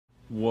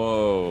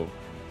Whoa.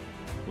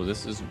 Well,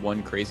 this is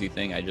one crazy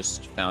thing I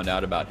just found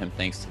out about him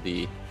thanks to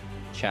the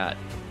chat,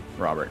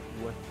 Robert.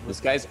 This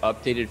guy's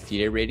updated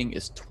FIDE rating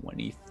is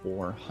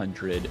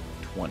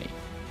 2,420.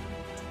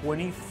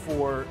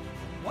 24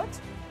 what?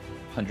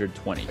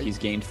 120. He's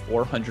gained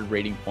 400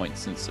 rating points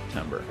since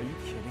September. Are you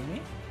kidding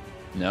me?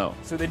 No.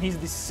 So then he's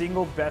the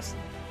single best.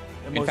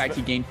 In fact,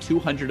 he gained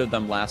 200 of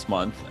them last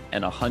month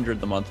and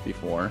 100 the month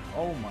before.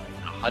 Oh my.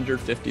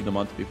 150 the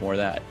month before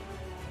that.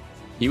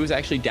 He was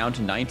actually down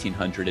to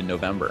 1,900 in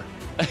November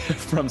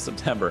from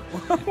September.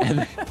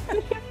 And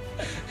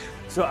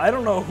so I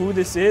don't know who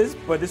this is,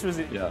 but this was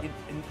an Yeah.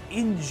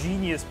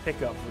 ingenious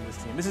pickup for this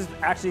team. This is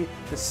actually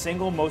the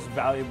single most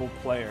valuable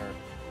player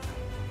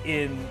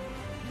in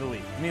the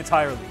league, in the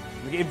entire league.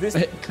 Like if this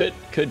it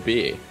could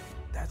be.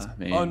 that's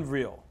mean,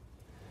 unreal.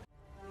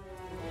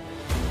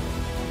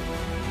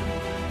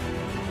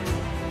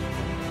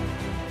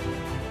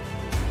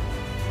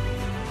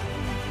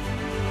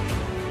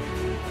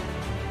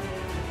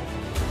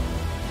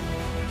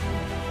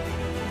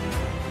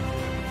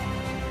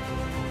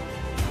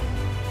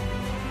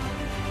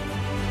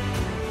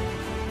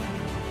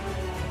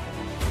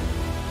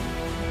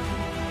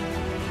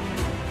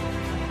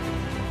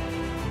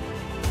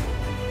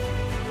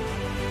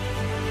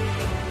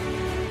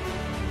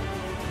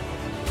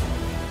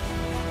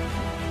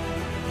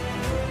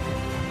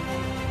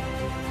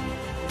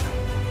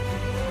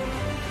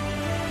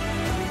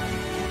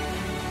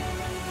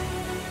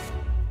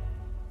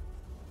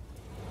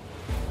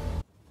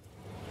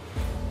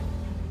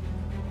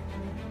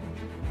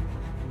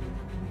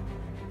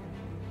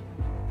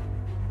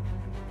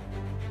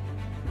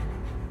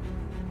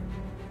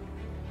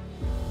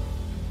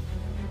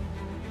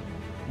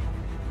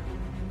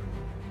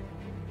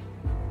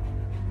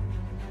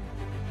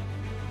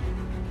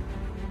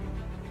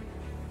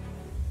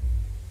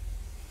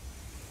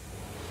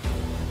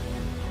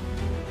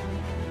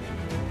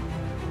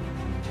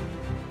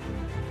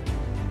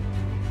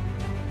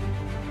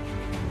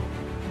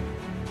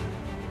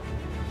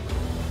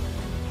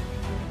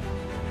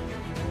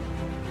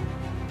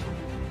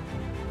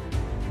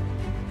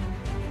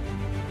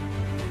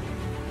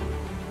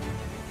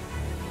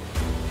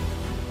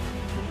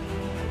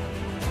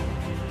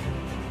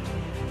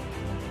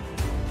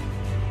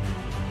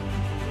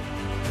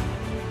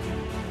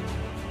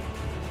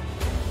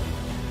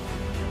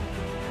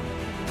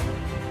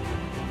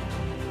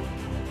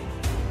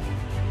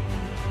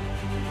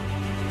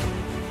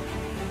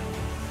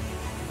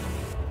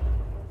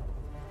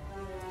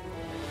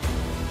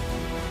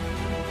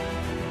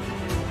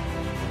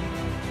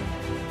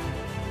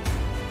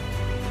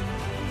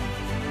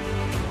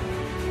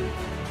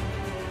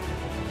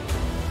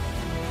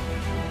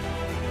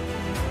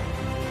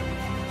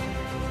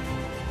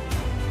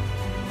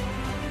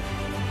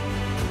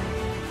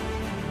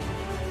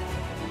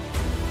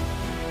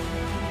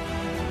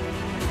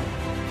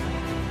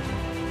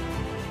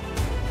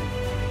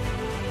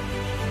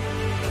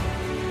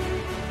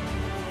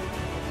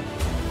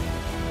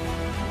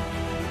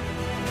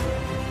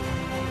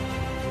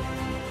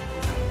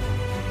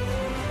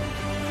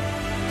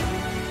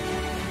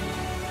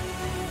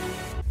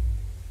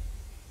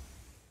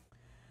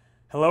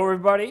 Hello,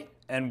 everybody,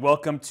 and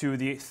welcome to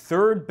the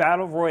third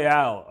Battle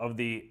Royale of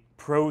the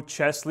Pro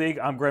Chess League.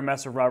 I'm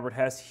Grandmaster Robert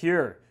Hess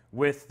here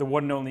with the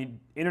one and only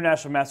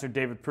International Master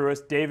David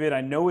Pruis. David,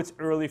 I know it's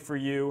early for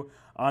you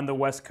on the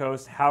West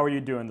Coast. How are you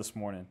doing this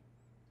morning?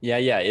 Yeah,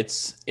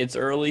 it's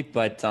early,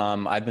 but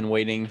I've been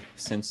waiting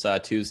since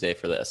Tuesday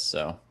for this,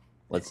 so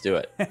let's do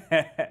it.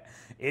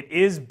 It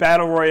is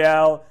Battle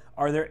Royale.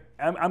 I'm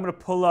going to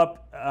pull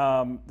up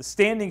the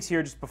standings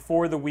here just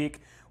before the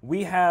week.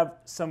 We have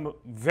some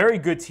very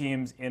good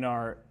teams in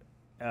our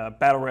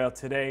Battle Royale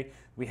today.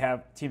 We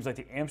have teams like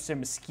the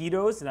Amsterdam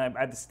Mosquitoes, and I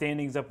have the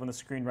standings up on the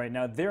screen right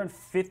now. They're in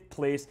 5th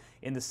place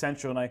in the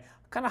Central, and I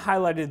kind of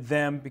highlighted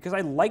them because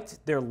I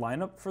liked their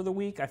lineup for the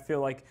week. I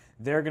feel like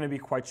they're going to be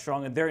quite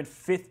strong, and they're in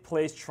 5th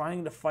place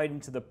trying to fight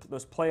into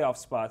those playoff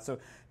spots. So,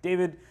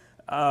 David...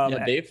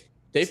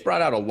 They've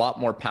brought out a lot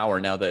more power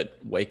now that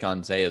Wake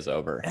on Zay is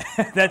over.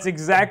 That's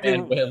exactly.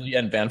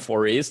 And Van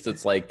Foreest,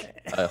 it's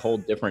like a whole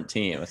different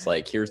team. It's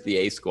like, here's the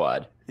A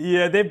squad.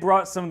 Yeah, they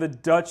brought some of the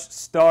Dutch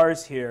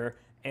stars here,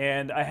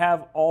 and I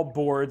have all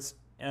boards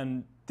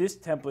and this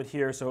template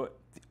here. So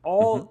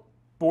all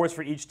boards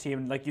for each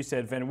team, like you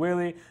said, Van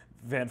Wille,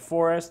 Van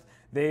Foreest,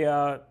 they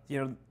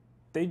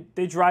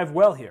drive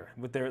well here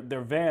with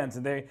their vans,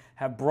 and they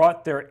have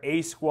brought their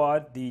A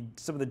squad,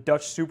 some of the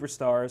Dutch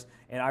superstars,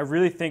 and I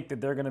really think that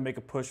they're going to make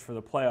a push for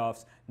the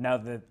playoffs now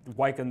that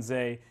Wijk aan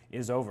Zee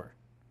is over.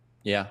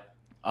 Yeah,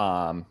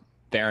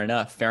 fair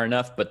enough.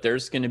 But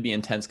there's going to be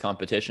intense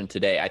competition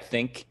today. I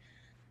think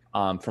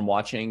from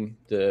watching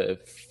the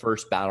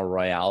first Battle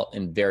Royale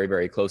in very,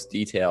 very close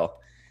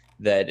detail,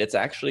 that it's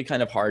actually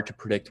kind of hard to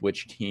predict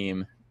which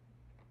team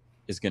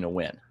is going to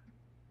win.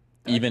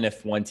 Even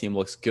if one team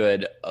looks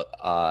good,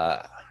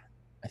 I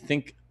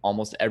think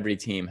almost every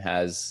team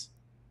has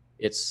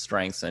its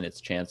strengths and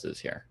its chances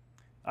here.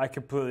 I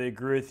completely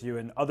agree with you.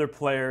 And other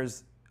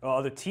players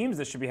other teams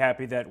that should be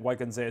happy that White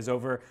Gunze is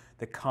over,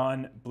 the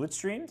Khan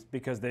Blitzstreams,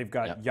 because they've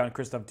got Jan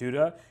Christoph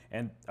Duda.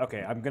 And,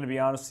 okay, I'm going to be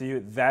honest with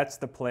you, that's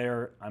the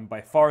player I'm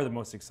by far the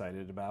most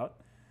excited about.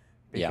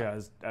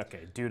 Because,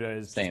 okay, Duda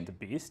is just a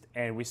beast.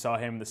 And we saw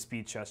him in the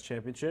Speed Chess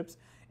Championships.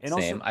 And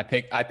Same.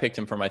 Also, I picked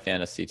him for my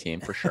fantasy team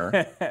for sure.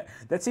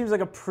 That seems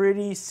like a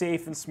pretty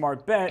safe and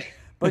smart bet.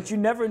 But you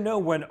never know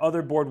when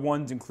other board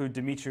ones include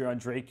Dmitry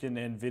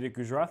Andreikin and Vidit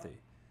Gujrathi.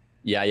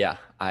 Yeah.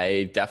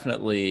 I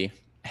definitely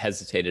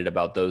hesitated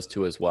about those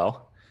two as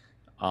well.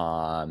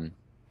 Finally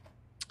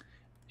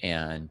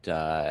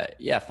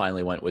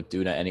went with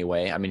Duda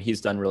anyway. I mean,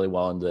 he's done really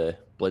well in the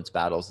blitz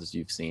battles, as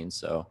you've seen.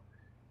 So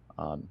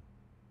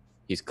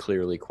he's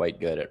clearly quite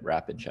good at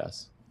rapid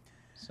chess.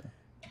 So.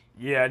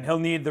 Yeah, and he'll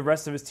need the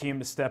rest of his team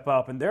to step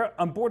up. And they're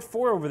on board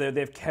 4 over there.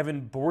 They have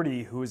Kevin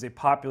Bordy, who is a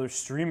popular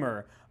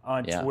streamer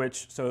on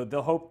Twitch. So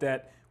they'll hope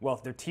that, well,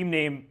 their team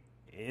name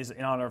is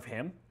in honor of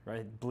him,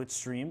 right? Blitz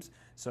Streams.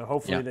 So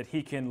hopefully that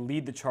he can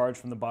lead the charge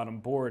from the bottom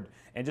board.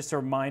 And just to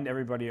remind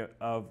everybody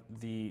of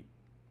the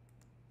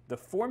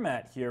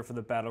format here for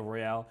the Battle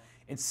Royale,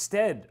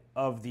 instead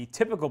of the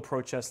typical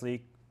Pro Chess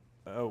League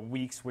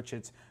weeks, which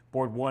it's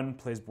board 1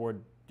 plays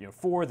board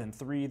 4, then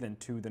 3, then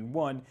 2, then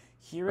 1.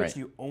 Here it's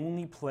you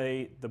only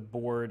play the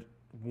board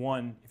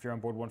 1 if you're on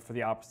board 1 for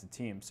the opposite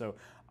team. So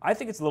I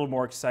think it's a little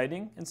more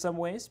exciting in some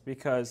ways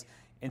because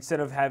instead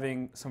of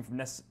having some,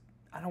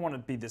 I don't want to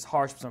be this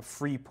harsh, but some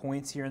free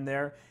points here and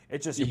there,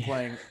 it's just you're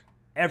playing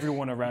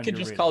everyone around you. You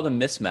could just call them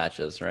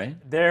mismatches, right?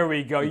 There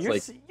we go. You're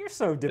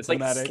so diplomatic. It's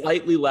like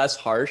slightly less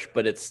harsh,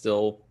 but it's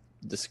still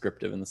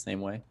descriptive in the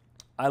same way.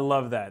 I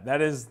love that.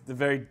 That is the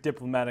very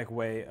diplomatic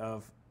way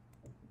of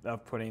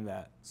putting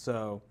that.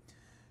 So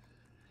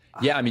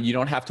yeah, I mean, you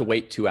don't have to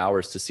wait 2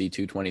 hours to see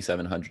two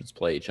 2700s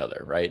play each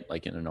other, right?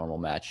 Like in a normal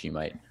match, you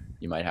might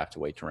have to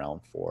wait to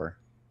round 4.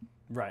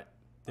 Right.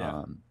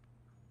 Yeah.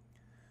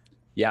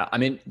 Yeah, I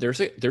mean,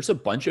 there's a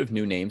bunch of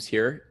new names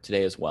here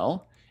today as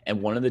well.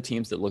 And one of the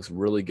teams that looks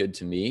really good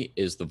to me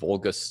is the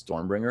Volga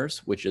Stormbringers,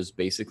 which is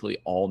basically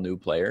all new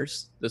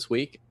players this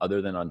week,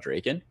 other than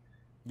Andreikin.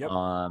 Yep.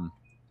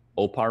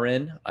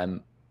 Oparin,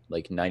 I'm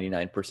like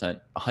 99%,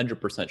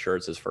 100% sure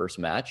it's his first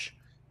match.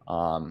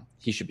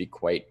 He should be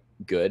quite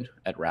good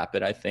at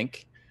rapid, I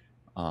think.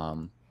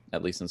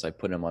 At least since I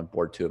put him on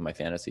board 2 of my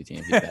fantasy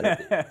team. He better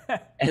be.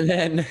 And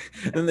then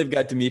they've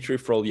got Dmitry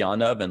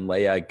Frolyanov and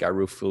Leia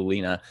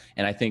Garufulina,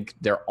 and I think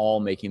they're all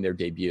making their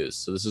debuts.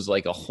 So this is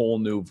like a whole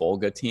new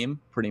Volga team,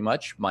 pretty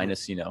much,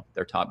 minus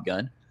their top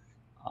gun.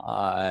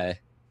 I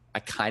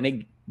kind of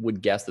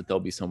would guess that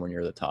they'll be somewhere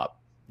near the top.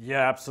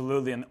 Yeah,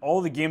 absolutely. And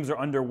all the games are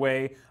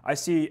underway. I'm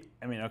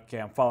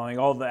following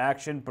all the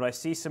action, but I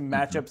see some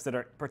matchups that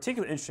are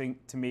particularly interesting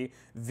to me.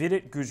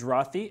 Vidit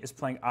Gujrathi is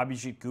playing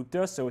Abhijit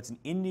Gupta, so it's an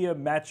India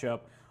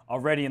matchup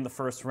already in the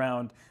first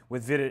round,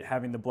 with Vidit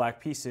having the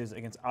black pieces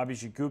against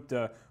Abhijit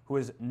Gupta, who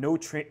is no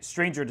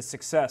stranger to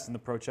success in the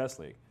Pro Chess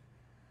League.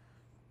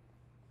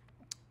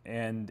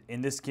 And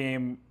in this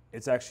game,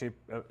 it's actually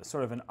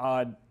sort of an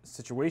odd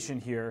situation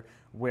here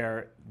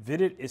where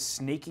Vidit is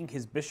snaking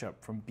his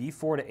bishop from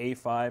b4 to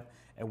a5,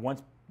 and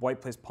once white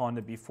plays pawn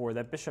to b4,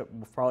 that bishop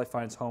will probably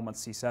find its home on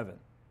c7.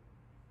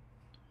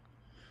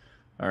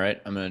 All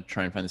right, I'm going to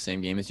try and find the same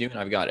game as you, and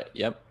I've got it.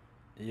 Yep.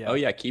 Yeah. Oh,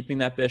 yeah, keeping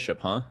that bishop,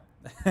 huh?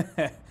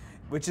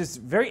 Which is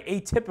very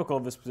atypical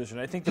of this position.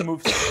 I think the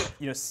move,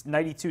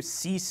 knight e2,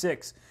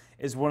 c6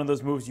 is one of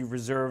those moves you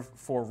reserve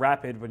for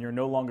rapid when you're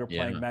no longer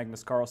playing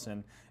Magnus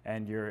Carlsen,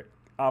 and your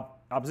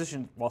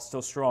opposition, while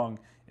still strong,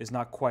 is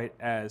not quite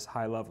as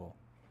high level.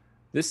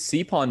 This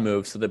c-pawn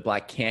move, so that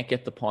black can't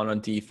get the pawn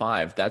on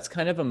d5, that's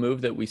kind of a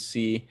move that we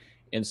see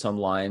in some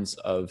lines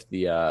of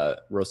the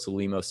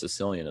Rosalimo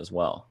Sicilian as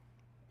well.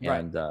 Right.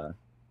 And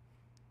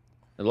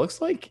it looks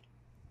like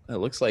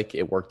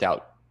it worked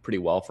out pretty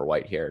well for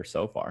white here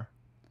so far.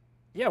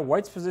 Yeah,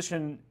 white's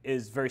position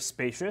is very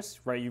spacious,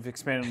 right? You've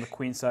expanded on the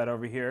queen side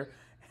over here.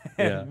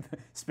 Yeah.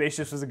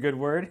 Spacious was a good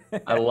word.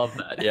 I love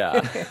that,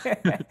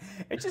 yeah.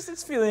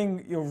 It's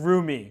feeling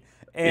roomy.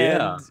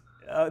 And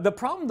the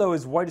problem, though,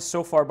 is white is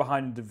so far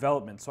behind in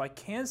development. So I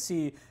can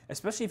see,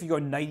 especially if you go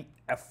knight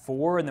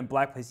f4 and then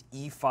black plays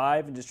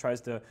e5 and just tries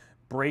to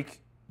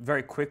break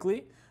very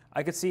quickly,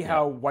 I could see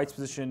how white's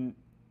position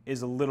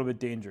is a little bit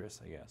dangerous,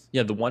 I guess.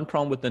 Yeah, the one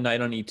problem with the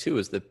knight on e2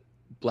 is that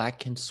black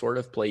can sort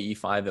of play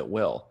e5 at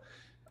will.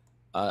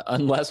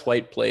 Unless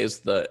white plays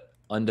the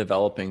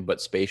undeveloping but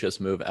spacious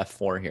move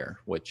f4 here,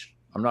 which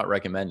I'm not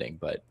recommending.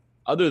 But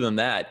other than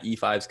that,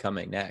 e5's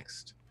coming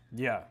next.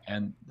 Yeah.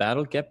 And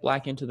that'll get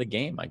black into the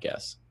game, I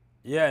guess.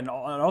 Yeah, and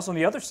also on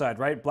the other side,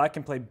 right? Black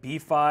can play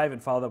b5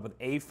 and follow up with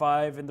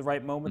a5 in the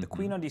right moment. The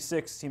queen on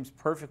d6 seems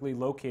perfectly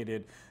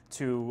located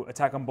to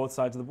attack on both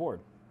sides of the board.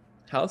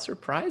 How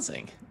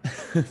surprising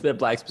that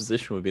black's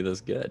position would be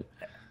this good.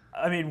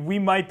 I mean, we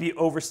might be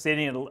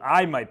overstating it.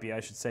 I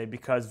should say,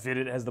 because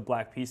Vidit has the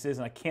black pieces,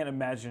 and I can't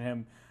imagine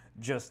him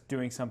just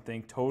doing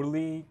something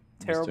totally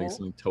terrible. Just doing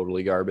something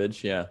totally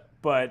garbage, yeah.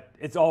 But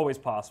it's always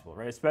possible,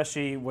 right?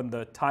 Especially when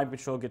the time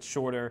control gets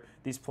shorter,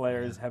 these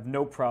players have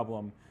no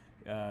problem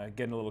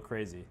getting a little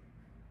crazy.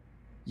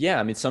 Yeah,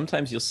 I mean,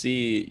 sometimes you'll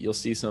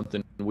see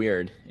something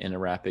weird in a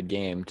rapid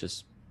game.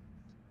 Just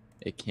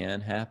it can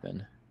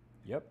happen.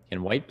 Yep.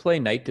 Can white play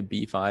knight to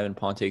b5 and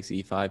pawn takes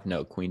e5?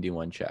 No, queen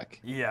d1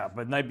 check. Yeah,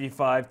 but knight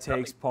b5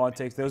 takes, pawn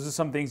takes. Those are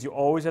some things you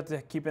always have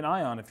to keep an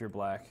eye on if you're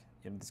black.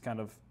 This kind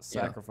of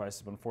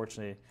sacrifice, but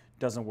unfortunately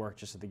doesn't work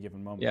just at the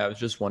given moment. Yeah, I was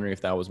just wondering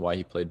if that was why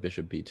he played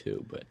bishop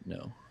b2, but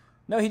no.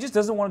 No, he just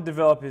doesn't want to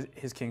develop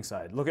his king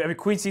side. Look, I mean,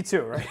 queen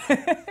c2,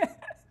 right?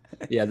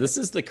 Yeah, this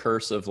is the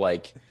curse of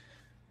like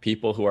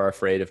people who are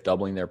afraid of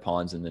doubling their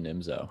pawns in the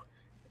Nimzo.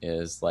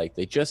 Is like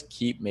they just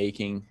keep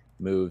making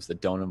moves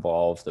that don't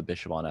involve the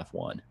bishop on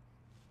f1.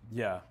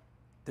 Yeah,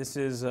 this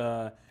is,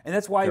 and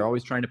that's why they're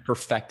always trying to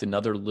perfect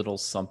another little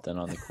something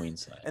on the queen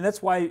side. And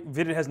that's why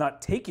Vidit has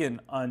not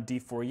taken on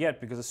d4 yet,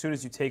 because as soon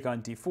as you take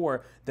on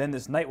d4, then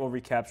this knight will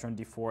recapture on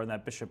d4, and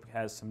that bishop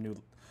has a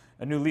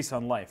new lease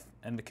on life,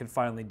 and it can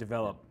finally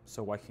develop.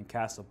 So white can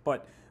castle.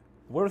 But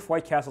what if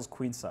white castles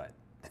queen side?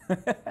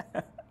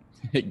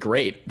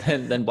 Great.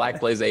 Then black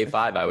plays a5,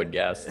 I would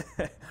guess.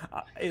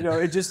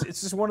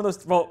 It's just one of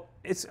those. Well,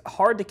 it's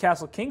hard to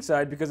castle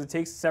kingside because it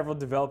takes several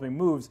developing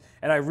moves,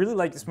 and I really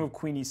like this move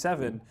queen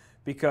e7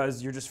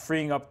 because you're just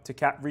freeing up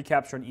to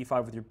recapture an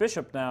e5 with your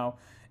bishop now,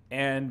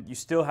 and you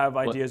still have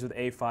ideas with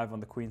a5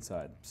 on the queen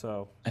side.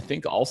 So I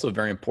think also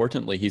very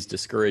importantly, he's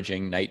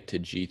discouraging knight to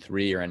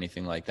g3 or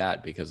anything like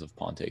that because of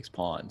pawn takes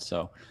pawn.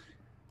 So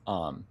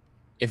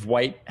if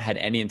white had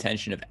any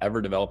intention of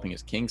ever developing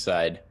his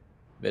kingside,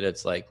 but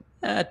it's like,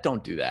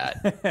 don't do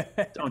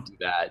that. Don't do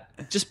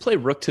that. Just play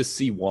rook to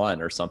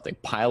c1 or something.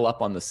 Pile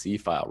up on the c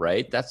file,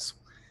 right? That's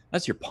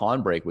your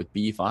pawn break with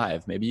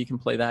b5. Maybe you can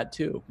play that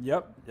too.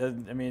 Yep.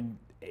 I mean,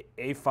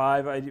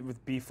 a5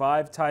 with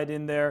b5 tied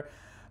in there.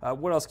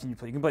 What else can you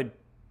play? You can play.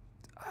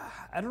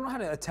 I don't know how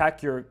to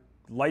attack your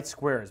light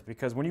squares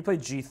because when you play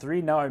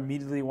g3, now I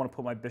immediately want to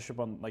put my bishop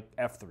on like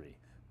f3.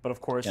 But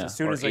of course, as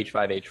soon as h5,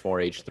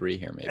 h4, h3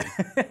 here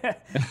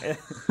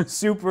maybe.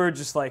 Super,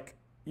 just like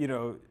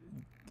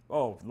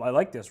oh, I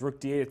like this.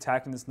 Rook d8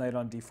 attacking this knight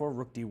on d4.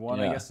 Rook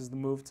d1, I guess, is the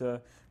move to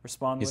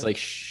respond He's like,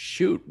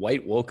 shoot,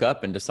 white woke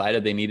up and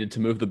decided they needed to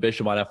move the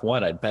bishop on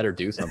f1. I'd better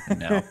do something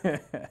now.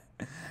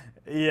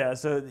 Yeah,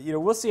 so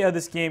we'll see how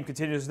this game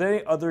continues. Are there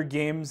any other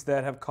games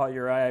that have caught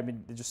your eye? I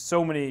mean, there's just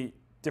so many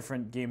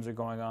different games are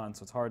going on,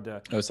 so it's hard to.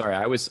 Oh, sorry,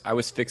 I was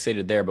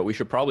fixated there, but we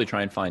should probably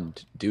try and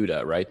find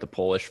Duda, right, the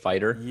Polish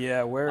fighter.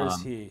 Yeah, where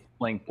is he?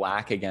 Playing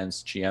black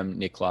against GM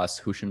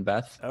Niklas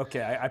Huschenbeth.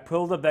 Okay, I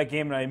pulled up that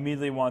game and I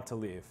immediately want to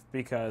leave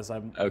because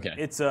I'm. Okay.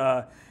 It's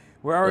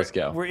Let's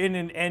go. We're in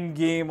an end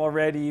game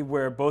already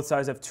where both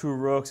sides have 2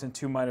 rooks and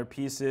 2 minor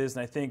pieces,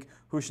 and I think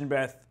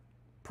Huschenbeth,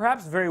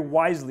 perhaps very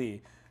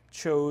wisely,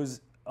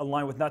 chose a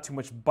line with not too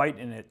much bite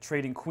in it,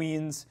 trading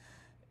queens,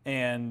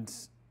 and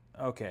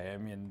okay, I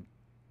mean,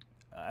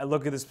 I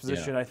look at this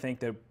position, I think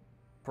that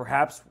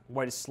perhaps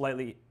white is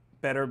slightly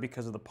better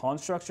because of the pawn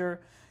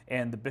structure,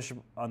 and the bishop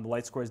on the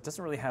light squares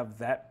doesn't really have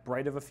that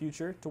bright of a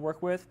future to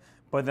work with,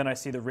 but then I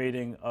see the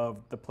rating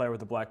of the player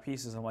with the black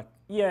pieces, I'm like,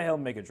 yeah, he'll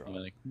make a draw.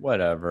 Like,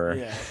 whatever.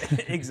 Yeah,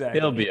 exactly.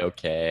 He'll be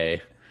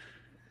okay.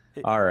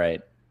 All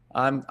right.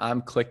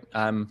 I'm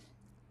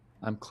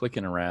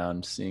clicking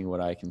around, seeing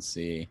what I can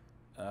see.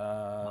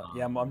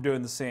 Yeah, I'm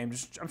doing the same.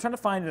 I'm trying to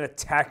find an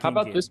attacking. How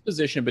about game. this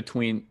position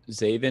between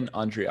Zavin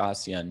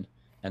Andreassian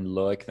and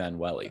Loic Van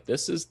Welly?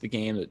 This is the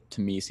game that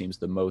to me seems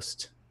the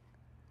most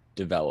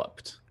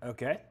developed.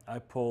 Okay, I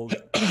pulled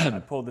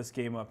this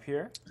game up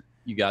here.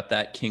 You got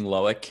that, King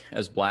Loic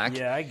as black.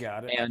 Yeah, I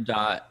got it. And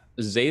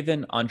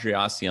Zavin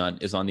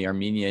Andreassian is on the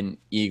Armenian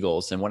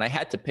Eagles. And when I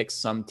had to pick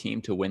some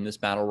team to win this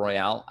Battle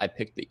Royale, I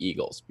picked the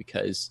Eagles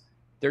because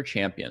they're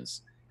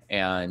champions.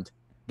 And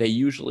they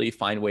usually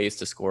find ways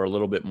to score a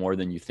little bit more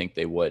than you think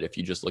they would if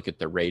you just look at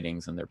their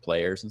ratings and their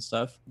players and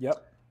stuff.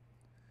 Yep.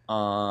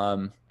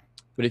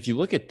 But if you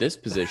look at this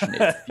position,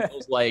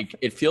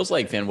 it feels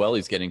like Van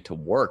Welly's getting to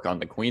work on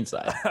the queen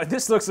side.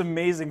 This looks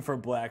amazing for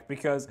black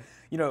because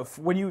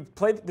when you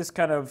play this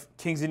kind of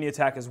King's Indian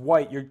attack as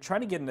white, you're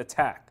trying to get an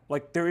attack.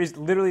 Like there is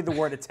literally the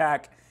word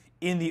attack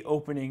in the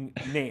opening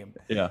name.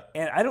 Yeah.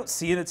 And I don't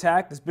see an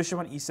attack. This bishop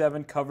on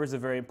e7 covers a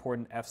very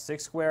important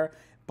f6 square.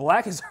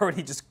 Black is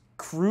already just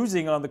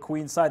cruising on the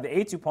queen side. The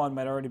a2 pawn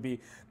might already be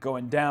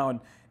going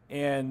down,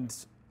 and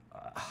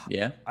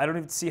I don't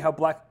even see how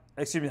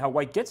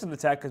white gets an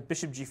attack because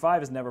bishop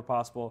g5 is never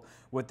possible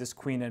with this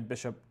queen and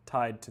bishop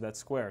tied to that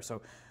square.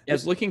 So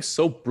it's looking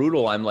so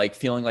brutal. I'm like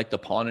feeling like the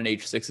pawn in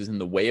h6 is in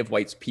the way of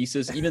white's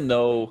pieces, even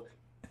though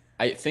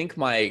I think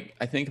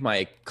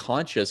my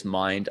conscious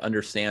mind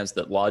understands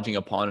that lodging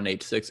a pawn in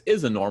h6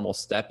 is a normal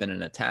step in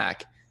an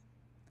attack.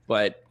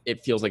 But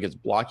it feels like it's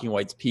blocking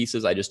white's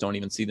pieces. I just don't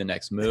even see the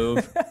next move.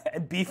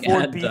 And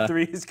b4,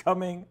 b3 is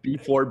coming.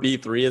 b4,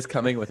 b3 is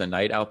coming with a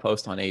knight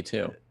outpost on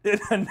a2.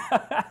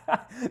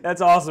 That's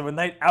awesome. A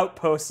knight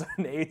outpost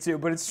on a2.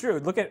 But it's true.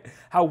 Look at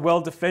how well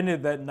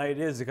defended that knight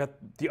is. You got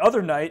the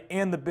other knight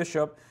and the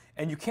bishop,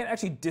 and you can't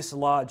actually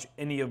dislodge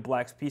any of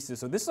black's pieces.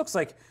 So this looks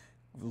like,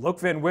 look,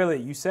 Van Wille,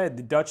 you said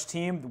the Dutch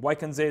team, the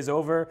Wijkenzee is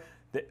over.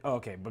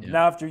 Okay, but Yeah.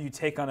 now after you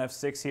take on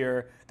f6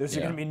 here, there's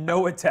going to be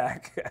no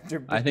attack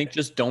after. I think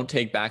just don't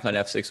take back on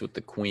f6 with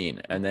the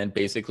queen, and then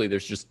basically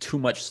there's just too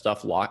much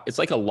stuff locked. It's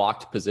like a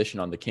locked position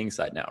on the king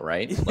side now,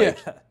 right? Like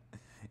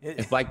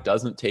if black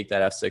doesn't take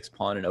that f6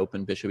 pawn and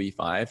open bishop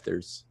e5,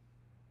 there's.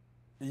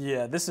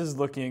 Yeah, this is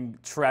looking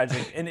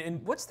tragic. And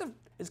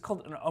it's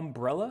called an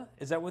umbrella?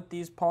 Is that what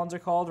these pawns are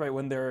called, right?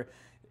 When they're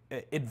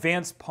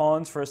advanced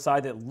pawns for a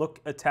side that look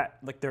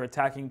like they're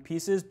attacking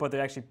pieces, but they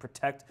actually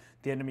protect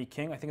the enemy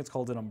king. I think it's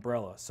called an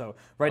umbrella. So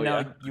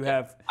now you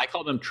have. I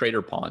call them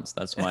traitor pawns.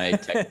 That's my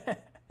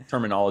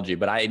terminology,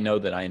 but I know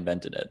that I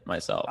invented it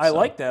myself. I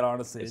like that,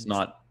 honestly. It's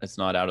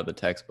not out of the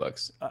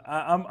textbooks.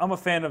 I'm a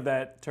fan of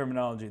that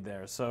terminology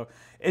there. So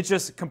it's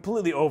just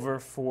completely over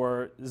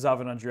for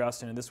Zavin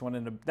Andreasen in this one,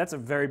 and that's a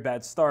very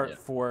bad start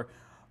for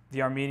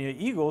the Armenia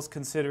Eagles,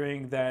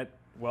 considering that,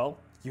 well,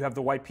 you have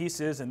the white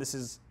pieces, and this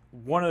is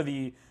one of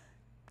the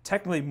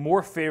technically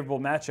more favorable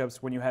matchups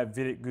when you have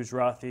Vidit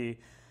Gujrathi,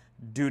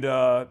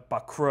 Duda,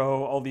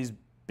 Bakro, all these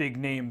big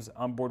names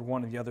on board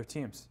one of the other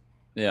teams.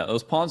 Yeah,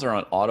 those pawns are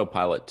on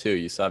autopilot too.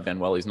 You saw Van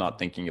Welly's not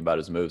thinking about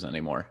his moves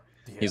anymore.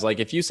 Yeah. He's like,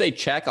 if you say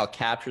check, I'll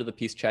capture the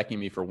piece checking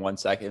me for 1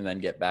 second and then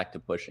get back to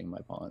pushing my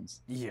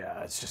pawns.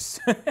 Yeah, it's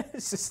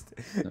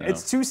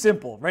too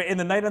simple, right? And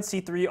the knight on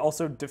c3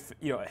 also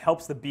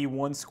helps the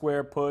b1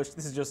 square push.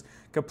 This is just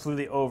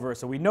completely over.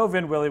 So we know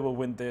Van Welly will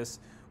win this.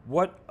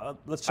 Let's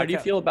check. How do you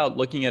feel about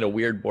looking at a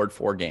weird board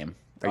 4 game?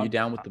 Are you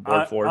down with the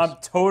board 4s? I'm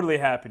totally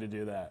happy to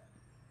do that.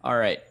 All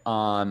right.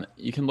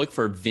 You can look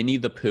for Vinny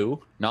the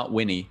Pooh, not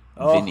Winnie.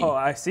 Oh, Vinny.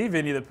 I see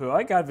Vinny the Pooh.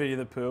 I got Vinny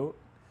the Pooh.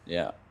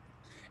 Yeah.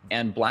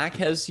 And black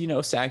has,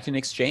 sacked in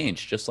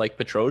exchange, just like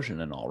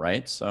Petrosian and all,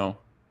 right? So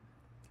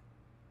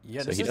he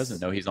doesn't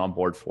know he's on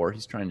board 4.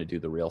 He's trying to do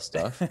the real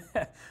stuff.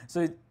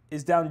 So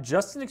he's down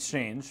just in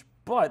exchange,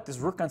 but this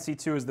rook on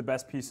c2 is the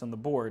best piece on the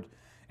board.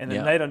 And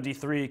the knight on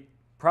d3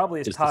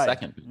 probably is tied. The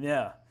second.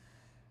 Yeah.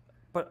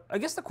 But I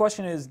guess the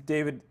question is,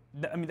 David,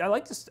 I mean, I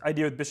like this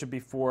idea with bishop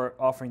b4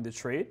 offering the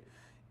trade.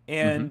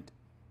 And,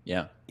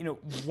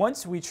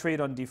 once we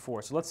trade on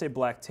d4, so let's say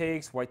black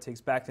takes, white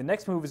takes back, the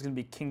next move is going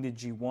to be king to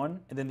g1,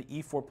 and then the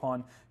e4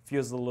 pawn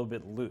feels a little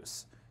bit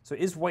loose. So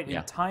is white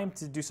in time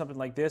to do something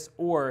like this,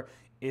 or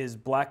is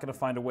black going to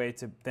find a way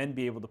to then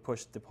be able to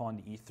push the pawn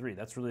to e3?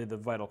 That's really the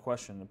vital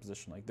question in a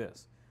position like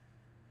this.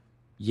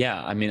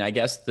 Yeah, I mean, I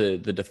guess the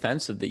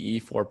defense of the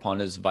e4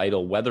 pawn is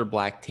vital, whether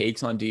black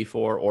takes on d4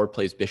 or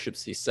plays bishop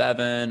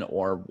c7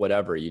 or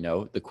whatever,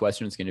 the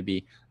question is going to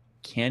be,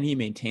 can he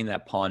maintain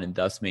that pawn and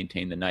thus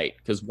maintain the knight?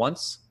 Because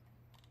once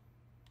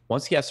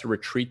he has to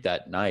retreat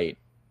that knight,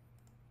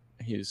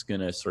 he's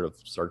going to sort of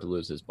start to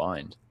lose his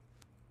bind.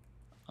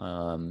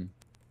 I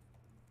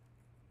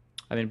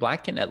mean,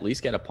 black can at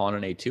least get a pawn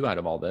on a2 out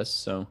of all this,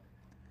 so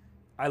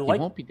he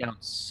won't be down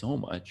so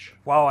much.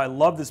 Wow, I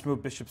love this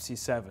move, bishop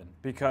c7,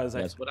 because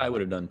that's what I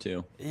would have done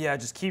too. Yeah, it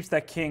just keeps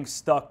that king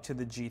stuck to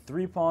the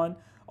g3 pawn.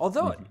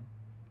 Although,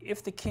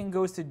 if the king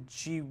goes to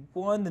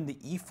g1, then the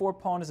e4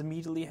 pawn is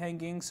immediately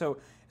hanging. So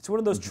it's one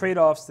of those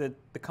trade-offs that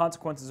the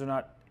consequences are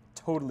not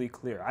totally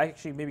clear.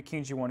 Maybe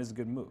king g1 is a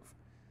good move.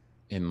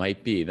 It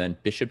might be. Then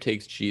bishop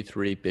takes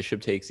g3,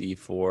 bishop takes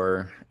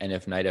e4, and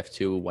if knight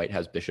f2, white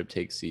has bishop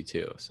takes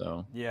c2.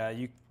 So yeah,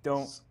 you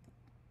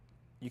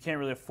can't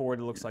really afford,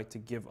 it looks like, to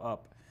give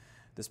up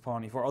this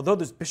pawn e4. Although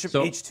there's bishop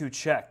h2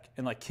 check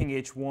and like king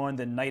h1,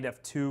 then knight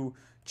f2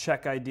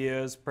 check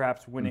ideas,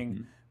 perhaps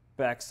winning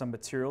back some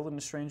material in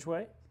a strange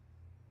way.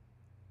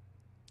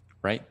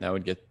 Right, that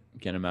would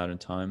get him out in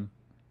time.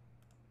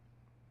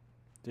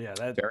 Yeah,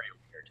 that's very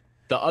weird.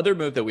 The other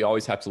move that we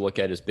always have to look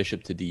at is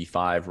bishop to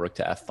d5, rook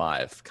to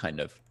f5, kind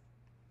of.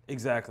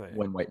 Exactly.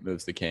 When white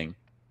moves the king.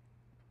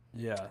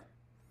 Yeah.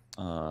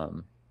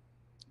 And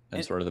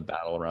sort of the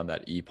battle around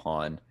that e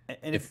pawn.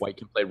 And if white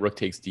can play rook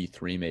takes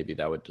d3, maybe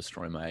that would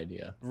destroy my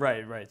idea.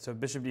 Right. So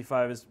bishop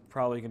d5 is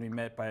probably going to be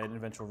met by an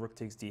eventual rook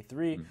takes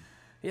d3.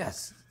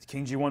 Yes,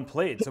 king g1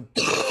 played. So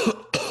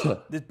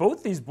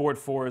both these board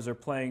 4s are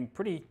playing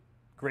pretty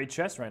great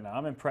chess right now.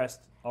 I'm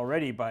impressed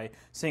already by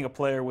seeing a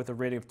player with a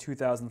rating of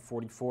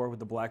 2,044 with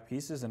the black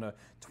pieces and a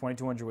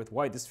 2,200 with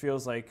white. This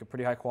feels like a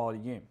pretty high quality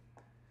game.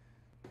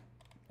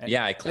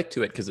 Yeah, I clicked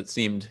to it because it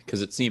seemed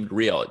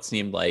real. It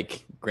seemed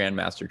like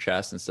Grandmaster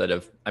chess instead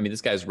of. I mean,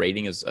 this guy's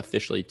rating is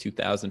officially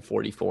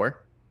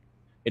 2,044.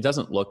 It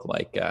doesn't look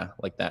like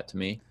that to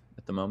me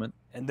at the moment.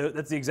 And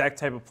that's the exact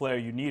type of player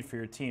you need for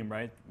your team,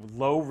 right?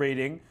 Low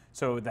rating,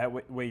 so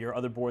that way your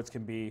other boards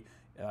can be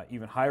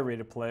even higher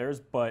rated players,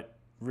 but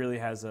really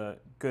has a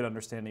good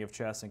understanding of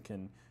chess and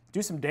can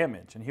do some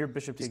damage. And here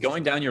bishop takes. He's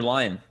going down your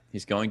line.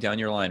 He's going down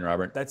your line,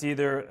 Robert. That's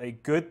either a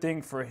good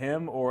thing for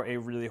him or a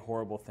really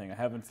horrible thing. I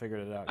haven't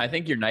figured it out I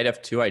think your knight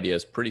f2 idea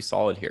is pretty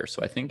solid here.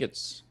 So I think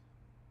it's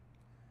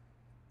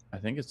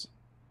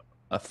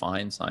a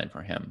fine sign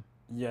for him.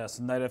 Yes,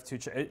 knight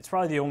f2. It's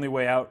probably the only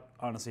way out,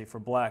 honestly, for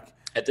black.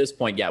 At this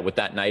point, yeah, with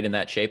that knight in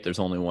that shape, there's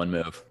only one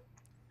move.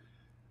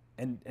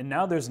 And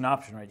now there's an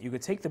option, right? You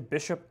could take the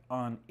bishop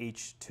on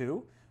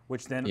h2,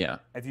 which then,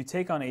 if you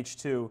take on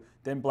h2,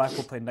 then black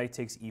will play knight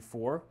takes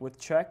e4 with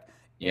check.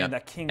 Yeah. And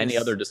that king Any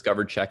is... other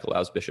discovered check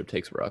allows bishop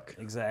takes rook.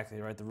 Exactly,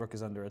 right? The rook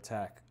is under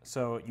attack.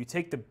 So you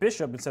take the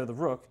bishop instead of the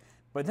rook,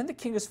 but then the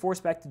king is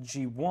forced back to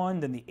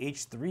g1, then the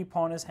h3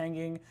 pawn is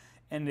hanging,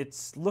 and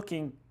it's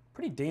looking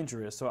pretty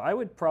dangerous. So I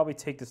would probably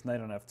take this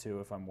knight on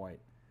f2 if I'm white.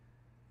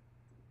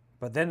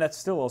 But then that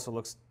still also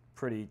looks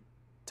pretty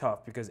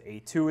tough because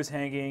a2 is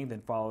hanging,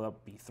 then followed up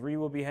b3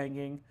 will be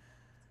hanging.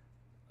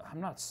 I'm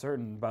not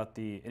certain about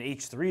and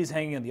h3 is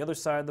hanging on the other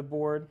side of the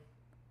board.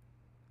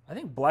 I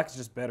think black is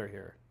just better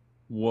here.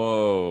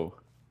 Whoa.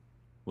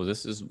 Well,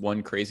 this is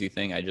one crazy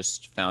thing I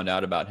just found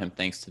out about him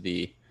thanks to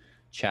the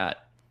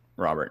chat,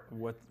 Robert.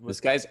 This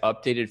guy's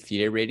updated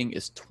FIDE rating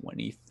is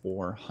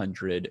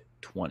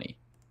 2420.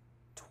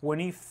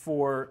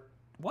 24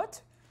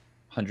 what?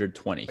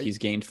 120. He's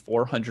gained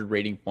 400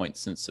 rating points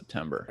since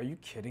September. Are you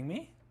kidding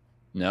me?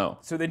 No.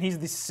 So then he's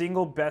the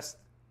single best.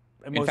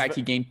 In fact,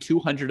 he gained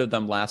 200 of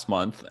them last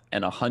month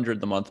and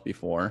 100 the month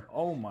before.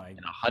 Oh my.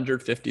 And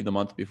 150 the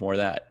month before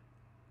that.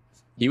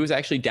 He was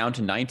actually down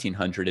to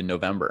 1900 in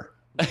November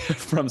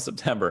from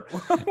September.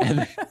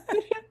 And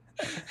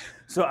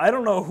so I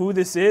don't know who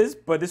this is,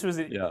 but this was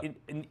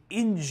an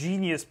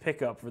ingenious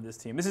pickup for this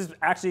team. This is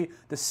actually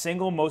the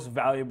single most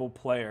valuable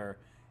player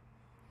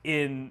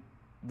in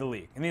the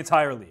league, in the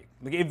entire league.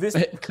 Like if this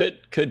it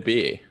could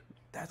be.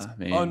 That's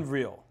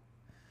unreal.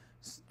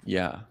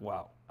 Yeah.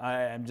 Wow.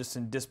 I am just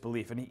in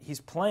disbelief, and he's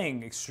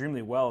playing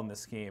extremely well in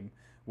this game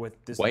with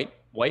this.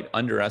 White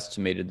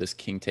underestimated this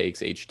king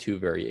takes h2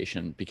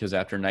 variation because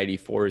after knight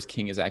e4, his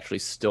king is actually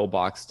still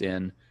boxed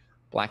in.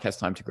 Black has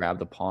time to grab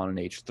the pawn on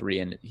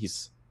h3, and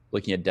he's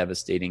looking at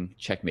devastating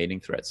checkmating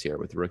threats here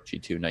with rook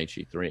g2, knight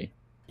g3.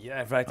 Yeah,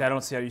 in fact, I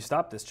don't see how you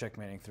stop this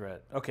checkmating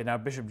threat. Okay, now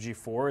bishop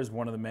g4 is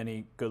one of the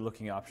many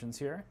good-looking options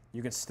here.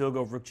 You can still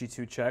go rook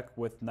g2 check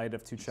with knight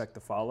f2 check to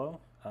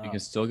follow. You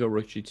can still go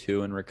rook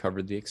g2 and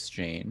recover the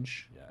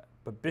exchange. Yeah,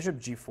 but bishop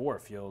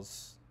g4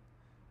 feels.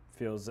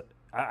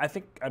 I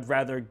think I'd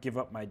rather give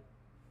up my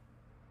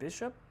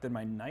bishop than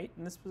my knight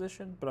in this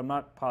position, but I'm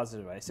not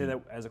positive. I say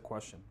that as a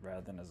question rather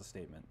than as a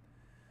statement.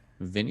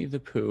 Vinny the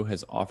Pooh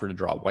has offered a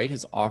draw. White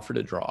has offered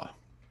a draw.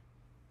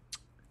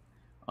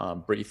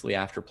 Briefly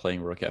after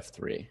playing rook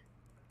f3.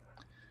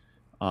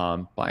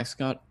 Black's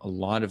got a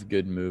lot of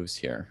good moves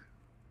here.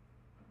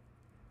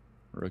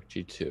 Rook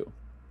g2.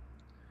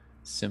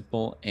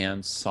 Simple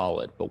and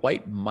solid. But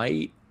white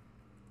might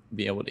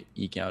be able to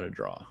eke out a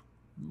draw.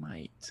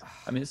 Might.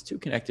 I mean, it's two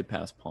connected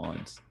past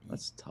pawns.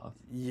 That's tough.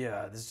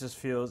 Yeah, this just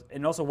feels...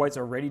 And also white's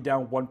already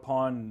down one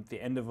pawn. At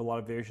the end of a lot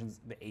of variations,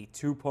 the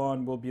a2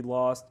 pawn will be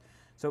lost.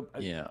 So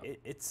yeah,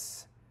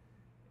 it's...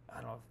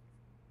 I don't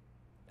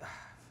know.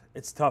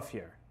 It's tough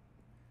here.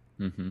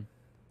 Mm-hmm.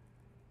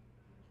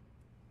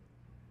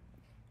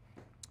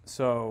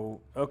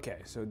 So, okay,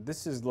 so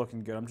this is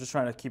looking good. I'm just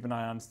trying to keep an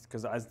eye on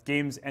because as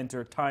games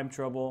enter time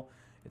trouble,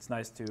 it's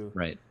nice to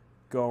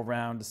go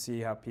around to see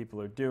how people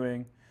are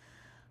doing.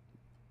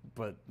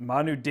 But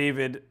Manu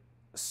David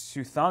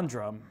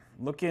Suthandram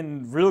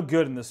looking real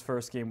good in this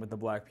first game with the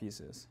black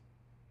pieces.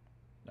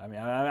 I mean,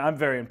 I'm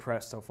very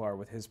impressed so far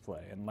with his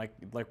play. And like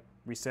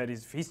we said,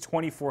 he's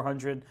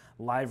 2,400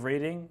 live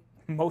rating,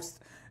 most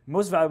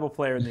valuable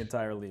player in the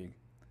entire league.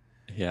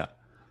 Yeah.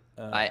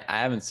 I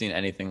haven't seen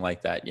anything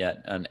like that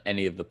yet on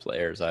any of the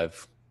players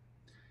I've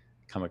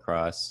come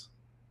across.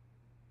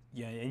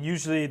 Yeah, and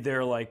usually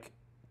they're like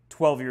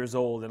 12 years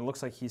old, and it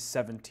looks like he's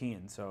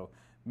 17, so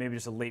maybe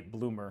just a late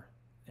bloomer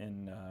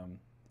in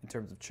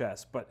terms of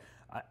chess. But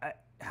I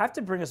have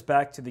to bring us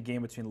back to the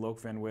game between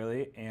Lok Van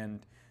Wely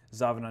and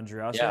Zavan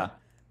Andreasen. Yeah.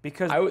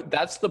 Because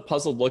that's the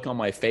puzzled look on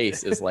my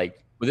face is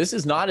like, well, this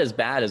is not as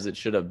bad as it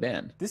should have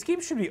been. This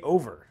game should be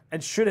over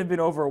and should have been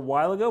over a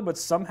while ago, but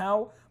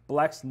somehow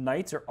Black's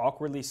knights are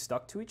awkwardly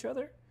stuck to each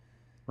other.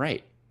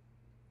 Right.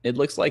 It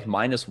looks like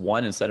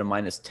 -1 instead of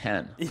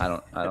 -10. I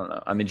don't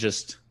know. I mean,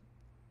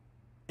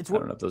 I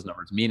don't know if those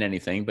numbers mean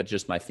anything, but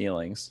just my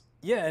feelings.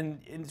 Yeah, and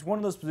it's one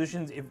of those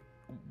positions, if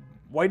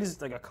white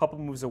is like a couple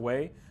moves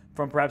away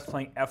from perhaps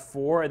playing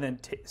f4 and then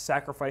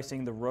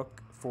sacrificing the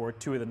rook for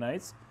 2 of the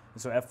knights,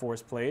 and so f4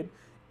 is played.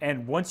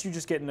 And once you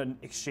just get in an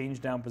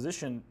exchange down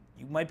position,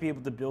 you might be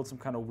able to build some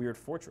kind of weird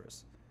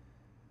fortress.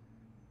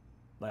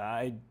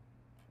 Like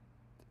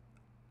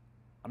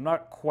I'm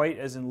not quite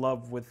as in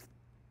love with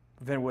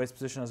Van Wely's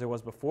position as I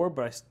was before,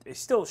 but I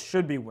still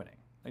should be winning.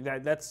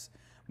 Like that's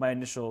my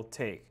initial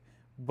take.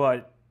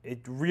 But it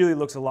really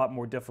looks a lot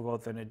more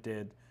difficult than it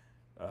did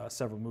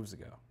several moves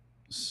ago.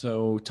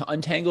 So to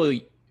untangle,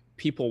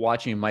 people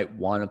watching might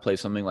want to play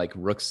something like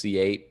rook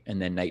c8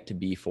 and then knight to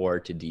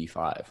b4 to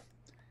d5.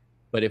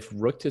 But if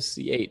rook to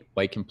c8,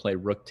 white can play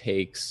rook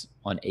takes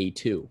on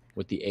a2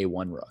 with the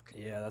a1 rook.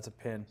 Yeah, that's a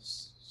pin.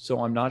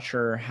 So I'm not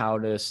sure how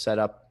to set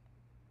up.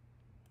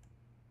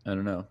 I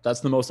don't know.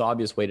 That's the most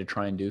obvious way to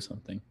try and do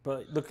something.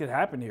 But look what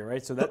happened here,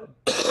 right? So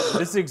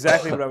this is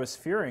exactly what I was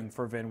fearing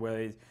for Van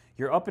Wely.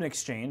 You're up in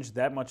exchange.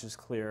 That much is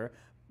clear.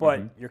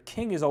 But your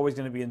king is always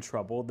going to be in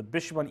trouble. The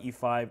bishop on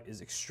e5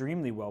 is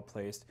extremely well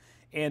placed.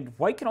 And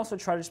white can also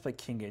try to just play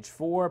king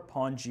h4,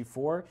 pawn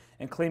g4,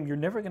 and claim you're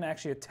never going to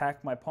actually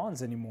attack my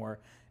pawns anymore.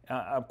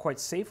 I'm quite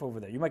safe over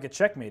there. You might get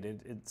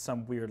checkmated in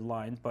some weird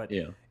line, but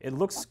it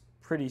looks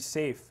pretty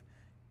safe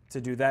to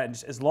do that. And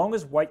just, as long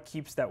as white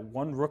keeps that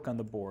one rook on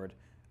the board,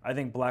 I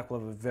think black will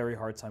have a very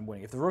hard time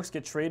winning. If the rooks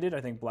get traded,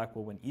 I think black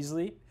will win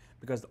easily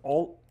because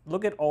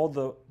look at all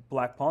the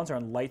black pawns are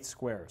on light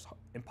squares.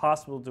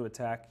 Impossible to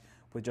attack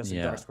with just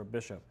a dark square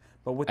bishop.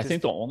 But with I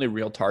think the only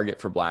real target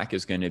for black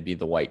is going to be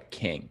the white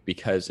king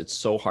because it's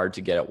so hard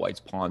to get at white's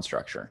pawn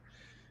structure.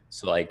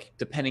 So like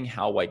depending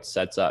how white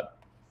sets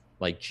up,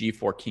 like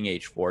g4, king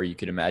h4, you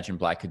could imagine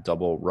black could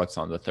double rooks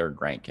on the third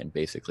rank and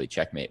basically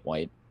checkmate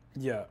white.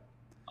 Yeah.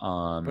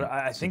 But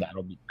I think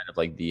that'll be kind of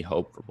like the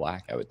hope for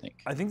black, I would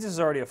think. I think this is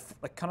already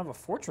kind of a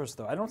fortress,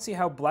 though. I don't see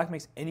how black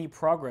makes any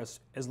progress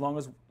as long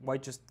as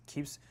white just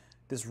keeps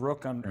this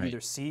rook on either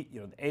C,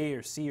 the A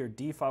or C or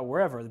D file,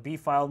 wherever the B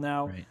file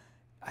now. Right.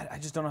 I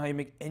just don't know how you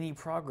make any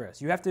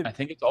progress. You have to. I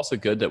think it's also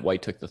good that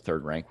white took the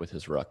third rank with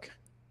his rook,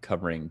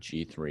 covering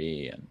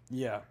G3 and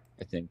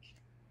I think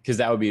because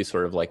that would be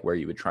sort of like where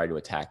you would try to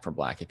attack for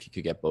black if you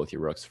could get both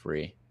your rooks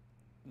free.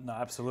 No,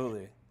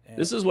 absolutely. And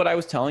this is what I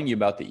was telling you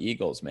about the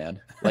Eagles, man.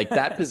 Like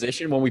that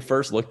position when we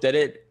first looked at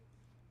it,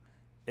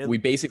 we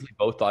basically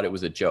both thought it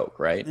was a joke,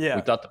 right? Yeah.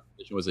 We thought the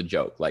position was a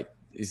joke. Like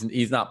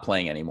he's not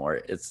playing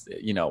anymore. It's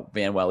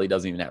Van Welly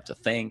doesn't even have to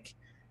think,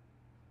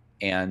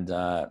 and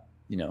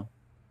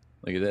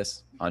look at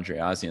this. Andre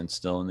Azian's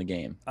still in the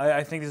game.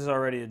 I think this is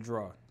already a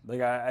draw.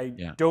 Like I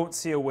don't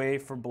see a way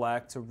for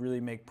black to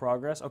really make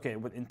progress. Okay,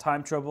 in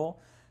time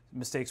trouble,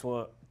 mistakes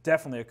will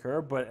definitely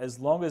occur. But as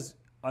long as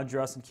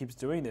Andre Azian keeps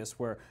doing this,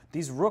 where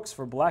these rooks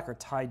for black are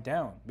tied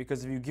down,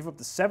 because if you give up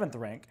the 7th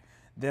rank,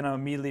 then I'm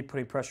immediately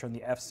putting pressure on the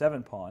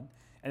f7 pawn.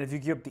 And if you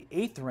give up the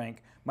 8th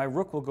rank, my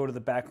rook will go to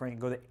the back rank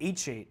and go to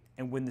h8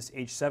 and win this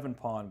h7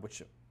 pawn,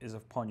 which is a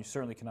pawn you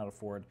certainly cannot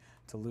afford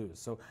to lose.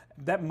 So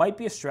that might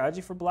be a strategy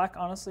for black,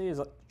 honestly,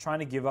 is trying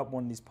to give up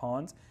one of these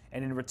pawns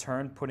and in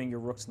return putting your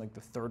rooks in like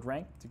the 3rd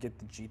rank to get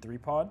the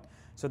g3 pawn.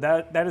 So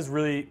that is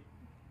really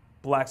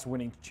black's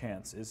winning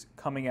chance, is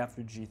coming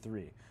after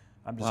g3.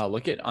 Wow,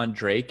 look at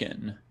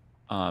Andrejkin,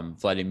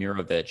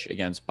 Vladimirovich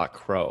against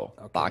Bakro,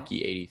 Baki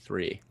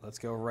 83. Let's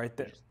go right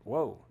there.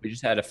 Whoa. We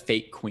just had a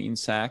fake queen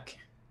sack.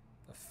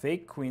 A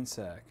fake queen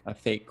sack. A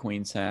fake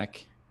queen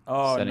sack.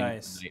 Oh,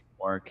 nice. Knight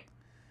fork.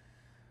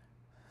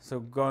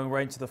 So going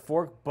right into the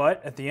fork,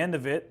 but at the end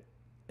of it,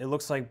 it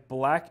looks like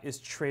black is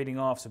trading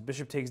off. So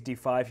bishop takes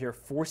d5 here,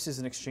 forces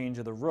an exchange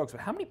of the rooks.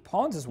 But how many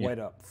pawns is white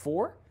up?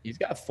 4? He's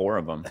got 4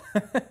 of them.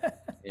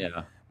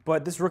 Yeah.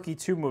 But this rook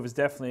e2 move is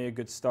definitely a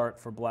good start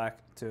for black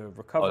to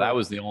recover. Oh, that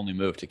was the only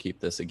move to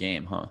keep this a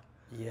game, huh?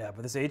 Yeah,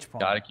 but this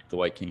h-pawn. Got to keep the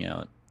white king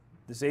out.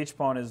 This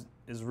h-pawn is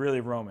really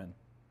Roman.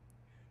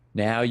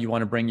 Now you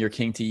want to bring your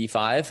king to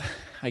e5,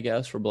 I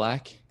guess, for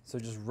black. So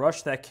just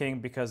rush that king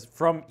because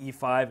from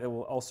e5, it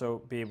will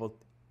also be able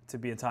to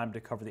be in time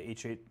to cover the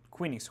h8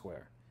 queening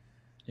square.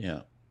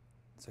 Yeah.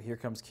 So here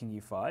comes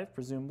king e5,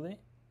 presumably.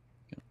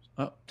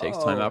 Oh, takes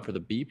time out for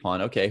the b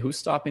pawn. Okay, who's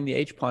stopping the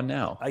h pawn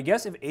now? I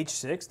guess if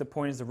h6, the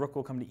point is the rook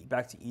will come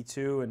back to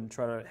e2 and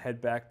try to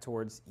head back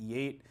towards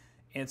e8.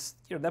 And it's,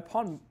 that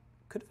pawn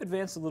could have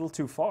advanced a little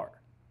too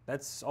far.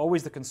 That's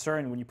always the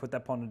concern when you put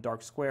that pawn in a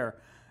dark square,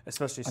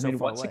 especially so far away.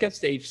 Once it gets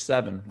to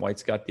h7,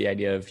 white's got the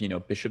idea of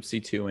bishop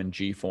c2 and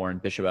g4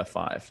 and bishop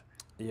f5.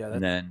 Yeah,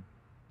 and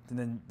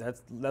then that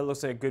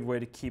looks like a good way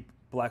to keep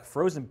black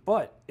frozen.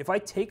 But if I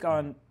take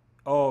on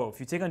if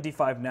you take on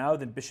d5 now,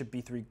 then bishop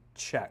b3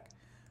 check.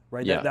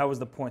 Right, yeah. That was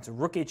the point. So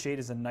rook h8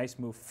 is a nice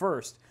move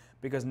first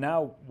because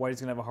now white is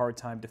going to have a hard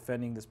time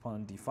defending this pawn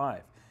on d5.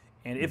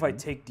 And if I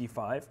take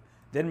d5,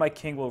 then my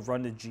king will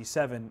run to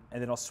g7, and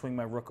then I'll swing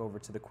my rook over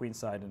to the queen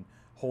side and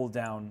hold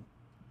down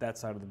that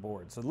side of the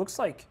board. So it looks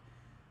like...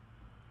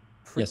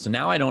 Yeah, so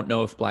now I don't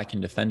know if black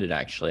can defend it,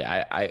 actually.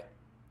 I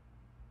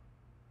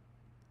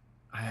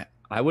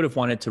would have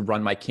wanted to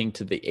run my king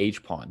to the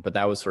h-pawn, but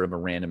that was sort of a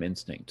random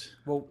instinct.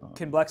 Well,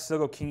 can black still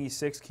go king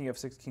e6, king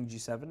f6, king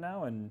g7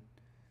 now? And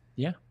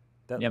yeah.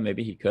 Yeah,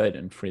 maybe he could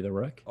and free the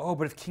rook. Oh,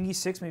 but if king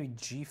e6, maybe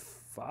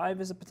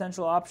g5 is a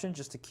potential option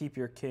just to keep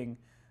your king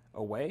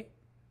away?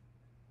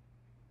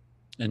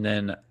 And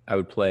then I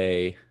would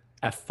play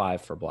f5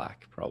 for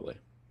black, probably.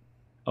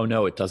 Oh,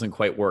 no, it doesn't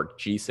quite work.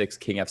 g6,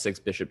 king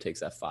f6, bishop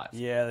takes f5.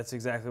 Yeah, that's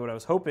exactly what I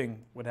was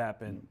hoping would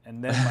happen.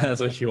 And then that's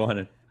what you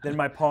wanted. Then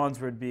my pawns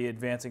would be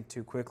advancing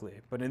too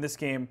quickly. But in this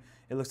game,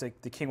 it looks like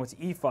the king went to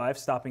e5,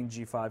 stopping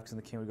g5 because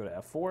the king would go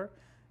to f4.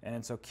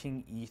 And so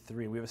king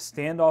e3. We have a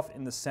standoff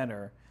in the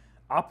center.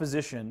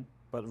 Opposition,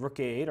 but rook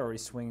a8 already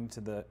swinging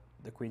to the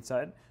queen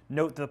side.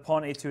 Note that the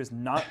pawn a2 is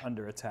not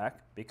under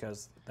attack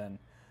because then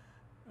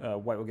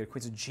white will get a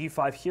queen. So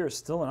g5 here is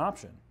still an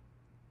option.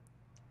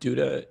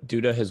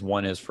 Duda has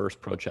won his first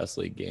Pro Chess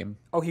League game.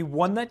 Oh, he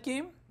won that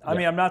game? I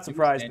mean, I'm not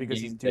surprised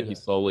because he's Duda. He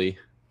slowly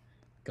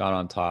got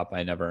on top.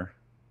 I never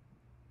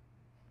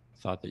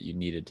thought that you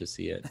needed to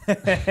see it.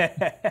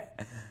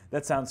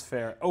 That sounds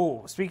fair.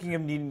 Oh, speaking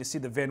of needing to see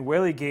the Van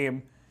Wely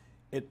game,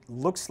 it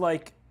looks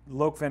like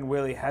Loke Van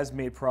Wely has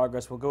made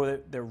progress. We'll go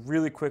there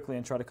really quickly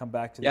and try to come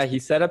back to this. Yeah, he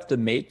set up the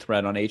mate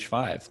threat on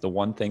h5, the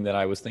one thing that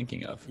I was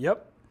thinking of.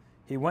 Yep.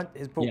 He went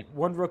his put Yeah.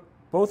 one rook,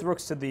 both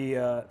rooks to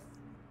the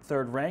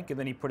third rank, and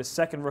then he put a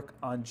second rook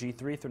on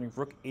g3, threatening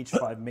rook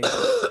h5 mate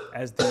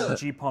as the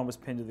g pawn was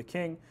pinned to the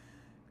king.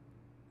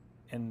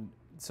 And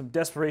some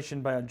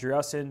desperation by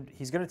Andreasen.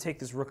 He's going to take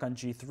this rook on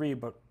g3,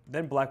 but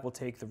then black will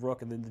take the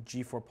rook, and then the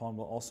g4 pawn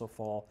will also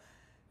fall,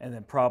 and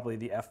then probably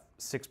the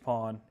f6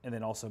 pawn, and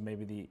then also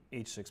maybe the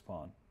h6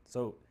 pawn.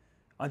 So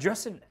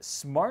Andreasen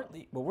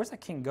smartly, well, where's that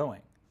king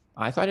going?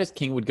 I thought his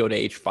king would go to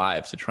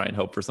h5 to try and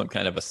hope for some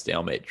kind of a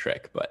stalemate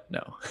trick, but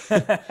no.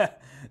 That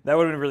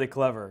would have been really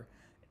clever.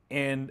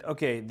 And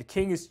okay, the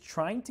king is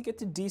trying to get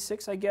to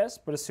d6, I guess,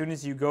 but as soon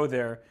as you go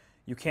there,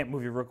 you can't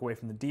move your rook away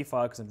from the d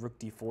file because then rook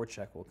d4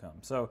 check will come.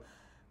 So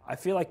I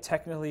feel like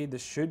technically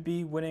this should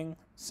be winning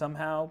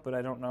somehow, but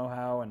I don't know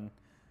how. And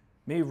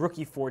maybe rook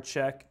e4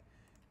 check,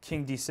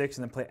 king d6,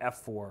 and then play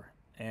f4.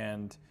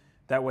 And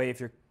that way,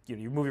 if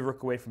you move your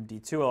rook away from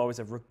d2, I'll always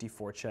have rook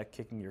d4 check,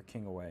 kicking your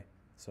king away.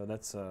 So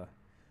that's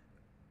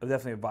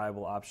definitely a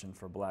viable option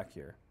for black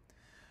here.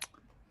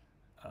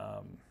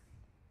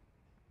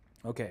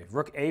 Okay,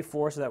 rook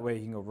a4, so that way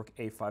you can go rook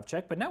a5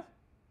 check. But now,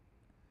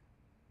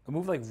 a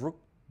move like rook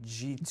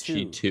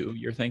g2. G2,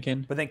 you're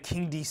thinking? But then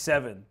king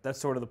d7. That's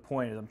sort of the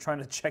point. Is I'm trying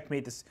to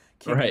checkmate this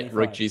king. Right,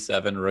 rook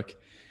g7, rook.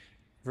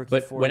 But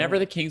e4 whenever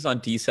the king's on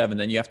d7,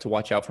 then you have to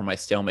watch out for my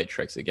stalemate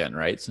tricks again,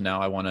 right? So now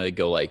I want to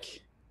go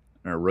like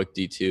rook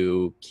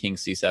d2, king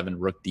c7,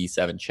 rook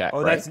d7 check.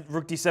 Oh, right? that's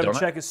rook d7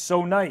 check is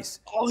so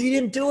nice. Oh, he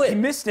didn't do He it.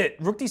 missed it.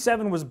 Rook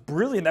d7 was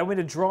brilliant. That way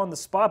to draw on the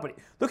spot. But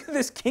look at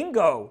this king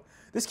go.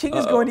 This king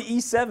is going to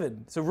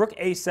e7. So rook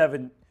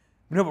a7.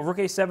 No, but rook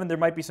a7, there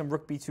might be some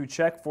rook b2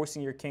 check,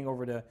 forcing your king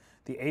over to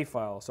the a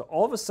file. So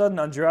all of a sudden,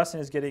 Andreasen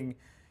is getting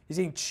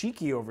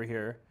cheeky over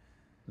here.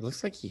 It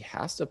looks like he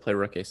has to play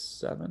rook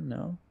a7,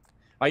 no?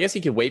 I guess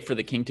he could wait for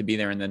the king to be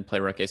there and then play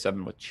rook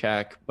a7 with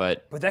check,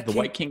 but that the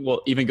white king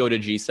will even go to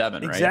g7,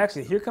 right?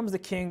 Exactly. Here comes the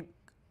king.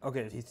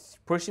 Okay, he's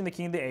pushing the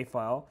king to the a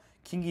file.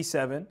 King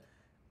e7.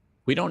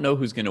 We don't know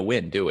who's going to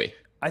win, do we?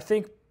 I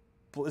think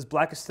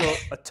black is still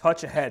a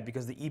touch ahead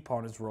because the e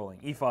pawn is rolling.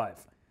 e5.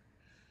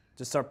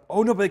 Just start.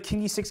 Oh no, but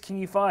king e6,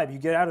 king e5. You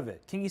get out of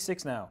it. King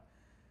e6 now.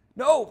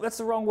 No, that's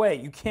the wrong way.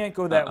 You can't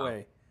go that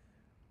way.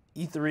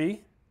 e3.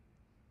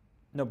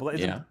 No,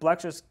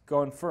 black's just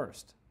going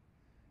first.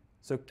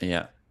 So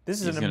yeah, this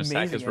is he's an going to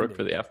amazing sack his rook ending.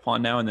 for the f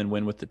pawn now and then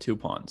win with the 2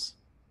 pawns.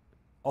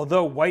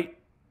 Although white,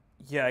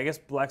 yeah, I guess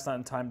black's not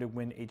in time to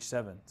win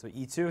h7. So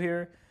e2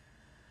 here,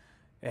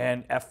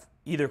 and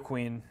either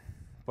queen,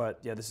 but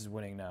yeah, this is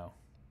winning now.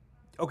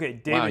 Okay,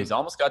 David. Wow, he's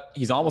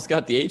almost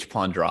got the h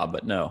pawn draw,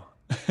 but no.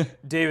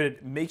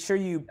 David, make sure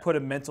you put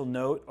a mental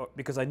note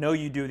because I know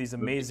you do these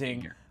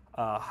amazing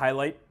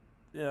highlight,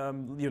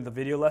 the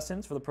video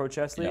lessons for the Pro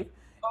Chess League.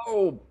 Yeah.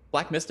 Oh,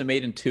 black missed a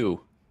mate in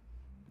 2.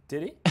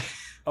 Did he?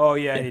 Oh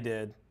yeah, he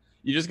did.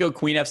 You just go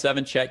queen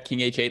f7 check, king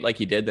h8 like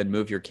he did, then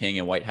move your king,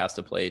 and white has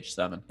to play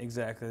h7.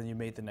 Exactly. Then you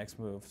made the next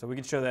move. So we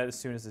can show that as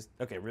soon as this.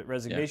 Okay,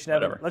 resignation. Yeah,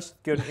 whatever. Let's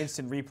go to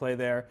instant replay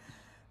there.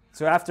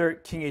 So after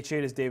king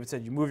h8, as David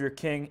said, you move your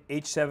king.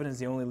 h7 is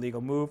the only legal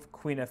move.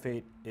 Queen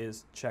f8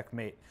 is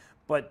checkmate.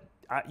 But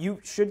you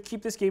should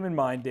keep this game in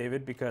mind,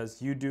 David,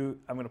 because you do.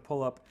 I'm going to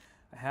pull up.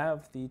 I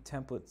have the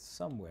template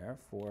somewhere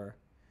for.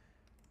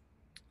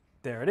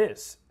 There it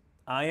is.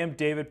 I am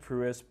David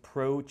Pruis,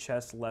 Pro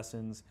Chess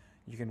Lessons.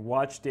 You can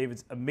watch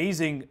David's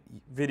amazing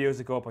videos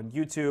that go up on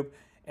YouTube.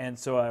 And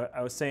so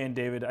I was saying,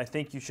 David, I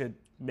think you should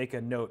make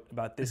a note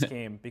about this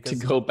game because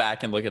to go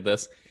back and look at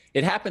this.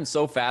 It happened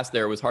so fast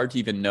there, it was hard to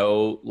even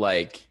know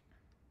like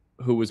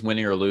who was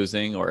winning or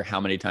losing or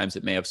how many times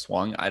it may have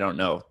swung. I don't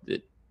know.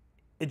 It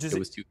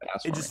was too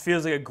fast. It just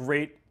feels like a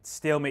great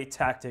stalemate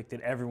tactic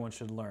that everyone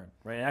should learn,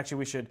 right? And actually,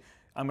 we should.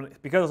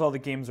 Because all the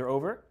games are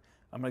over,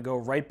 I'm gonna go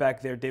right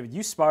back there, David.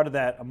 You spotted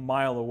that a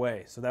mile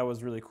away, so that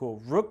was really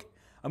cool. Rook,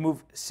 a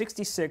move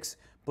 66.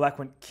 Black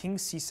went king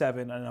c7,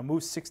 and on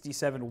move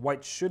 67,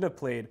 white should have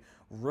played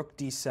rook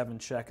d7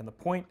 check. And the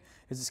point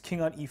is this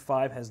king on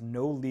e5 has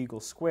no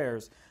legal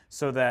squares,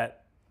 so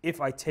that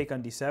if I take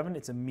on d7,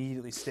 it's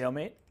immediately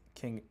stalemate.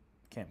 King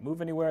can't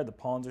move anywhere. The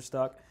pawns are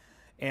stuck.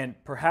 And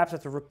perhaps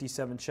after rook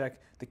d7 check,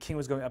 the king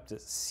was going up to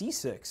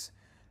c6.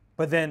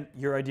 But then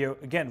your idea,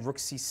 again, rook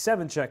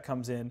c7 check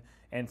comes in,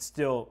 and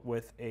still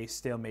with a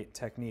stalemate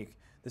technique.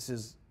 This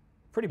is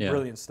pretty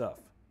brilliant stuff.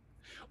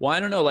 Well, I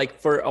don't know. Like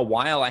for a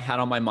while, I had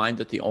on my mind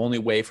that the only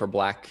way for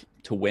black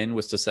to win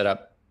was to set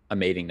up a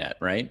mating net,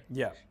 right?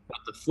 Yeah. But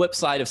the flip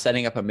side of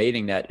setting up a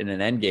mating net in an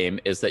endgame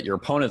is that your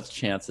opponent's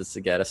chance is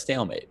to get a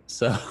stalemate.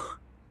 So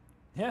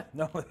yeah,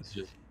 no, it's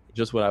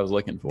just what I was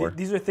looking for.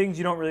 These are things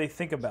you don't really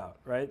think about,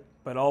 right?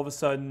 But all of a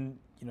sudden,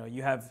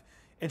 you have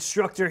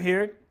instructor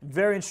here,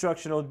 very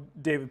instructional,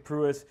 David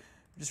Pruis,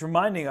 just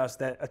reminding us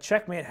that a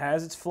checkmate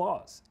has its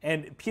flaws.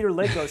 And Peter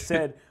Leko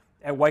said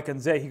at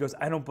Waikanze, he goes,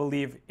 I don't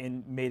believe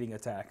in mating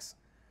attacks.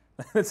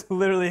 That's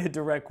literally a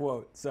direct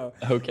quote. So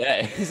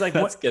okay, he's like,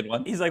 that's a good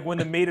one. He's like, when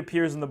the mate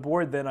appears on the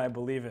board, then I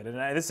believe it. And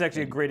this is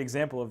actually a great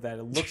example of that.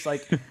 It looks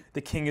like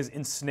the king is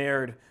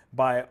ensnared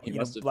by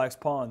black's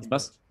pawns.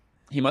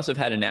 He must have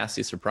had a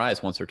nasty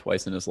surprise once or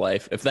twice in his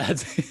life. If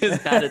that's his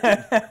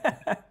attitude,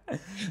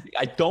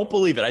 I don't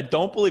believe it. I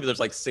don't believe there's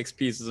like 6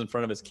 pieces in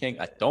front of his king.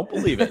 I don't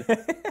believe it.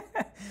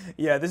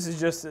 Yeah, this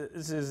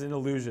is an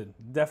illusion.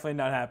 Definitely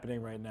not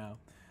happening right now.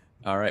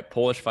 All right,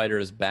 Polish fighter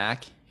is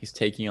back. He's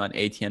taking on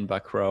Etienne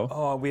Bacro.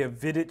 Oh, we have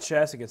Vidit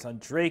chess against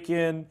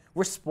Andrakin.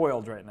 We're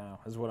spoiled right now,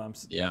 is what I'm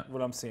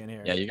seeing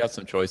here. Yeah, you got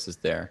some choices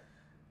there.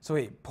 So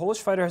wait, Polish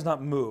fighter has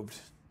not moved,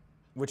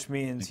 which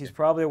means he's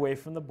probably away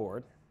from the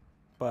board.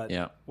 But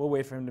we'll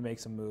wait for him to make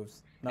some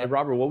moves. Hey,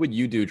 Robert, what would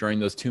you do during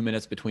those 2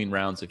 minutes between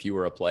rounds if you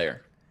were a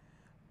player?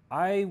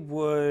 I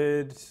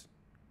would.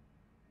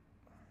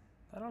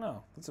 I don't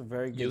know. That's a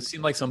very good. You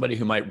seem like somebody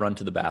who might run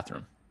to the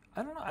bathroom.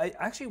 I don't know. I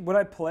actually, when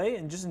I play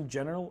and just in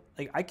general,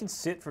 like I can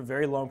sit for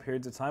very long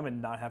periods of time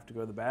and not have to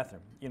go to the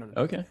bathroom.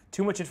 Okay.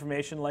 Too much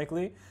information,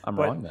 likely. I'm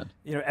wrong then.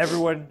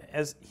 Everyone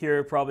has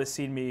here probably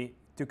seen me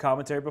do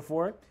commentary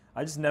before.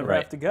 I just never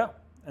have to go,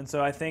 and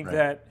so I think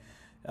that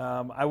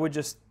I would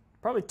just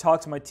probably talk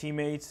to my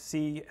teammates,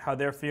 see how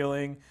they're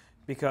feeling,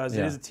 because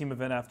it is a team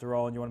event after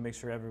all, and you want to make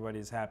sure everybody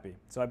is happy.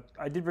 So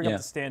I did bring up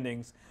the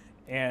standings,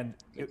 and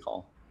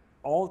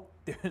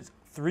there's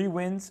 3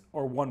 wins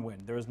or 1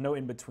 win. There was no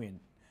in between.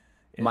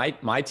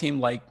 My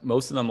team,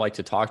 most of them like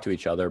to talk to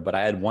each other, but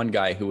I had one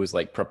guy who was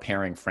like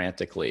preparing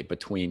frantically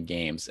between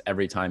games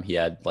every time he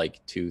had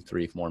like 2,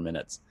 3, 4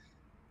 minutes.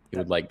 He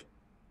would like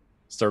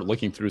start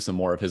looking through some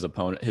more of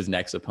his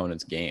next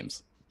opponent's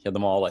games. He had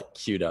them all like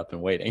queued up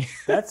and waiting.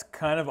 That's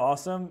kind of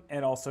awesome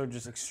and also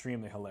just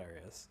extremely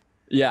hilarious.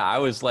 Yeah, I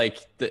was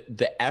like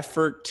the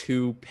effort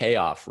to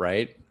payoff,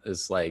 right?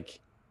 Is like,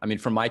 I mean,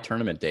 from my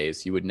tournament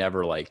days, you would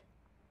never like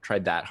try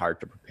that hard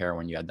to prepare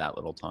when you had that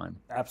little time.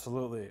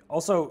 Absolutely.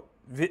 Also,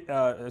 I was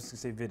going to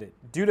say Vidit.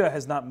 Duda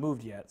has not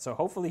moved yet, so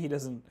hopefully he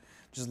doesn't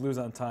just lose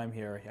on time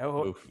here.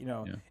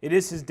 It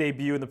is his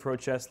debut in the Pro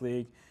Chess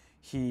League.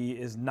 He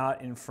is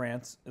not in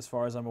France, as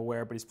far as I'm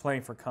aware, but he's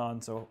playing for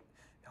Khan, so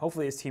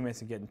hopefully his teammates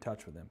can get in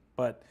touch with him.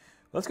 But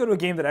let's go to a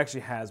game that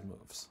actually has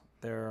moves.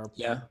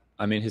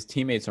 I mean, his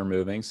teammates are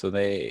moving, so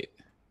the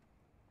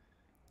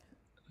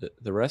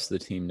rest of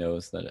the team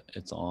knows that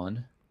it's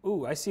on.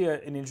 Ooh, I see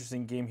an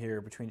interesting game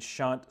here between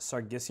Shant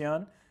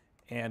Sargsyan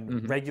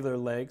and regular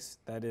legs.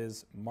 That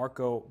is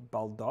Marco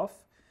Baldov.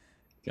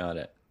 Got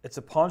it. It's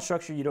a pawn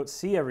structure you don't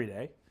see every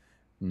day.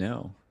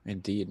 No,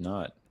 indeed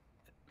not.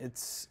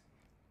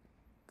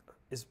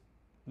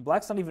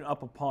 Black's not even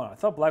up a pawn. I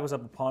thought Black was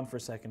up a pawn for a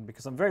second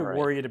because I'm very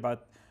worried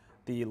about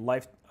the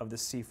life of the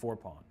c4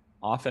 pawn.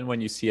 Often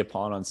when you see a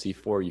pawn on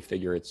c4, you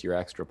figure it's your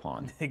extra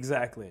pawn.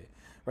 Exactly.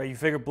 Right, you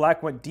figure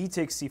Black went d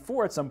takes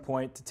c4 at some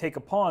point to take a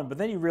pawn, but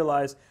then you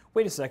realize,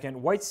 wait a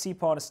second, White's c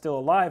pawn is still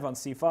alive on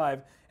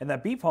c5, and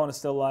that b pawn is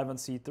still alive on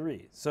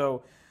c3.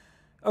 So,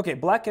 okay,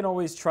 Black can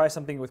always try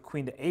something with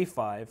queen to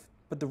a5,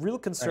 but the real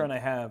concern I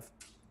have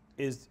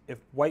is if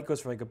White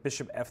goes for like a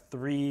bishop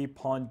f3,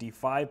 pawn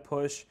d5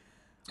 push.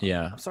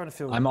 Yeah, I'm starting to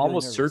feel. I'm really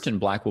almost nervous. certain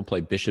Black will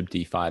play bishop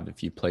d5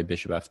 if you play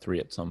bishop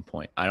f3 at some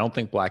point. I don't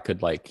think Black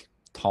could like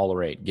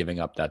tolerate giving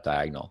up that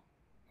diagonal.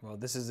 Well,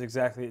 this is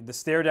exactly the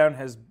stare down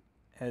has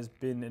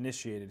been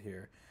initiated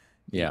here.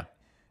 Yeah,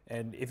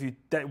 and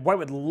White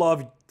would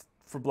love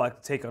for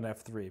Black to take on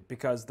f3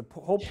 because the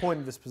whole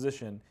point of this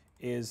position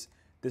is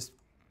this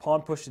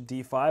pawn push to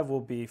d5 will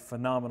be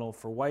phenomenal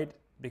for White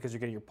because you're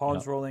getting your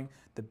pawns rolling.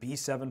 The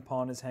b7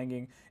 pawn is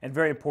hanging, and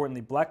very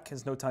importantly, Black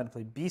has no time to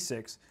play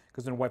b6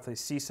 because when White plays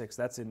c6,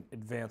 that's an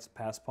advanced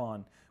pass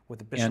pawn with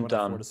the bishop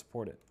on f4 to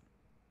support it.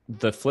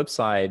 The flip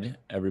side,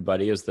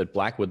 everybody, is that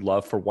Black would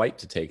love for White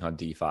to take on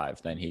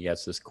d5. Then he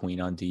gets this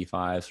queen on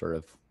d5, sort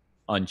of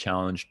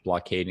unchallenged,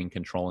 blockading,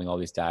 controlling all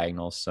these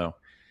diagonals. So,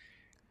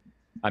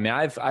 I mean,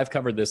 I've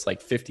covered this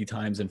like 50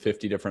 times in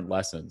 50 different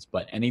lessons,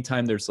 but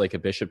anytime there's like a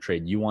bishop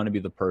trade, you want to be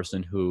the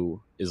person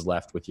who is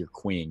left with your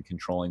queen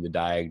controlling the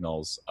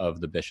diagonals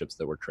of the bishops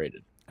that were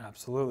traded.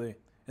 Absolutely.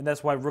 And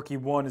that's why rook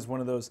e1 is one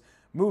of those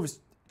moves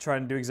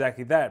trying to do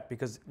exactly that,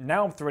 because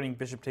now I'm threatening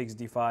bishop takes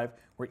d5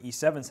 where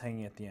e7's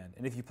hanging at the end.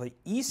 And if you play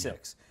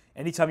e6,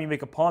 anytime you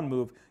make a pawn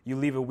move, you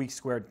leave a weak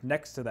square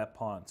next to that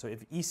pawn. So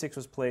if e6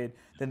 was played,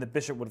 then the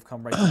bishop would have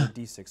come right to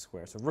the d6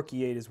 square. So rook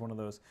e8 is one of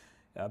those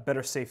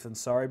better safe than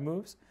sorry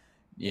moves.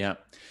 Yeah.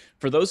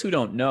 For those who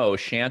don't know,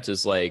 Shant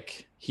is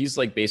he's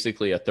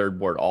basically a third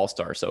board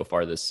all-star so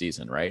far this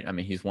season, right? I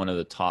mean, he's one of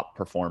the top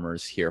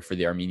performers here for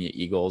the Armenia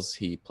Eagles.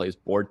 He plays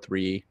board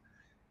 3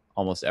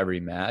 almost every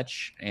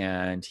match,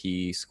 and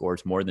he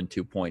scores more than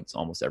 2 points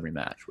almost every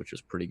match, which is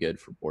pretty good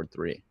for board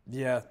 3.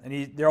 Yeah, and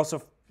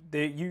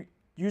you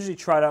usually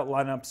tried out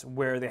lineups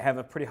where they have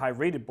a pretty high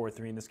rated board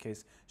 3, in this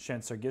case,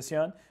 Shant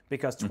Sargsyan,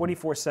 because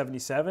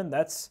 2477,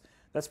 that's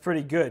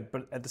pretty good.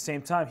 But at the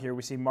same time here,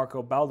 we see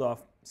Marco Baldov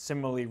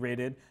similarly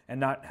rated and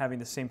not having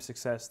the same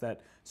success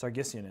that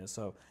Sargsyan is.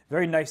 So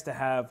very nice to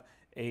have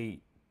a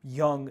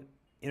young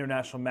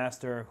international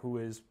master who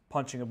is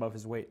punching above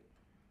his weight.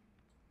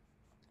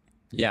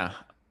 Yeah.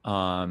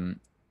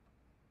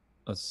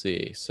 Let's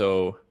see.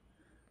 So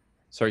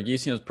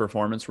Sargsyan's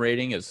performance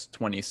rating is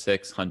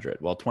 2600,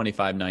 well,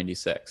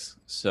 2596.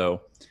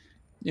 So,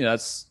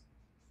 that's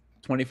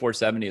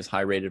 2470 is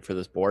high rated for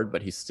this board,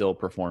 but he's still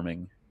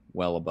performing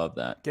well above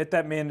that. Get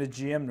that man to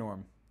GM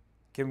Norm.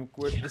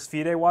 Is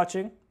Fide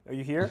watching? Are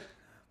you here?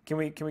 Can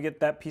we get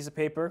that piece of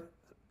paper?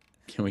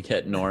 Can we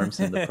get Norms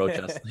in the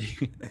protest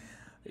league?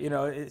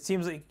 It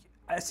seems like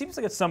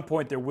at some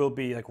point there will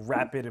be like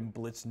rapid and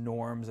blitz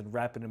norms and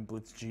rapid and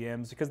blitz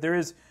GMs, because there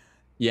is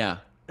a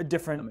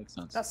different, that makes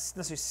sense. not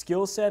necessarily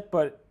skill set,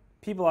 but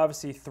people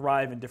obviously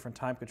thrive in different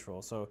time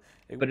control. So,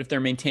 but if they're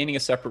maintaining a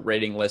separate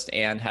rating list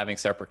and having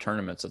separate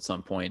tournaments at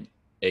some point,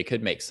 it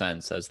could make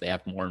sense as they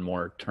have more and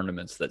more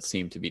tournaments that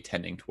seem to be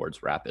tending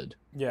towards rapid.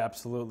 Yeah,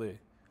 absolutely.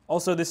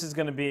 Also, this is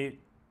going to be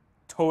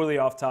totally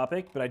off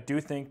topic, but I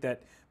do think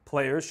that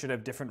players should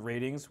have different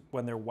ratings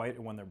when they're white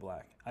and when they're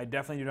black. I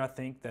definitely do not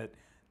think that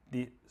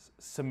the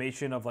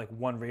summation of like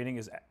one rating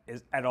is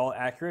at all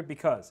accurate,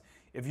 because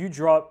if you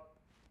draw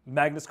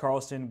Magnus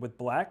Carlsen with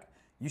black,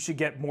 you should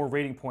get more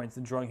rating points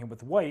than drawing him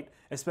with white,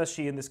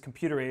 especially in this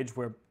computer age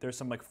where there's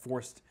some like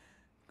forced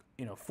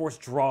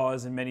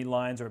draws in many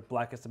lines, or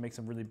black has to make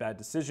some really bad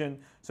decision.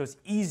 So it's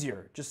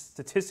easier, just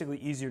statistically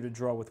easier to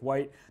draw with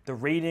white. The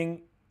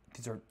rating,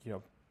 these are,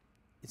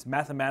 it's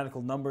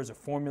mathematical numbers or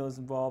formulas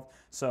involved.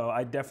 So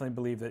I definitely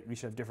believe that we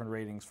should have different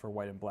ratings for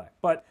white and black.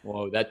 But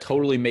whoa, that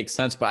totally makes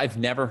sense. But I've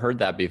never heard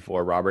that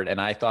before, Robert.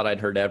 And I thought I'd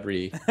heard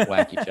every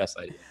wacky chess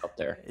idea out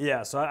there.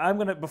 Yeah. So I'm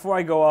gonna, before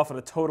I go off on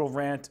a total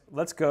rant,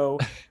 let's go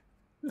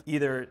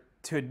either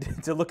to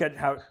look at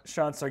how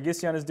Sean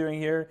Sargsyan is doing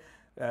here.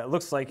 It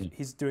looks like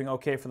he's doing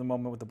okay for the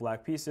moment with the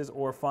black pieces,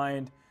 or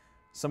find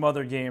some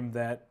other game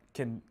that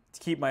can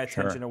keep my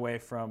attention away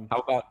from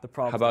the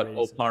problems. How about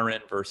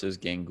Oparin versus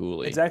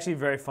Ganguly? It's actually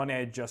very funny.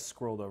 I just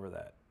scrolled over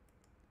that.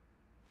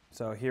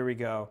 So here we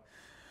go.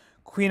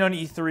 Queen on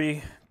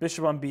e3,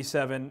 bishop on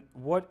b7.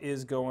 What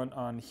is going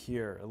on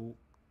here?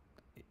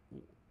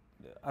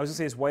 I was gonna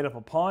say it's white up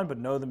a pawn, but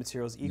no, the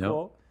material's equal.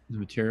 Nope. The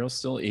material's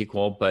still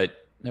equal,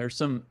 but there's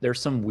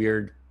some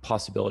weird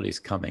possibilities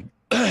coming.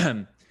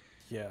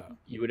 Yeah.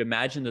 You would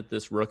imagine that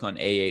this rook on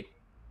a8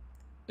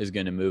 is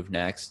going to move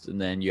next,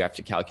 and then you have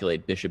to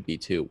calculate bishop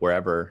b2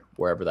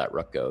 wherever that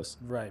rook goes.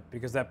 Right,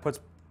 because that puts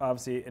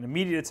obviously an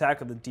immediate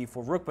attack on the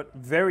d4 rook, but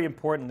very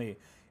importantly,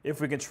 if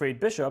we can trade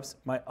bishops,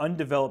 my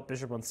undeveloped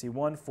bishop on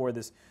c1 for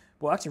this,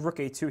 well, actually rook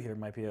a2 here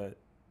might be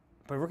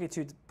but rook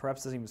a2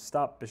 perhaps doesn't even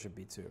stop bishop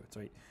b2.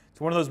 It's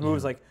one of those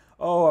moves like,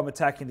 oh, I'm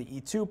attacking the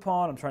e2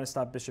 pawn, I'm trying to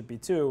stop bishop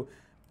b2,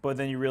 but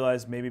then you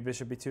realize maybe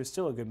bishop b2 is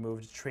still a good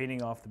move, just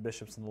trading off the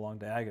bishops in the long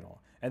diagonal.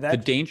 And that, the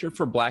danger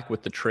for black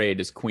with the trade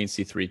is queen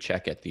c3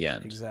 check at the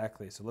end.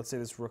 Exactly. So let's say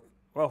this rook,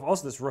 well,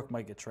 also this rook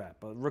might get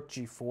trapped, but rook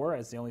g4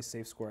 is the only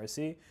safe square I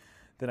see.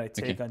 Then I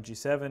take on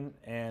g7,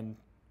 and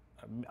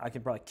I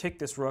can probably kick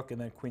this rook,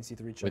 and then queen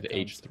c3 check with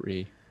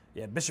h3.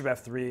 Yeah, bishop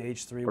f3,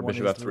 h3. Or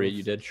bishop f3,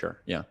 you did, sure,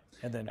 yeah.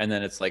 And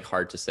then it's like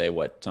hard to say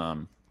what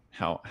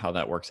how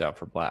that works out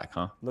for black,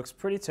 huh? Looks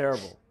pretty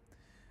terrible.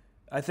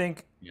 I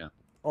think. Yeah.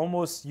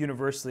 Almost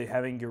universally,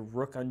 having your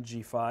rook on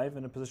g5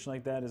 in a position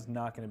like that is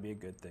not going to be a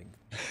good thing.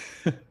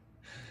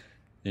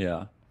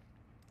 Yeah.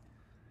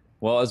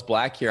 Well, as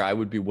black here, I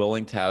would be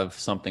willing to have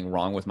something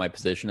wrong with my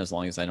position as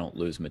long as I don't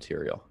lose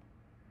material.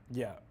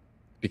 Yeah.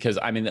 Because,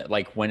 I mean,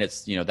 like when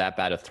it's, that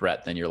bad a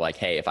threat, then you're like,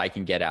 hey, if I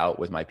can get out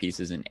with my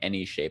pieces in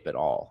any shape at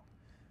all,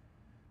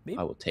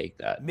 I will take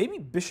that. Maybe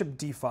bishop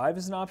d5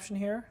 is an option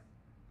here,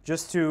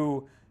 just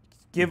to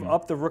give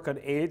up the rook on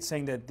a8,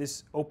 saying that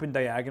this open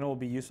diagonal will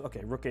be useful.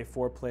 Okay, rook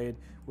a4 played,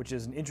 which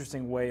is an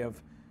interesting way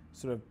of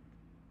sort of,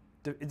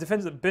 it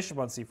defends the bishop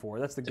on c4.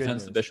 That's the good news.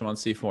 Defends the bishop on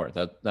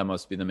c4. That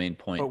must be the main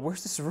point. But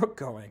where's this rook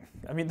going?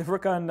 I mean, the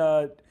rook on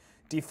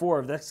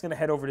d4, if that's going to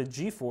head over to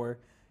g4,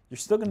 you're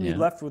still going to be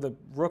left with a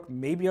rook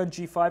maybe on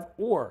g5,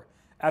 or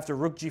after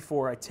rook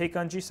g4, I take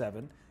on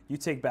g7, you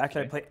take back,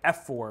 and I play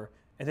f4,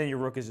 and then your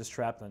rook is just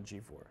trapped on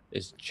g4.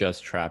 It's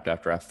just trapped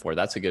after f4.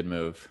 That's a good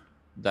move.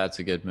 That's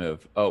a good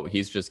move. Oh,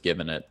 he's just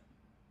given it.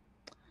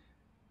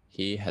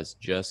 He has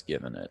just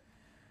given it.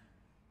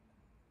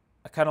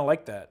 I kind of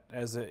like that.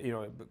 As a,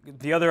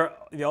 the other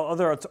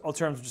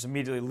alternatives are just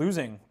immediately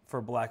losing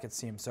for black, it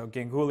seems. So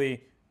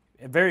Ganguly,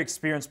 a very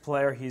experienced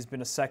player. He's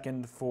been a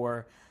second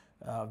for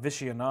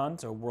Vishy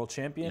Anand, so world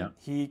champion.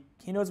 Yeah.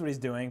 He knows what he's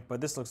doing,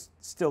 but this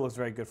still looks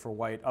very good for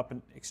white. Up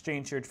in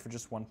exchange here for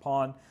just one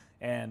pawn,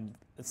 and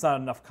it's not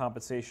enough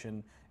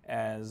compensation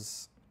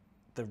as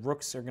the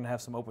rooks are going to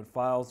have some open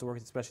files to work,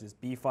 especially this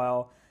b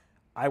file.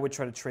 I would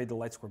try to trade the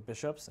light square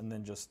bishops and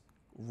then just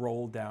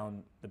roll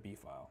down the b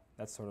file.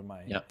 That's sort of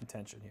my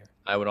intention here.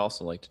 I would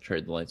also like to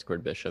trade the light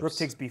squared bishops. Rook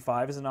takes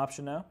b5 is an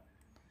option now.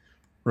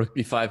 Rook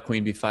b5,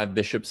 queen b5,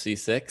 bishop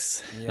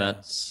c6. Yeah.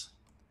 That's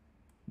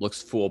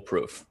looks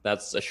foolproof.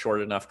 That's a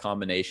short enough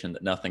combination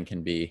that nothing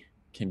can be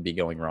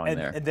going wrong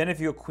there. And then if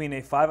you go queen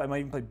a5, I might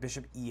even play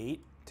bishop e8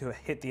 to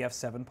hit the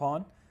f7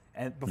 pawn,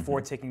 and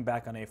before taking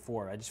back on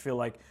a4. I just feel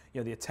like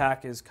the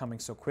attack is coming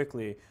so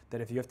quickly that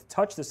if you have to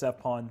touch this f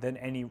pawn, then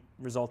any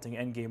resulting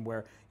endgame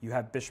where you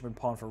have bishop and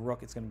pawn for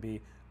rook, it's going to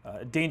be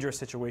a dangerous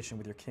situation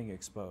with your king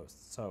exposed.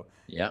 So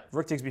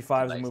rook takes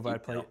b5 is a move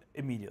I'd play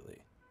immediately.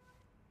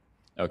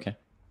 Okay,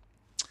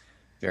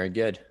 very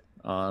good.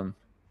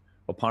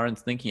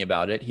 opponent's thinking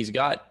about it. He's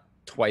got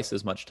twice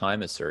as much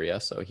time as Surya,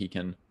 so he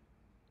can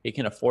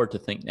afford to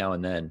think now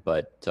and then.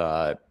 But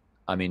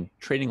I mean,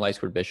 trading light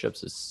squared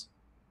bishops is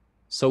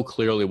so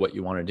clearly what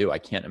you want to do. I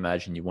can't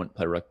imagine you wouldn't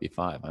play rook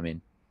b5. I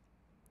mean,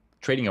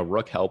 trading a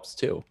rook helps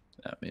too.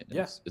 I mean,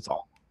 it's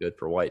all good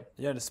for white.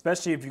 Yeah, and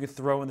especially if you could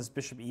throw in this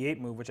bishop e8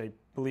 move, which I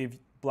believe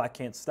black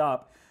can't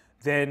stop,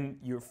 then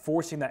you're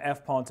forcing that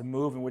f pawn to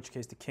move, in which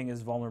case the king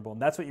is vulnerable.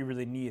 And that's what you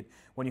really need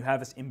when you have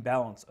this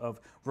imbalance of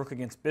rook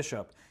against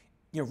bishop.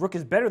 You know, rook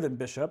is better than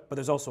bishop, but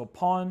there's also a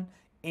pawn,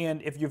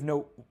 and if you have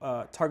no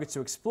targets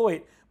to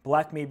exploit,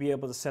 black may be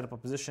able to set up a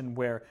position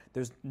where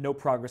there's no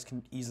progress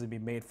can easily be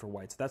made for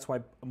white. So that's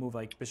why a move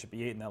like bishop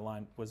e8 in that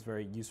line was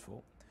very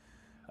useful.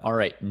 All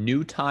right,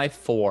 new tie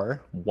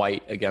 4,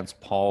 white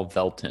against Paul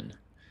Velton.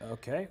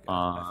 Okay,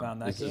 I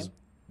found that game.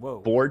 Whoa.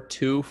 Board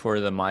 2 for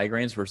the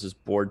migraines versus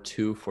board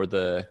 2 for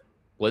the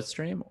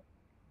Blitzstream,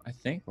 I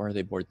think, or are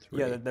they board 3?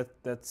 Yeah,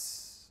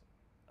 that's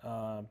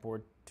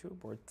board 2 or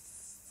board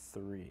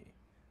 3.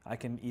 I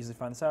can easily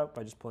find this out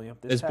by just pulling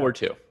up this It's tab. board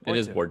 2. It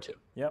is board 2.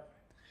 Yep.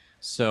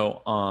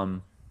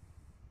 So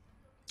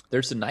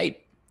there's a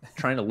knight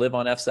trying to live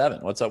on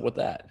f7. What's up with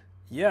that?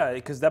 Yeah,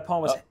 because that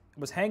pawn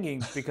was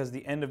hanging because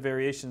the end of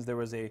variations there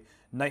was a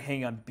knight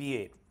hanging on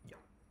b8.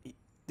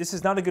 This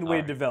is not a good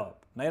way to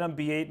develop. Knight on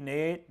b8 and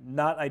a8,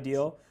 not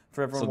ideal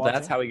for everyone watching. So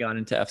that's how he got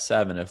into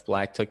f7. If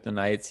black took the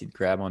knights, he'd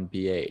grab on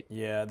b8.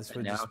 Yeah, this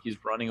would now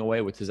he's running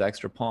away with his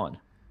extra pawn.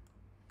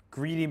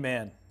 Greedy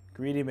man,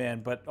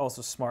 but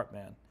also smart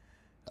man.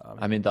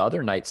 I mean, the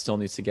other knight still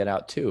needs to get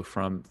out too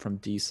from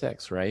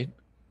d6, right?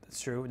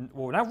 That's true.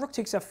 Well, now rook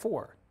takes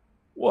f4.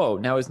 Whoa,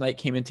 now his knight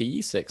came into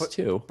e6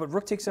 too. But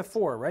rook takes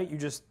f4, right? You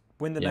just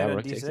win the knight on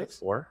rook d6. Takes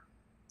f4.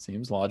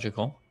 Seems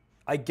logical.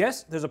 I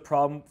guess there's a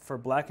problem for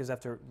black is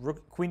after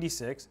rook, queen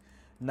d6,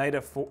 knight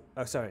f4,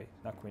 sorry,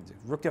 not queen d6,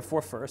 rook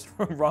f4 first,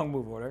 wrong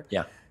move order.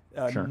 Yeah,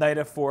 sure. Knight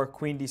f4,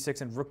 queen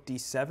d6, and rook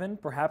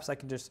d7. Perhaps I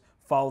can just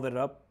follow that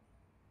up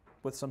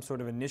with some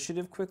sort of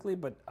initiative quickly,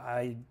 but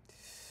I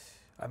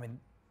mean,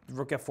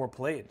 rook f4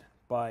 played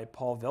by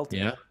Paul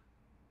Velton.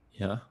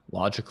 Yeah,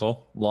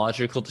 logical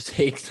to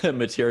take the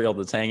material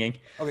that's hanging.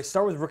 Okay,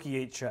 start with rook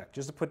e8 check,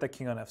 just to put that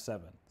king on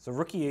f7. So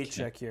rook e8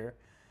 check here,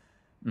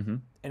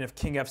 and if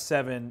king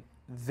f7,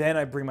 then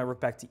I bring my rook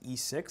back to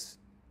e6,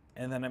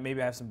 and then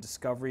maybe I have some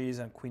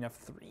discoveries on queen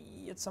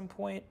f3 at some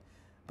point.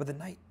 But the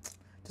knight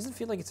doesn't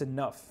feel like it's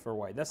enough for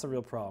white. That's the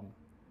real problem.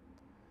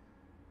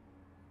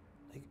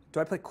 Like,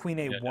 do I play queen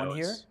a1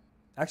 here?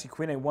 Actually,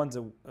 queen a1's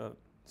a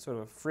sort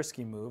of a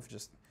frisky move,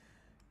 just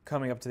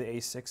coming up to the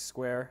a6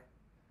 square.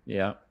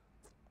 Yeah.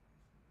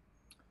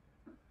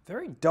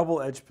 Very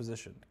double-edged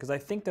position, because I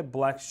think that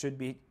black should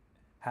be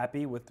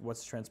happy with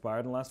what's transpired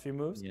in the last few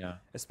moves. Yeah.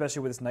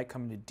 Especially with this knight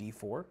coming to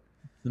d4.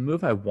 The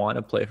move I want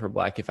to play for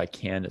black, if I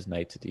can, is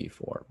knight to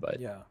d4. But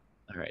yeah.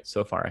 All right,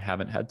 so far I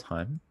haven't had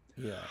time.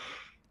 Yeah.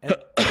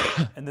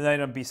 And the knight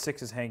on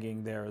b6 is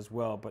hanging there as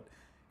well. But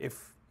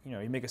if you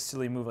make a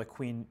silly move like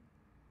queen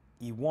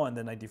e1,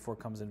 then knight d4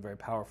 comes in very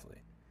powerfully.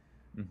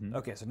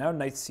 Okay, so now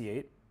knight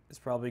c8 is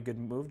probably a good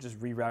move, just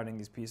rerouting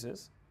these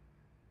pieces.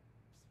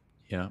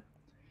 Yeah.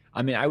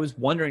 I mean, I was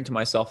wondering to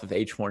myself if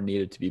h4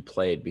 needed to be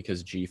played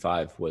because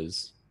g5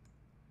 was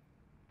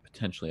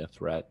potentially a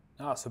threat.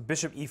 Ah, so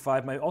bishop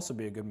e5 might also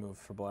be a good move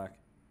for black.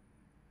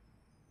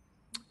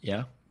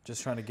 Yeah.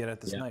 Just trying to get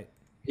at this knight.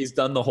 He's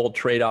done the whole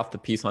trade off the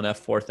piece on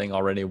f4 thing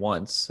already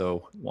once,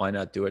 so why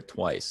not do it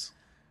twice?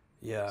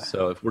 Yeah.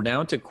 So if we're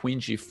down to queen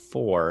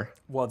g4,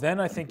 well, then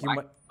I think you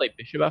might play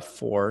bishop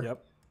f4,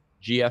 yep.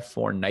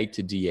 gf4, knight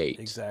to d8.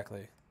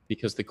 Exactly.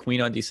 Because the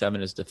queen on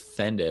d7 is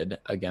defended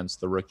against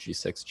the rook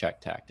g6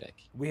 check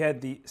tactic. We had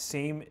the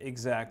same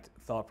exact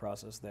thought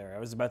process there. I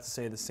was about to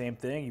say the same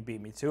thing. You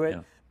beat me to it.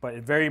 Yeah. But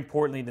very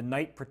importantly, the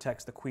knight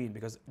protects the queen,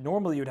 because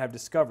normally you would have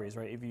discoveries,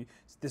 right?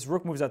 If this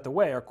rook moves out the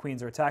way, our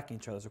queens are attacking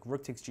each other. So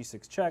rook takes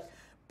g6 check.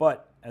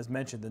 But as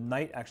mentioned, the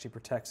knight actually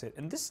protects it.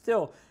 And this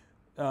still,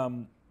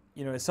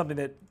 is something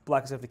that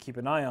black has to keep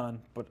an eye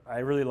on. But I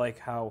really like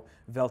how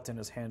Velton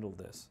has handled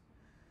this.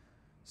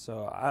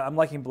 So I'm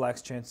liking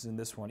black's chances in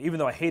this one, even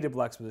though I hated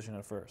black's position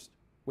at first.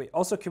 Wait,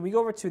 also, can we go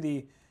over to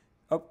the...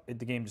 Oh, the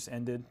game just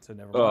ended, so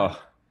never mind.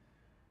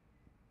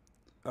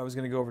 I was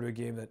going to go over to a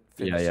game that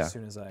finished as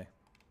soon as I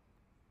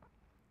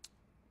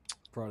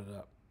brought it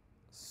up.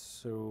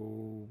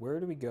 So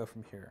where do we go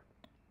from here?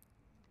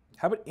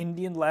 How about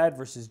Indian Lad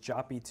versus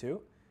Joppy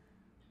 2?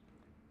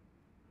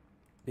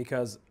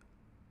 Because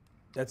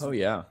that's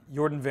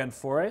Jordan Van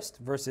Forest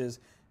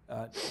versus...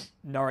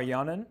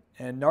 Narayanan,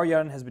 and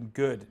Narayanan has been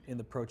good in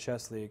the Pro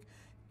Chess League,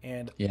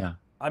 and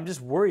I'm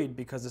just worried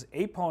because this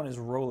a pawn is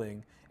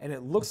rolling, and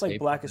it looks like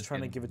black is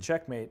trying to give a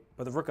checkmate,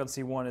 but the rook on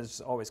c1 is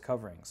just always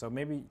covering. So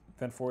maybe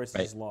Van Forest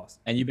is lost.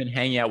 And you've been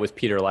hanging out with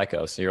Peter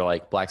Lecko, so you're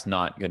like, black's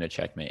not going to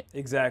checkmate.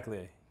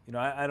 Exactly.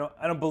 I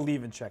don't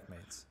believe in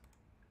checkmates.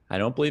 I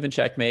don't believe in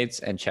checkmates,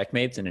 and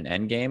checkmates in an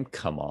endgame.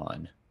 Come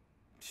on.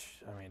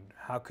 I mean,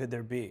 how could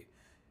there be?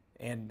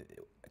 And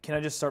can I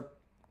just start?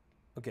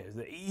 Okay,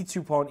 the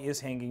e2 pawn is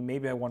hanging.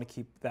 Maybe I want to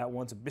keep that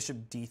one. So bishop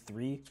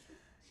d3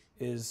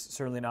 is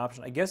certainly an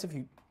option. I guess if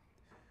you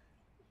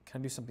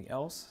can I do something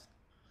else.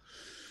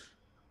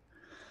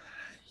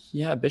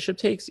 Yeah, bishop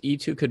takes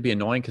e2 could be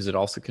annoying because it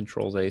also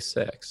controls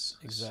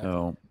a6. Exactly.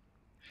 So,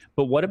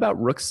 but what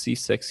about rook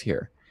c6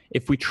 here?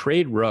 If we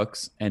trade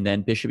rooks and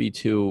then bishop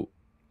e2,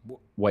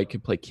 white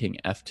could play king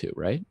f2,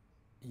 right?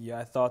 Yeah,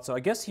 I thought so.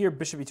 I guess here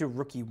bishop e2,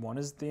 rook e1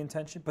 is the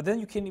intention, but then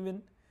you can't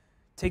even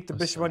take the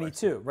bishop on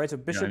e2, right? So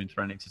bishop. You're not even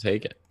trying to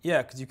take it.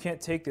 Yeah, because you can't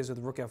take this with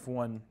rook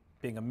f1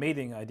 being a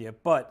mating idea,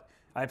 but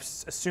I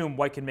assume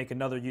white can make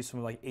another use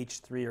from like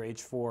h3 or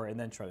h4 and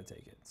then try to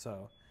take it.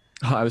 So.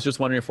 I was just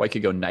wondering if white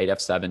could go knight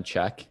f7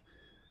 check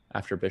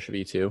after bishop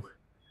e2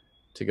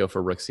 to go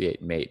for rook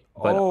c8 mate.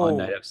 But on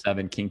knight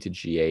f7, king to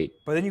g8.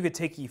 But then you could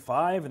take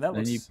e5, and that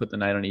looks. Then you put the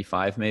knight on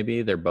e5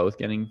 maybe. They're both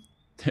getting...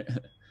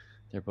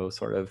 They're both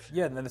sort of...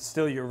 Yeah, and then it's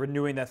still you're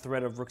renewing that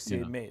threat of rook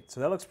c8 mate. So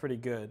that looks pretty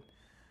good.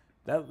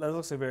 That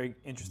looks like a very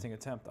interesting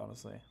attempt,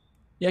 honestly.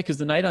 Yeah, because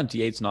the knight on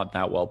d8 is not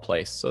that well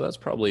placed. So that's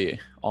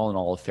probably all in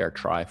all a fair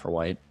try for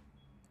white.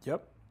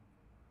 Yep.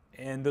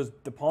 And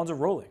the pawns are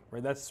rolling,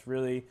 right? That's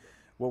really...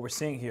 what we're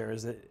seeing here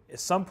is that at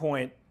some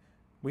point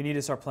we need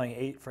to start playing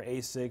 8 for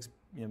a6,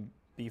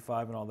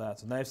 b5 and all that.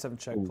 So knight f7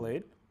 check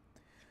played.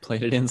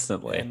 Played it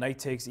instantly. And knight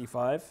takes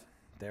e5.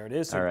 There it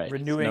is. So all right.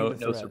 renewing the threat.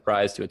 No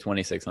surprise to a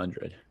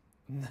 2600.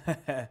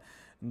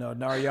 No,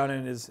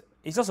 Narayanan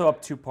he's also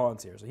up 2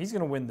 pawns here. So he's going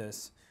to win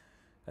this.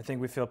 I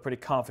think we feel pretty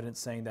confident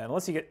saying that.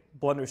 Unless you get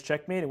blunders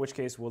checkmate, in which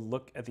case we'll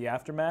look at the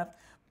aftermath.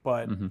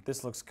 But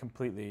this looks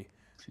completely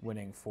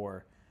winning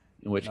for...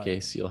 In which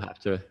case, you'll have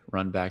to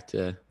run back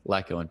to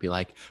Lecco and be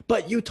like,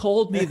 but you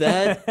told me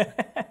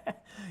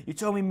that. You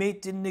told me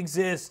mate didn't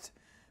exist,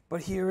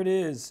 but here it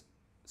is.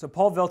 So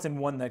Paul Velton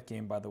won that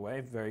game, by the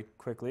way, very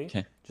quickly.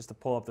 Okay. Just to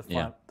pull up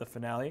the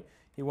finale.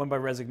 He won by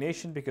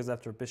resignation because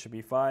after bishop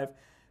e5,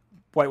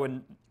 white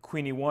went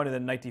queen e1, and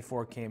then knight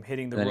d4 came,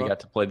 hitting the rook. Then he got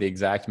to play the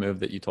exact move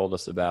that you told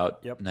us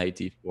about, knight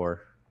d4.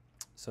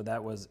 So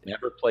that was...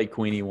 Never play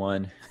queen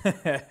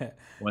e1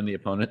 when the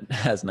opponent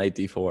has knight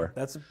d4.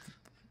 That's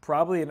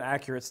probably an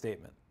accurate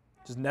statement.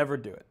 Just never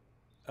do it.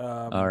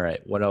 All right.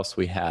 What else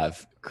we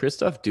have?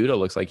 Christoph Duda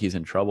looks like he's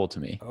in trouble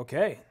to me.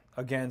 Okay.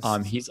 Against...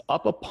 He's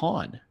up a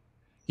pawn.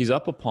 He's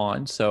up a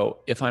pawn. So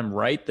if I'm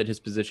right that his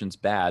position's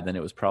bad, then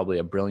it was probably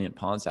a brilliant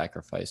pawn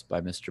sacrifice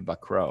by Mr.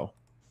 Buckrow.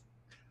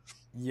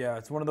 Yeah,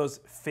 it's one of those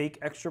fake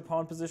extra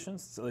pawn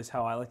positions. It's at least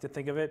how I like to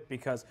think of it.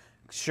 Because,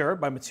 sure,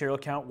 by material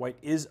count, white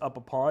is up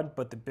a pawn,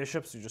 but the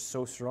bishops are just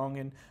so strong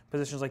in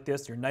positions like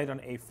this. Your knight on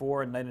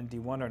a4 and knight on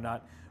d1 are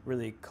not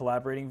really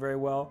collaborating very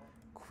well.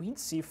 Queen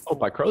c4. Oh,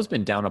 Buckrow's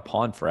been down a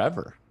pawn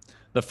forever.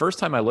 The first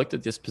time I looked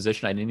at this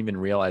position, I didn't even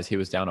realize he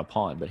was down a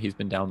pawn, but he's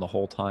been down the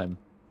whole time.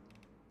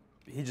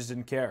 He just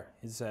didn't care.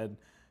 He said,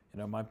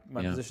 my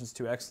position's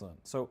too excellent.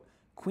 So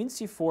queen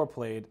c4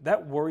 played.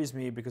 That worries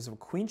me because if a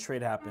queen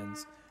trade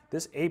happens,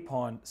 this a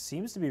pawn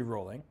seems to be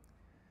rolling.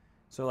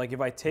 So like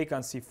if I take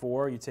on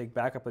c4, you take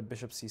back up at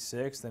bishop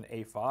c6, then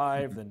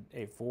a5, then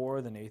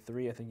a4, then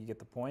a3. I think you get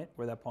the point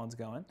where that pawn's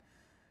going.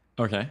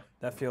 Okay.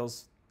 That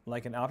feels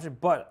like an option,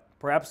 but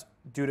perhaps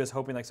Duda's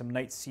hoping like some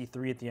knight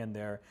c3 at the end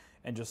there,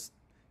 and just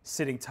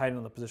sitting tight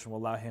on the position will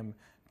allow him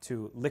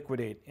to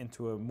liquidate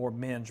into a more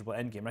manageable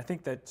endgame. And I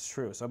think that's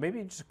true. So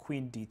maybe just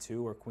queen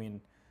d2 or queen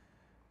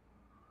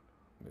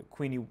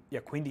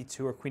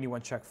d2 or queen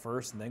e1 check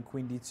first, and then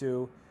queen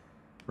d2.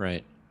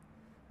 Right.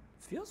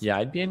 Feels. Yeah,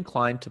 I'd be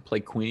inclined to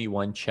play queen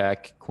e1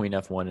 check, queen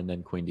f1, and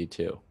then queen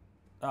d2.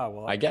 Oh,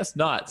 well, I guess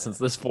not, since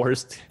this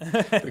forced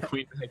the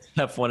queen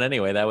to f1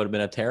 anyway. That would have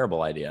been a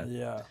terrible idea.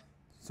 Yeah.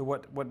 So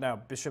what now?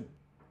 Bishop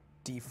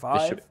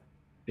d5?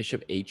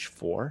 Bishop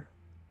h4?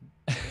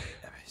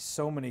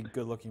 So many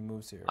good-looking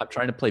moves here. I'm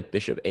trying to play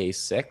bishop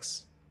a6.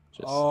 Just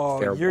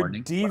fair you're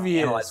warning.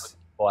 devious.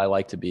 Well, I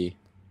like to be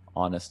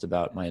honest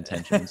about my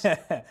intentions.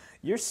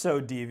 You're so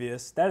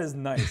devious. That is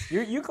nice.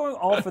 You're going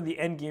all for the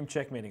endgame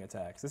checkmating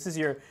attacks. This is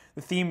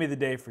the theme of the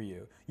day for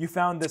you. You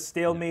found the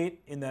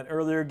stalemate in that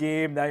earlier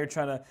game. Now you're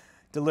trying to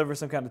deliver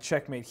some kind of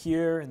checkmate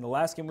here in the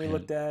last game we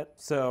looked at.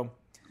 So,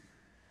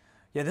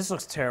 yeah, this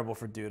looks terrible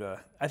for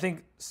Duda. I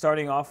think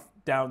starting off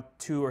down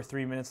 2 or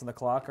 3 minutes on the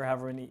clock, or how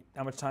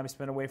much time he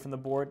spent away from the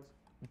board,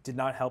 did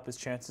not help his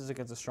chances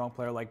against a strong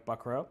player like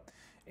Buckrow.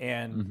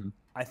 And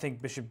I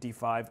think bishop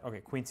d5,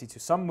 okay, queen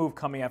c2, some move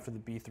coming after the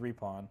b3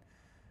 pawn.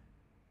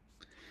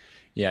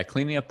 Yeah,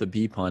 cleaning up the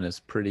b pawn is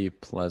pretty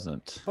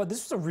pleasant. But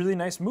this was a really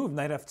nice move,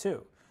 knight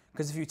f2.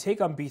 Because if you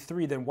take on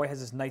b3, then white has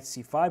this knight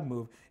c5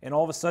 move, and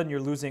all of a sudden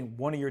you're losing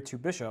one of your 2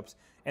 bishops,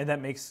 and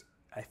that makes,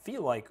 I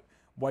feel like,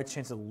 white's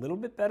chance a little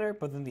bit better,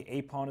 but then the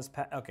a pawn is...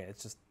 Okay,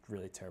 it's just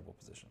really terrible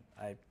position.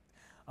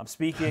 I'm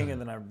speaking,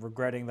 and then I'm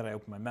regretting that I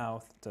opened my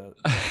mouth to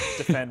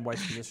defend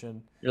white's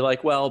position. You're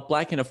like, well,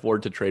 black can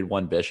afford to trade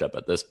 1 bishop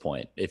at this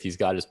point if he's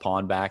got his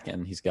pawn back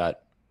and he's got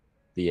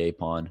the a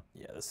pawn.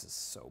 Yeah, this is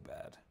so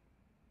bad.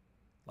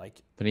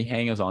 But he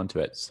hangs on to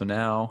it. So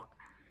now,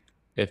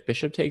 if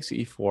bishop takes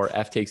e4,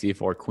 f takes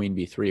e4, queen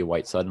b3,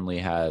 white suddenly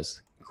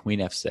has queen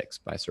f6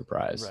 by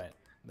surprise. Right.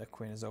 The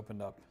queen is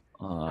opened up.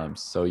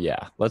 So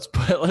yeah, let's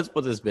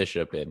put this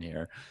bishop in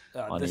here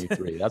on This,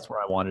 e3. That's where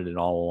I wanted it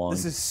all along.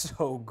 this is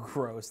so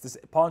gross. This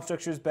pawn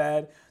structure is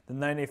bad. The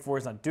knight a4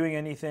 is not doing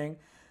anything.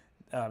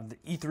 The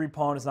e3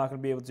 pawn is not going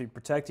to be able to be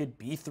protected.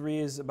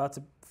 b3 is about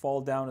to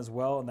fall down as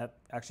well, and that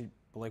actually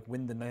will like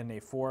win the knight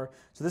a4.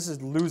 So this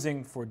is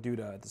losing for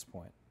Duda at this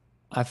point.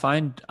 I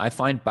find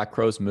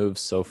Bakro's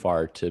moves so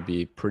far to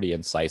be pretty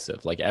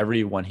incisive. Like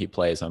every one he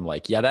plays, I'm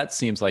like, yeah, that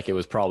seems like it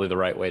was probably the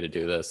right way to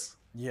do this.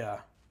 Yeah.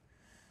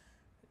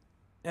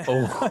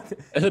 Oh,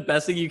 and the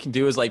best thing you can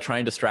do is like try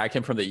and distract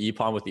him from the e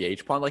pawn with the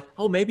h pawn. Like,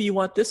 oh, maybe you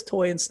want this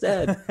toy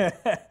instead.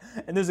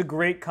 And there's a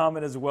great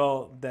comment as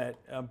well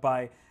that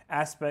by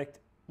actually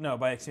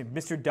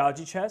Mr.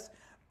 Dodgy Chess,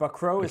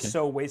 Bakro is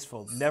so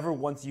wasteful. Never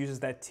once uses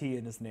that T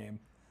in his name.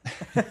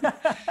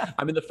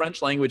 I mean, the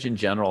French language in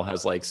general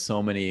has like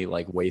so many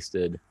like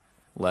wasted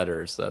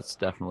letters. That's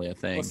definitely a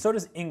thing. Well, so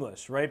does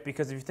English, right?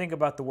 Because if you think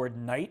about the word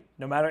night,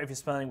 no matter if you're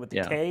spelling with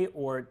the K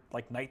or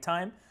like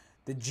nighttime,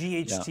 the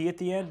GHT at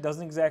the end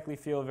doesn't exactly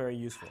feel very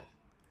useful.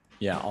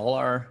 Yeah, all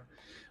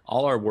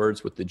our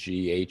words with the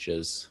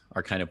GHs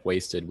are kind of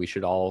wasted. We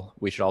should all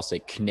say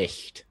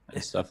Knecht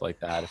and stuff like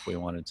that if we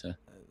wanted to.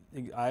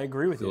 I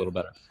agree with you. A little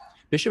better.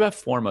 Bishop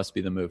f4 must be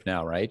the move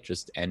now, right?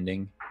 Just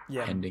ending.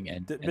 Bishop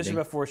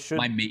f4 should.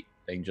 My mate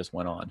thing just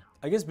went on.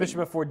 I guess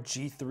bishop f4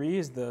 g3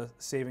 is the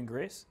saving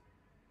grace.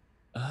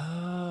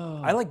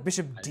 Oh. I like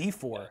bishop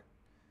d4.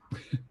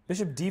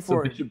 Bishop d4.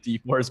 So bishop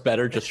d4 is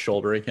better, just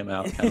shouldering him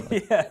out. Kind of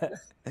like. Yeah.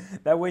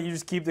 That way you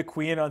just keep the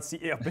queen on c.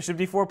 Yeah, bishop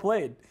d4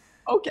 played.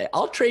 Okay,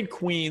 I'll trade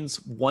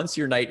queens once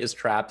your knight is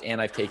trapped and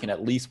I've taken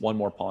at least one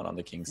more pawn on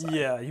the king's side.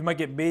 Yeah, you might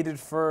get mated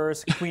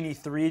first. Queen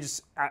e3,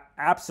 just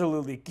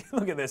absolutely.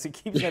 Look at this. It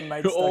keeps that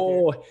knight stuck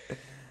here.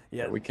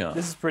 Yeah, there we come.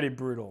 This is pretty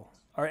brutal.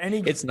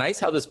 It's nice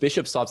how this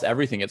bishop stops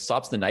everything. It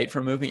stops the knight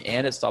from moving,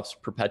 and it stops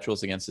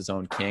perpetuals against his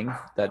own king.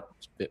 That's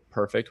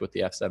perfect with the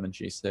f7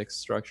 g6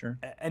 structure.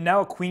 And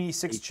now a queen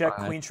e6 check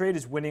queen trade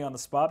is winning on the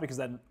spot because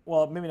that,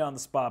 well, maybe not on the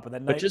spot, but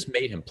that knight. But just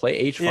made him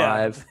play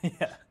h5.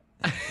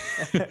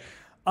 Yeah.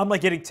 I'm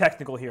like getting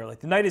technical here. Like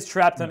the knight is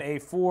trapped on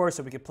a4,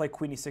 so we could play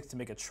queen e6 to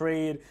make a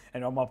trade,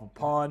 and I'm up a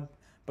pawn.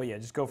 But yeah,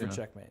 just go for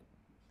checkmate.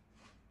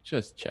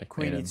 Just checkmate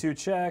queen him. e2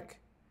 check.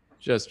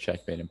 Just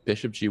checkmate him.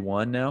 Bishop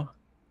g1 now.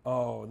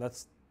 Oh,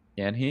 that's.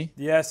 Can he?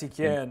 Yes, he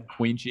can. And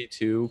queen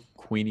g2,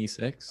 queen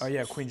e6. Oh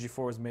yeah, queen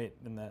g4 was mate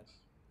in that.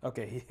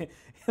 Okay,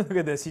 look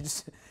at this.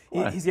 He's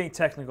getting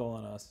technical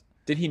on us.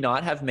 Did he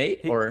not have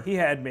mate, or he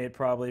had mate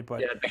probably,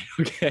 but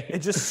okay.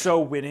 It's just so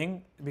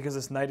winning because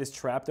this knight is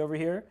trapped over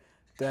here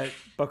that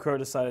Bakro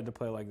decided to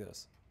play like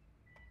this.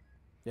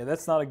 Yeah,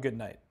 that's not a good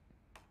knight.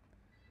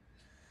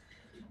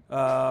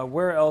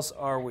 Where else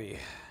are we?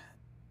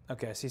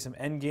 Okay, I see some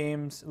end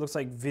games. It looks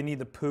like Vinny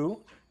the Pooh.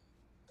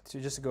 So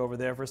just to go over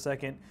there for a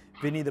second,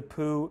 Vinny the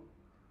Pooh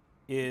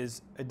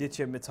is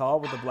Aditya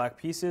Mittal with the black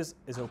pieces,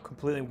 is a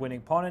completely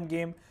winning pawn end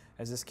game,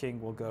 as this king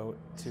will go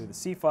to the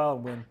c file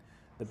and win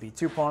the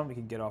b2 pawn. We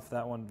can get off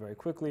that one very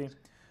quickly.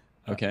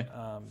 Okay.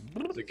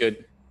 It's a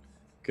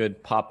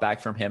good pop back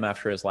from him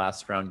after his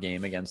last round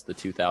game against the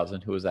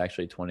 2000, who was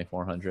actually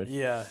 2400.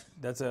 Yeah,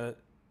 that's a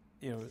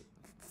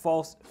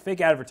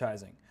fake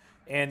advertising.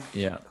 And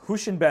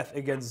Hushinbeth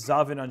against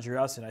Zavin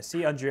Andreasen. I see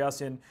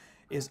Andreasen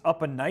is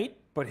up a knight,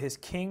 but his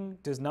king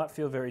does not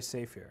feel very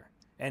safe here.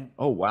 And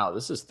oh wow,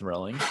 this is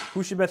thrilling.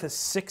 Hushinbeth has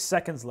 6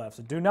 seconds left,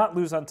 so do not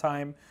lose on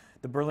time.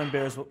 The Berlin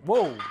Bears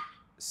will,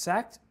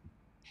 sacked.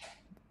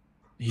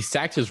 He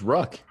sacked his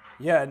rook.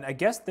 Yeah, and I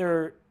guess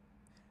the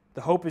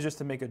hope is just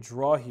to make a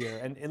draw here,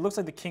 and it looks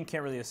like the king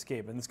can't really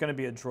escape, and it's going to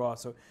be a draw.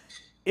 So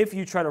if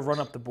you try to run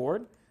up the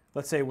board,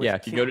 let's say with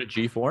if you go to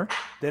g4,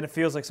 then it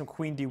feels like some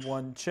queen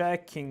d1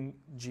 check, king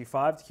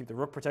g5 to keep the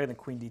rook protected, and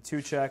queen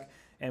d2 check,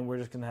 and we're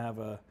just going to have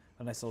a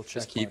nice little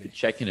check. Just keep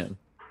checking him.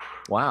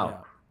 Wow. Yeah.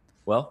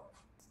 Well,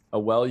 a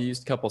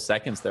well-used couple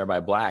seconds there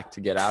by Black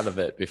to get out of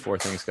it before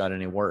things got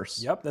any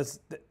worse. Yep, it's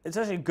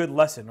actually a good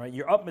lesson, right?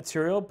 You're up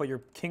material, but your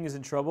king is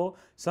in trouble.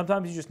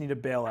 Sometimes you just need to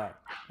bail out,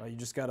 right? You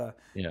just got to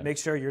make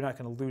sure you're not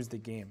going to lose the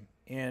game.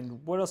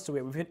 And what else do we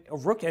have? We've hit a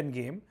rook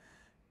endgame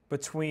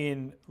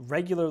between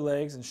regular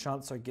legs and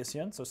Shant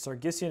Sargsyan. So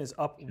Sargsyan is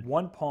up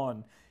 1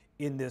 pawn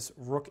in this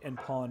rook and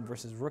pawn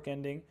versus rook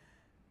ending.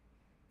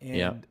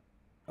 And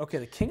okay,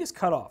 the king is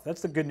cut off.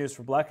 That's the good news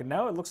for Black. And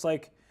now it looks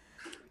like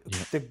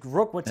the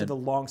rook went to the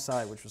long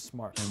side, which was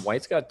smart. And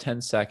White's got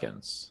 10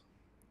 seconds.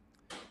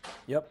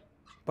 Yep.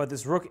 But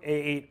this rook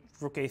a8,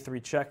 rook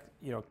a3 check,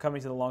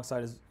 coming to the long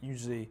side is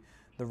usually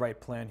the right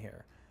plan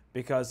here,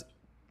 because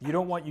you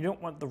don't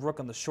want the rook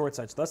on the short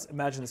side. So let's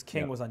imagine this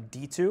king was on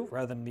d2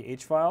 rather than the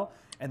h file,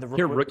 and the rook.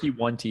 Here, rook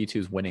e1 t2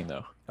 is winning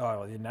though.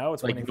 Oh, now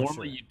it's winning.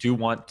 Normally, you do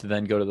want to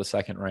then go to the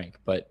second rank,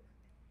 but.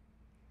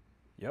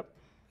 Yep.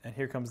 And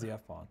here comes the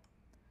f pawn.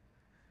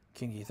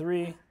 King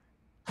e3.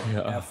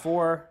 Yeah.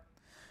 f4.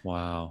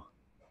 Wow.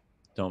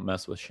 Don't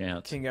mess with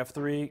Shant. King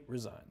f3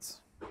 resigns.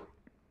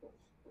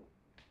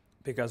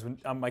 Because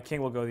my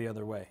king will go the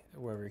other way,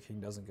 wherever your king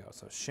doesn't go.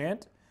 So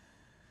Shant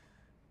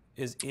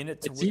is in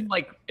it to It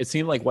win.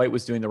 seemed like White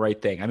was doing the right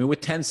thing. I mean,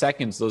 with 10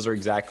 seconds, those are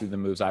exactly the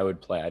moves I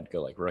would play. I'd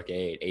go like rook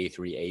a8,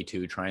 a3,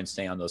 a2, try and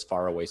stay on those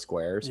faraway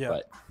squares. Yeah.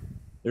 But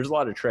there's a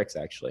lot of tricks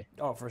actually.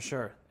 Oh, for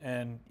sure.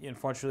 And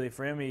unfortunately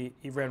for him,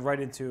 he ran right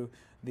into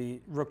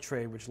the rook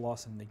trade, which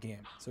lost him the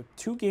game. So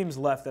 2 games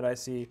left that I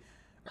see.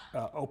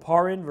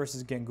 Oparin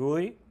versus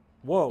Ganguly.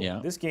 Whoa, Yeah.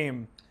 this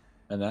game.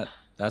 And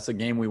that's a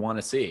game we want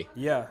to see.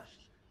 Yeah.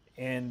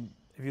 And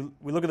if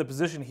we look at the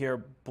position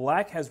here,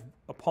 Black has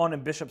a pawn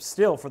and bishop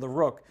still for the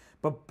rook,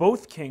 but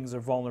both kings are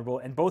vulnerable,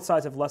 and both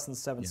sides have less than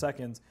 7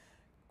 seconds.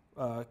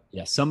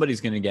 Yeah, somebody's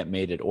going to get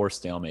mated or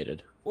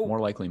stalemated. Oh, More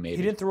likely mated.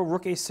 He didn't throw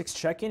rook a6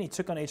 check in. He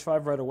took on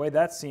h5 right away.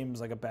 That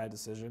seems like a bad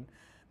decision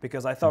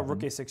because I thought rook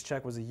a6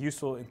 check was a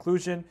useful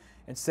inclusion.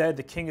 Instead,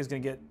 the king is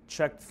going to get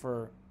checked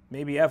for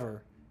maybe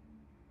ever.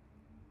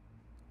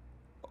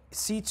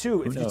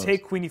 c2, if you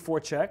take queen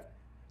e4 check,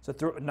 so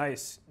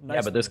nice.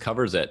 Yeah, but this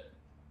covers it.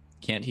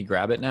 Can't he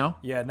grab it now?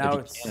 Yeah,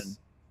 now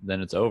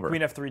then it's over.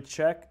 Queen f3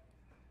 check.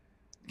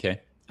 Okay.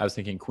 I was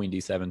thinking queen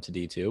d7 to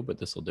d2, but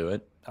this will do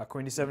it.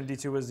 Queen d7,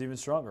 d2 was even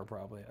stronger,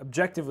 probably.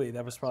 Objectively,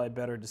 that was probably a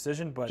better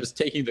decision, but just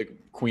taking the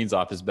queens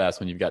off is best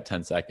when you've got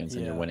 10 seconds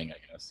and you're winning, I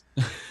guess.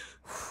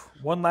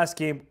 One last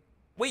game.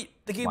 Wait,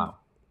 the game. Wow.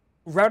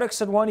 Radek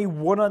Sedwani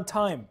won on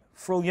time.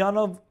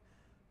 Frolyanov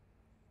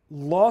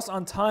lost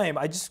on time.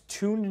 I just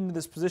tuned into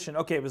this position.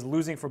 Okay, it was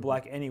losing for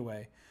Black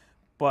anyway,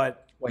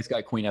 but White's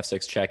got queen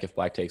f6 check if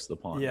Black takes the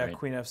pawn. yeah, right?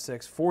 queen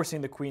f6, forcing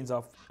the queens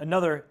off.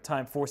 Another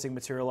time, forcing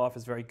material off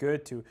is very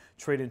good to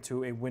trade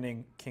into a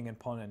winning king and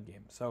pawn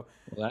endgame. So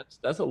well,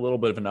 that's a little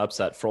bit of an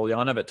upset.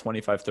 Frolyanov at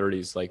 25-30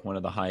 is like one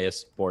of the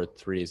highest board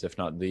threes, if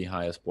not the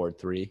highest board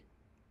three.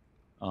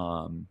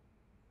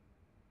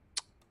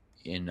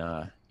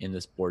 In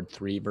this board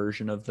 3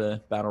 version of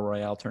the Battle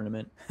Royale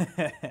tournament.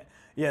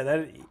 yeah,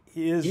 that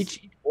he is.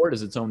 Each board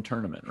is its own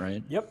tournament,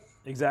 right? Yep,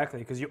 exactly,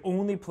 because you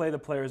only play the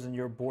players in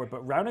your board.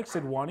 But Radek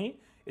Sedwani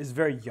is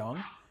very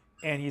young,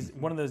 and he's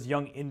one of those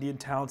young Indian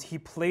talents. He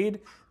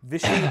played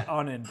Vishy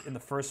Anand in the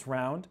first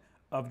round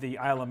of the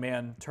Isle of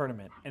Man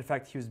tournament. In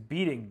fact, he was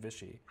beating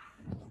Vishy.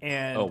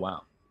 And oh,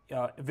 wow.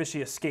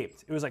 Vishy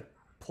escaped. It was like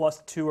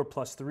 +2 or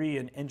 +3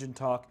 in engine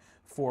talk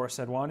for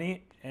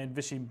Sedwani, and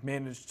Vishy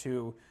managed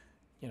to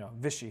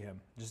Vishy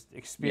him. Just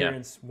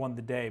experience won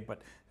the day.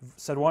 But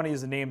Sedwani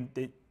is a name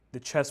the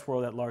chess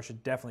world at large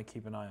should definitely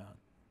keep an eye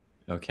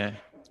on. Okay.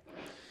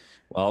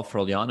 Well,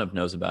 Frolyanov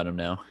knows about him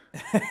now.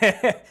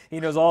 He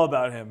knows all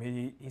about him.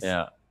 He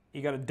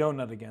got a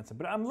donut against him.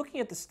 But I'm looking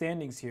at the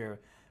standings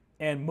here,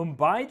 and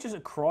Mumbai just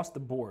across the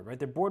board, right?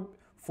 Their board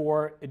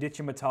 4,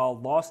 Aditya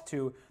Mittal, lost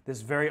to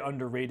this very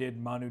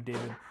underrated Manu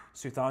David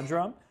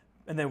Suthandram,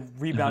 and then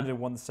rebounded and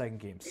won the second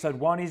game.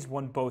 Sedwani's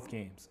won both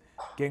games.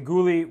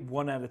 Ganguly,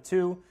 1 out of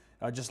 2,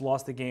 just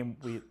lost the game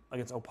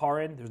against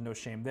Oparin. There's no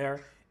shame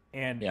there.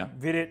 And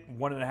Vidit,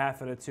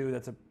 1.5 out of 2.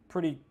 That's a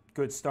pretty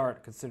good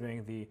start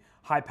considering the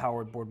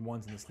high-powered board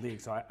 1s in this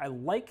league. So I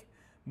like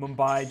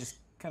Mumbai just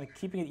kind of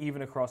keeping it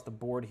even across the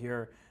board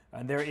here.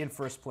 And they're in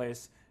first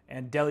place.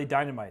 And Delhi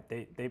Dynamite,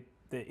 the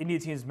India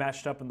teams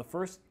matched up in the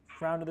first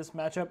round of this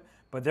matchup,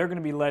 but they're going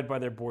to be led by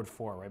their board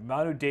 4, right?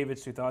 Manu David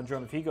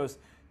Suthandram, if he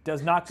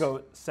does not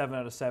go 7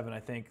 out of 7,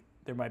 I think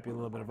there might be a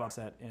little bit of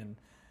upset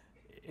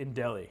in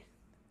Delhi,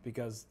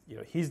 because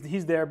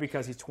he's there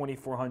because he's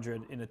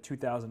 2,400 in a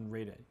 2,000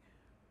 rating.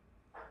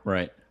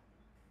 Right.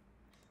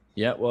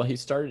 Yeah. Well, he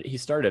started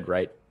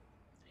right.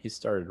 He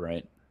started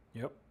right.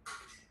 Yep.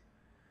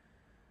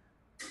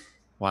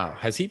 Wow.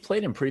 Has he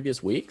played in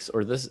previous weeks,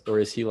 or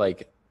is he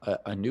like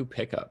a new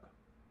pickup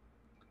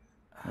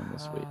on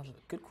this week?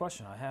 Good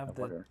question. I have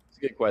the. It's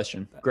a good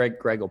question.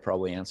 Greg will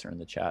probably answer in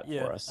the chat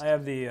for us. I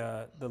have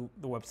the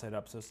website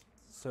up.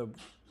 So.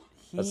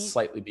 That's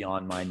slightly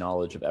beyond my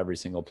knowledge of every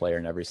single player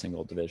in every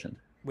single division.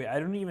 Wait, I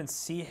don't even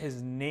see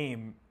his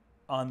name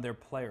on their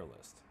player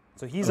list.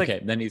 So he's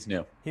then he's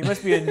new. He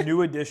must be a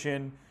new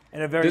addition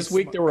and a very. This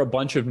week there were a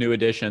bunch of new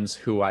additions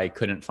who I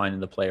couldn't find in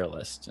the player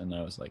list, and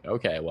I was like,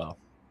 okay, well,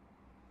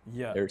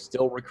 they're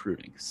still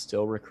recruiting.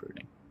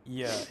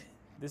 Yeah,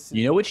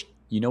 You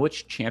know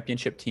which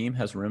championship team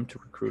has room to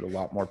recruit a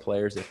lot more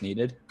players if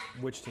needed?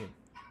 Which team?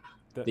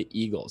 The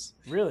Eagles.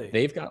 Really?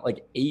 They've got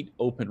like 8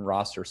 open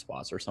roster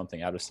spots or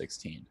something out of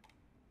 16.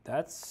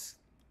 That's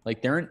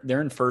like they're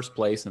in first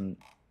place, and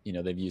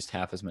they've used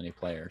half as many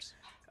players.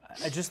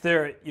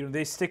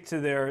 They stick to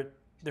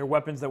their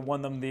weapons that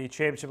won them the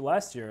championship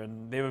last year,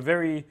 and they have a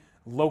very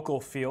local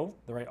feel.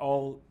 They're right,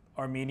 all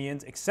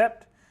Armenians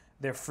except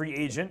their free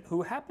agent,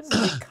 who happens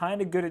to be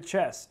kind of good at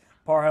chess,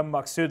 Parham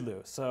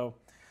Maksudlu. So,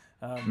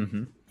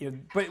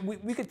 but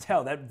we could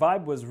tell that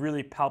vibe was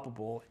really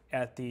palpable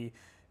at the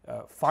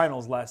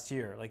finals last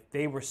year. Like,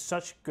 they were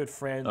such good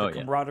friends. The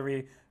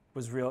camaraderie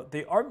was real.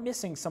 They are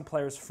missing some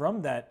players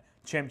from that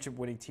championship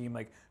winning team,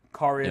 like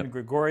Karin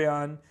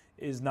Grigorian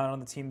is not on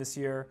the team this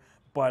year,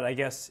 but I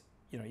guess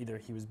either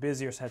he was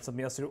busy or had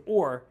something else to do,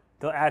 or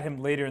they'll add him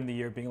later in the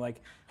year, being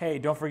like, "Hey,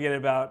 don't forget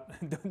about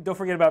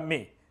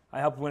me. I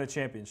helped win a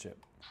championship."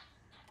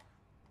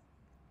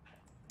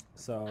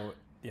 So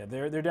yeah,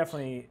 they're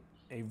definitely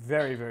a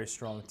very, very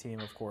strong team,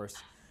 of course.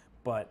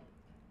 But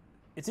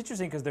it's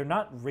interesting because they're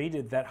not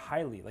rated that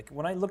highly. Like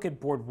when I look at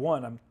board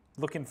 1, I'm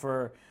looking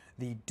for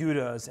the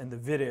Dudas and the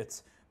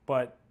Vidits,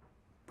 but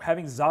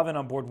having Zavin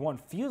on board 1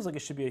 feels like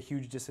it should be a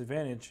huge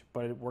disadvantage,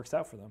 but it works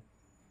out for them.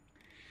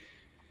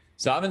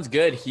 Zavin's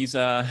good. He's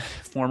a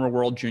former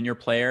world junior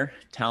player,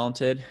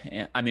 talented.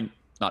 And, I mean,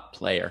 not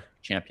player,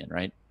 champion,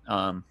 right?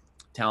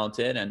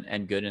 Talented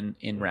and good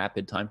in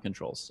rapid time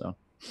controls. So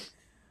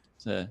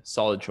it's a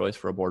solid choice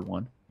for a board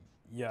 1.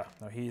 Yeah,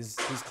 no, he's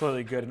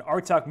clearly good. And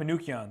Artak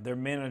Manukyan, their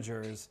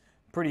manager, is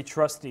pretty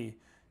trusty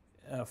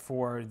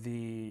for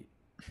the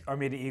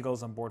Armenia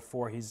Eagles on board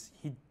 4.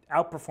 He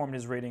outperformed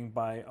his rating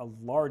by a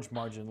large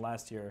margin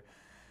last year.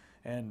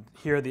 And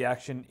here the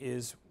action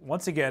is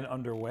once again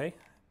underway.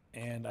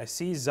 And I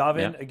see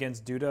Zavin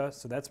against Duda,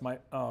 so that's my...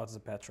 Oh, it's a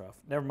Petrov.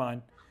 Never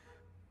mind.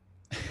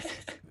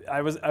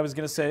 I was going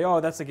to say,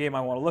 oh, that's the game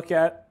I want to look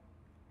at.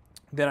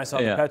 Then I saw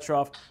the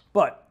Petrov.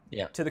 But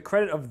to the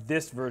credit of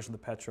this version of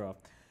the Petrov,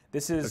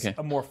 this is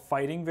a more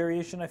fighting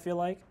variation, I feel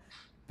like,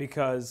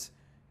 because...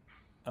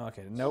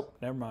 Okay, nope,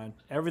 never mind.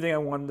 Everything I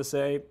wanted to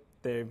say,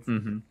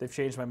 they've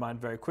changed my mind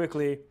very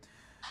quickly.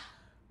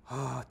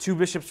 2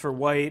 bishops for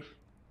white.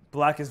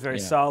 Black is very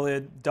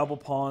solid. Double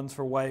pawns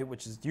for white,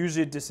 which is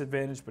usually a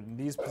disadvantage, but in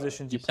these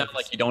positions... You sound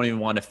like you don't even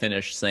want to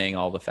finish saying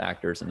all the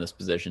factors in this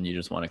position. You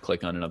just want to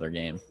click on another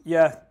game.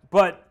 Yeah,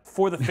 but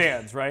for the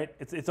fans, right?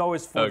 It's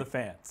always for the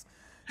fans.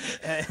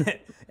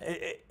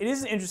 It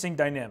is an interesting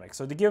dynamic.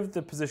 So to give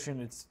the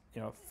position its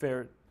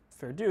fair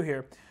due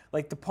here,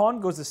 like the pawn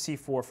goes to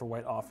c4 for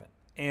white often,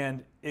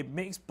 and it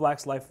makes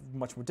Black's life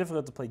much more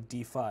difficult to play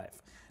d5.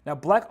 Now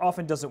Black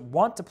often doesn't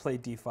want to play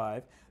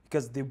d5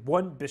 because the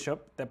one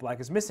bishop that Black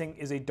is missing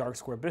is a dark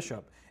square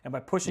bishop, and by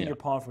pushing your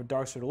pawn from a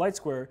dark square to light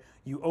square,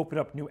 you open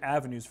up new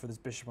avenues for this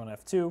bishop on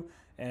f2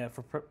 and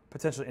for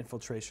potential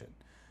infiltration.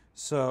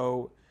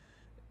 So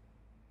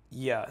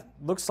yeah,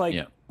 looks like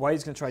white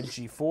is going to try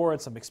g4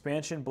 and some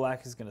expansion.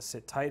 Black is going to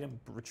sit tight and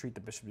retreat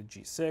the bishop to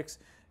g6.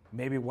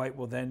 Maybe white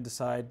will then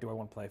decide, do I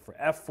want to play for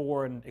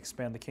f4 and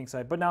expand the king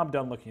side? But now I'm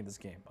done looking at this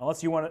game.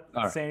 Unless you want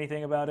to say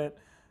anything about it,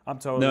 I'm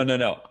totally...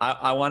 No.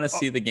 I want to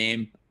see the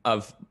game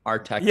of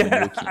Artek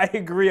Manukyan. I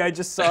agree. I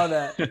just saw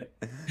that.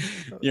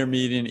 Your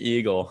median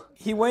eagle.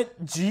 He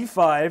went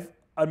g5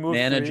 on move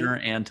Manager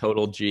 3. and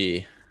total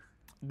G.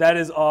 That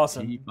is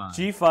awesome.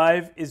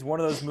 G5 is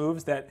one of those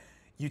moves that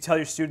you tell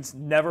your students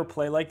never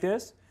play like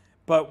this,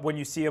 but when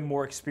you see a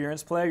more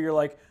experienced player, you're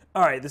like,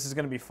 all right, this is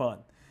going to be fun.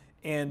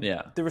 And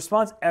the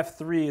response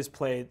f3 is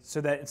played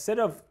so that instead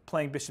of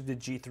playing bishop to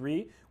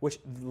g3, which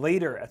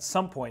later at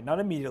some point, not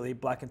immediately,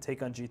 Black can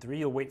take on g3,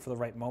 you'll wait for the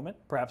right moment,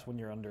 perhaps when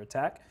you're under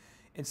attack.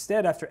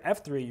 Instead, after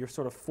f3, you're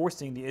sort of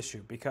forcing the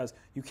issue because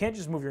you can't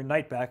just move your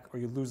knight back or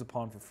you lose a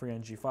pawn for free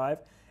on g5.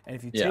 And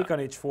if you take on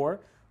h4,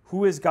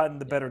 who has gotten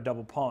the better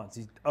double pawns?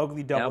 These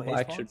ugly double Now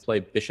Black h-pawns? should play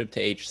bishop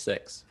to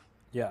h6.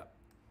 Yeah.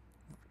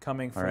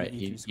 Coming from the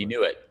e2 he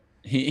knew it.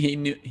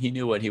 He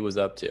knew what he was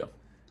up to.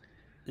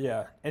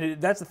 Yeah,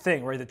 and that's the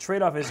thing, right? The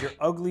trade-off is your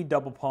ugly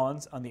double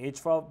pawns on the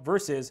h-file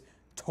versus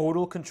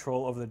total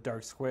control over the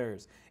dark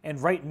squares.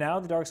 And right now,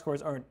 the dark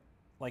squares aren't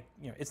like,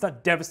 it's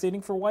not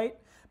devastating for white,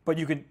 but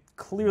you can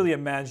clearly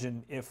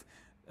imagine if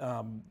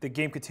the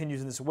game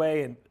continues in this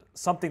way and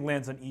something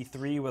lands on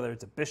e3, whether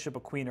it's a bishop, a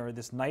queen, or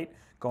this knight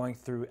going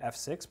through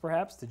f6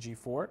 perhaps to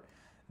g4,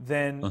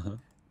 then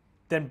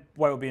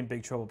white will be in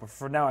big trouble. But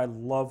for now, I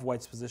love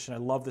white's position. I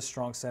love the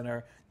strong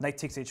center. Knight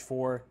takes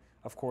h4,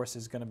 of course,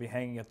 is going to be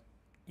hanging at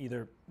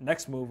either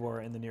next move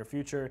or in the near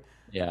future.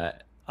 Yeah,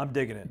 I'm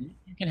digging it.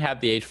 You can have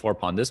the h4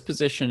 pawn. This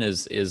position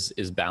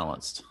is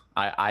balanced.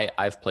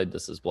 I've played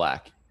this as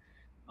Black,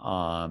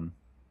 and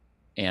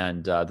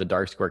the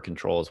dark square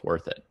control is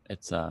worth it.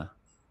 It's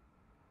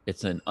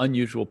an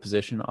unusual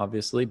position,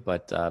 obviously,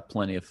 but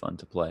plenty of fun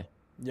to play.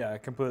 Yeah, I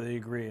completely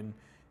agree, and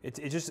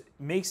it just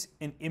makes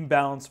an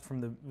imbalance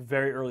from the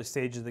very early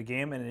stage of the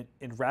game. And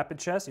in rapid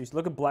chess, you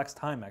look at Black's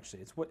time.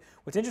 Actually,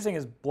 what's interesting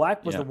is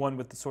Black was the one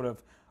with the sort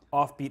of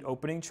offbeat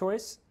opening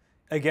choice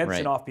against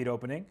an offbeat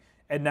opening,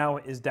 and now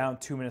is down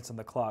 2 minutes on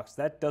the clock.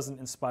 So that doesn't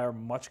inspire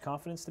much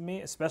confidence to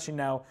me, especially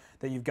now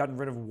that you've gotten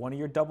rid of one of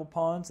your double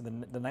pawns, and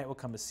then the knight will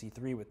come to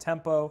c3 with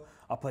tempo.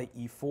 I'll play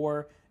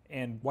e4,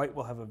 and white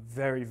will have a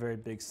very, very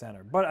big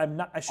center. But I'm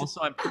not.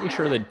 Also, I'm pretty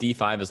sure that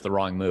d5 is the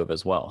wrong move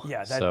as well.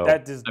 Yeah,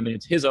 that does. I mean,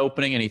 it's his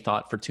opening, and he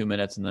thought for 2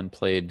 minutes and then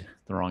played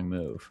the wrong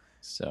move.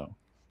 So.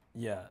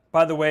 Yeah.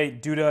 By the way,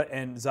 Duda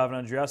and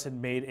Zavin Andreasen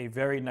made a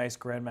very nice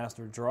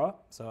Grandmaster draw,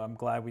 so I'm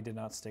glad we did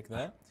not stick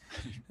that.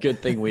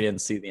 Good thing we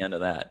didn't see the end of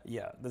that.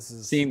 Yeah,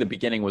 seeing the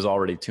beginning was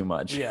already too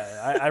much.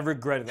 Yeah, I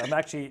regret it. I'm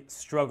actually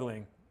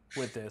struggling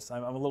with this.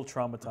 I'm a little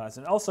traumatized.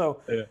 And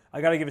also, I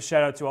got to give a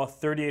shout out to all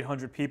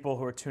 3,800 people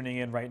who are tuning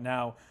in right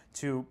now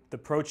to the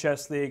Pro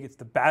Chess League. It's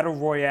the Battle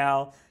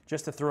Royale.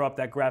 Just to throw up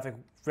that graphic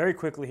very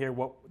quickly here,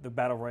 what the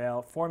Battle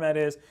Royale format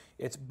is.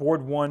 It's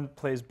board 1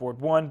 plays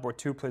board 1, board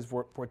 2 plays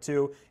board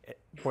 2,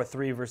 board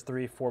 3 versus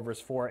 3, 4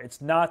 versus 4.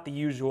 It's not the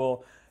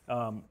usual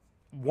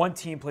one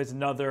team plays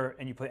another,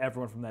 and you play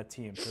everyone from that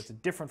team. So it's a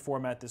different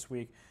format this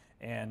week.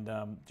 And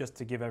just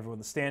to give everyone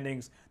the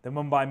standings, the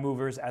Mumbai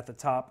Movers at the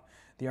top,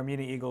 the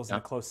Armenia Eagles in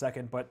a close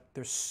second, but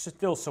there's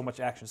still so much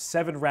action.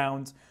 7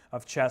 rounds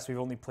of chess. We've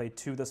only played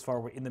 2 thus far.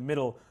 We're in the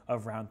middle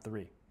of round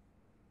 3.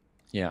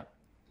 Yeah.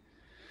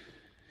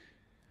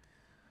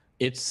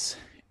 It's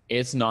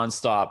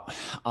nonstop.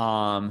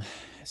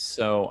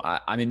 So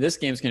I mean, this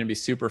game's going to be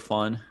super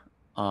fun.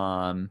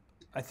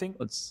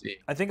 Let's see.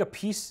 I think a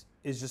piece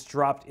is just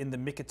dropped in the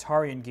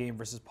Mkhitaryan game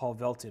versus Paul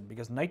Velton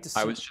because knight to c.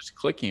 I was just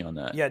clicking on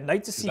that. Yeah,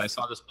 knight to c. I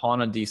saw this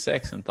pawn on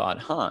d6 and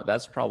thought,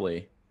 that's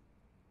probably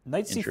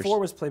knight c4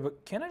 was played,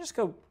 but can I just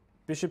go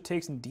bishop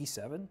takes in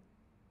d7?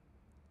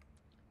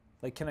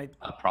 Like, can I?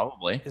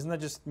 Probably. Isn't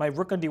that just my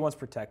rook on d1's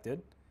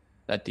protected?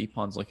 That d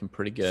pawn's looking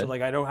pretty good. So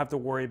like, I don't have to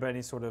worry about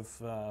any sort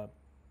of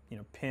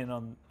pin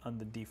on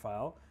the d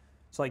file.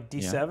 So like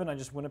d7, I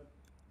just win a.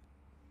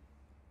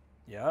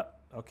 Yeah.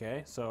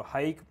 Okay. So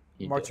Haik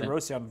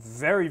Martirosyan,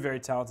 very, very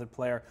talented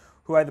player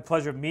who I had the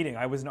pleasure of meeting.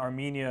 I was in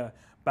Armenia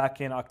back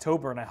in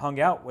October, and I hung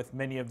out with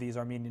many of these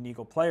Armenian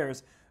Eagle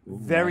players. Ooh,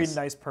 very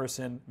nice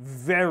person,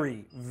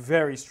 very,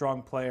 very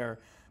strong player.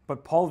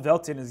 But Paul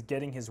Velton is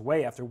getting his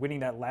way after winning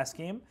that last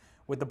game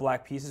with the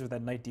black pieces with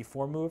that knight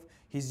d4 move.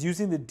 He's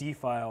using the d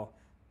file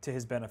to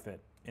his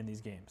benefit in these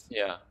games.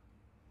 Yeah.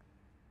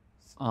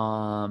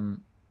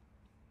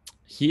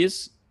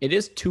 It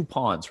is 2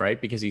 pawns, right?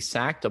 Because he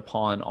sacked a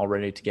pawn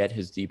already to get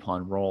his d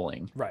pawn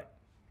rolling. Right.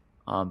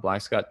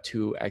 Black's got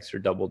 2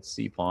 extra doubled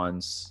c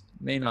pawns.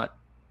 May not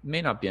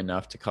be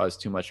enough to cause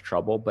too much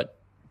trouble, but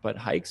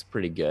Haik's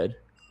pretty good.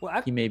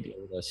 Well, he may be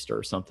able to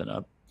stir something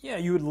up. Yeah,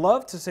 you would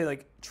love to say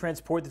like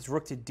transport this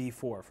rook to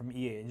d4 from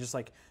e8 and just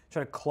like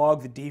try to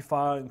clog the d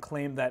file and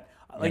claim that,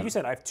 like you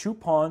said, I have 2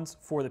 pawns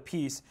for the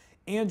piece,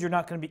 and you're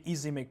not going to be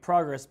easily make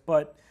progress.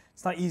 But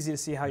it's not easy to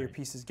see how your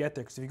pieces get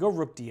there because if you go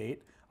rook d8,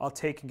 I'll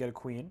take and get a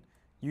queen.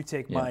 You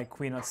take my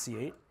queen on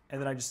c8,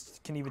 and then I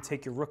just can even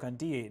take your rook on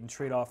d8 and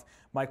trade off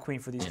my queen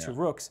for these 2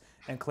 rooks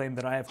and claim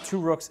that I have 2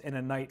 rooks and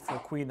a knight for a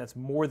queen. That's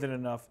more than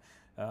enough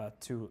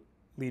to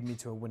lead me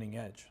to a winning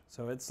edge.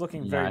 So it's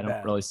looking very bad. I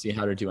don't really see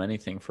how to do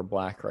anything for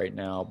black right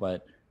now,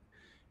 but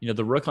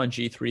the rook on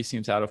g3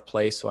 seems out of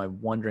place, so I'm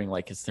wondering,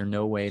 like, is there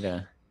no way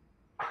to...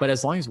 But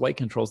as long as white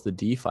controls the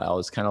d file,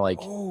 it's kind of like...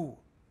 Oh.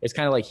 It's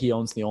kind of like he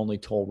owns the only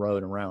toll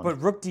road around. But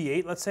rook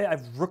d8, let's say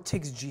I've rook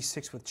takes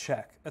g6 with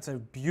check. That's a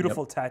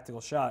beautiful tactical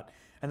shot.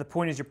 And the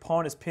point is your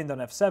pawn is pinned on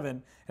f7,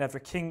 and after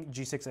king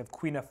g6, I have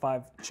queen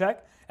f5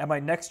 check, and my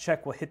next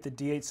check will hit the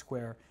d8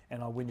 square,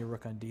 and I'll win your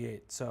rook on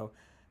d8. So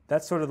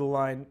that's sort of the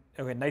line.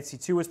 Okay, knight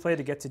c2 was played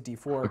to get to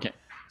d4. Okay,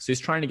 so he's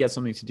trying to get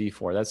something to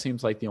d4. That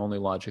seems like the only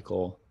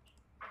logical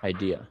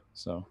idea.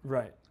 So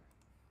right,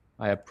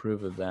 I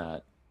approve of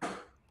that.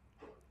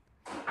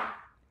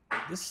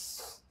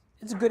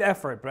 It's a good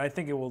effort, but I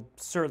think it will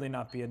certainly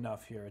not be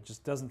enough here. It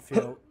just doesn't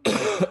feel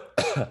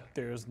like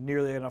there's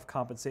nearly enough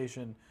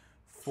compensation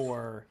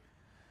for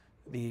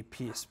the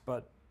piece.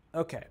 But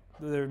okay,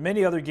 there are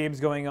many other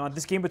games going on.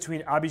 This game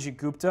between Abhijit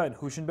Gupta and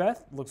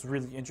Hushinbeth looks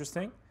really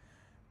interesting.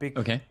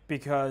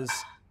 Because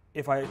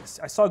if I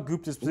saw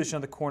Gupta's position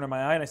on the corner of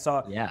my eye, and I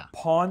saw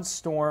pawn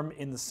storm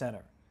in the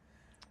center.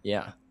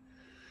 Yeah,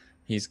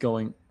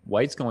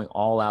 White's going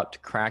all out to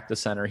crack the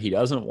center. He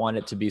doesn't want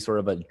it to be sort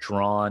of a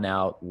drawn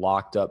out,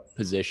 locked up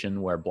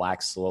position where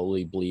black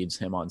slowly bleeds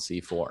him on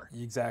c4.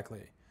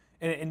 Exactly.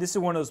 And this is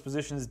one of those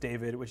positions,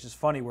 David, which is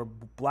funny, where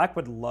black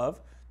would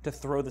love to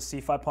throw the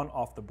c5 pawn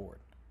off the board,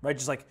 right?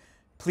 Just like,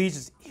 please,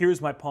 just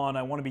here's my pawn.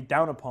 I want to be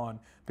down a pawn,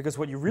 because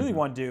what you really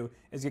want to do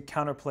is get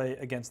counterplay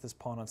against this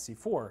pawn on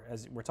c4,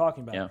 as we're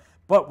talking about. Yeah.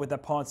 But with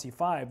that pawn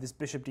c5, this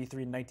bishop d3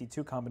 and knight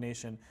d2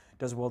 combination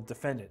does well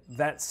defend it.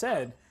 That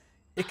said,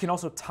 it can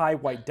also tie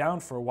white down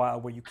for a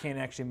while where you can't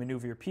actually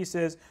maneuver your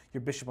pieces.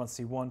 Your bishop on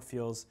c1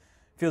 feels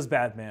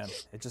bad, man.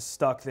 It's just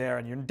stuck there,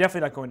 and you're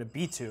definitely not going to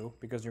b2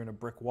 because you're in a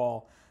brick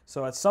wall.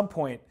 So at some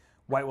point,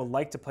 white will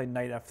like to play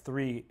knight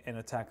f3 and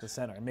attack the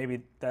center, and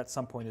maybe that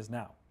some point is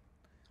now.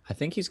 I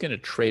think he's going to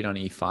trade on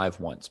e5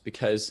 once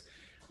because,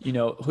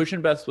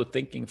 Hushinbeth was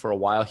thinking for a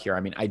while here.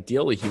 I mean,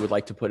 ideally, he would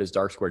like to put his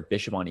dark squared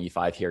bishop on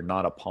e5 here,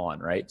 not a pawn,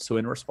 right? So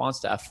in response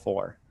to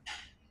f4,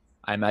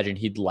 I imagine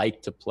he'd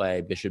like to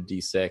play bishop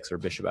d6 or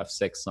bishop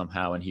f6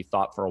 somehow, and he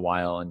thought for a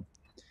while and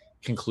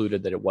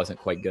concluded that it wasn't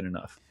quite good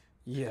enough.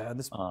 Yeah,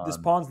 this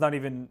pawn's not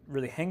even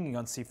really hanging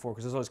on c4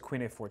 because there's always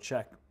queen a4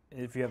 check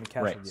if you haven't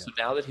castled yet. So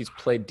now that he's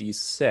played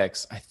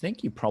d6, I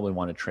think you probably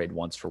want to trade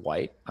once for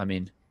white. I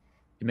mean,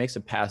 it makes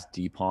it past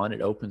d pawn,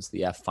 it opens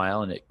the f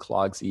file, and it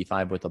clogs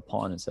e5 with a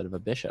pawn instead of a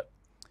bishop.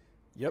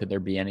 Yep. Could there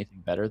be anything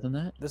better than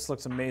that? This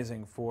looks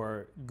amazing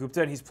for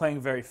Gupta, and he's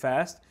playing very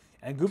fast.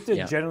 And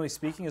Gupta, generally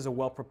speaking, is a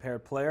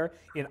well-prepared player.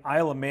 In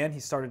Isle of Man, he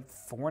started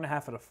 4.5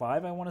 out of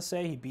 5, I want to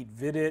say. He beat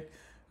Vidit.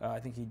 I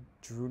think he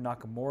drew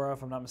Nakamura,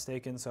 if I'm not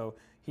mistaken. So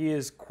he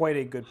is quite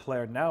a good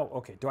player. Now,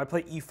 okay, do I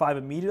play e5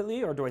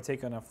 immediately, or do I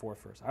take on f4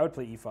 first? I would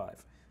play e5.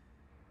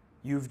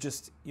 You've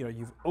just,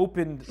 you've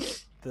opened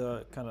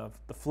the kind of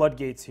the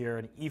floodgates here,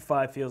 and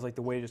e5 feels like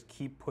the way to just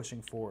keep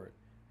pushing forward.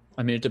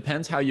 I mean, it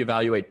depends how you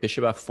evaluate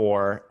bishop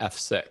f4,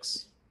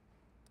 f6.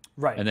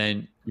 Right. And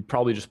then you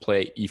probably just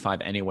play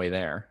e5 anyway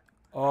there.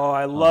 Oh,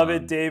 I love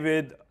it,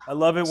 David. I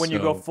love it when you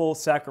go full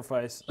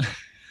sacrifice.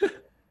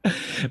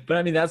 But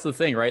I mean, that's the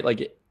thing, right?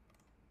 Like,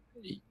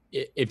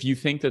 if you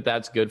think that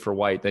that's good for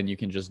white, then you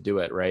can just do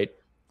it, right?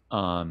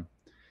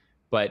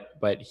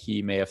 But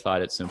he may have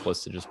thought it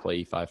simplest to just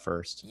play e5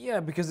 first. Yeah,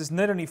 because this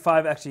knight on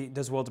e5 actually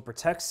does well to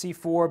protect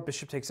c4.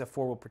 Bishop takes f4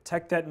 will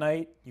protect that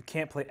knight. You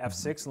can't play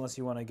f6 unless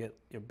you want to get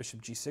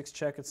bishop g6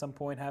 check at some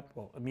point,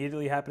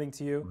 immediately happening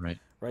to you. Right.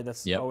 Right.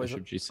 That's always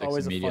bishop g6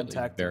 always a immediately,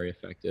 fun tactic. very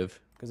effective.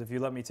 Because if you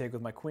let me take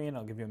with my queen,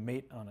 I'll give you a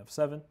mate on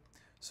f7.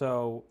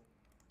 So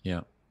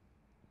yeah,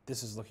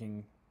 this is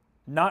looking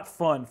not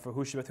fun for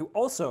Hushibeth, who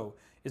also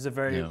is a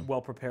very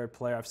well-prepared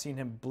player. I've seen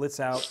him blitz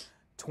out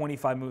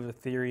 25 moves of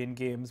theory in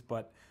games,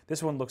 but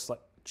this one looks like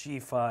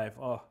g5.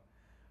 Oh.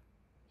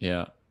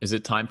 Yeah. Is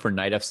it time for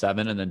knight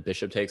f7 and then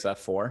bishop takes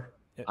f4?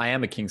 I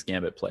am a King's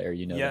Gambit player,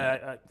 you know. Yeah,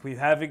 that. we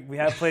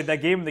have played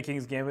that game in the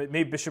King's Gambit. It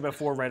made bishop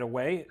f4 right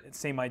away.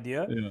 Same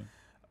idea. Yeah.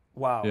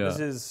 Wow, this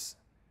is...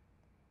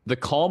 The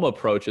calm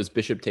approach is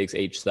bishop takes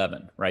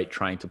h7, right?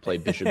 Trying to play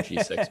bishop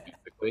g6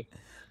 basically.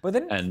 But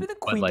then the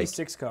queen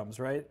d6 comes,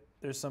 right?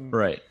 There's some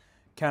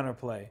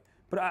counterplay.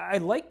 But I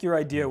like your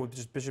idea with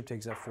just bishop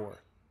takes f4.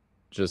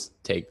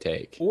 Just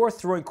take. Or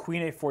throwing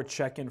queen a4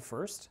 check in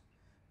first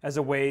as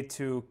a way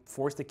to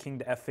force the king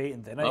to f8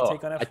 and then I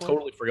take on f4. I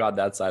totally forgot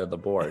that side of the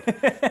board.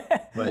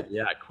 But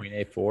yeah, queen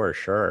a4,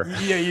 sure.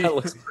 Yeah, that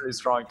looks pretty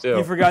strong too.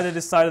 You forgot that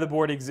this side of the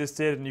board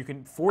existed and you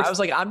can force... I was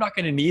like, I'm not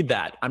going to need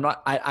that.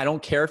 I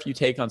don't care if you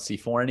take on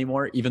c4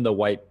 anymore, even though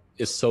white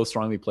is so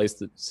strongly placed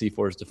that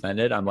c4 is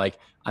defended. I'm like,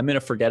 I'm going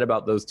to forget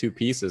about those two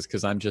pieces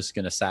because I'm just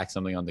going to sack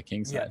something on the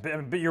king's side. Yeah,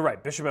 but you're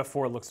right. Bishop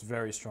f4 looks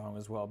very strong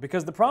as well.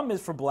 Because the problem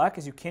is for black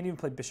is you can't even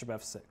play bishop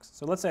f6.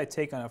 So let's say I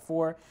take on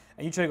f4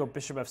 and you try to go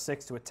bishop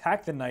f6 to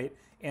attack the knight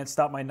and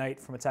stop my knight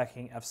from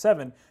attacking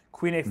f7.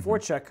 Queen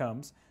a4 check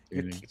comes.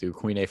 You're going to do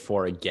queen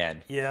a4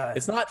 again. Yeah.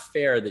 It's not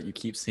fair that you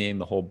keep seeing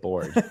the whole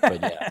board,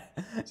 but yeah,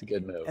 it's a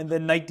good move. And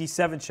then knight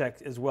d7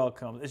 check as well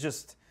comes. It's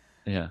just,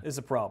 it's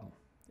a problem.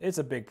 It's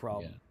a big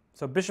problem. Yeah.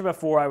 So bishop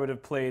f4 I would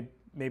have played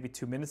maybe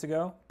 2 minutes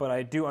ago, but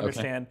I do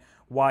understand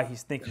why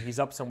he's thinking. He's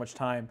up so much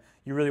time.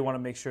 You really want to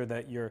make sure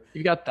that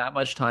you've got that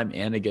much time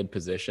and a good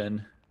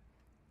position.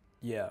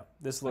 Yeah,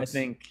 this looks... I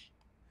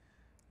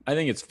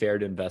think it's fair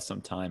to invest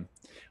some time.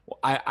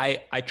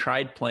 I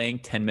tried playing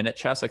 10-minute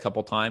chess a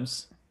couple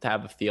times to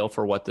have a feel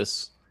for what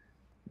this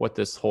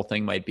whole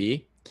thing might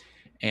be,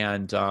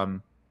 and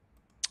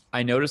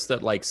I noticed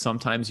that like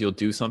sometimes you'll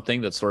do something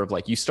that's sort of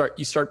like you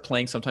start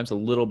playing sometimes a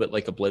little bit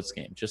like a blitz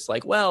game, just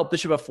like, well,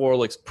 bishop f4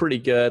 looks pretty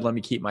good, let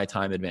me keep my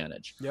time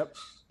advantage. Yep.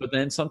 But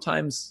then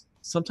sometimes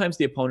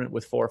the opponent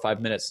with 4 or 5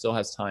 minutes still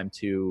has time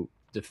to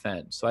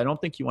defend. So I don't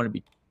think you want to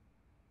be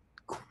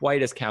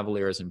quite as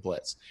cavalier as in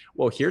blitz.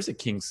 Well, here's a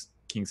King's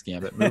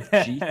Gambit move,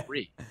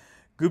 g3.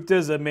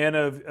 Gupta's a man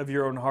of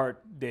your own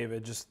heart,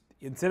 David. Just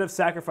instead of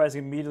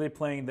sacrificing, immediately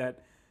playing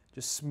that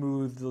just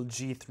smooth little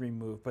g3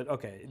 move. But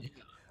okay.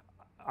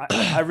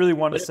 I really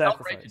wanted to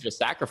sacrifice. Right to just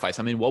sacrifice.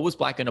 I mean, what was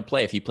black going to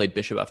play if he played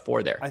bishop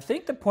f4 there? I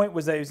think the point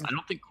was that I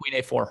don't think queen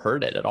a4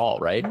 hurt it at all,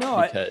 right? No,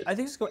 I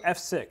think just go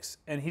f6,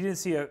 and he didn't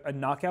see a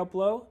knockout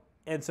blow.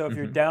 And so if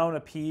you're down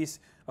a piece,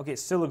 okay, it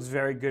still looks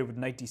very good with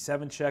knight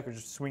d7 check or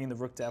just swinging the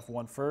rook to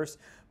f1 first.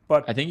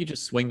 But I think you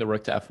just swing the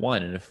rook to f1,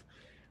 and if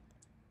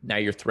now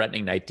you're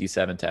threatening knight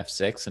d7 to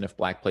f6, and if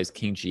black plays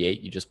king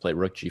g8, you just play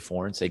rook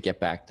g4 and say get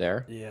back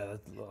there. Yeah,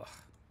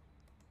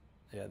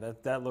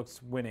 that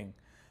looks winning.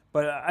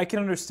 But I can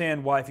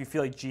understand why, if you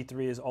feel like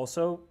g3 is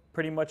also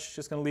pretty much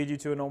just going to lead you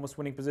to an almost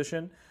winning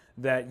position,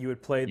 that you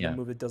would play the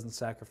move that doesn't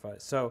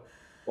sacrifice. So,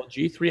 well,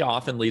 g3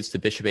 often leads to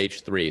bishop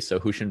h3, so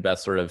Huschenbeth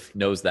sort of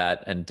knows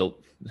that and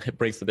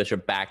brings the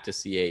bishop back to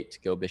c8 to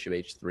go bishop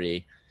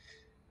h3.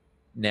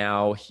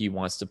 Now he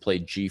wants to play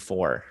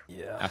g4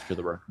 after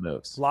the rook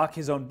moves. Lock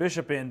his own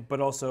bishop in,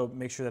 but also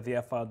make sure that the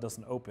f-file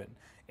doesn't open.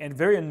 And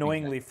very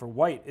annoyingly for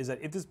white is that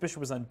if this bishop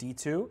was on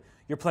d2,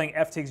 you're playing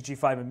f takes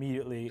g5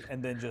 immediately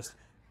and then just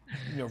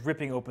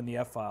ripping open the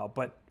f-file.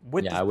 But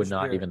with this I would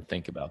not even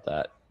think about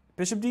that.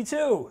 Bishop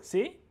d2,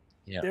 see?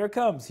 Yeah. There it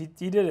comes. He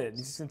did it.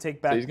 He's just going to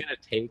take back. So he's going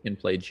to take and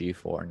play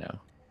g4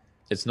 now.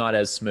 It's not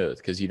as smooth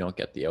because you don't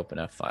get the open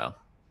f-file.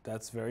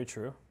 That's very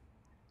true.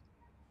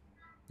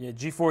 Yeah,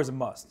 g4 is a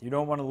must. You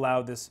don't want to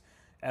allow this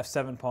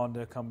f7 pawn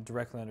to come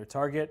directly under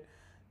target.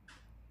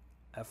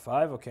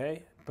 f5,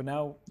 okay. But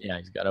now... Yeah,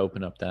 he's got to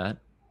open up that.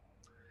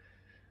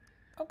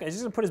 Okay, he's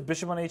just going to put his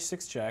bishop on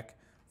h6 check,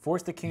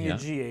 force the king to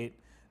g8,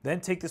 then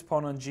take this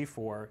pawn on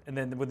g4, and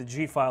then with the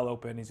g-file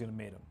open, he's going to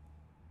mate him.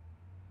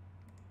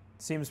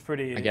 Seems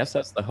pretty... I guess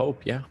that's the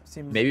hope, yeah.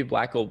 Maybe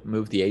black will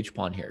move the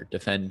h-pawn here,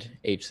 defend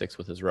h6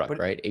 with his rook,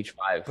 right?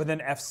 h5. But then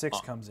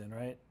f6 comes in,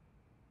 right?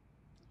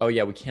 Oh,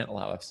 yeah, we can't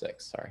allow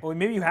f6, sorry. Well,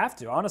 maybe you have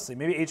to, honestly.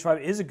 Maybe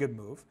h5 is a good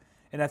move.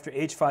 And after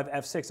h5,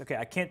 f6, okay,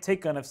 I can't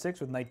take on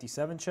f6 with knight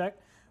d7 check,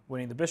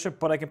 winning the bishop,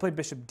 but I can play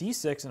bishop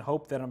d6 and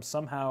hope that I'm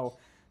somehow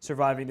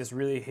surviving this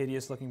really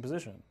hideous-looking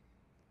position.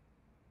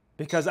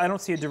 Because I don't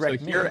see a So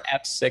direct here mate.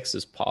 f6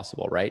 is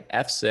possible, right?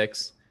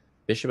 f6,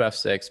 bishop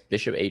f6,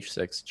 bishop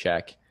h6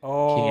 check, king h6,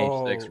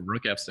 Oh,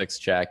 rook f6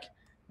 check,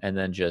 and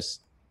then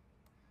just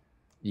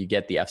you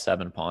get the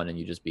f7 pawn and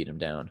you just beat him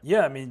down.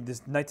 yeah. I mean,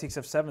 this knight takes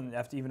f7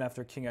 after even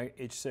after king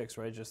h6,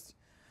 right? Just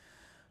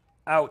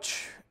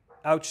ouch,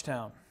 ouch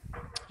town.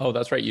 Oh,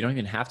 that's right. You don't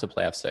even have to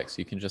play f6.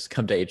 You can just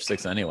come to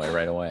h6 anyway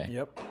right away.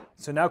 Yep.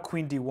 So now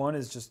queen d1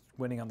 is just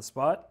winning on the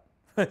spot.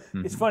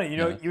 It's funny,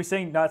 Yeah. you were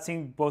saying not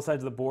seeing both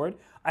sides of the board.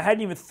 I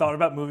hadn't even thought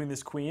about moving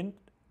this queen,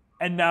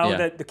 and now Yeah.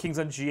 that the king's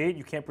on g8,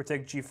 you can't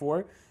protect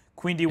g4.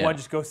 Queen d1 Yeah.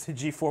 just goes to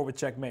g4 with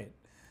checkmate.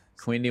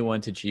 Queen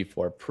d1 to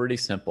g4. Pretty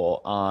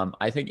simple.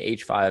 I think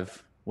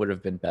h5 would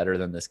have been better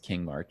than this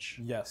king march.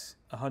 Yes,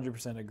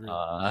 100% agree.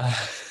 Uh,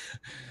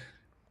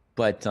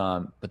 but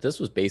this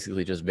was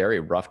basically just very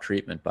rough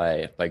treatment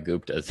by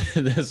Gupta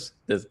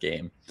this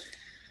game.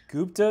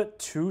 Gupta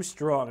too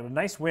strong, and a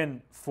nice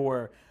win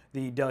for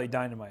the Delhi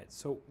Dynamite.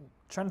 So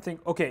trying to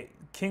think. Okay,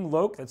 King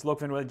Lok, that's Lok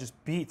Van Wely, just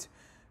beat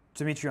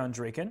Dimitrion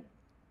Draken,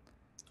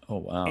 Oh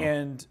wow.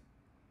 and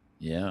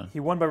Yeah. he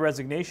won by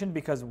resignation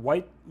because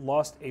White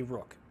lost a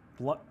rook.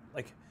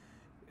 Like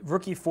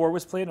rook e4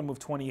 was played on move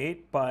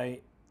 28 by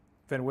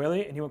Van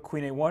Wely, and he went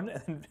queen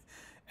a1, and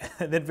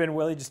then Van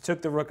Wely just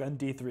took the rook on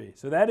d3.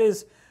 So that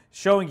is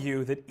showing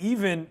you that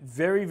even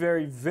very,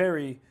 very,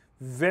 very,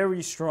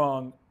 very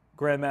strong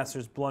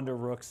grandmasters blunder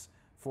rooks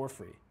for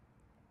free.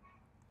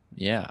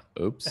 Yeah.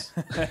 Oops.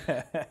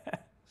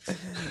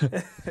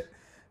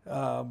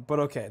 But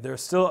okay, there are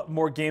still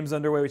more games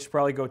underway. We should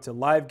probably go to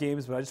live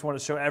games, but I just want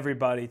to show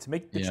everybody, to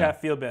make the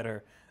chat feel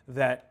better,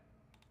 that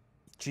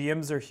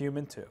GMs are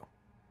human too.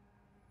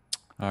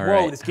 All Whoa,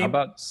 right. this How game-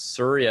 about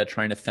Surya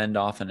trying to fend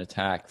off an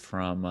attack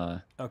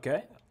from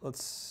Okay,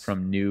 let's.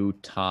 New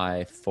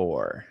Thai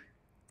 4,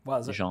 Wow,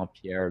 is it-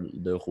 Jean-Pierre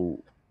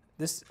Leroux.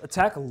 this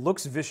attack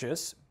looks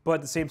vicious, but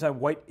at the same time,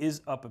 White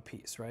is up a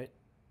piece, right?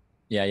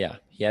 Yeah, yeah.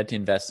 He had to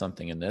invest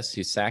something in this.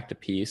 He sacked a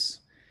piece.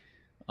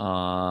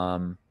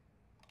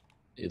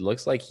 It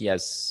looks like he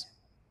has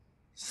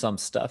some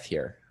stuff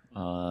here.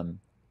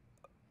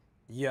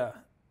 Yeah,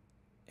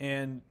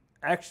 and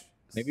actually,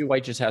 Maybe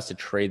White just has to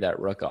trade that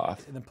rook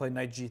off. and then play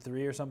knight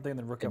g3 or something, and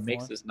then rook It f1.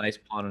 makes this nice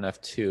pawn on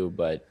f2,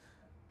 but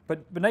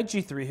But knight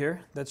g3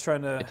 here. That's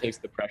trying to. it takes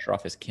the pressure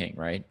off his king,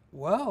 right?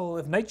 Well,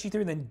 if knight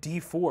g3, then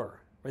d4.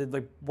 Right?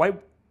 Like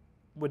White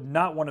would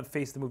not want to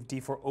face the move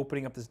d4,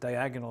 opening up this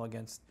diagonal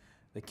against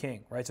the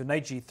king, right? So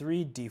knight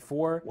g3,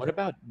 d4. What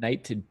about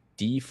knight to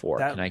d4?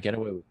 That- Can I get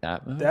away with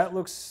that move? That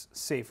looks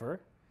safer.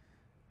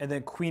 And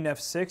then queen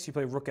f6, you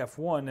play rook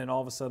f1, and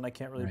all of a sudden I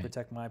can't really Right.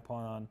 protect my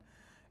pawn on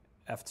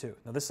f2.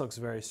 Now this looks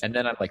very. And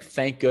then I'm like,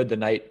 thank good the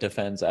knight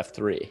defends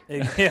f3.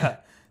 Yeah,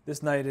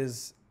 this knight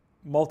is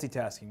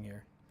multitasking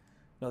here.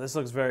 No, this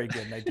looks very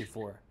good, knight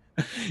d4.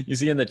 You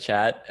see in the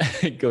chat,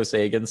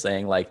 Gosagan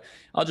saying like,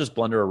 I'll just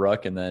blunder a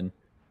rook, and then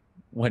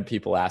when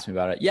people ask me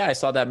about it, yeah, I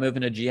saw that move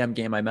in a GM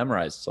game I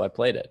memorized, so I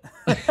played it.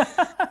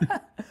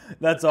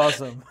 That's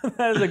awesome.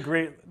 That's a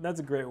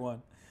great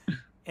one.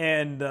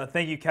 And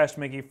thank you, Cash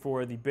Mickey,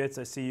 for the bits.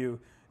 I see you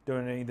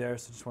donating there,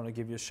 so just want to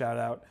give you a shout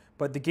out.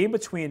 But the game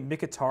between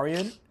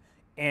Mkhitaryan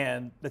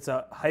and that's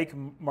a Haik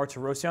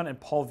Martirosyan and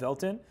Paul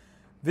Velton.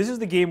 This is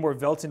the game where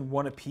Velton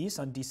won a piece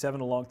on d7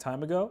 a long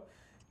time ago.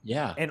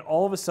 Yeah. And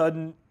all of a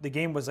sudden, the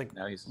game was like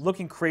Now he's-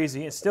 looking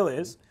crazy. It still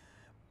is.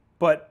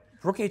 But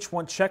rook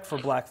h1 check for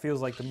black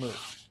feels like the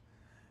move.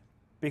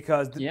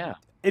 Because Yeah.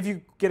 if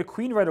you get a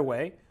queen right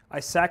away, I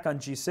sack on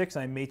g6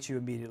 and I mate you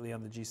immediately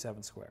on the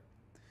g7 square.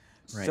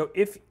 Right. So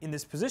if in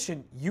this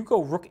position you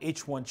go rook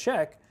h1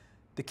 check,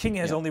 the king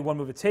has Yeah. only one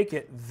move to take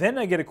it. Then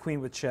I get a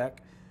queen with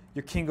check.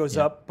 Your king goes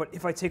Yeah. up. But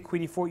if I take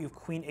queen e4, you have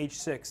queen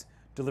h6,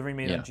 delivering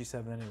mate Yeah. on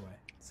g7 anyway.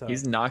 So,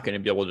 He's not going to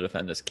be able to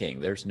defend this king.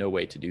 There's no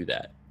way to do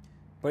that.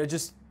 but it's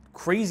just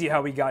crazy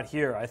how we got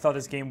here. I thought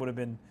this game would have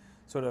been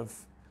sort of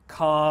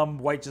calm,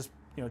 White just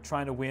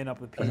trying to win up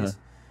the piece. Uh-huh.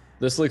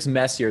 This looks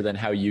messier than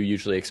how you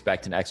usually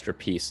expect an extra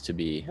piece to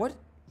be What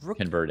rook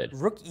converted.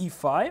 Rook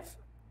e5?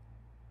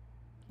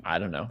 I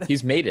don't know.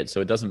 He's mated, so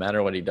it doesn't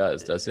matter what he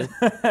does it?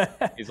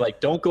 He's like,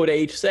 don't go to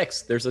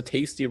h6. There's a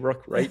tasty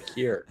rook right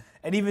here.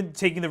 And even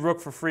taking the rook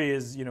for free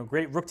is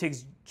great. Rook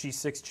takes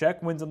g6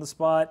 check, wins on the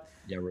spot.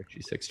 Yeah, rook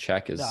g6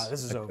 check is Nah,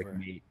 this is a over. quick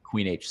mate.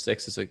 Queen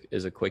h6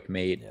 is a quick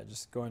mate. Yeah,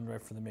 just going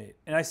right for the mate.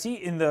 And I see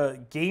in the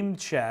game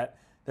chat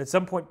that at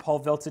some point Paul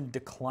Velton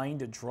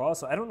declined a draw.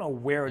 So I don't know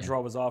where a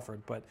draw was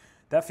offered, but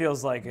that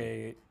feels like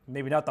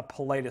maybe not the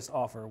politest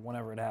offer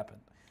whenever it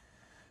happened.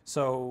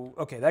 So,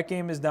 okay, that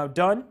game is now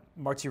done.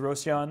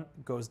 Martirosyan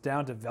goes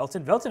down to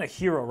Velton. Velton a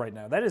hero right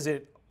now. That is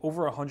it,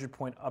 over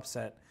 100-point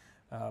upset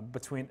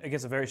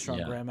against a very strong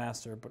Yeah.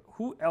 grandmaster. But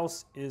who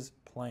else is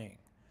playing?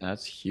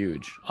 That's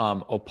huge.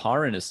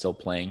 Oparin is still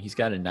playing. He's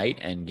got a knight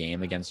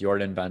endgame against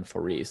Jordan van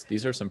Foreest.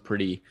 These are some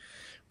pretty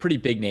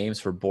big names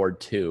for board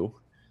 2.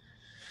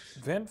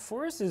 Van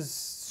Forest is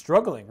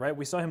struggling, right?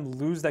 We saw him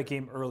lose that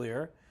game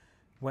earlier.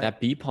 That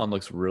B pawn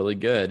looks really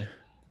good.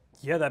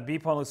 Yeah, that B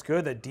pawn looks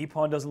good. That D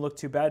pawn doesn't look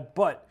too bad.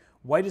 But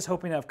White is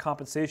hoping to have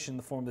compensation in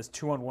the form of this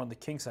 2-on-1 the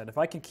king side. If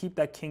I can keep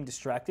that king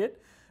distracted,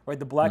 right,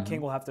 the black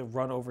king will have to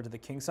run over to the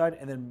king side,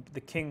 and then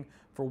the king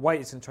for white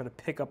is going to try to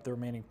pick up the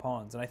remaining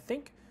pawns. And I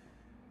think,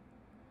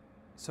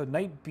 so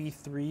knight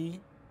b3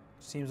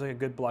 seems like a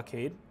good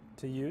blockade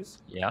to use.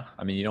 Yeah,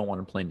 I mean, you don't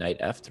want to play knight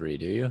f3,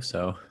 do you?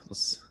 So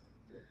let's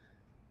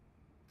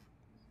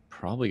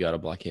probably got to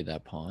blockade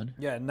that pawn.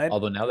 Yeah, knight.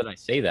 Although now that I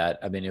say that,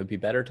 I mean, it would be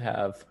better to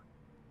have...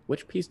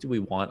 Which piece do we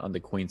want on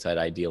the queen side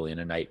ideally in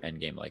a knight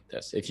endgame like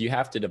this? If you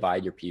have to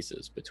divide your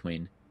pieces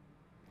between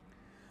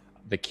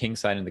the king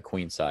side and the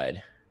queen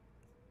side,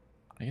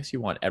 I guess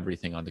you want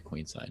everything on the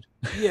queen side.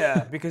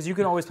 Yeah, because you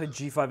can always play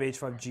g5,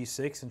 h5,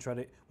 g6 and try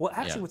to... Well,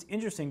 actually, what's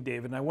interesting,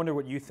 David, and I wonder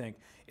what you think,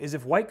 is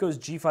if white goes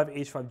g5,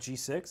 h5,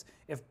 g6,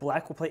 if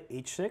black will play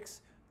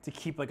h6 to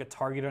keep like a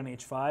target on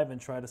h5 and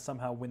try to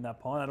somehow win that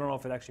pawn. I don't know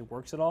if it actually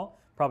works at all.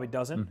 Probably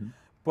doesn't.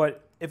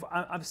 But if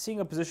I'm seeing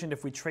a position,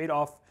 if we trade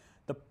off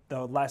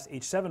the last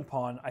h7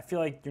 pawn, I feel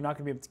like you're not going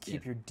to be able to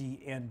keep your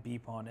d and b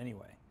pawn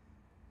anyway.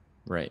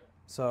 Right.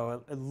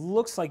 So it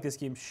looks like this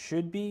game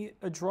should be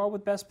a draw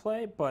with best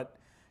play, but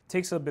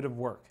takes a bit of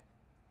work.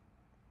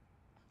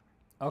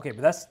 Okay,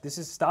 but this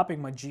is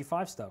stopping my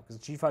g5 stuff, because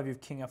g5 you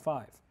have king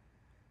f5.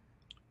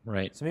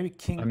 Right. So maybe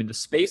king... I mean, the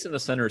space in the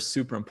center is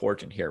super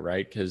important here,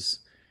 right? Because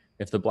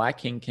if the black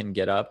king can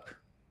get up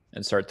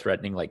and start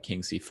threatening like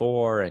king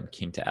c4 and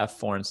king to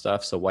f4 and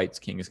stuff, so white's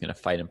king is going to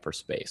fight him for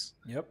space.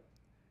 Yep.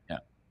 Yeah,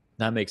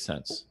 that makes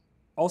sense.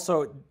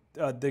 Also,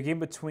 the game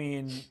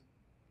between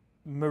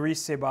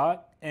Maurice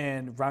Sebat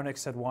and Raunik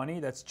Sedwani,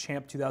 that's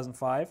Champ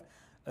 2005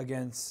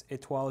 against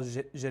Etoile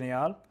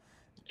Génial.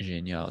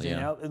 Génial,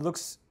 yeah. It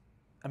looks...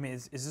 I mean,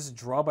 is this a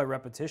draw by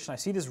repetition? I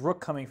see this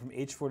rook coming from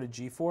h4 to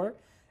g4.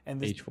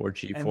 And this,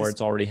 h4, g4,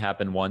 it's already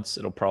happened once.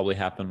 It'll probably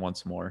happen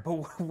once more.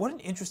 But what an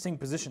interesting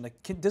position.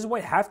 Like, does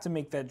white have to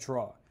make that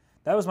draw?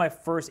 That was my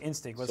first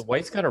instinct. So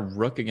white's got a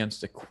rook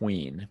against a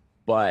queen,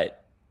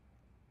 but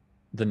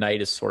the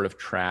knight is sort of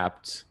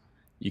trapped.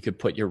 You could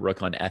put your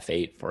rook on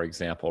f8, for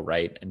example,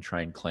 right? And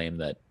try and claim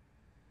that.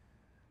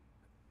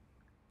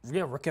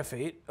 Yeah, rook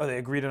f8. Oh, they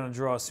agreed on a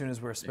draw as soon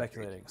as we were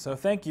speculating. So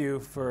thank you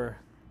for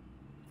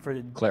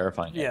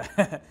clarifying.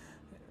 Yeah.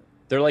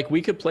 They're like,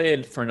 we could play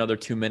it for another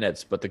 2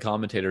 minutes, but the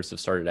commentators have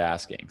started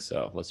asking,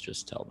 so let's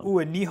just tell them. Ooh,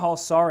 and Nihal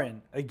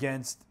Sarin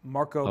against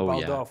Marco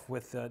Baldov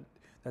with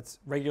that's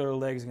regular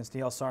legs against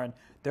Nihal Sarin.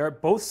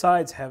 Both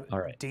sides have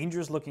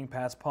dangerous-looking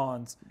pass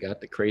pawns.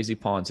 Got the crazy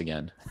pawns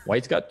again.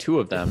 White's got 2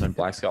 of them, and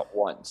black's got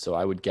 1, so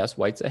I would guess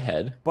white's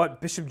ahead. But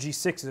bishop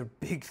g6 is a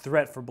big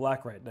threat for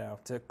black right now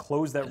to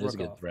close that rook off. It is a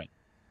good threat.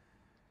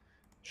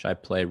 Should I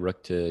play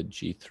rook to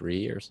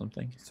g3 or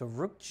something? So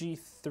rook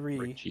g3.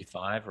 Rook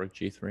g5, rook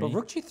g3. But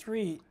rook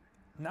g3,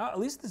 now at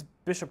least this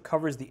bishop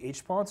covers the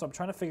h pawn, so I'm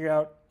trying to figure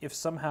out if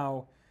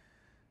somehow...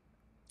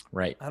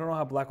 Right. I don't know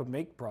how black would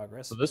make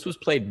progress. So this was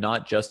played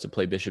not just to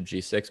play bishop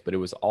g6, but it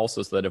was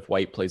also so that if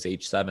white plays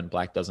h7,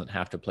 black doesn't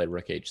have to play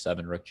rook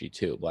h7, rook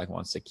g2. Black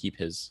wants to keep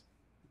the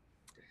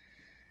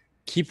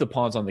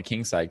pawns on the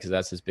king side because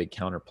that's his big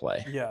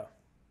counterplay. Yeah.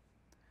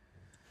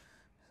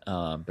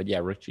 But yeah,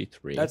 rook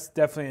g3. That's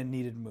definitely a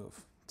needed move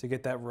to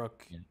get that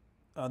rook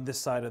on this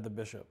side of the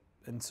bishop.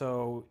 And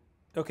so,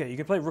 okay, you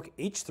can play rook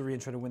h3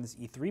 and try to win this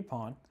e3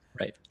 pawn.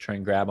 Right. Try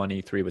and grab on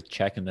e3 with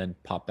check and then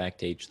pop back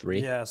to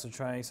h3. Yeah, so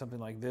trying something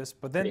like this.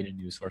 But then... Create a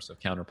new source of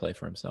counterplay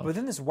for himself. But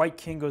then this white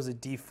king goes to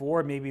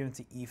d4, maybe even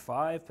to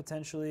e5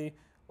 potentially,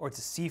 or to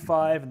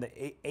c5, and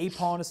the a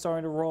pawn is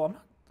starting to roll.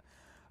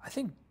 I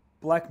think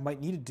black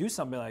might need to do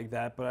something like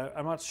that, but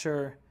I'm not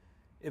sure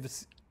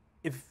if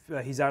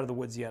he's out of the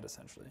woods yet,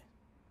 essentially.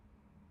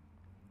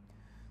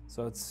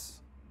 So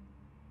it's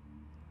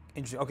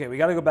interesting. Okay, we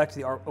got to go back to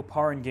the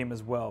Oparin game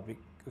as well.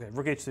 Okay,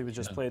 rook h3 was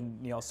just played in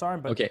Nihal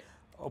Sarin, but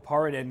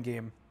Oparin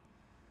endgame.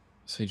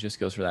 So he just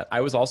goes for that.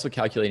 I was also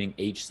calculating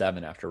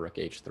h7 after rook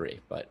h3,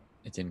 but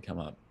it didn't come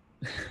up.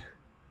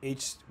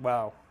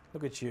 Wow,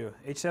 look at you.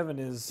 h7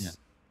 is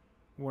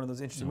one of those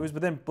interesting moves,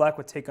 but then black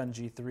would take on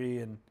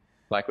g3 and...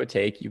 Black would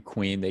take, you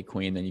queen, they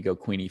queen, then you go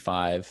queen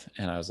e5,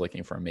 and I was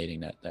looking for a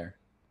mating net there.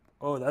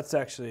 Oh, that's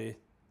actually...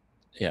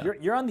 Yeah.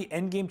 You're on the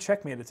endgame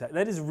checkmate attack.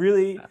 That is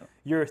really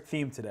your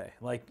theme today.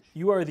 Like,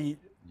 you are the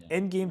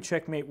endgame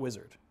checkmate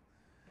wizard.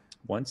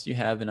 Once you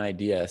have an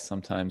idea,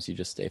 sometimes you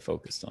just stay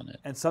focused on it.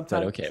 And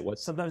sometimes,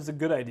 sometimes it's a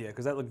good idea,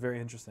 because that looked very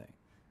interesting.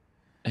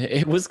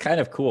 It was kind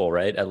of cool,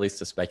 right? At least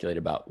to speculate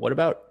about. What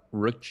about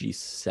rook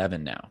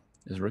g7 now?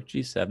 Is rook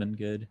g7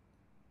 good?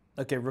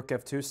 Okay, rook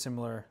f2,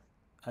 similar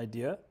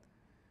idea.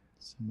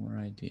 Similar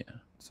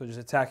idea. So just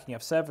attacking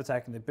f7,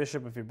 attacking the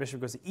bishop. If your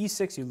bishop goes to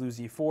e6, you lose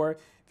e4.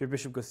 If your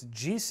bishop goes to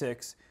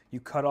g6,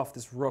 you cut off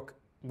this rook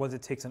once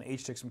it takes on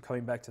h6 from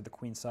coming back to the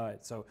queen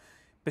side. So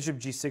bishop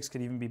g6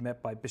 could even be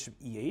met by bishop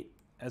e8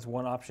 as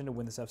one option to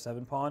win this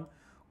f7 pawn.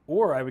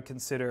 Or I would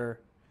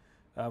consider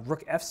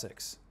rook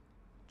f6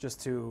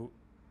 just to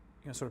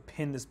sort of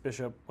pin this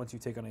bishop once you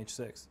take on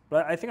h6.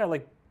 But I think I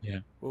like... Yeah.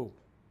 Oh,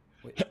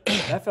 wait.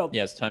 That felt...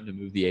 Yeah, it's time to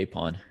move the a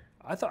pawn.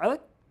 I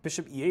like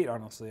bishop e8,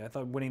 honestly. I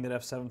thought winning that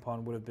f7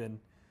 pawn would have been...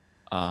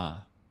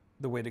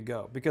 the way to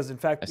go. Because in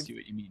fact, I see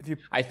what you mean. if you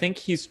I think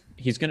he's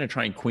going to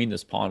try and queen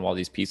this pawn while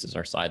these pieces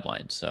are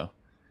sidelined. So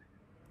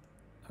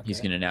he's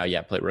going to now,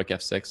 play rook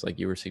f6 like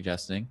you were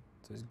suggesting.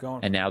 So he's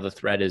going. And now the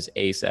threat is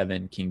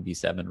a7, king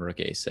b7, rook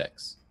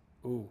a6.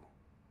 Ooh.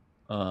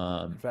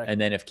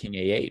 And then if king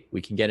a8,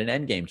 we can get an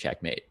endgame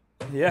checkmate.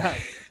 Yeah.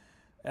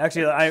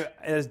 Actually,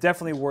 it's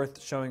definitely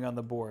worth showing on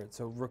the board.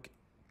 So rook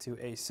to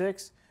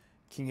a6,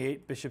 king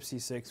 8, bishop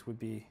c6 would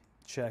be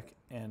check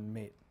and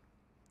mate.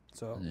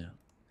 So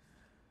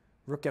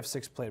rook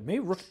f6 played. Maybe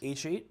rook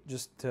h8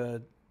 just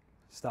to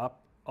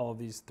stop all of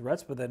these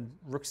threats, but then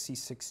rook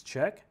c6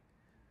 check.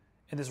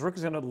 And this rook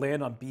is going to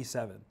land on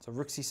b7. So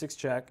rook c6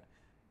 check,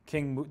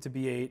 king move to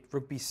b8,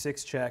 rook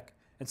b6 check,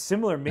 and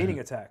similar mating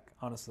attack,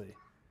 honestly.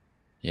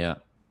 Yeah.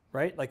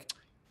 Right? Like,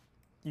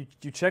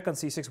 you check on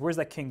c6, where's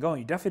that king going?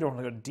 You definitely don't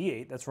want to go to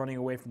d8. That's running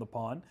away from the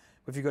pawn.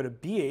 But if you go to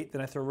b8, then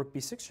I throw rook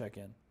b6 check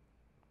in.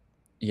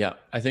 Yeah,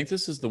 I think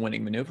this is the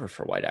winning maneuver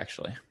for white,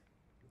 actually.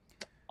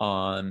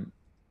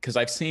 Because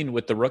I've seen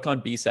with the rook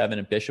on b7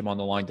 and bishop on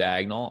the long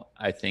diagonal,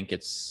 I think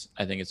it's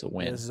a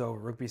win. This is over.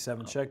 Rook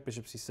b7 check,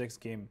 bishop c6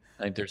 game.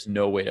 I think there's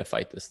no way to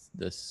fight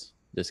this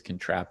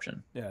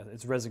contraption. Yeah,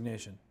 it's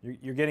resignation.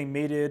 You're getting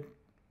mated,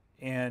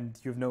 and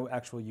you have no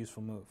actual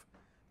useful move.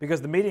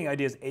 Because the mating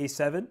idea is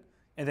a7,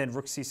 and then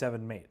rook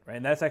c7 mate, right?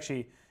 And that's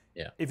actually,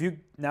 if you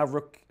now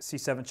rook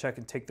c7 check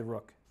and take the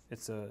rook,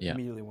 it's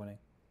immediately winning.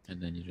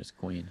 And then you just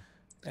queen.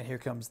 And here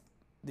comes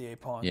the a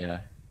pawn.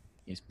 Yeah,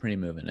 he's pretty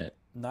moving it.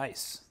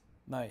 Nice.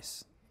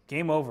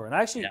 Game over. And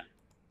actually,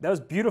 that was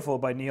beautiful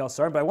by Nihal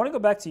Sarin, but I want to go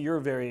back to your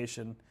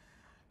variation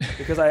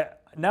because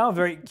now I'm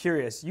very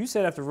curious. You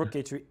said after rook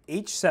h3,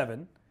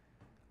 h7,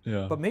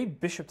 but maybe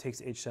bishop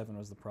takes h7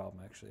 was the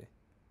problem, actually.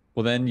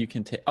 Well, then you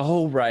can take,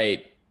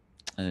 right.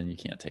 And then you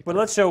can't take But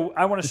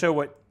I want to show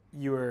what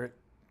you were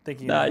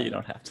thinking. No, you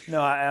don't have to.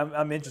 No,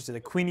 I'm interested. A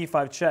queen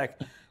e5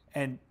 check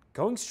and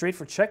going straight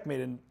for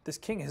checkmate, and this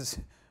king is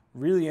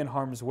really in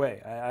harm's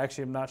way. I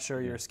actually am not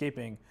sure you're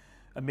escaping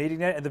a mating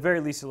net. At the very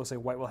least, it looks like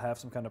white will have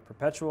some kind of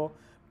perpetual,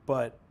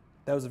 but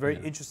that was a very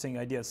interesting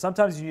idea.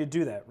 Sometimes you need to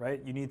do that,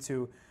 right? You need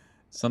to.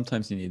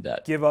 Sometimes you need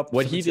that. Give up.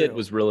 What he did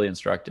was really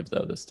instructive,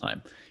 though, this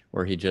time,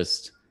 where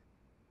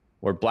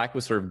black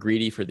was sort of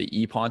greedy for the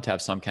e pawn to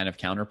have some kind of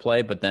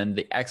counterplay, but then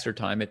the extra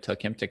time it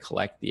took him to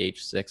collect the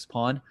h6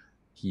 pawn,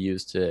 he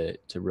used to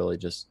really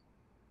just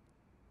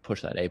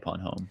push that a pawn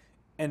home.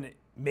 And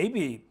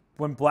maybe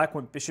when black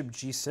went bishop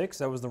g6,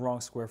 that was the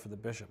wrong square for the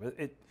bishop.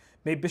 It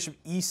made bishop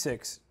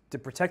e6 to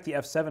protect the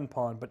f7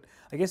 pawn, but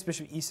I guess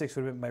bishop e6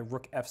 would have been my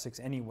rook f6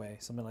 anyway,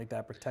 something like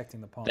that,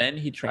 protecting the pawn. Then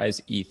he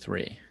tries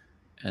e3,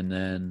 and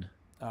then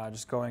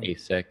just going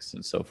a6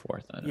 and so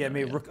forth.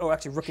 Maybe rook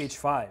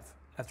h5.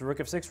 After rook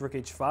f6, rook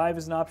h5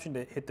 is an option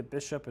to hit the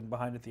bishop and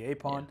behind it the a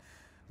pawn.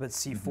 But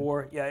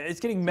c4, it's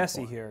getting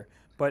messy here.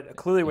 But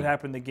clearly what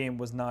happened in the game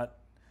was not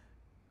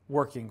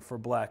working for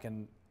black,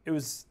 and it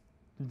was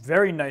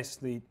very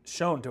nicely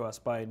shown to us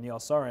by Nihal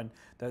Sarin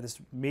that this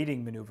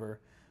mating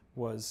maneuver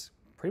was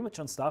pretty much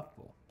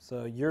unstoppable.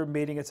 So your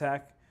mating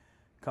attack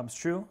comes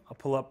true. I'll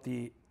pull up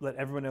let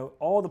everyone know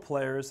all the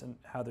players and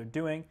how they're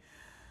doing.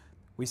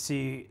 We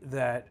see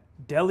that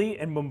Delhi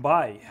and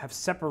Mumbai have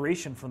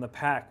separation from the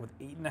pack with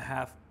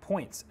 8.5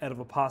 points out of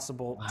a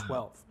possible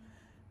 12.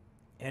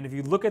 And if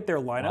you look at their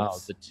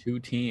lineups, the two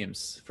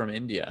teams from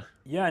India.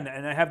 Yeah,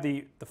 and I have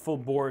the full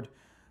board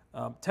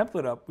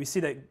template up. We see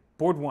that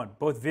board 1,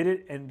 both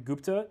Vidit and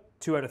Gupta,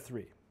 2 out of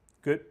 3.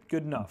 Good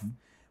enough.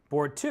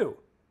 Board 2,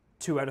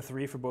 2 out of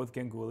 3 for both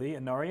Ganguly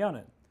and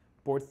Narayanan.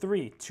 Board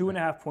 3,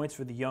 2.5 points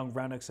for the young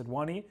Raunak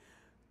Sadhwani.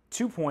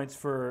 2 points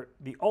for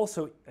the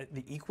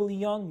equally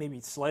young, maybe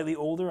slightly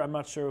older. I'm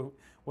not sure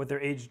what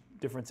their age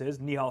difference is.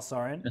 Nihal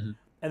Sarin,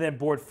 and then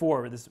board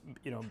 4, this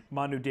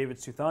Manu David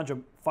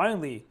Suthanjo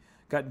finally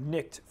got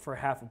nicked for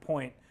half a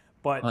point.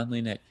 But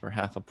finally nicked for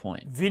half a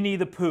point. Vinny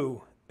the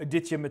Pooh,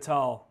 Aditya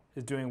Mittal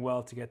is doing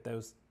well to get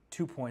those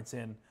 2 points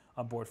in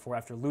on board 4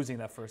 after losing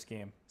that first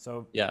game.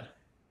 So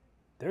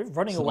they're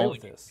running away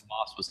with this.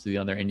 Loss was to the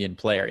other Indian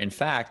player. In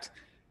fact,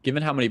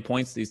 given how many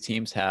points these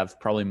teams have,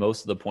 probably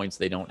most of the points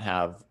they don't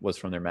have was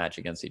from their match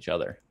against each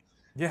other.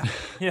 Yeah.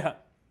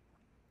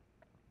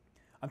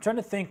 I'm trying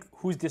to think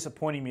who's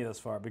disappointing me thus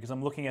far because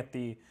I'm looking at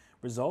the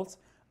results.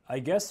 I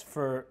guess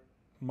for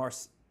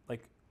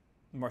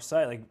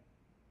Marseille,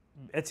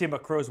 Etienne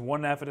Bacro's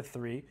 1.5 out of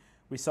 3.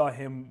 We saw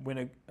him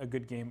win a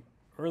good game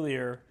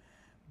earlier.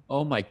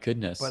 Oh my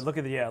goodness! But look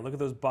at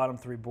those bottom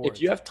 3 boards.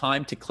 If you have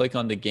time to click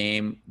on the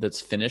game that's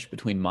finished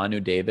between Manu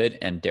David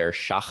and Der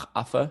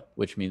Schachaffe,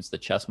 which means the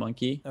chess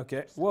monkey.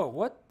 Okay. Whoa!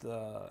 What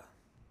the?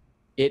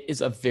 It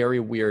is a very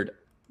weird.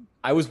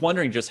 I was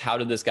wondering just how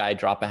did this guy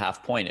drop a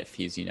half point if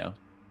he's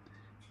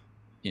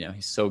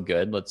he's so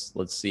good.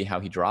 Let's see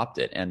how he dropped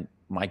it. And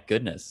my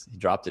goodness, he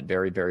dropped it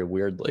very, very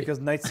weirdly. Because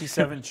knight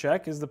c7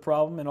 check is the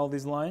problem in all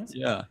these lines.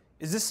 Yeah.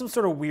 Is this some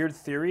sort of weird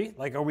theory?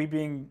 Like, are we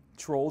being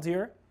trolled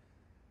here?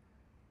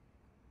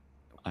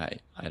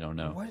 I don't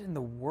know. What in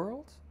the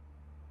world?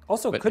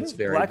 Also, couldn't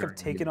black have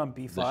taken on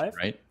b5?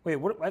 Right? Wait,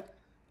 what?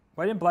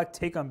 Why didn't black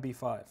take on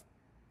b5?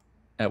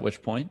 At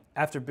which point?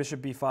 After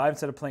bishop b5,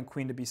 instead of playing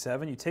queen to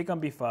b7, you take on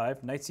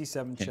b5, knight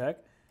c7 Okay. check.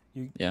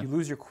 You Yeah.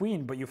 lose your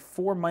queen, but you have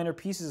 4 minor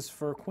pieces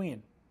for a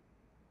queen.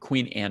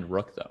 Queen and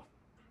rook, though.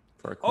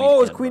 For a queen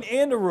Oh, it's and queen rook.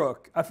 and a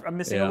rook. I'm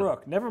missing a Yeah.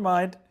 rook. Never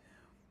mind.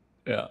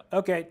 Yeah.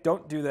 Okay,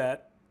 don't do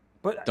that.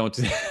 But Don't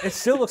do that. it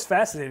still looks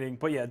fascinating.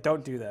 But yeah,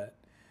 don't do that.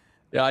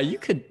 Yeah, you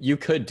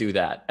could do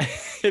that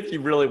if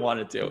you really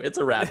wanted to. It's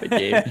a rapid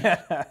game.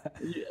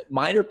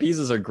 Minor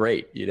pieces are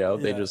great, you know.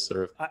 They Yeah. just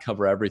sort of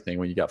cover everything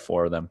when you got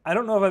 4 of them. I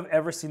don't know if I've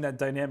ever seen that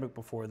dynamic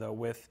before, though,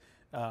 with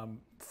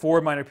 4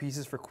 minor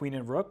pieces for queen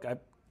and rook. I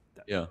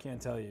Yeah. can't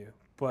tell you.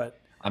 But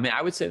I mean,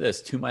 I would say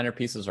this: 2 minor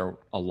pieces are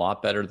a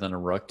lot better than a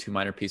rook. 2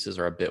 minor pieces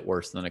are a bit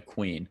worse than a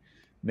queen.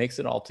 Makes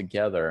it all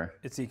together.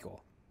 it's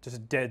equal. Just a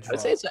dead draw. I'd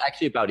say it's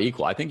actually about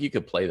equal. I think you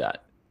could play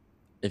that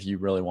if you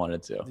really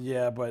wanted to.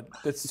 Yeah, but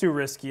it's too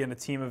risky in a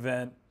team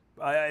event.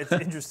 It's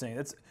interesting.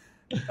 It's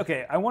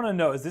okay. I want to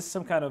know: is this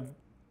some kind of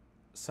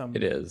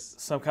It is.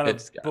 some kind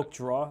It's of got- book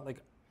draw?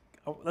 Like,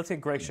 let's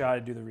get Greg Shaw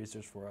to do the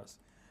research for us.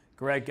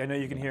 Greg, I know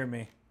you can hear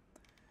me.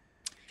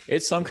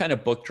 It's some kind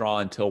of book draw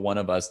until one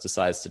of us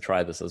decides to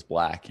try this as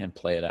black and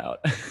play it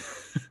out.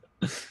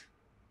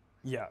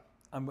 Yeah,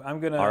 I'm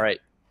gonna. All right.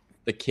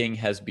 The king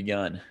has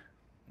begun.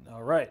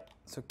 All right.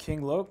 So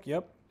King Loke,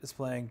 yep, is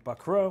playing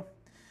Bakro.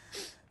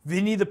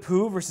 Vinny the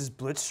Pooh versus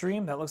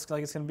Blitzstream. That looks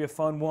like it's going to be a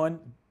fun one.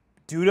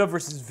 Duda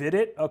versus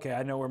Vidit. Okay,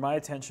 I know where my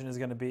attention is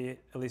going to be,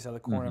 at least out of the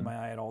corner of my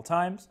eye at all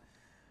times.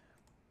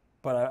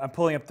 But I'm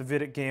pulling up the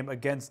Vidit game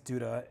against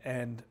Duda,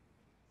 and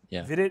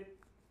Yeah. Vidit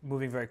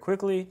moving very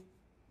quickly,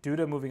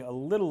 Duda moving a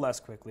little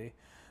less quickly.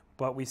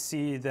 But we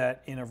see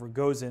that in a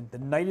Rogozin, the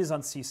knight is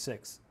on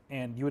c6.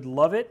 And you would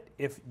love it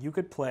if you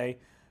could play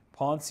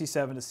pawn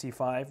c7 to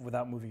c5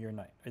 without moving your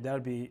knight. That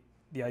would be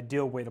the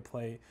ideal way to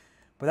play.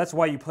 But that's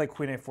why you play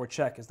queen a4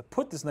 check, is to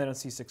put this knight on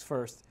c6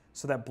 first,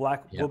 so that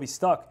black will be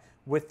stuck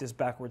with this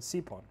backward c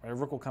pawn. Right?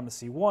 Rook will come to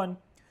c1.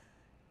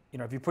 You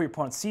know, if you put your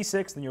pawn on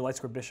c6, then your light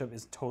square bishop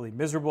is totally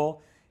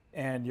miserable,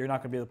 and you're not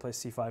going to be able to play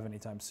c5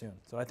 anytime soon.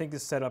 So I think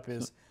this setup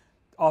is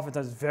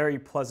oftentimes very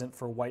pleasant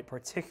for white,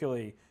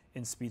 particularly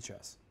in speed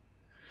chess.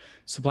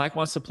 So black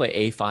wants to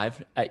play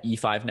a5 at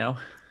e5 now.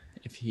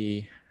 If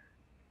he,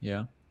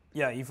 yeah,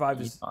 Yeah, e5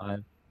 is...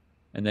 e5.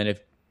 And then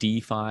if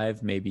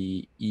d5,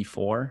 maybe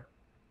e4.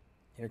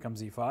 Here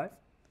comes e5.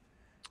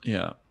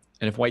 Yeah.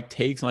 And if white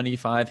takes on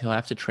e5, he'll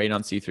have to trade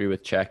on c3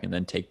 with check and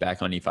then take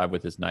back on e5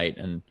 with his knight.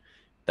 And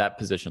that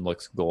position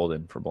looks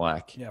golden for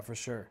black. Yeah, for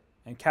sure.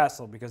 And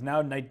castle, because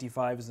now knight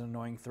d5 is an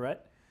annoying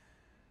threat.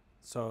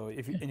 So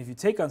if you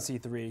take on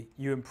c3,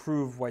 you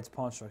improve white's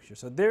pawn structure.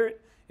 So there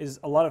is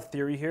a lot of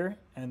theory here,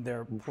 and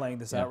they're playing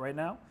this out right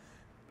now.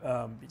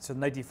 So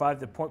knight d5,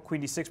 the point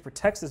queen d6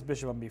 protects this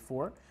bishop on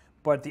b4,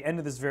 but at the end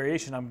of this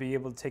variation, I'm be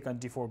able to take on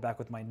d4 back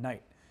with my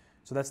knight.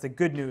 So that's the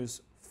good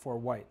news for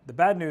white. The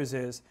bad news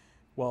is,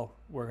 well,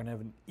 we're going to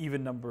have an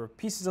even number of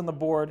pieces on the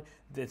board.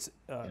 That's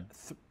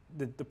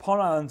the pawn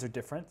islands are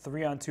different.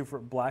 3 on 2 for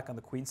black on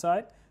the queen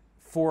side,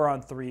 4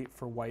 on 3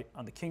 for white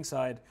on the king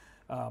side.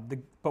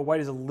 But white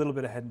is a little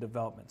bit ahead in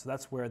development, so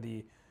that's where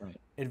the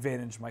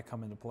advantage might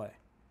come into play.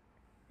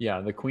 Yeah,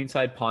 the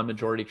queenside pawn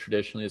majority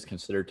traditionally is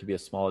considered to be a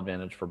small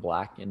advantage for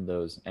black in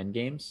those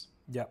endgames.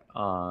 Yep.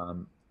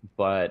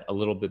 But a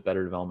little bit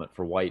better development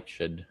for white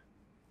should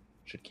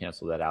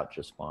cancel that out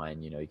just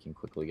fine. You know, you can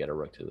quickly get a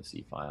rook to the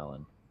c file,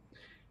 and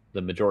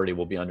the majority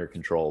will be under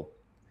control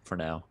for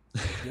now.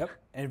 Yep.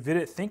 And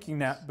Vidit thinking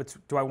that, but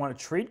do I want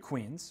to trade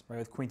queens, right,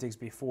 with queen takes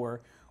b4,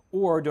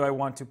 or do I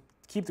want to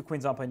keep the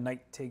queens on, play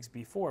knight takes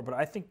b4? But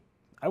I think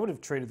I would have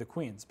traded the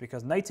queens,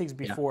 because knight takes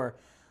b4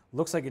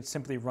 looks like it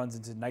simply runs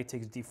into knight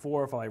takes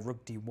d4 followed by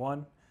rook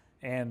d1,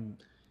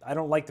 and I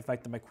don't like the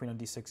fact that my queen on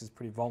d6 is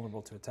pretty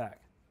vulnerable to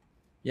attack.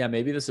 Yeah,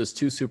 maybe this is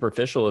too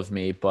superficial of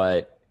me,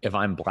 but if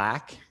I'm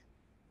black,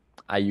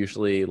 I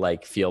usually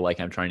feel like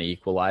I'm trying to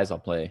equalize. I'll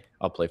play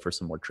for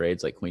some more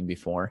trades like queen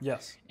b4.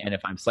 Yes. And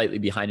if I'm slightly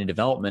behind in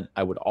development,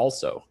 I would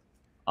also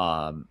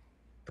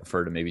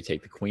prefer to maybe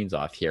take the queens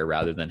off here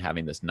rather than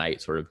having this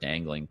knight sort of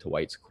dangling to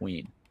white's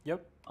queen.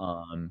 Yep.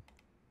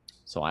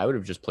 So I would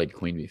have just played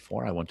queen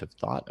b4. I wouldn't have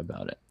thought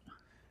about it.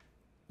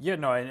 Yeah,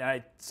 no,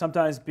 I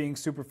sometimes being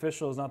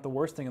superficial is not the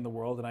worst thing in the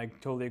world, and I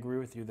totally agree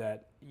with you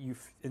that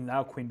and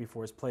now queen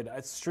b4 is played.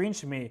 It's strange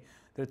to me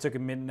that it took a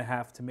minute and a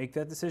half to make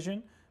that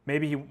decision.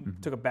 Maybe he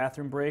took a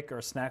bathroom break or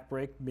a snack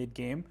break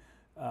mid-game,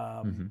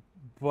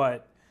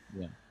 but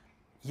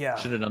yeah.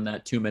 Should have done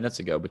that 2 minutes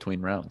ago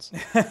between rounds.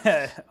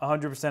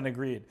 100%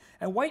 agreed.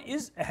 And white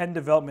is ahead in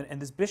development,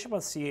 and this bishop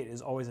on c8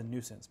 is always a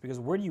nuisance, because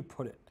where do you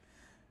put it,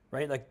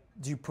 right? Like,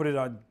 do you put it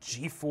on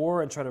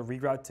g4 and try to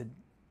reroute to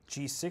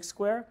g6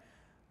 square?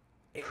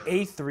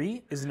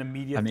 a3 is an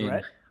immediate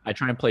threat. I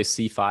try and play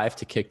c5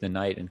 to kick the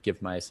knight and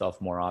give myself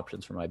more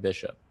options for my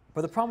bishop.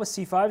 But the problem with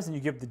c5 is then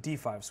you give the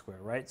d5 square,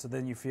 right? So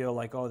then you feel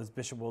like, oh, this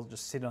bishop will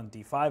just sit on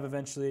d5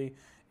 eventually,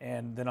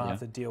 and then I'll have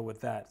to deal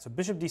with that. So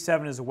bishop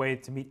d7 is a way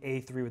to meet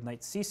a3 with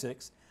knight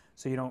c6,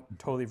 so you don't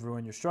totally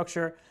ruin your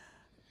structure.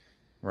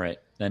 Right.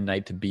 Then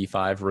knight to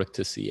b5, rook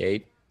to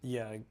c8.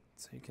 Yeah,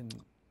 so you can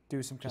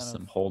do some kind Just of...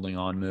 some holding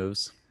on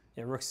moves.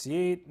 Yeah, rook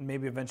c8,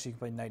 maybe eventually you can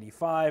play knight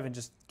e5 and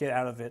just get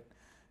out of it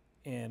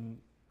in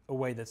a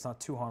way that's not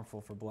too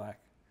harmful for black.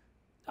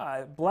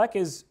 Black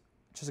is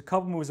just a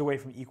couple moves away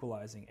from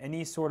equalizing.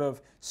 Any sort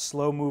of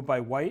slow move by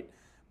white,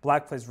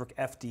 black plays rook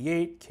f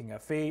d8, king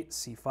f8,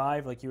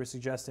 c5, like you were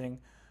suggesting,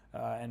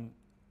 and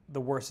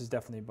the worst is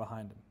definitely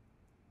behind him.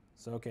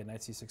 So, okay,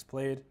 knight c6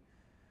 played.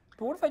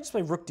 But what if I just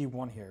play rook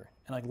d1 here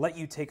and like let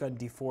you take on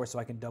d4 so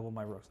I can double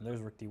my rooks? And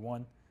there's rook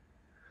d1.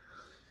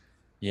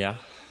 Yeah.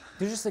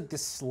 There's just like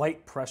this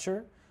slight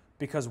pressure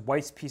because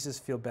white's pieces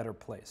feel better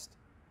placed.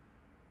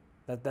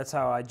 That's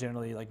how I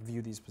generally like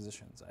view these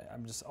positions.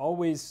 I'm just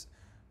always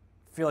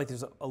feel like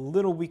there's a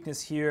little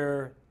weakness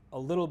here, a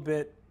little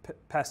bit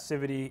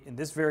passivity in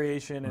this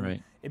variation,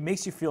 and it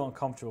makes you feel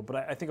uncomfortable.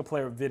 But I think a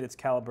player of Vidit's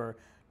caliber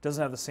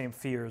doesn't have the same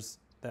fears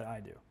that I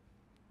do.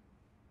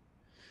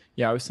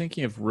 Yeah, I was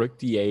thinking of rook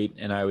d8,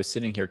 and I was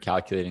sitting here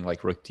calculating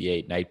like rook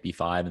d8, knight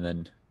b5, and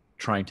then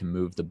trying to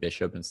move the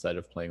bishop instead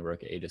of playing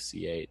rook a to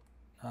c8.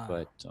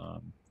 But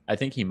I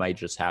think he might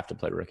just have to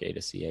play rook a to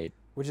c8.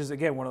 Which is,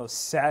 again, one of those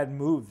sad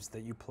moves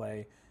that you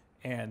play,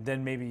 and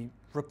then maybe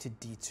rook to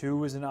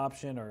d2 is an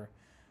option, or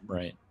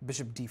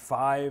bishop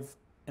d5,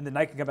 and the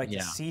knight can come back to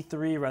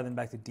c3 rather than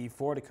back to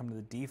d4 to come to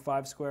the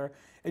d5 square.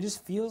 It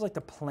just feels like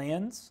the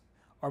plans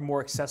are more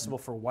accessible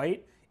for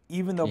white,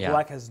 even though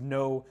black has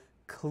no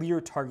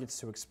clear targets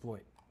to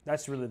exploit.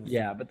 That's really the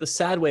thing. But the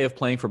sad way of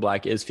playing for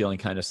black is feeling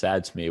kind of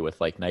sad to me with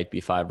like knight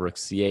b5, rook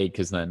c8,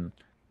 because then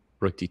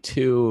rook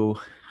d2, I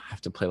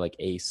have to play like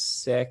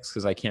a6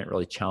 because I can't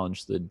really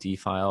challenge the d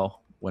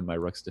file when my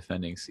rook's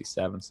defending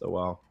c7 so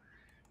well.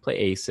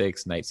 Play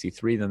a6, knight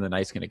c3, then the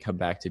knight's going to come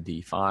back to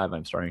d5.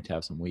 I'm starting to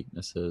have some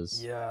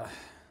weaknesses. Yeah.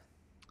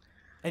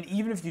 And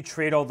even if you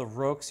trade all the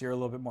rooks, you're a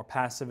little bit more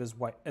passive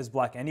as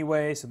black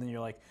anyway. So then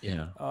you're like,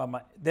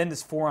 then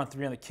this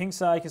 4-on-3 on the king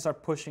side can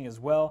start pushing as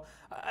well.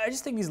 I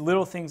just think these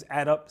little things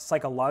add up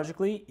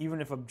psychologically, even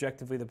if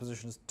objectively the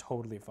position is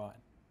totally fine.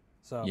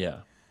 So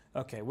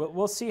okay,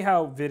 we'll see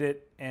how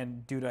Vidit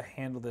and Duda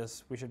handle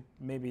this. We should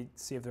maybe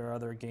see if there are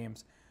other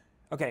games.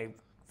 Okay,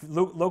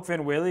 Loke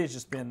Van Wely has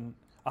just been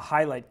a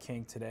highlight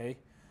king today.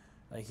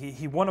 Like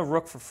he won a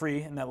rook for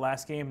free in that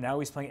last game. Now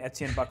he's playing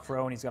Etienne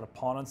Bacrot, and he's got a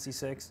pawn on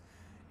c6.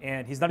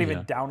 And he's not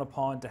even down a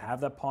pawn to have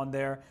that pawn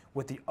there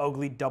with the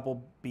ugly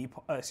double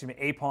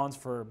A pawns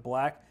for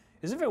black.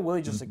 Isn't Van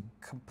Wely just like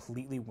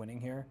completely winning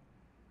here?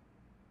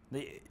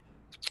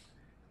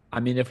 I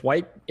mean, if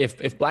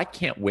black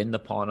can't win the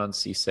pawn on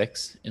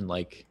c6 in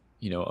like,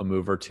 a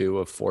move or two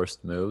of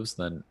forced moves,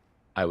 then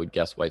I would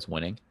guess white's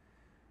winning.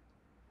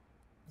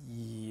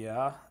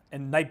 Yeah.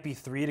 And knight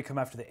b3 to come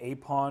after the a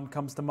pawn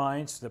comes to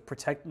mind. So to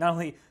protect, not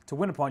only to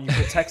win a pawn, you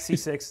protect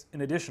c6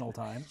 an additional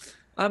time.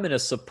 I'm going to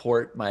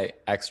support my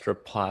extra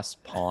plus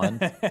pawn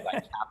by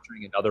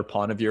capturing another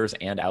pawn of yours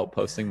and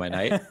outposting my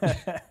knight.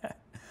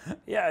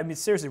 Yeah, I mean,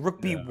 seriously,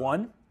 rook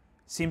b1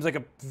 seems like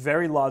a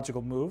very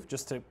logical move,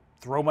 just to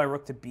throw my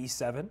rook to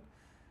b7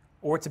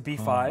 or to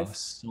b5. Oh,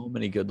 so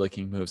many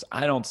good-looking moves.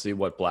 I don't see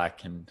what black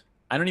can...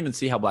 I don't even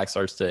see how black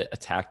starts to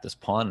attack this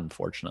pawn,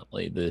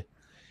 unfortunately. The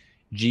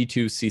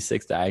g2,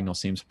 c6 diagonal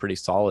seems pretty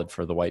solid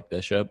for the white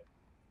bishop.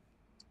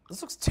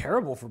 This looks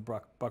terrible for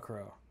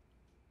Bacrot.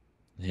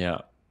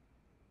 Yeah.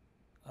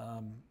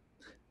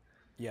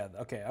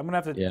 Okay. I'm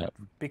going to have to...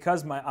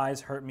 Because my eyes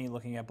hurt me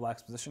looking at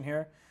black's position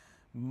here.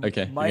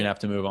 Okay, you're going to have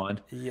to move on.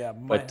 Yeah.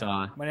 But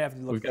might have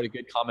to look. We've got a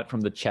good comment from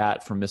the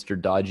chat from Mr.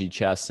 Dodgy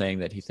Chess saying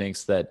that he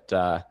thinks that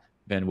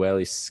Van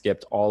Wely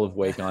skipped all of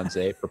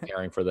Weigandze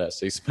preparing for this.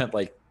 So he spent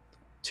like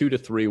 2 to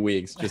 3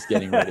 weeks just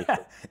getting ready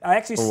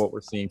for what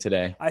we're seeing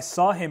today. I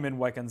saw him in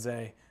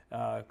Weigandze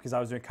because I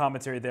was doing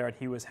commentary there, and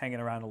he was hanging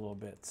around a little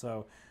bit.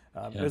 So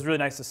it was really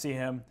nice to see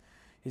him.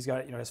 He's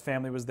got, his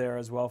family was there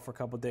as well for a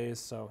couple of days,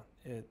 so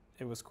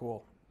it was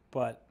cool.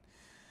 But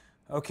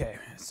okay,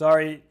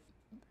 sorry,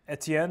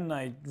 Etienne,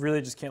 I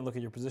really just can't look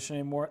at your position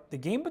anymore. The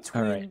game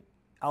between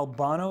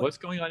Albano. What's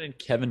going on in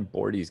Kevin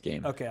Bordy's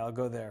game? Okay, I'll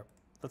go there.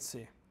 Let's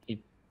see. He's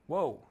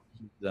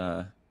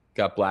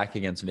got black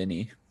against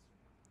Vinny.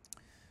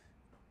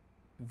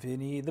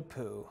 Vinny the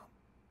Pooh.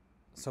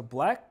 So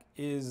black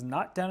is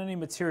not down any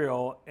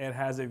material and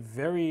has a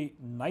very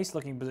nice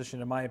looking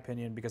position in my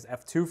opinion because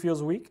f2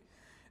 feels weak.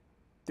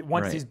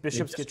 Once these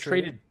bishops get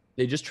traded.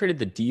 They just traded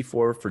the d4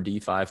 for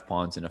d5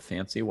 pawns in a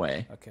fancy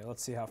way. Okay,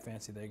 let's see how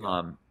fancy they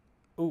go.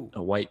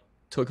 A white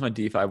took on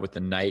d5 with the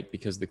knight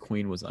because the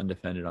queen was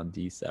undefended on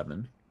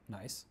d7.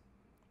 Nice.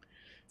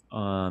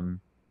 So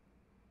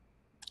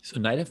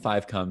knight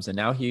f5 comes, and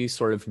now he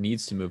sort of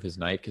needs to move his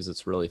knight because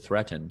it's really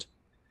threatened.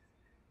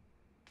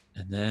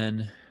 And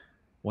then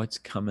what's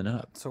coming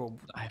up? So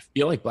I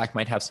feel like black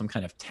might have some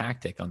kind of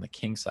tactic on the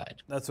king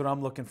side. That's what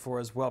I'm looking for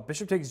as well.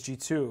 Bishop takes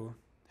g2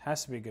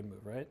 has to be a good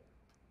move, right?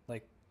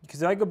 Like,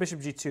 because if I go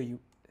bishop g2,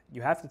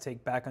 you have to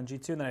take back on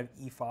g2, and then I have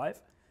e5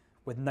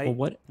 with knight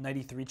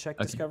e3 check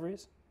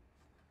discoveries.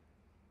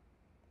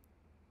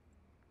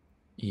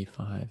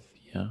 e5,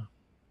 yeah.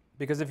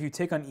 Because if you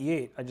take on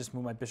e8, I just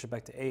move my bishop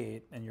back to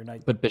a8, and your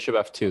knight. But bishop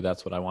f2,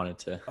 that's what I wanted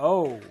to.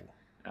 Oh,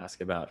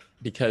 ask about,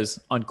 because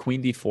on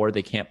queen d4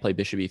 they can't play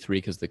bishop e3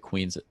 because the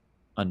queen's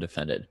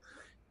undefended,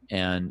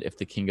 and if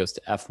the king goes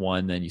to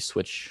f1, then you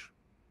switch.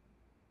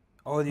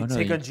 Oh, you No,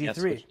 take you on can't G3.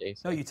 switch to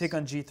No, you a6. take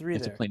on G3 You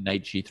have there. to play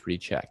knight g3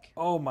 check.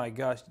 Oh my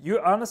gosh.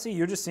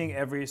 You're just seeing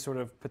every sort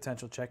of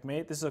potential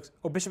checkmate. This looks,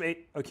 oh, bishop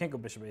 8. Oh, can't go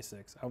bishop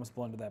a6. I almost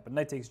blundered that, but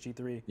knight takes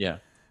G3. Yeah,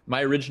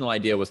 my original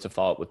idea was to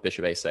follow up with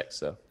bishop a6,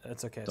 so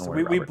That's okay. don't So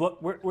worry,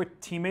 we're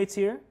teammates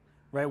here,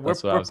 right?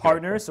 That's what I We're was going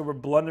partners, so we're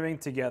blundering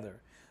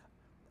together.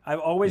 I've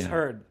always Yeah.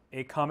 heard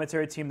a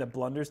commentary team that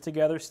blunders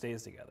together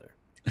stays together.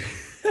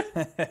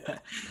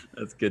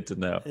 That's good to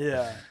know.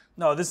 Yeah.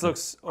 No, this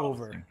looks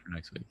over. For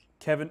next week.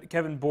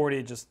 Kevin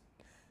Bordy just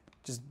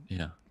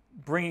Yeah.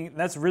 bringing.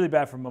 That's really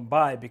bad for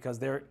Mumbai because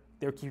they're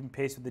keeping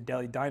pace with the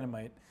Delhi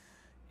Dynamite,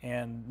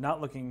 and not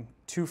looking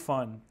too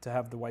fun to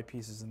have the white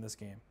pieces in this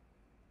game.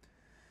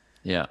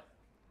 Yeah.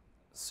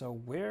 So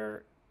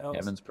where else?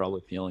 Kevin's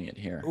probably feeling it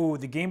here. Ooh,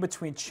 the game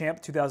between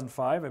Champ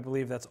 2005. I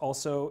believe that's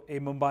also a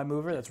Mumbai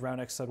mover. That's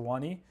Raunak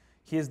Sadwani.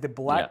 He has the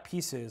black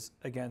pieces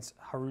against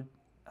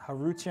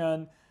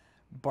Harutian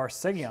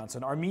Barsegyan, so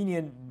an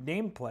Armenian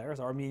named player,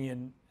 so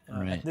Armenian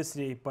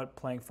ethnicity, but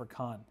playing for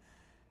Khan.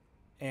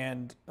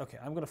 And okay,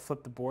 I'm gonna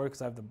flip the board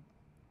because I have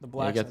the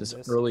black. You got this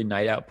early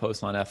knight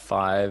outpost on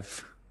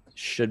f5.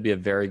 Should be a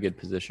very good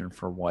position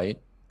for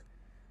white.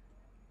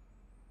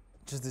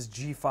 Just this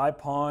G5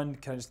 pawn.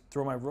 Can I just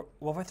throw my rook?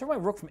 Well, if I throw my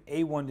rook from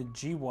A1 to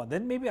G1,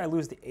 then maybe I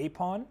lose the A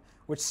pawn,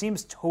 which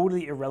seems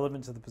totally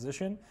irrelevant to the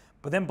position.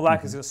 But then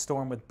black is going to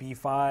storm with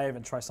B5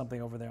 and try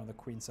something over there on the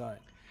queen side.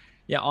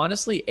 Yeah,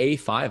 honestly,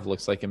 A5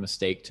 looks like a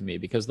mistake to me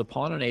because the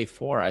pawn on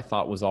A4 I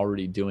thought was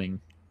already doing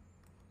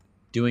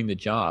the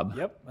job.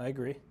 Yep, I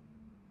agree.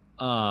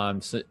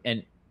 So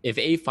and if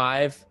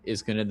A5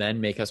 is going to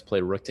then make us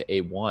play rook to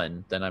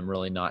A1, then I'm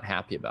really not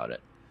happy about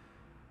it.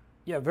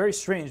 Yeah, very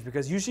strange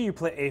because usually you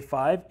play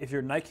A5 if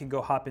your knight can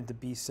go hop into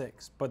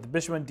B6, but the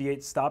bishop on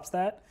D8 stops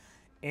that,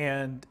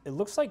 and it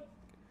looks like,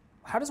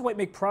 how does white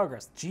make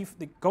progress?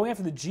 Going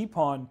after the G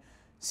pawn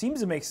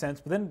seems to make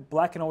sense, but then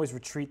black can always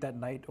retreat that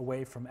knight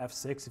away from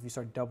F6 if you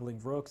start doubling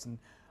rooks, and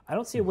I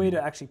don't see a way to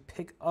actually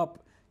pick up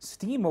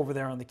steam over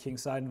there on the king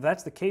side. And if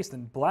that's the case,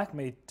 then black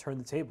may turn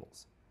the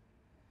tables.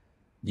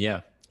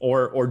 Yeah,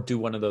 or do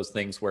one of those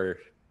things where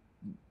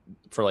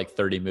for like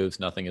 30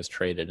 moves, nothing is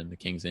traded in the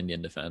king's Indian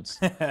defense.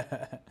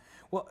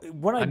 Well,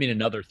 I mean,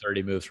 another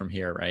 30 moves from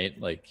here, right?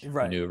 Like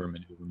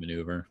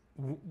maneuver.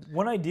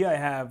 One idea I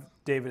have,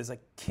 David, is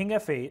like king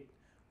F8,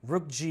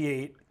 rook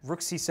G8, rook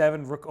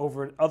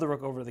C7, other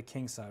rook over to the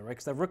king side, right?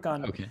 Because that rook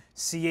on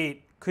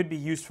C8 could be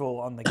useful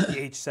on like the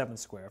H7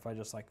 square if I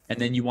just like. And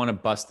then you want to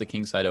bust the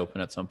king side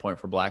open at some point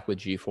for black with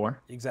G4.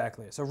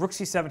 Exactly. So rook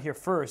C7 here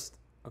first.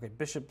 Okay,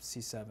 bishop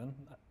C7.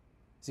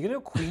 Is he gonna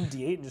go queen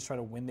D8 and just try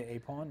to win the A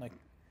pawn? Like,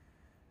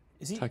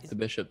 Tuck the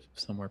bishop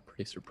somewhere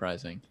pretty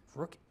surprising.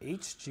 Rook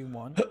H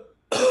G1.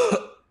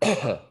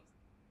 Okay,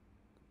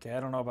 I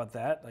don't know about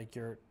that. Like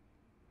the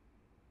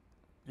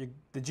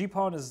G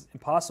pawn is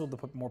impossible to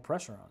put more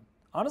pressure on.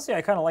 Honestly,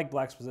 I kind of like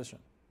black's position.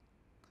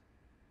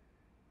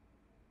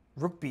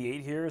 Rook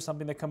B8 here is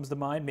something that comes to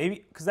mind.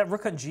 Maybe because that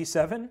rook on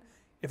G7,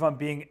 if I'm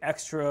being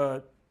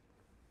extra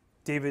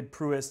David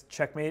Pruist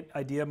checkmate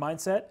idea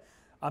mindset,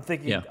 I'm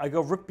thinking I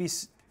go rook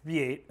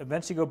B8,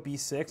 eventually go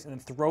B6, and then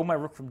throw my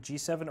rook from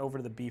G7 over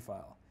to the B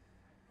file.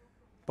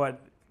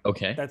 But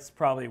that's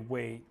probably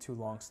way too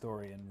long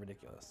story and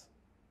ridiculous.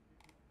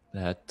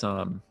 That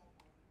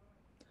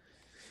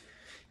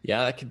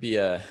that could be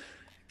a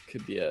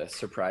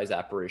surprise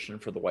apparition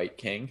for the white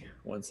king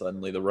when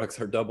suddenly the rooks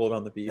are doubled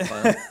on the B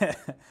file.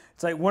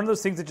 It's like one of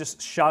those things that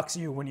just shocks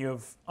you when you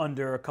have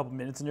under a couple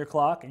minutes in your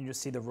clock and you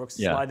just see the rooks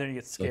slide there and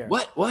you get scared.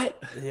 Like,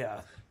 what?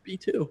 Yeah.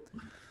 B2.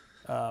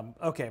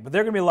 Okay, but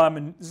there's gonna be a lot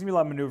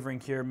of maneuvering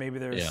here. Maybe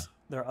there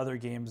are other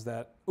games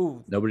that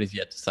nobody's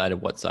yet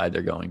decided what side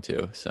they're going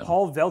to. So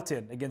Paul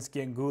Velton against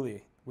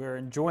Ganguly. We're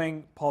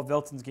enjoying Paul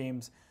Velton's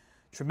games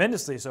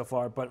tremendously so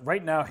far, but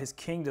right now his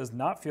king does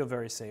not feel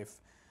very safe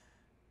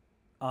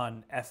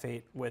on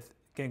F8 with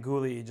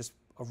Ganguly. Just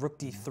a rook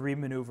D3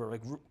 maneuver,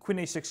 like queen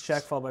H6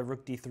 check followed by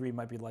rook D3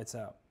 might be lights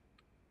out.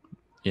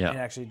 Yeah, and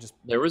actually just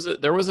there was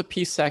a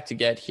piece sack to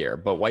get here,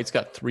 but white's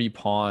got 3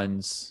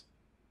 pawns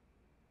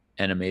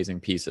and amazing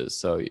pieces,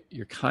 so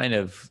you're kind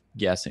of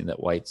guessing that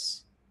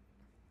white's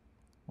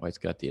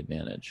got the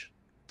advantage.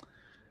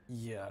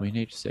 Yeah. Queen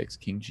H6,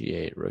 King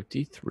G8, Rook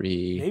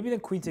D3. Maybe then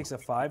Queen takes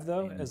F5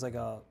 though, as like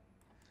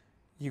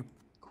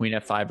Queen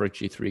F5, Rook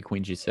G3,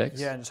 Queen G6.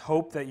 Yeah, and just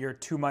hope that your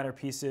 2 minor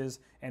pieces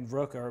and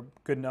Rook are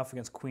good enough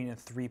against Queen and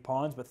 3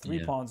 pawns, but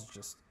 3 pawns is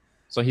just.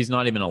 So he's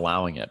not even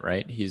allowing it,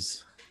 right?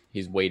 He's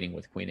waiting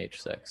with Queen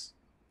H6.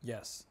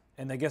 Yes,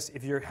 and I guess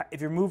if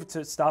your move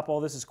to stop all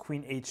this is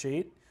Queen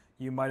H8,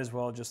 you might as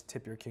well just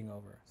tip your king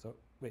over. So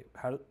wait,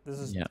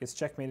 it's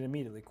checkmated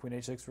immediately. Queen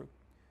H6.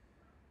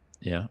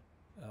 Yeah.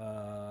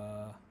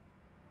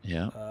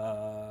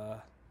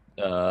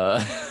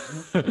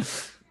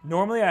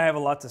 Normally I have a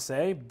lot to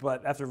say,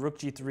 but after Rook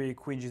G3,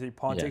 Queen G3,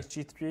 Pawn takes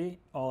G3,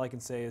 all I can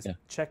say is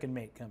check and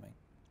mate coming.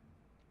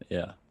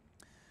 Yeah.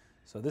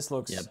 So this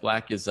looks... Yeah,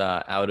 black is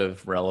out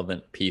of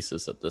relevant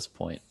pieces at this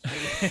point.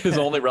 His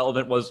only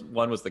relevant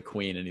one was the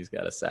queen, and he's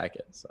got to sack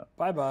it. So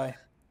bye-bye.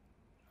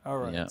 All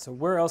right, yeah. so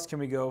where else can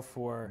we go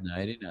for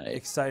Nighty-night.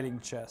 exciting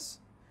chess?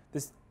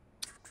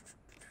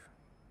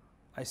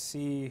 I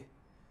see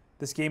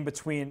this game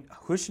between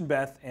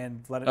Hushenbeth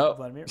and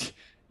Vladimir.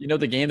 You know,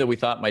 the game that we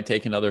thought might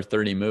take another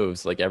 30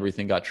 moves, like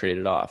everything got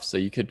traded off. So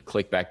you could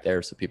click back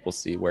there so people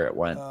see where it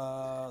went.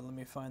 Let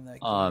me find that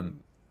game.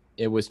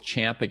 It was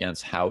Champ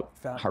against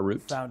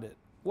Harut. Found it.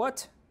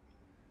 What?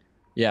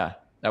 Yeah,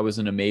 that was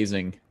an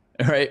amazing...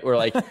 Right? We're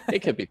like,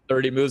 it could be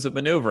 30 moves of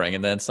maneuvering.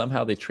 And then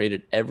somehow they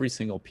traded every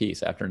single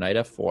piece. After knight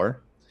f4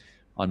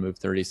 on move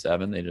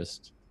 37, they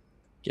just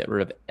get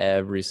rid of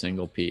every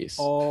single piece.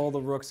 All the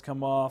rooks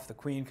come off. The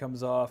queen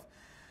comes off.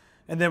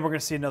 And then we're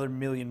going to see another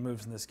million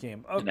moves in this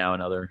game. Okay. And now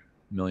another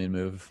million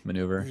move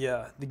maneuver.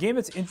 Yeah. The game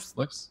that's interesting.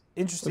 Looks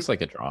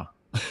like a draw.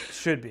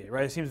 Should be,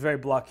 right? It seems very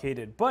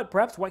blockaded. But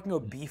perhaps White can go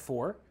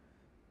b4,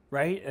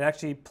 right? And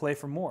actually play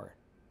for more.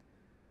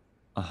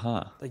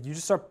 Uh-huh. Like you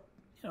just start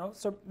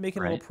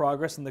making a little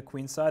progress on the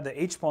queen side.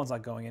 The h pawn's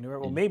not going anywhere.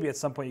 Well, maybe at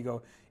some point you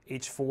go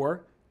h4,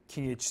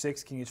 king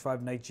h6, king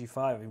h5, knight g5.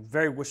 I mean,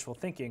 very wishful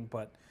thinking,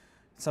 but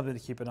it's something to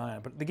keep an eye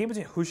on. But the game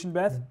between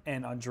Hushenbeth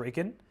and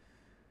Andreykin.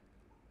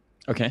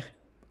 Okay.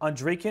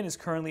 Andreykin is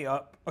currently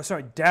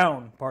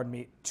down,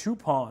 2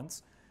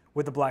 pawns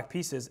with the black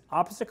pieces,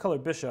 opposite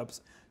colored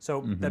bishops. So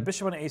that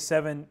bishop on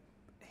a7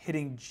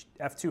 hitting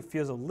f2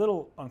 feels a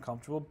little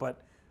uncomfortable,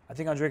 but I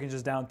think Andreykin's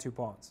just down 2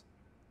 pawns.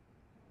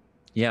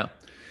 Yeah.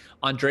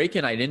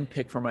 Andreykin, I didn't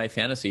pick for my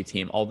fantasy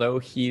team, although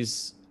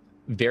he's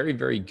very,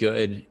 very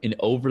good in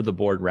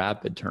over-the-board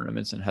rapid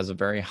tournaments and has a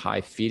very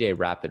high FIDE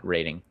rapid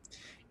rating.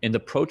 In the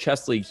Pro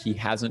Chess League, he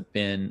hasn't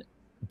been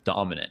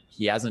dominant.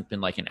 He hasn't been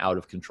like an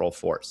out-of-control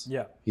force.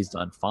 Yeah. He's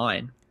done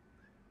fine.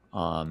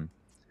 But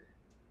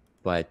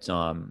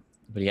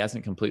he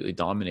hasn't completely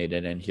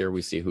dominated, and here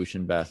we see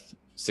Hushenbeth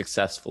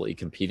successfully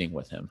competing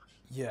with him.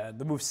 Yeah,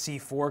 the move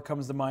c4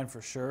 comes to mind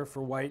for sure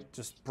for White,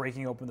 just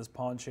breaking open this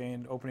pawn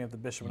chain, opening up the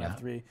bishop on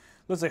f3.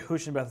 Looks like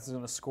Hushenbeth is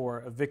going to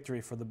score a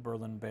victory for the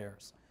Berlin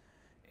Bears.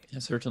 Yeah,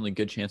 certainly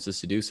good chances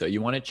to do so. You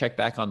want to check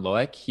back on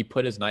Loic. He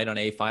put his knight on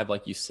a5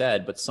 like you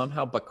said, but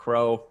somehow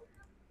Bacro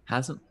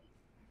hasn't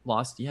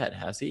lost yet,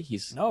 has he?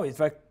 No, in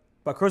fact,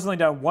 Bacro's only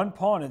down 1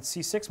 pawn, and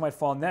c6 might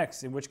fall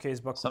next, in which case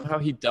Bacro... Somehow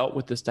he dealt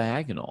with this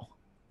diagonal.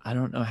 I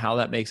don't know how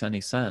that makes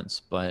any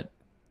sense, but...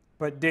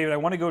 But, David, I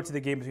want to go to the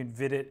game between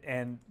Vidit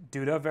and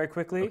Duda very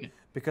quickly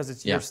because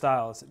it's your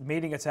style. It's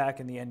mating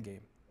attack in the endgame.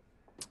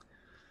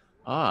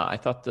 I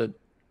thought that,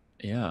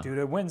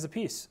 Duda wins the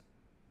piece.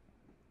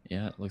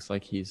 Yeah, it looks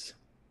like he's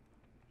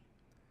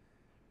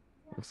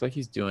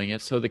doing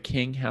it. So the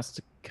king has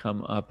to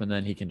come up, and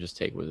then he can just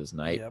take with his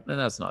knight. And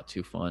that's not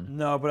too fun.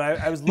 No, but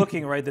I was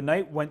looking, right? The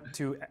knight went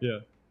to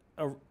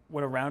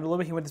went around a little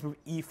bit. He went to move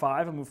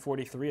e5 and move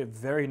 43, a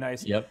very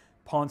nice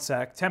pawn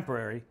sack,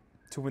 temporary,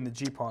 to win the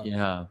g pawn.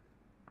 Yeah.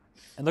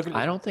 And look at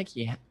I don't think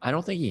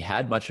he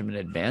had much of an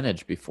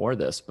advantage before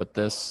this, but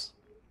this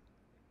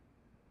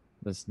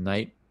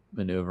knight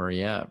maneuver,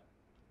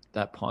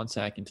 that pawn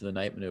sack into the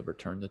knight maneuver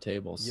turned the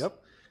tables.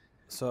 Yep.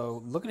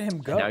 So look at him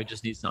go. And now he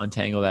just needs to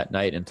untangle that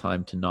knight in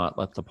time to not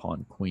let the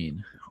pawn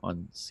queen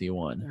on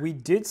c1. We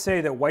did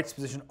say that White's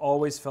position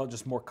always felt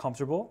just more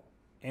comfortable,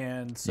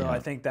 and so I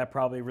think that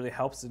probably really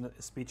helps in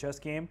a speed chess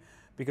game,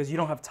 because you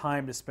don't have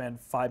time to spend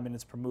 5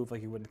 minutes per move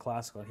like you would in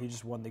classical. He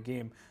just won the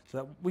game. So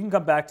that we can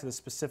come back to the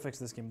specifics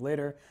of this game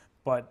later,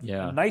 but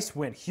a nice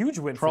win, huge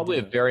win. Probably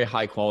a very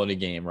high quality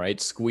game,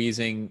 right?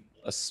 Squeezing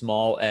a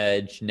small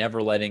edge,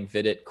 never letting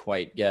Vidit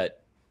quite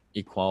get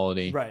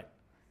equality. Right,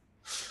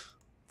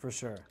 for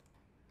sure.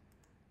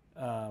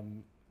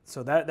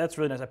 So that's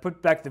really nice. I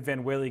put back the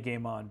Van Whaley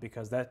game on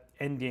because that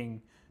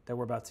ending that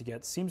we're about to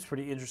get seems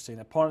pretty interesting.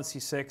 That pawn at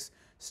c6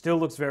 still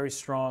looks very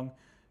strong.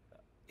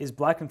 Is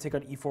Black going to take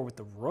on e4 with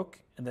the rook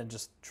and then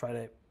just try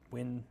to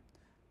win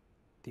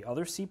the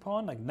other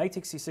c-pawn? Like knight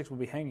takes c6 will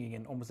be hanging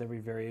in almost every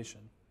variation.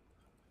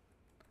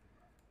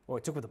 Oh,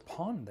 it took with the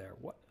pawn there.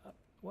 What?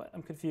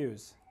 I'm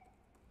confused.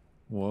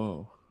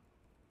 Whoa.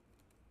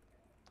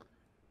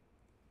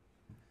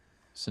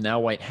 So now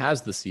White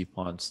has the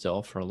c-pawn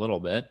still for a little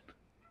bit.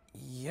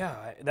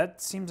 Yeah,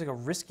 that seems like a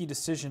risky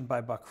decision by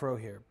Bacro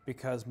here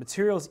because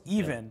material's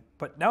even,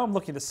 but now I'm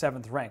looking at the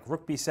 7th rank.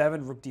 Rook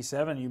b7, rook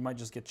d7, you might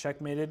just get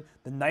checkmated.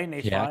 The knight in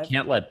a5. Yeah, I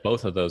can't let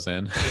both of those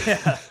in.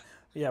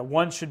 yeah,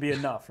 one should be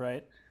enough,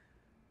 right?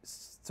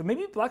 So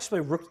maybe Black should play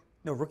rook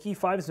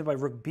e5 instead by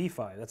rook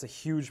b5. That's a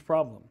huge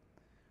problem.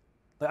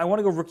 Like, I want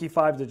to go rook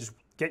e5 to just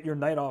get your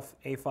knight off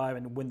a5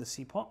 and win the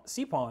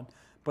c-pawn,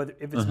 but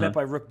if it's met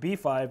by rook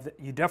b5,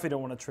 you definitely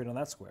don't want to trade on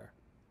that square.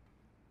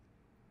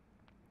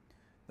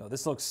 No,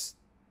 this looks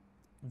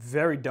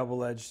very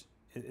double-edged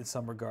in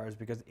some regards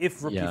because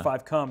if rook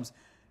e5 comes,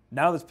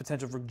 now there's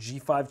potential for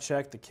g5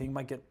 check. The king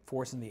might get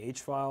forced in the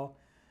h-file.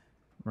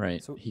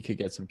 Right. So he could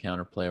get some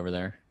counterplay over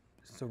there.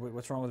 So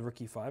what's wrong with rook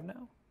e5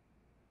 now?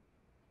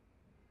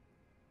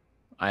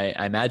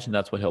 I imagine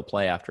that's what he'll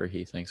play after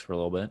he thinks for a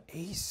little bit.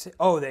 A6.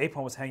 Oh, the A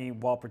pawn was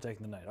hanging while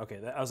protecting the knight. Okay,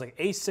 I was like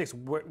A6.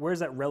 Where's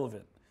that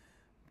relevant?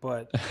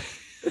 But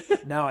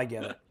now I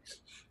get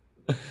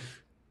it.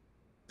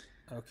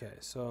 Okay,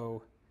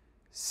 so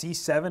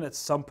C7 at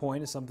some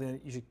point is something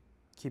that you should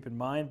keep in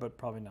mind, but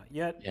probably not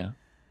yet. Yeah.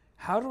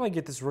 How do I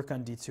get this rook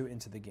on D2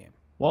 into the game?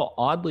 Well,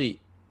 oddly,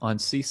 on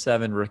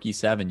C7, rook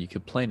E7, you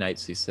could play knight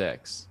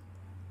C6.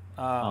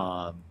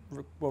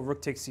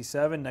 Rook takes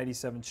C7, knight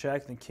E7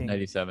 check, then king Knight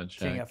E7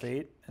 check. king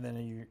F8, and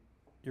then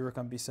your rook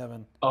on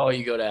B7. Oh,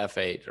 you go to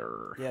F8.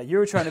 Or... Yeah, you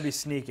were trying to be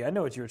sneaky. I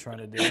know what you were trying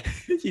to do.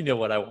 You know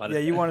what I wanted.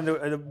 Yeah, you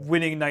wanted a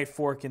winning knight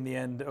fork in the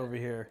end over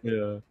here.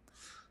 Yeah.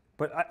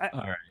 But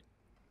All right.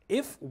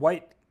 If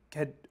white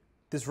had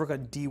this rook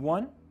on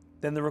D1,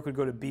 then the rook would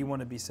go to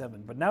B1 and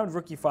B7. But now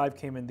rook E5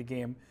 came in the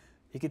game,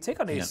 he could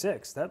take on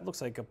A6. That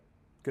looks like a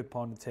good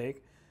pawn to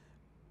take.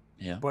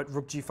 Yeah. But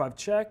rook G5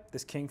 check.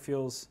 This king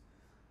feels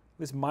at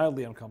least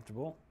mildly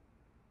uncomfortable.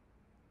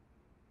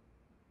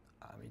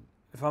 I mean,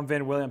 if I'm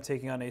Van Willy, I'm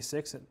taking on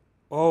A6. And,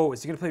 oh,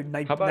 is he going to play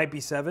knight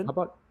B7? How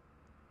about...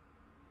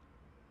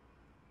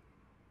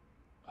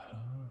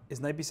 Is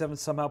knight B7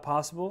 somehow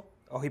possible?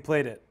 Oh, he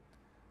played it.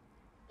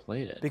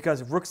 Played it.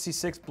 Because rook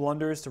C6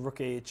 blunders to rook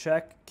A8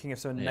 check, king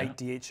F7, knight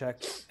D8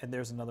 check, and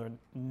there's another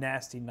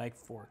nasty knight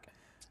fork.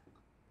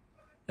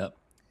 Yep.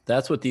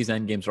 That's what these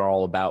endgames are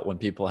all about when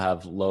people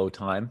have low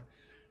time.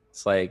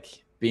 It's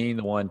like being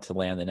the one to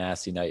land the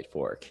nasty knight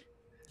fork.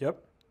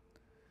 Yep.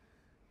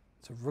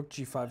 So rook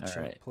G5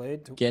 check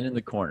played. Get in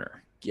the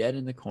corner. Get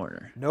in the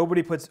corner.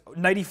 Nobody puts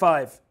knight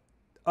E5.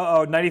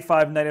 Uh-oh, knight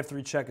E5, knight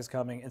F3 check is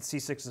coming, and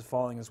C6 is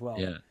falling as well.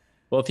 Yeah.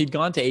 Well, if he'd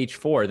gone to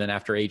H4, then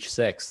after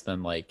H6,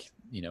 then like,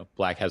 you know,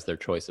 black has their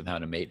choice of how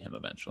to mate him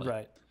eventually.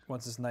 Right.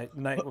 Once this knight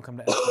will come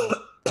to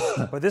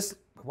F4. But this,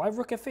 why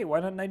rook F8? Why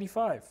not knight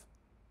E5?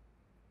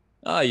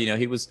 You know,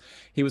 he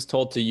was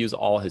told to use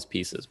all his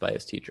pieces by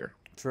his teacher.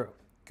 True.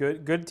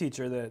 Good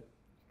teacher that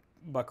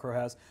Buckrow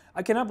has.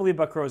 I cannot believe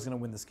Buckrow is going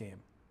to win this game.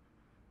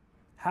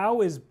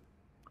 How is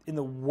in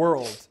the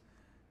world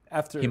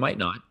after... He might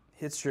not.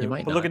 It's true.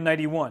 But look at knight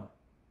E1.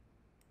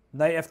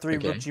 Knight F3,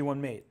 Okay. rook G1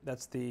 mate.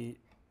 That's the...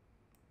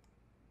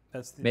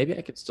 Maybe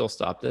I could still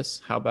stop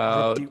this. How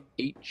about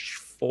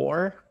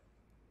H4?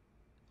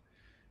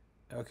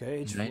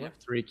 Okay, H4. Knight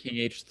F3, king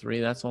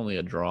H3. That's only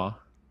a draw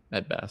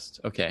at best.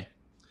 Okay.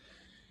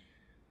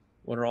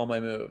 What are all my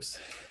moves?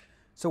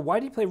 So why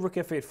do you play rook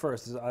F8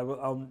 first? I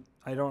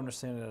don't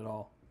understand it at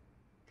all.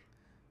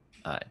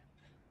 I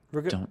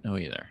don't know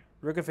either.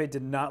 Rook F8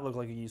 did not look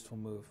like a useful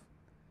move.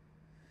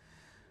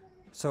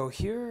 So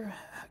here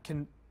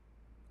can...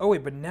 Oh,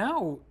 wait, but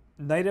now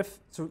knight F...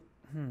 So,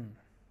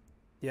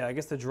 yeah, I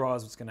guess the draw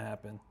is what's going to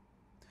happen.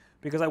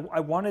 Because I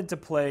wanted to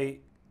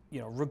play,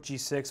 you know, rook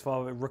G6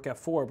 followed by rook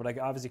F4, but I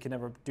obviously can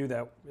never do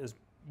that as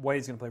white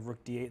is going to play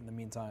rook D8 in the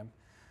meantime.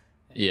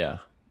 Yeah.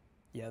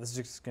 Yeah, this is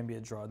just going to be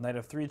a draw. Knight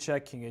F3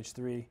 check, king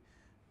H3.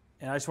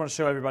 And I just want to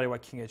show everybody why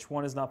king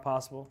H1 is not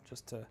possible,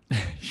 just to...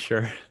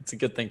 Sure. It's a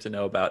good thing to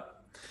know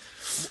about.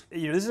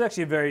 You know, this is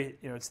actually a very,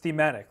 you know, it's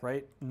thematic,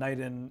 right? Knight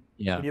in...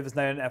 Yeah. When you have this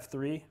knight in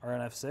F3 or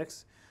in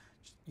F6,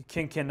 your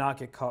king cannot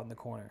get caught in the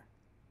corner.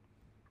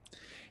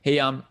 Hey,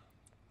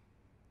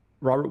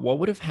 Robert, what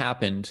would have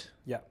happened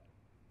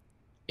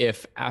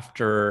if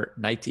after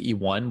knight to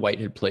E1, white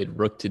had played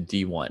rook to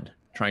D1,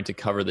 trying to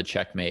cover the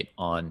checkmate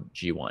on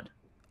G1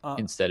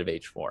 instead of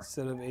H4?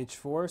 Instead of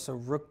H4, so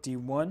rook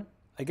D1.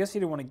 I guess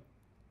you didn't want to...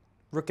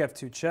 Rook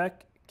F2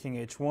 check, king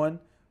H1,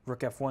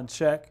 rook F1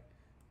 check,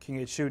 king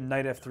H2,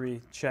 knight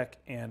F3 check,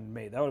 and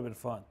mate. That would have been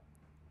fun.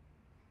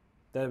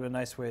 That would have been a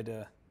nice way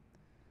to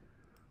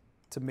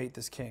mate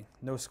this king.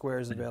 No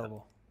squares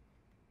available.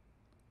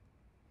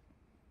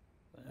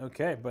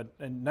 Okay, but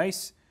a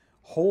nice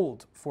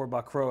hold for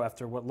Buckrow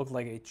after what looked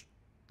like a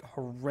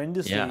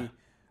horrendously,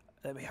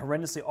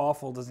 horrendously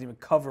awful. Doesn't even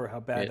cover how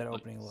bad that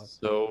opening looked.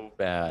 So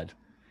bad.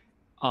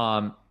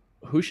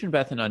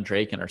 Huschenbeth and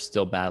Andreykin are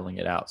still battling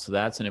it out, so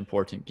that's an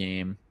important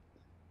game.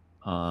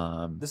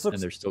 And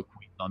there's still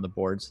queens on the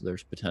board, so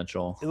there's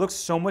potential. It looks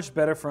so much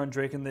better for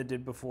Andreykin than it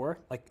did before.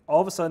 Like all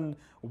of a sudden,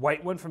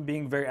 white went from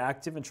being very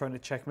active and trying to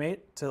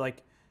checkmate to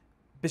like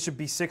bishop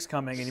b6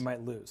 coming and he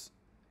might lose.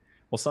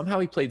 Well, somehow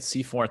he played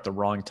c4 at the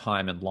wrong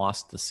time and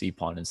lost the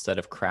c-pawn instead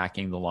of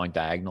cracking the long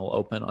diagonal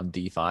open on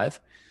d5.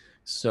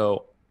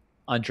 So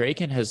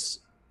Andreykin has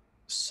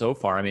so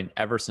far, I mean,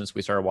 ever since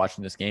we started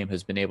watching this game,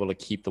 has been able to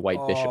keep the white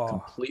bishop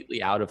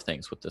completely out of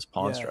things with this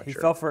pawn structure. He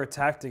fell for a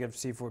tactic of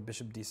c4,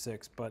 bishop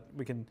d6, but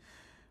we can...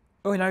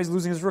 Oh, now he's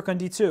losing his rook on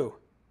d2.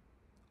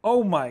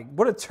 Oh my,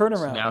 what a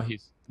turnaround. So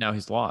now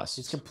he's lost.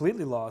 He's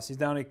completely lost. He's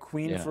down a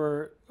queen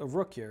for a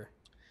rook here.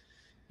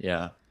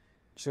 Yeah.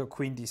 Just go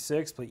queen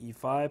d6, play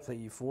e5, play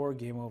e4,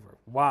 game over.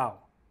 Wow.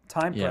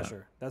 Time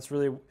pressure. That's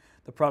really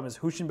the problem is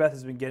Huschenbeth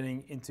has been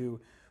getting into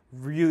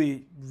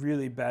really,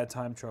 really bad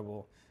time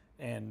trouble,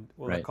 and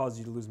that caused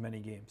you to lose many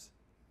games.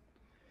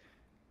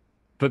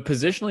 But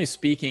positionally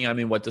speaking, I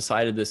mean, what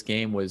decided this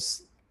game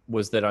was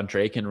that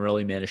Andreykin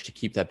really managed to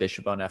keep that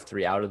bishop on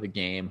f3 out of the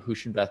game.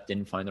 Huschenbeth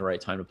didn't find the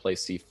right time to play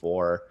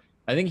c4.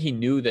 I think he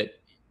knew that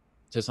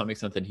to some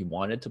extent that he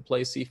wanted to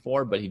play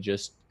c4, but he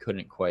just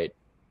couldn't quite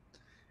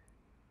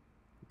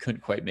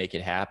make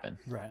it happen.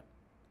 Right.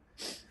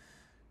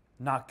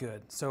 Not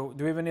good. So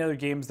do we have any other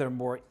games that are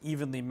more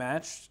evenly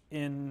matched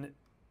in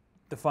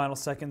the final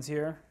seconds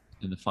here?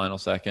 In the final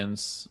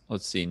seconds,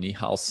 let's see.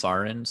 Nihal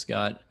Sarin's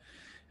got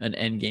an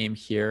end game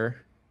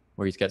here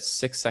where he's got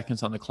 6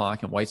 seconds on the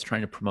clock, and White's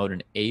trying to promote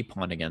an A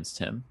pawn against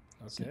him.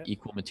 Okay. It's an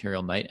equal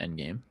material knight end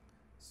game.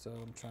 So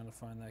I'm trying to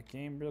find that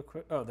game real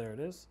quick. Oh, there it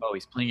is. Oh,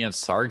 he's playing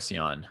against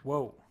Sargsyan.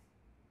 Whoa.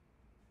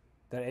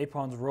 That A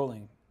pawn's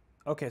rolling.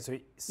 Okay, so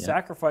he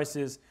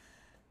sacrifices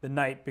the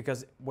knight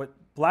because what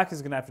black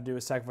is going to have to do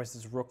is sacrifice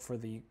his rook for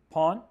the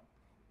pawn.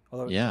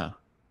 Although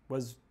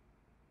was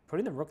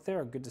putting the rook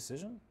there a good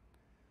decision?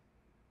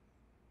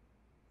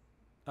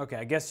 Okay,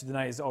 I guess the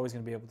knight is always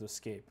going to be able to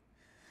escape.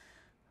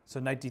 So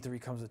knight d3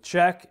 comes a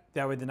check.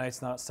 That way the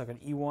knight's not stuck on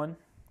e1.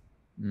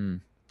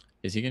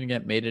 Is he going to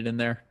get mated in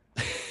there?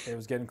 It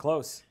was getting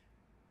close.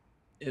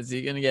 Is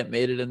he going to get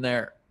mated in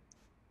there?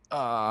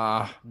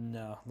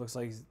 No, looks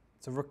like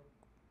it's a rook.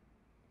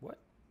 What?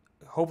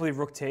 Hopefully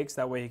rook takes.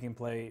 That way he can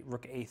play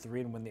rook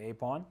a3 and win the a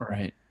pawn.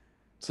 Right.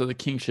 So the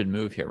king should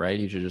move here, right?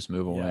 He should just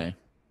move away.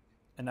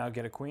 And now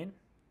get a queen.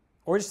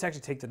 Or just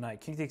actually take the knight.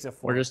 King takes f4.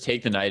 Or just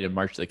take the knight and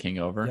march the king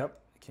over. Yep.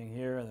 King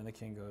here, and then the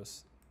king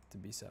goes to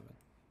b7.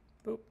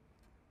 Boop.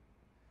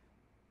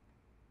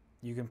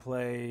 You can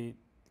play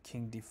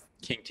king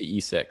to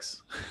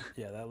e6.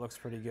 Yeah, that looks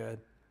pretty good.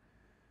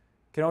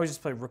 Can always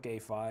just play rook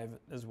a5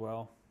 as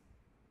well.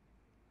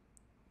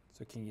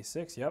 So king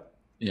e6, yep.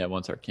 Yeah,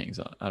 once our king's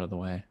out of the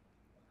way.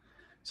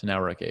 So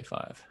now rook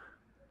a5.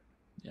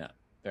 Yeah,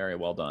 very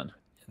well done.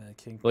 And then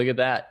king. Look at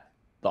that.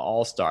 The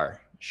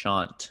all-star,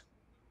 Shant.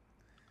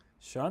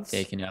 Shant's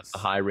taking out the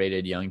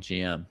high-rated young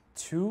GM.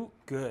 Too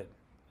good.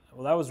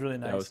 Well, that was really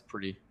nice. That was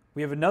pretty.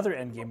 We have another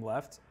endgame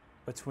left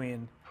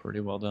between pretty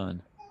well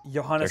done.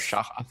 Johannes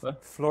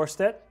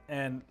Florstedt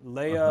and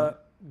Leia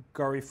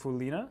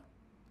Garifulina.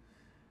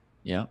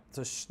 Yeah.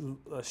 So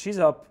she's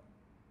up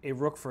a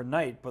rook for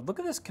knight, but look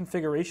at this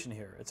configuration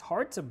here. It's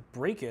hard to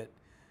break it.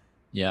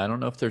 Yeah, I don't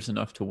know if there's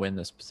enough to win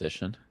this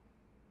position.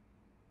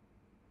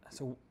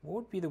 So what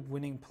would be the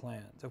winning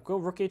plan? So go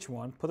rook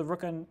h1, put the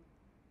rook on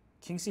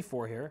king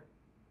c4 here.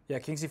 Yeah,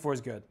 king c4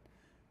 is good.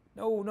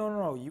 No.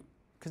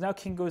 Because now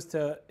king goes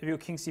to, if you go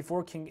king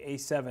c4, king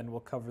a7 will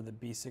cover the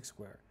b6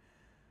 square.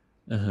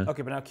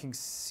 Okay, but now king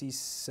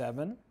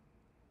c7.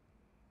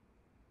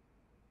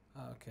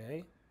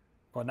 Okay.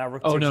 Well, now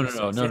rook. Oh no!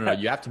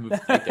 You have to move.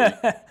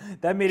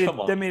 that made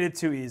it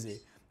too easy.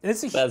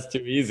 That's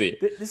too easy.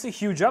 This is a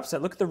huge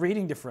upset. Look at the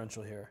rating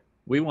differential here.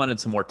 We wanted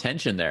some more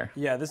tension there.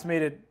 Yeah, this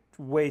made it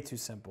way too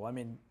simple. I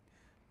mean,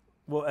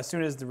 well, as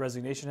soon as the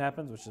resignation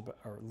happens, which is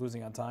or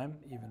losing on time,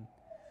 even.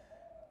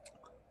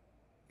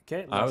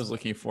 Okay. I was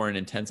looking for an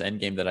intense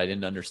endgame that I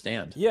didn't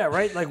understand. Yeah,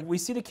 right. Like we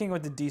see the king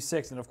went to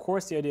d6, and of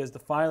course the idea is to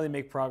finally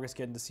make progress,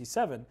 get into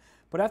c7.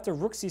 But after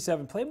rook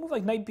c7, play a move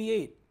like knight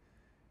b8,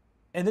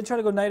 and then try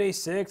to go knight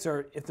a6,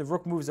 or if the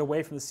rook moves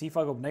away from the c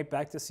file, go knight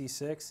back to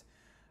c6.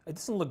 It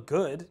doesn't look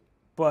good,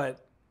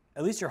 but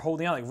at least you're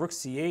holding out. Like rook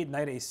c8,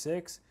 knight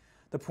a6.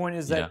 The point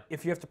is that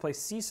if you have to play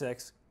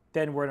c6,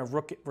 then we're in a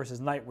rook versus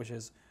knight, which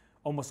is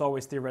almost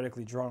always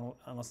theoretically drawn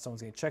unless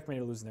someone's getting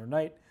checkmated or losing their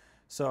knight.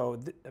 So,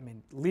 I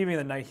mean, leaving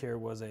the knight here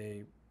was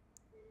a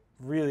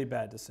really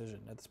bad decision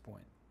at this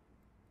point.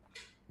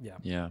 Yeah.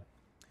 Yeah,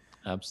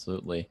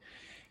 absolutely.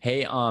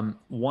 Hey,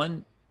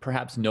 one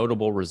perhaps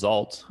notable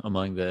result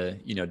among the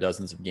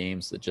dozens of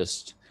games that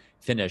just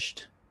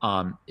finished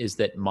is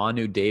that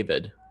Manu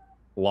David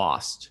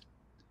lost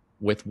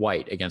with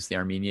white against the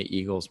Armenia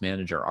Eagles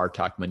manager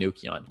Artak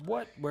Manukyan.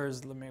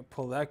 Let me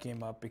pull that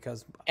game up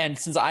because. And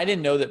since I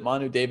didn't know that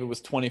Manu David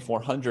was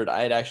 2,400,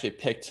 I had actually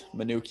picked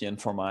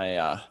Manukyan for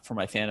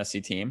my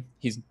fantasy team.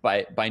 He's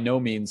by no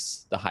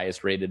means the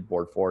highest rated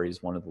board 4.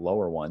 He's one of the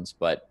lower ones,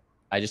 but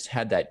I just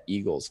had that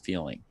Eagles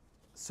feeling.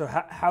 So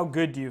how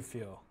good do you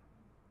feel?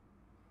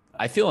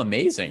 I feel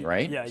amazing,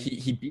 right? Yeah.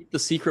 He beat the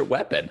secret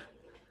weapon.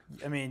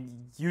 I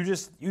mean, you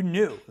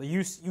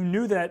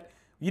knew that.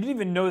 You didn't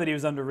even know that he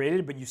was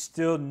underrated, but you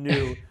still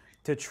knew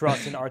to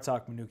trust in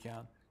Artak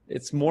Manukyan.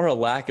 It's more a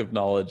lack of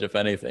knowledge, if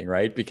anything,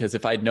 right? Because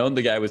if I'd known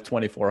the guy was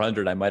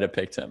 2,400, I might have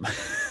picked him.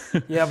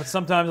 Yeah, but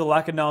sometimes a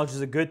lack of knowledge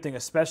is a good thing,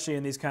 especially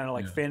in these kind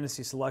of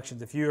fantasy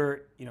selections. If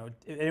you're,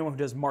 anyone who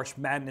does March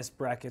Madness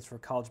brackets for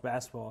college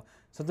basketball,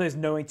 sometimes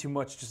knowing too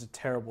much is just a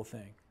terrible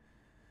thing.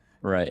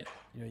 Right.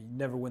 You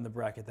never win the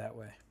bracket that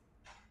way.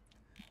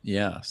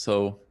 Yeah.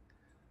 So,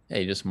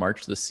 hey, you just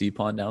marched the C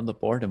pawn down the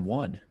board and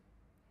won.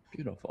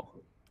 Beautiful.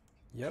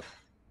 Yep.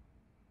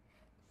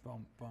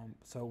 Boom, boom.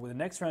 So the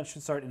next round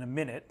should start in a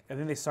minute. I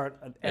think they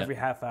start every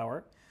half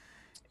hour.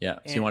 Yeah.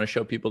 So you want to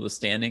show people the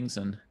standings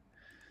and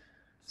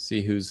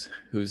see who's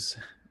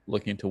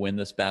looking to win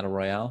this battle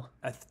royale?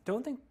 I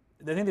think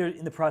they're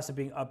in the process of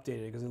being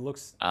updated because it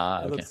looks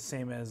the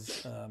same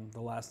as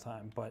the last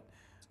time. But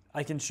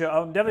I can show.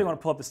 I definitely want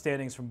to pull up the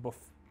standings from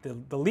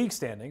the league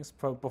standings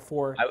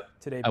before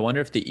today. I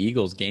wonder if the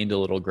Eagles gained a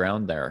little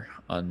ground there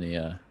on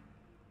the.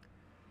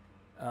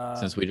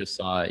 since we just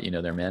saw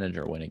their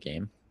manager win a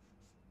game.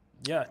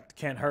 Yeah,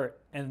 can't hurt.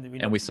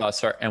 And we saw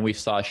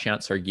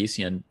Shant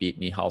Sargsyan beat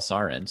Michal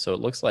Sarin. So it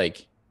looks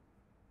like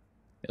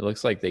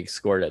they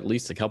scored at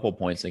least a couple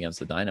points against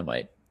the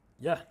Dynamite.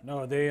 Yeah,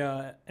 no, they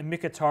and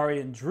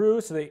Mkhitaryan and Drew.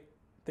 So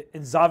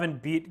and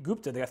Zavin beat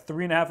Gupta. They got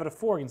 3.5 out of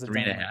 4 against the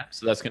Dynamite. 3.5.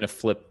 So that's going to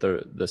flip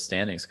the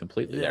standings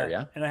completely there.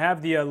 Yeah. And I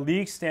have the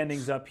league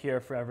standings up here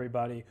for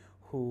everybody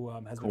who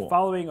has been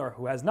following or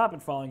who has not been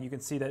following. You can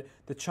see that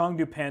the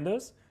Chengdu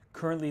Pandas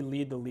currently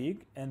lead the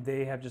league, and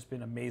they have just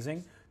been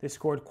amazing. They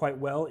scored quite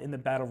well in the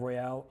Battle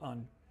Royale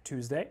on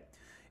Tuesday.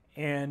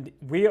 And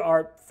we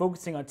are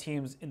focusing on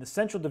teams in the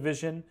Central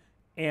Division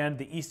and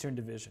the Eastern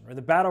Division, where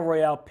the Battle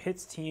Royale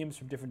pits teams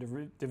from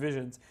different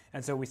divisions.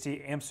 And so we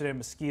see Amsterdam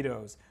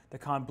Mosquitoes, the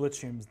Con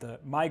Blitzsturms, the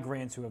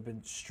Migraines, who have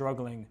been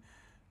struggling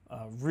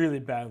really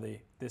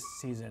badly this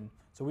season.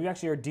 So we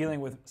actually are dealing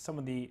with some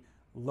of the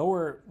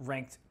lower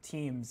ranked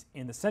teams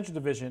in the Central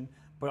Division.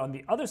 But on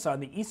the other side,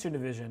 in the Eastern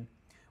Division,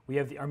 we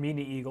have the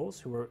Armenia Eagles,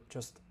 who are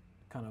just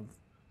kind of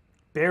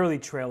barely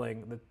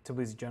trailing the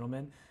Tbilisi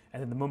Gentlemen.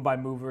 And then the Mumbai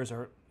Movers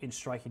are in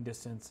striking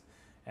distance.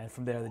 And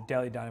from there, the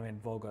Delhi Dynamite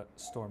and Volga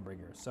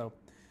Stormbringers. So,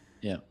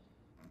 yeah,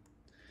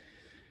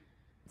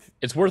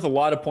 it's worth a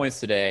lot of points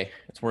today.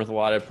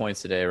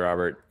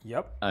 Robert.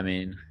 Yep. I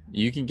mean,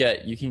 you can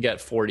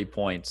get 40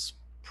 points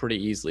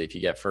pretty easily if you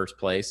get first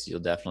place.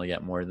 You'll definitely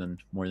get more than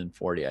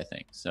 40, I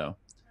think. So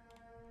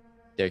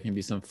there can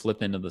be some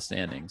flip into the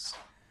standings.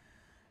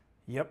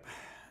 Yep,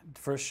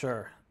 for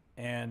sure.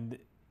 And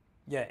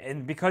yeah,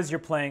 and because you're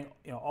playing,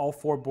 all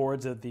 4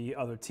 boards of the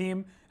other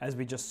team, as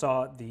we just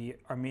saw the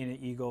Armenia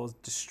Eagles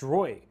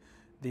destroy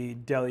the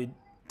Delhi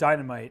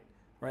Dynamite,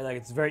 right? Like,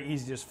 it's very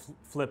easy to just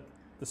flip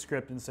the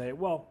script and say,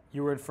 well,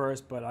 you were in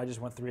first, but I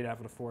just went 3.5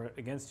 out of 4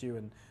 against you,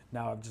 and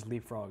now I've just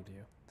leapfrogged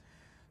you.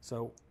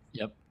 So,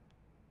 yep.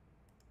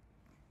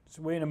 Just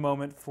wait a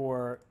moment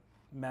for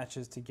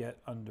matches to get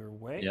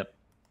underway. Yep,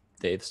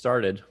 they've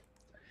started.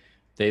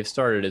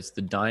 It's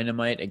the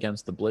Dynamite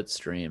against the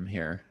Blitzstream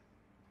here.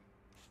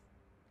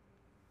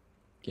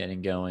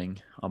 Getting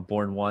going. On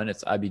board 1,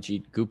 it's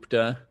Abhijit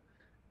Gupta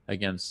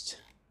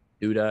against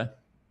Duda.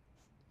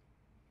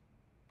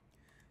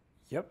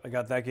 Yep, I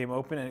got that game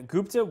open. And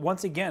Gupta,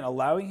 once again,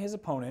 allowing his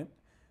opponent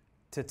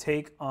to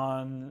take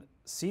on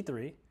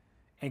C3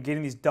 and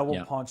getting these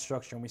double pawn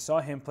structure. And we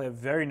saw him play a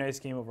very nice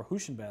game over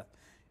Hushenbeth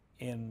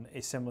in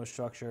a similar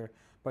structure.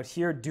 But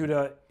here,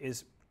 Duda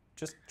is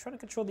just trying to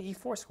control the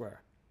E4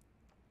 square.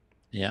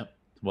 Yeah,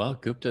 well,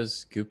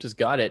 Gupta's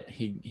got it.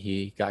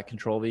 He got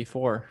control of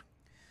E4.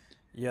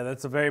 Yeah,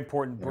 that's a very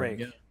important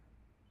break.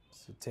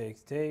 So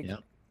takes,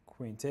 yep.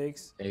 Queen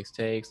takes.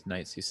 Takes,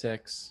 knight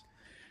c6.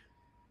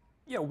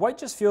 Yeah, white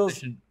just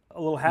feels a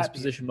little happy.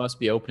 This position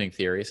must be opening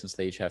theory since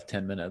they each have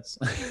 10 minutes.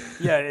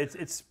 Yeah,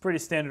 it's pretty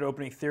standard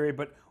opening theory,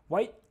 but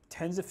white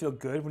tends to feel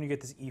good when you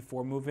get this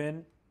e4 move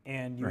in,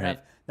 and you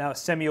have now a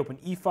semi-open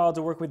e-file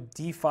to work with.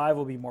 d5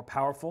 will be more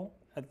powerful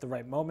at the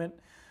right moment,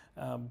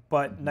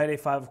 but knight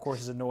a5, of course,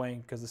 is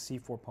annoying because the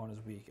c4 pawn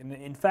is weak. And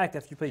in fact,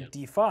 after you play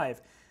d5,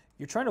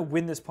 you're trying to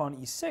win this pawn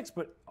e6,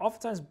 but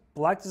oftentimes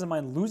black doesn't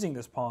mind losing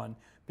this pawn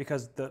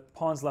because the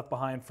pawns left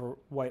behind for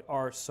white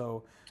are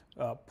so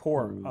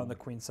poor on the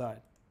queen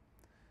side.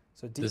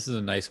 So this is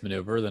a nice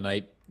maneuver. The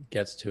knight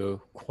gets to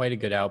quite a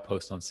good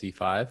outpost on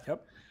c5.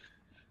 Yep.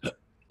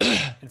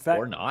 In fact,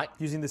 or not.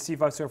 Using the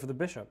c5 square for the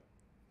bishop.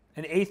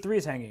 And a3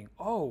 is hanging.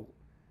 Oh.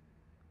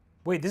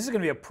 Wait, this is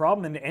going to be a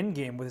problem in the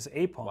endgame with this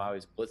a pawn. Wow,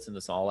 he's blitzing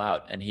this all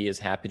out, and he is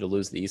happy to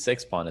lose the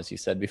e6 pawn, as you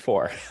said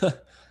before.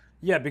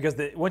 Yeah, because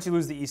once you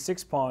lose the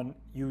e6 pawn,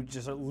 you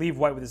just leave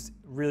white with this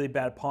really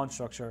bad pawn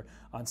structure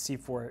on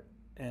c4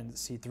 and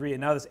c3.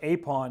 And now this a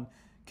pawn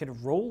can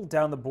roll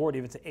down the board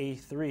even to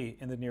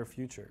a3 in the near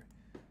future.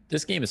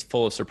 This game is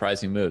full of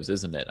surprising moves,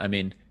 isn't it? I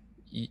mean,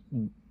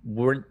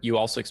 weren't you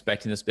also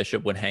expecting this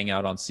bishop would hang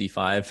out on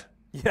c5?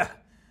 Yeah.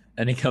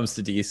 And he comes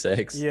to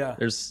d6. Yeah.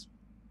 There's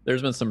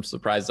been some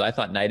surprises. I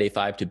thought knight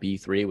a5 to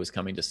b3 was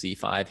coming to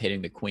c5,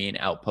 hitting the queen,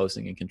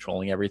 outposting and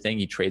controlling everything.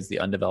 He trades the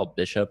undeveloped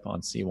bishop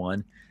on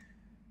c1.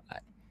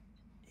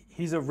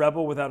 He's a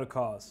rebel without a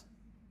cause.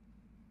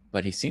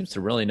 But he seems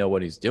to really know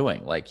what he's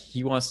doing. Like,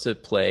 he wants to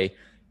play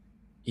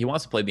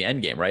the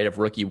end game, right? If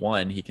rook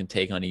e1, he can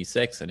take on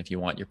e6, and if you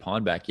want your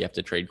pawn back, you have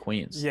to trade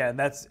queens. Yeah, and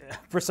that's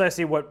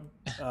precisely what.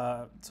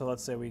 So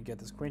let's say we get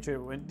this queen trade.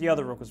 The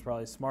other rook was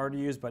probably smarter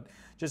to use, but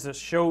just to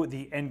show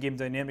the end game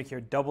dynamic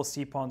here, double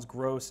c pawns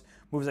gross.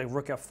 Moves like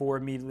rook f4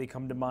 immediately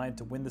come to mind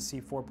to win the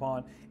c4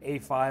 pawn.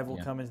 a5 will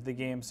come into the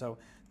game, so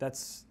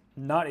that's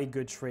not a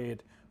good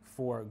trade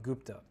for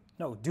Gupta.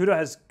 No, Duda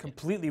has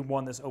completely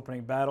won this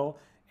opening battle,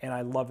 and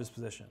I love his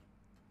position.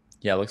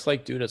 Yeah, it looks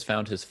like Duda's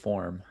found his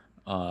form.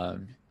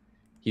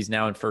 He's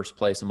now in first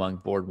place among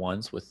board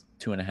ones with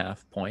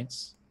 2.5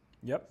 points.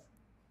 Yep.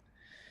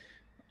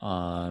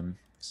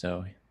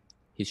 So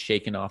he's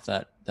shaking off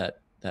that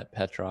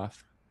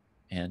Petrov,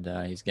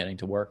 and he's getting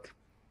to work.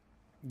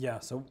 Yeah,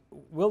 so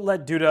we'll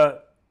let Duda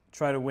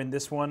try to win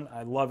this one.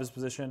 I love his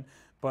position,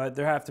 but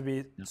there have to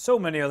be so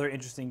many other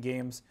interesting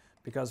games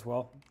because,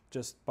 well,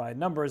 just by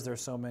numbers,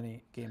 there's so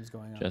many games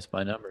going on. Just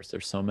by numbers,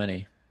 there's so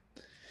many.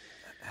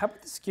 How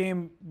about this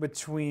game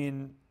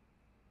between?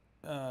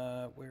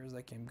 Where does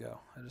that game go?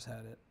 I just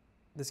had it.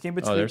 This game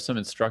between. Oh, there's some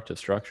instructive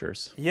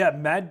structures. Yeah,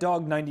 Mad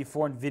Dog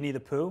 94 and Vinny the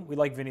Pooh. We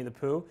like Vinny the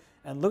Pooh.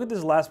 And look at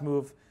this last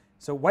move.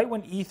 So white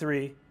went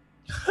E3,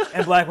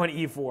 and black went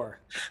E4.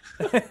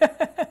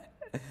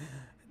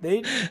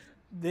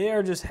 They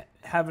are just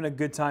having a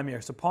good time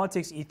here. So pawn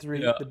takes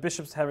E3. Yeah. The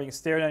bishop's having a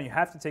stare down. You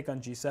have to take on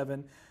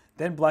G7.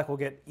 Then black will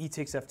get E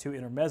takes F2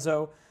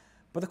 intermezzo.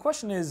 But the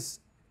question is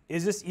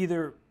this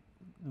either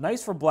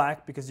nice for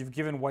black because you've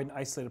given white an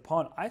isolated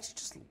pawn? I actually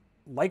just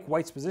like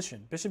white's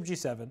position. Bishop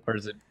G7.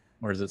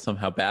 Or is it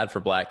somehow bad for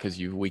black because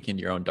you've weakened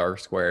your own dark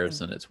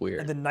squares and it's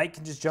weird? And the knight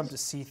can just jump to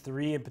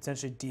C3 and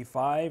potentially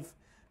D5.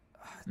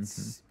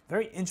 It's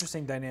very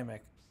interesting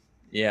dynamic.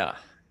 Yeah.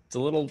 It's a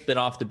little bit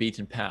off the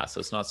beaten path, so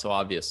it's not so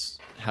obvious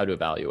how to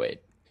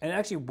evaluate. And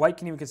actually, white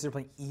can even consider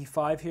playing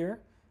E5 here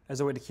as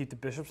a way to keep the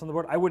bishops on the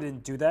board. I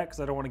wouldn't do that because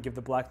I don't want to give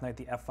the black knight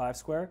the F5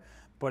 square.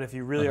 But if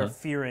you really are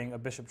fearing a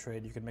bishop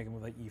trade, you can make a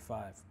move like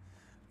E5.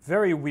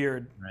 Very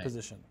weird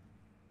position.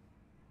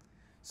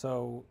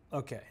 So,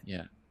 okay.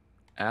 Yeah.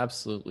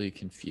 Absolutely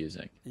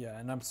confusing. Yeah,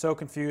 and I'm so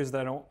confused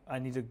that I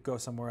need to go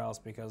somewhere else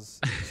because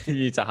you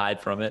need to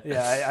hide from it.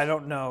 Yeah, I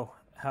don't know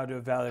how to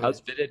evaluate. How's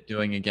Vidit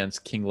doing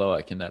against King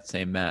Loic in that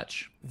same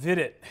match?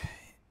 Vidit,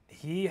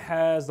 he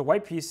has the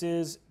white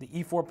pieces. The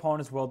E4 pawn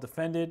is well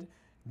defended.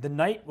 The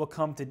knight will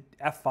come to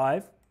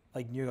F5,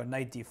 like you go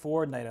knight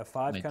D4, knight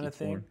F5 knight kind of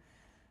thing.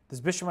 This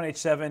bishop on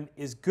H7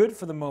 is good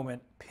for the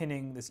moment,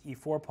 pinning this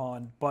E4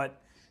 pawn,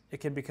 but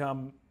it can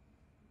become,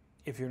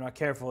 if you're not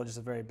careful, just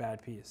a very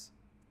bad piece.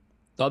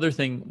 The other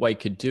thing white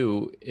could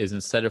do is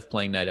instead of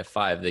playing knight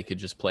F5, they could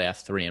just play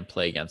F3 and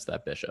play against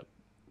that bishop.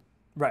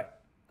 Right.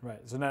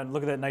 So now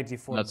look at that knight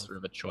D4. That's sort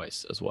of a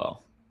choice as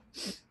well.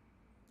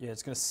 Yeah,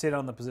 it's going to sit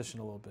on the position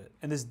a little bit.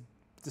 And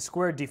the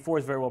square D4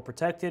 is very well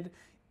protected.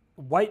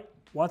 White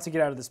wants to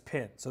get out of this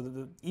pin. So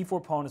the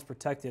E4 pawn is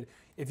protected.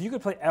 If you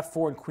could play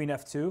F4 and Queen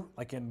F2,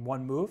 like in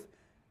one move,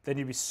 then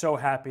you'd be so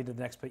happy to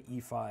the next play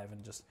E5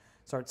 and just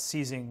start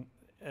seizing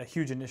a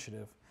huge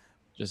initiative.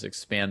 Just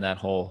expand that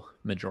whole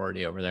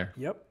majority over there.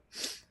 Yep.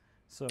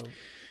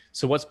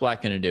 So what's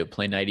black going to do?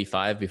 Play knight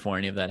E5 before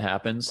any of that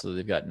happens? So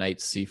they've got knight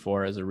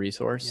C4 as a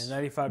resource. Yeah,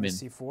 knight E5 to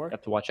C4. You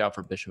have to watch out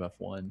for bishop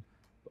F1.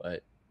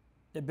 But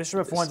yeah,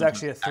 bishop F1 is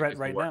actually a threat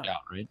right now.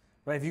 Right?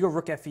 Right. If you go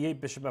rook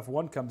F8, bishop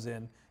F1 comes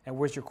in, and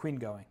where's your queen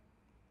going?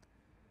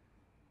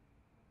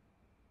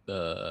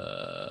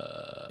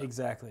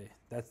 Exactly.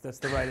 That's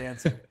the right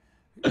answer.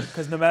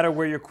 Because no matter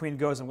where your queen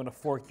goes, I'm going to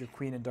fork your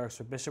queen and dark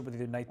square bishop with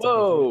either knight.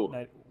 Whoa!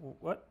 Knight,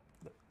 what?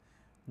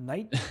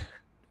 Knight?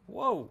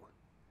 Whoa!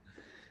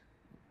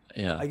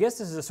 Yeah. I guess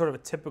this is a sort of a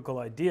typical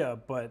idea,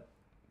 but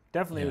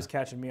definitely it was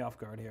catching me off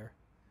guard here.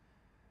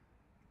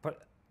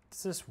 But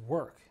does this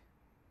work?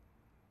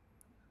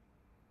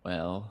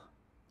 Well,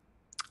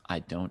 I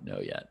don't know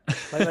yet.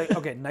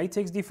 Okay, knight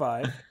takes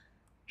D5.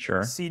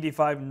 Sure. C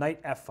D5,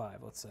 knight F5,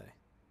 let's say.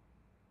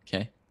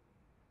 Okay.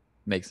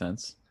 Makes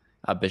sense.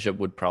 Bishop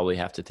would probably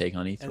have to take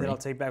on E3. And then I'll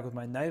take back with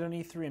my knight on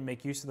E3 and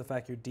make use of the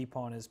fact your D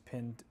pawn is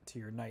pinned to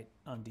your knight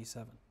on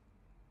D7.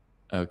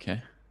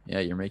 Okay. Yeah,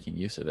 you're making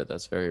use of it.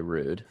 That's very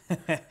rude.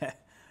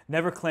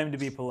 Never claim to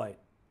be polite.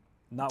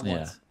 Not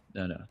once.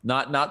 No.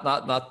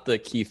 Not the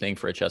key thing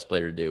for a chess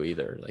player to do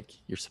either. Like,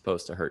 you're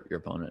supposed to hurt your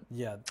opponent.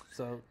 Yeah,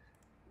 so...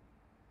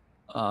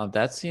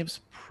 that seems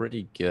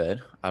pretty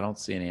good. I don't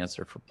see an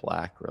answer for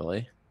black,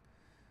 really.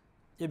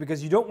 Yeah,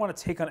 because you don't want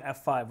to take on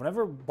F5.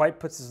 Whenever white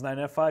puts his knight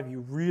on F5,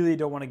 you really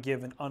don't want to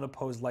give an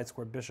unopposed light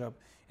square bishop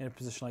in a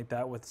position like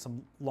that with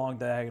some long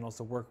diagonals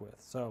to work with.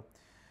 So,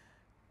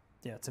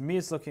 yeah, to me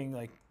it's looking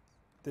like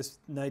this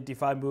knight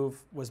D5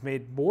 move was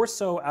made more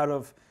so out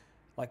of,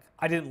 like,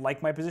 I didn't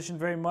like my position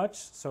very much,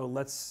 so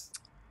let's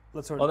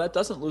sort of... Well, that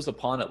doesn't lose a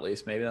pawn at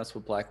least. Maybe that's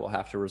what black will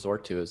have to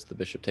resort to is the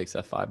bishop takes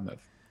F5 move.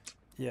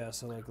 Yeah,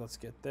 so, like, let's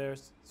get there.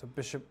 So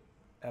bishop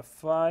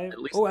F5. At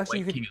least the white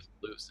king is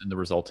loose in the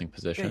resulting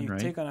position, yeah, you right?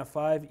 take on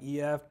F5,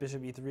 EF,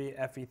 bishop E3,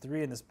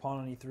 FE3, and this pawn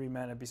on E3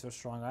 might not be so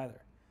strong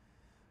either.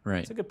 Right.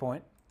 That's a good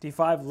point.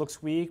 D5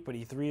 looks weak, but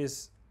E3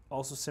 is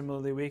also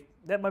similarly weak.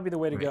 That might be the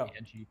way to go.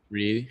 And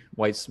G3,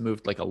 white's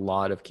moved like a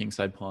lot of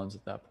kingside pawns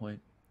at that point.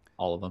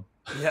 All of them.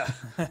 Yeah.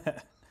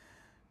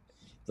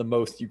 The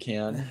most you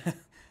can.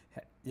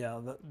 Yeah,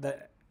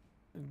 but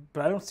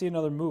I don't see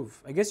another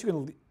move. I guess you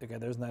can... Okay,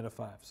 there's knight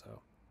F5,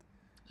 so...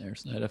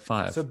 There's knight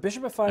F5. So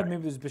bishop F5,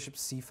 maybe there's bishop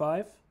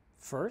C5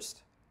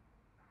 first.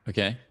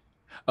 Okay.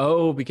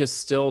 Oh, because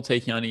still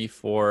taking on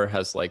E4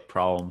 has like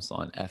problems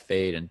on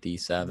F8 and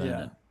D7.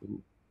 Yeah. And,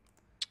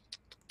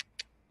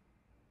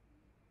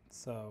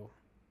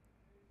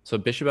 so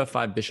bishop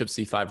F5, bishop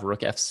C5,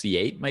 rook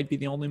FC8 might be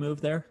the only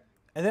move there.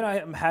 And then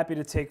I'm happy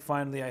to take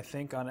finally, I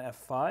think, on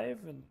F5.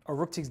 Or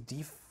rook takes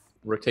D4.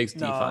 Rook takes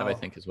D5, I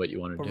think, is what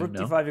you want to do. Rook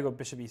D5, you go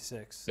bishop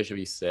E6. Bishop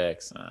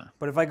E6.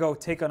 But if I go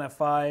take on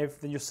F5,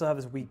 then you'll still have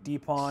this weak D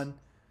pawn.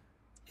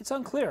 It's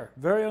unclear.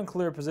 Very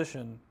unclear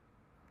position.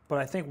 But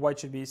I think white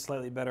should be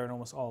slightly better in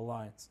almost all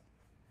lines.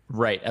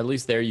 Right. At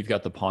least there you've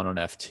got the pawn on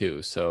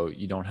f2, so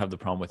you don't have the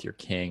problem with your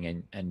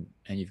king, and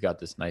you've got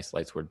this nice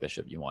light squared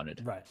bishop you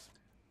wanted. Right.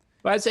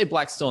 But I'd say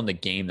black's still in the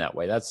game that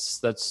way. That's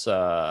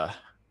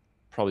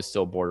probably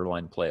still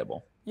borderline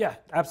playable. Yeah,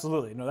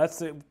 absolutely. No,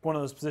 that's one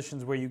of those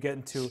positions where you get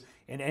into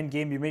an end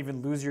game. You may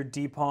even lose your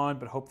d pawn,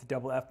 but hope the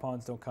double f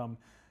pawns don't come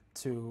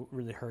to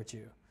really hurt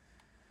you.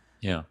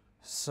 Yeah.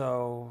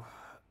 So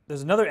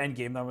there's another end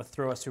game that I'm going to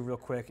throw us to real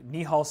quick.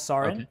 Nihal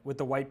Sarin with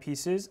the white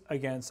pieces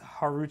against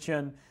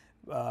Haruchian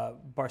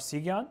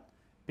Barsigyan,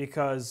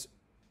 because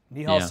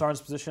Nihal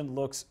Sarin's position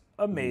looks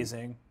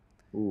amazing.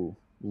 Ooh,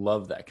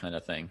 love that kind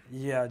of thing.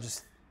 Yeah,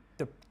 just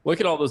look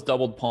at all those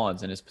doubled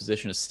pawns, and his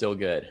position is still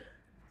good.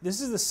 This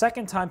is the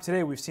second time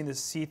today we've seen this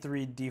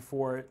c3,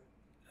 d4,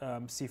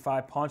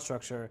 c5 pawn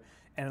structure,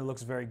 and it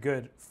looks very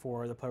good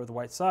for the player with the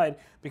white side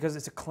because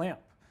it's a clamp,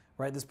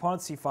 right? This pawn at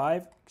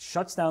c5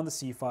 shuts down the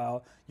c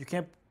file. You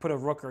can't put a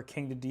rook or a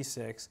king to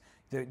d6.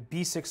 The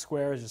b6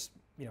 square is just,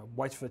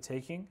 white's for the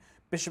taking.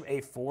 Bishop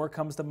a4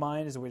 comes to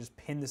mind as a way to just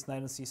pin this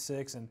knight on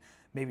c6 and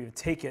maybe even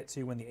take it so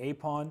you win the a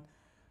pawn.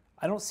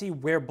 I don't see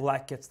where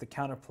black gets the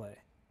counterplay.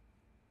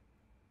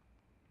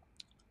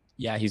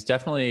 Yeah, he's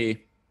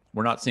definitely.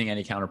 We're not seeing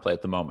any counterplay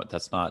at the moment.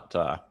 That's not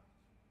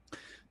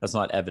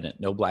evident.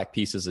 No black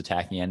pieces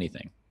attacking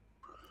anything.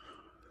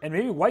 And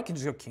maybe white can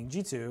just go king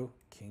g2,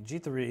 king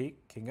g3,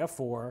 king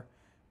f4,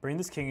 bring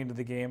this king into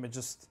the game. It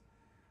just,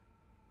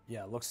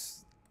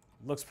 looks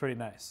pretty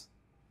nice.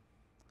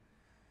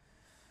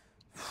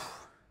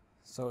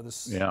 So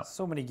there's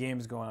so many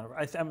games going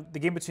on. The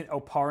game between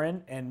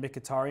Oparin and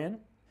Mkhitaryan,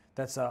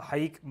 that's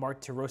Haik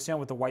Martirosyan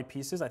with the white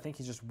pieces. I think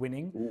he's just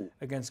winning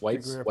against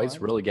White's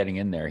really getting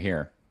in there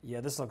here. Yeah,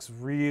 this looks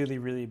really,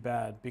 really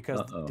bad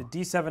because the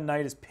d7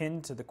 knight is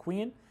pinned to the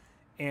queen,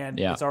 and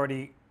it's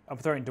already, I'm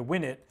starting to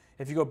win it.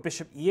 If you go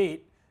bishop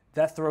e8,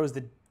 that throws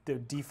the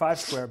d5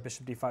 square,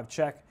 bishop d5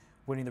 check,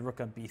 winning the rook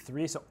on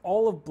b3. So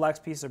all of black's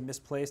pieces are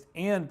misplaced,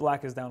 and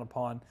black is down a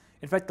pawn.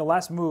 In fact, the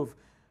last moves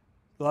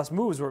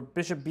were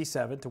bishop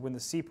b7 to win the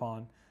c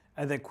pawn,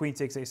 and then queen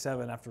takes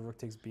a7 after rook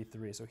takes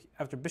b3. So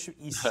after bishop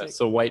e6.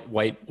 So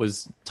white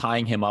was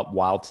tying him up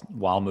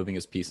while moving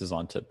his pieces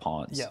onto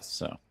pawns. Yes.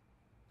 So.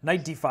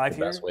 Knight d5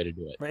 here. Best way to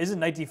do it. Right, isn't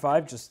knight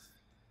d5 just...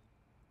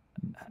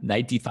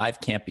 Knight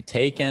d5 can't be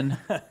taken.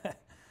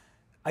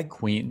 I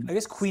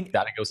guess queen...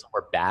 Got to go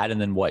somewhere bad,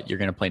 and then what? You're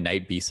going to play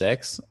knight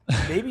b6?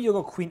 Maybe you'll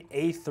go queen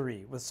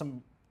a3 with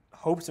some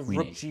hopes of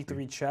rook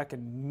g3 check,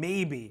 and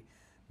maybe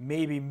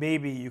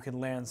you can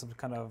land some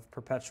kind of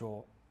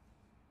perpetual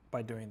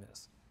by doing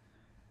this.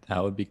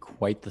 That would be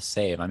quite the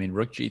save. I mean,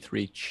 rook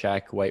g3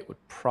 check, white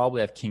would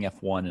probably have king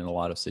f1 in a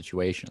lot of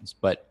situations,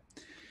 but...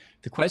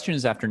 The question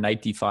is, after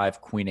knight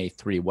d5, queen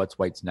a3, what's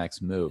white's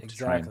next move to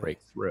try and break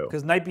through?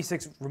 Because knight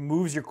b6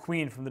 removes your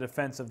queen from the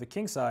defense of the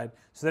king side,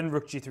 so then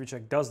rook g3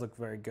 check does look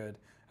very good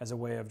as a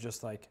way of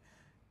just like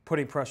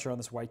putting pressure on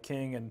this white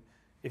king. And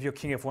if you're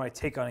king f1, I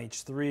take on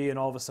h3, and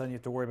all of a sudden you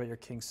have to worry about your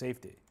king's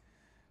safety.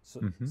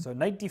 So, so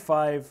knight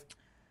d5,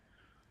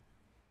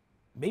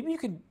 maybe you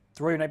could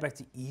throw your knight back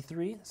to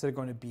e3 instead of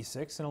going to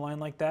b6 in a line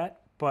like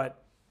that, but...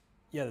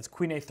 Yeah, that's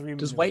queen a3.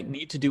 Does white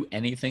need to do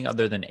anything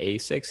other than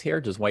a6 here?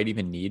 Does white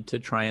even need to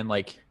try and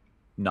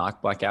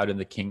knock black out in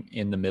the king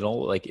in the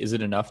middle? Like, is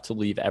it enough to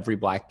leave every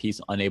black piece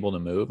unable to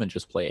move and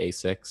just play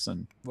a6?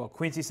 And well,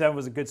 queen c7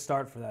 was a good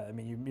start for that. I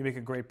mean, you make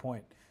a great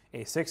point.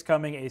 a6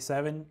 coming,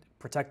 a7,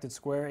 protected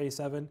square,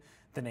 a7,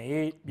 then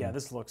a8. Yeah,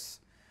 this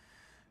looks...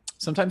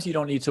 Sometimes you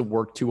don't need to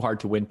work too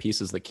hard to win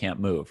pieces that can't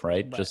move,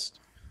 right? But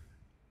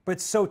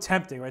it's so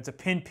tempting, right? It's a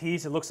pinned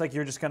piece. It looks like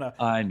you're just going to...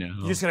 I know.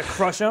 You're just going to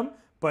crush them.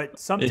 But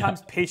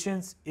sometimes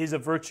patience is a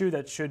virtue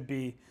that should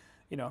be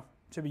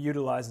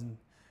utilized. And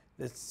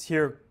it's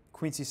here,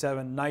 queen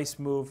c7, nice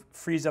move,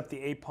 frees up the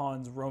a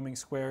pawns, roaming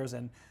squares,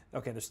 and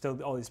okay, there's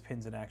still all these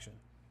pins in action.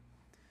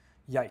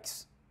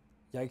 Yikes.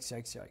 Yeah,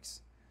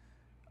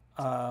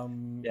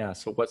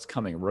 so what's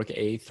coming? Rook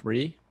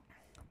a3?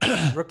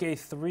 Rook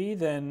a3,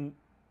 then...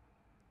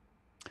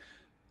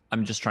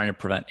 I'm just trying to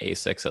prevent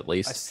a6 at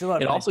least. I still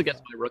have it also gets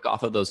my rook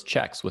off of those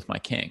checks with my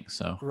king,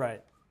 so...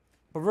 Right.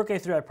 But rook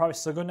a3, I'd probably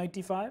still go knight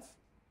d5.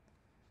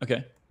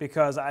 Okay.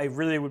 Because I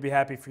really would be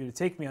happy for you to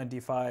take me on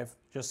d5,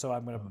 just so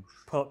I'm going to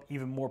put up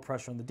even more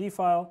pressure on the d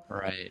file.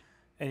 Right.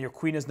 And your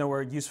queen is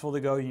nowhere useful to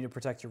go. You need to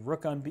protect your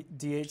rook on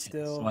d8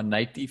 still. So on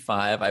knight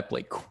d5, I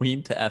play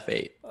queen to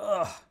f8.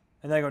 Ugh.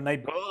 And then I go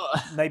knight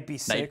b6. Knight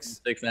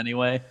b6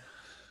 anyway.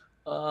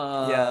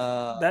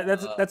 Yeah,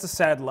 that's a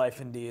sad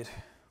life indeed.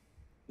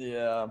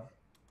 Yeah.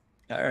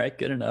 All right,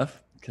 good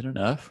enough.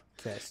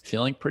 Okay.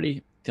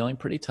 Feeling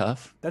pretty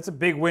tough. That's a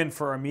big win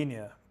for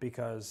Armenia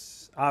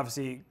because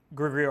obviously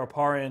Grigory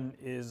Oparin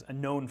is a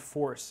known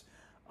force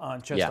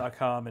on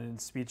chess.com and in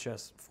speed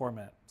chess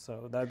format.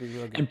 So that'd be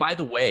really good. And by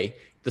the way,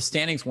 the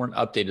standings weren't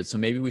updated, so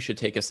maybe we should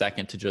take a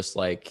second to just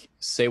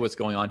say what's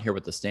going on here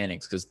with the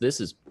standings, because this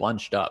is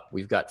bunched up.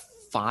 We've got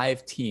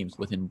 5 teams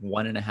within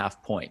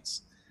 1.5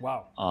 points.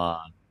 Wow.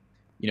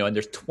 And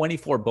there's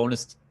 24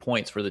 bonus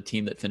points for the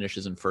team that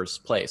finishes in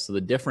first place. So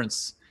the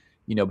difference,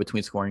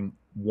 between scoring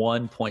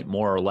 1 point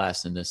more or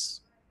less in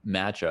this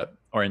matchup,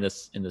 or in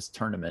this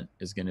tournament,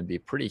 is going to be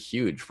pretty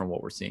huge from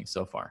what we're seeing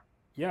so far.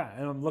 Yeah,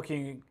 and I'm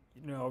looking,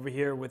 over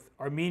here with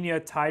Armenia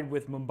tied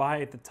with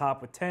Mumbai at the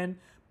top with 10,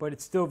 but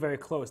it's still very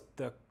close.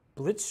 The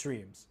Blitz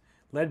streams,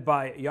 led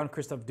by Jan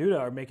Christoph Duda,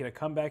 are making a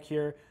comeback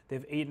here. They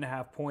have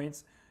 8.5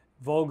 points.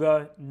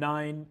 Volga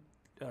 9,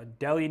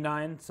 Delhi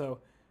 9. So,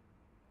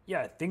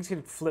 yeah, things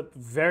can flip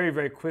very,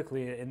 very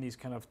quickly in these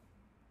kind of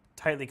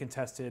tightly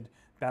contested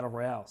battle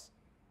royales.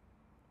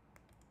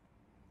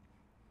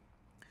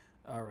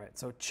 All right,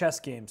 so chess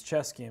games.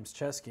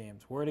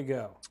 Where to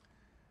go?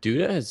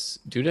 Duda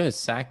has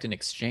sacked an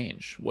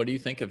exchange. What do you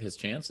think of his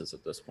chances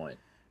at this point?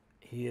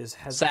 He has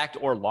sacked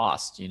or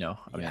lost. I mean,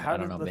 how I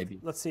don't know.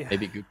 let's see.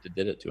 Maybe Gupta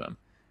did it to him.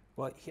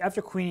 Well,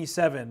 after Queen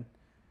E7,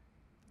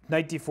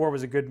 Knight D4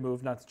 was a good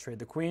move not to trade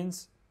the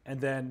queens,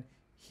 and then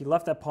he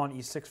left that pawn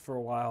E6 for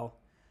a while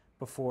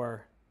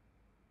before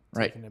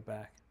taking it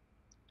back.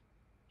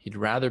 He'd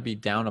rather be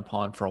down a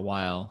pawn for a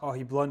while. Oh,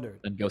 he blundered.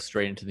 Than go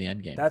straight into the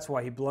endgame. That's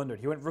why he blundered.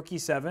 He went rook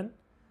E7,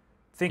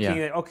 thinking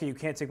that, okay, you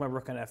can't take my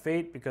rook on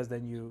F8 because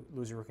then you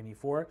lose your rook on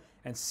E4,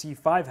 and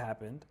C5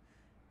 happened,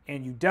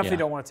 and you definitely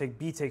don't want to take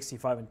B takes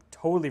C5 and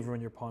totally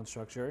ruin your pawn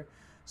structure.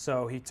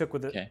 So he took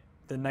with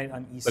the knight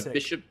on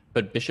E6.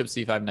 But bishop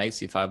C5, knight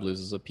C5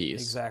 loses a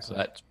piece. Exactly. So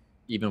that's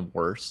even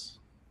worse.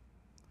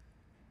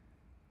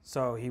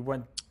 So he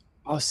went...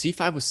 Oh,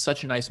 C5 was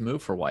such a nice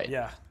move for white.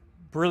 Yeah,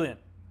 brilliant.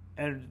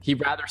 And he'd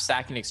rather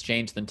sack an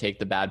exchange than take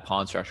the bad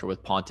pawn structure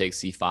with pawn takes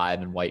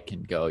C5, and white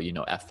can go,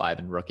 F5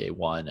 and rook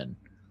A1 and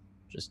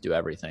just do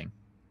everything.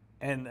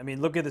 And, I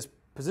mean, look at this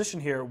position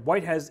here.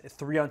 White has a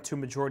 3-on-2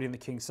 majority on the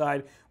king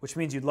side, which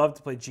means you'd love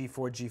to play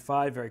G4,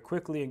 G5 very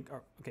quickly.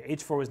 Okay,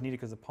 H4 was needed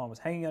because the pawn was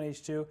hanging on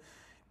H2.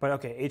 But,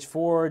 okay,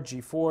 H4,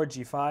 G4,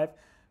 G5.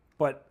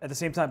 But at the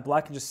same time,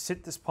 black can just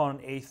sit this pawn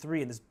on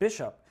A3 and this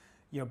bishop.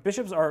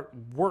 Bishops are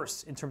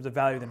worse in terms of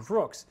value than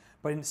rooks.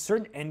 But in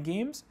certain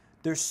endgames,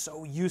 they're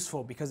so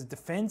useful because it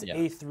defends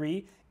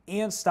A3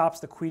 and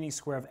stops the queening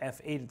square of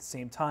F8 at the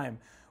same time.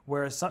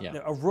 Whereas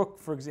a rook,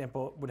 for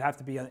example, would have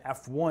to be on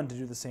F1 to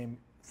do the same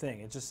thing.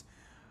 It just,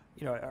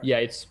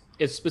 it's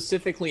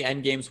specifically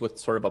endgames with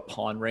sort of a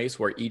pawn race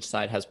where each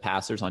side has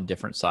passers on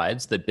different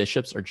sides. The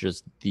bishops are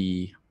just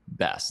the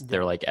best.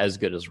 They're like as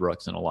good as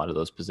rooks in a lot of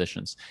those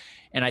positions.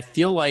 And I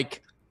feel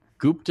like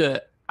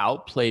Gupta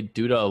outplayed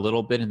Duda a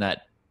little bit in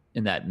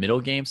that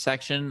middle game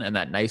section, and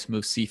that nice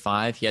move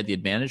C5, he had the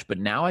advantage. But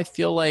now I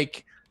feel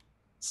like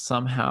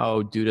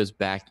somehow Duda's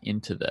back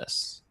into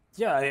this.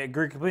 Yeah, I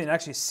agree completely. And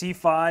actually,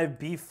 C5,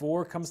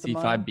 B4 comes to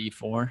mind. C5,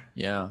 B4,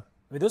 yeah.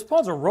 I mean, those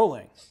pawns are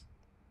rolling.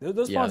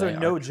 Those pawns are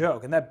no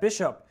joke. And that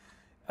bishop,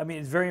 I mean,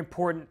 it's very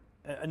important.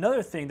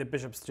 Another thing that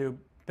bishops do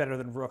better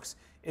than rooks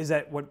is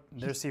that when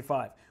there's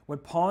C5, when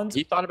pawns...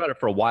 He thought about it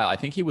for a while. I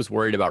think he was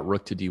worried about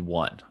rook to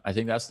D1. I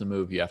think that's the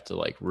move you have to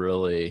like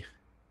really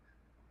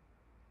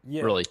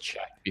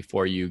check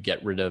before you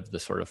get rid of the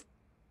sort of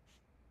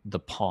the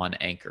pawn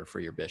anchor for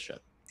your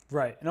bishop.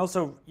 Right. And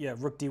also,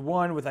 rook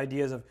D1 with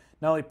ideas of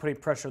not only putting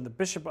pressure on the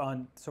bishop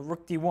so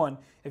rook D1,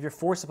 if you're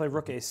forced to play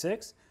rook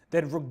A6,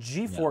 then rook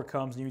G4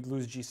 comes and you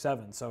lose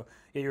G7. So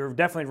you're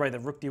definitely right that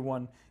rook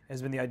D1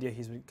 has been the idea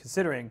he's been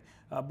considering.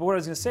 But what I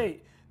was going to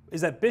say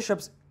is that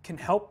bishops can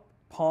help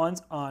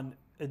pawns on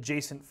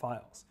adjacent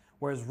files,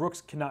 whereas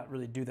rooks cannot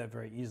really do that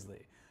very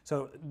easily.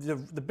 So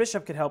the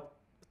bishop can help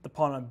the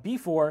pawn on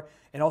B4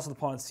 and also the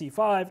pawn on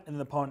C5 and then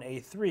the pawn on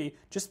A3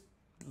 just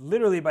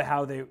literally by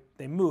how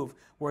they move,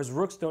 whereas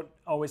rooks don't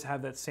always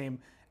have that same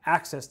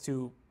access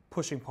to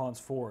pushing pawns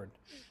forward.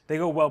 They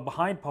go well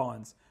behind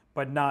pawns,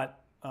 but not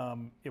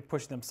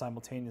pushing them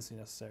simultaneously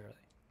necessarily.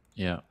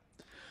 Yeah.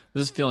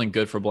 This is feeling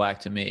good for black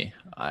to me.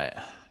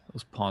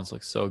 Those pawns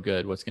look so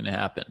good. What's going to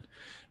happen?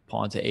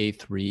 Pawn to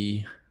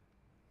A3,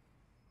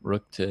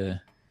 rook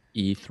to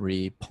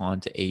E3,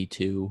 pawn to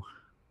A2.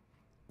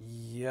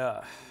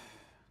 Yeah.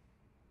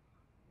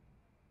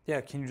 Yeah,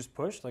 can you just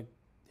push? Like,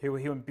 here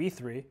he went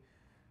B3.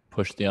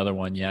 Push the other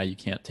one. Yeah, you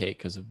can't take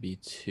because of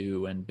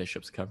B2 and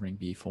bishop's covering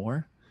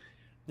B4.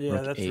 Yeah,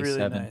 rook that's A7,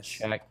 really nice.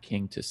 check,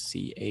 king to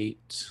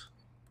C8.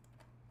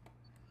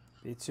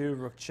 B2,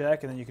 rook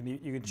check, and then you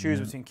can choose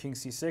between king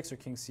C6 or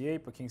king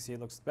C8, but king C8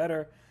 looks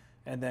better,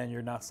 and then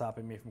you're not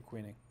stopping me from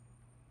queening.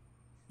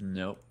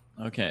 Nope.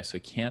 Okay, so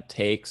can't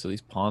take, so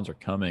these pawns are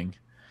coming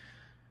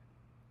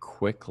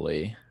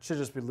quickly. Should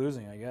just be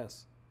losing, I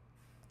guess.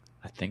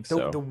 I think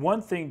so. The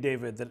one thing,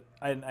 David, that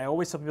I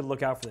always tell people to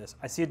look out for this.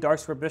 I see a dark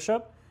square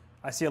bishop.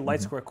 I see a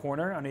light square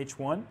corner on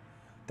H1.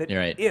 That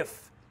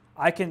if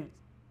I can,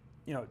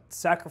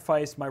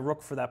 sacrifice my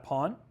rook for that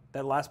pawn,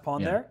 that last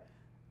pawn there,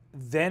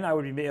 then I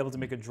would be able to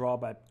make a draw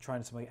by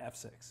trying something like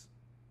F6.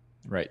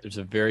 Right. There's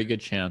a very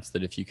good chance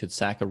that if you could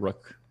sack a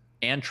rook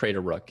and trade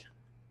a rook,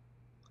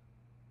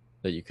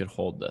 that you could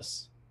hold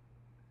this.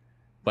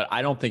 But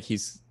I don't think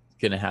he's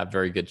going to have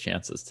very good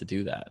chances to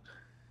do that.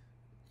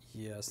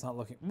 Yeah, it's not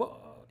looking...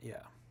 Well,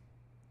 yeah.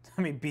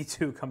 I mean,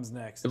 B2 comes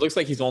next. It looks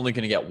like he's only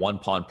going to get one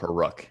pawn per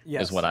rook,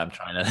 is what I'm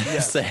trying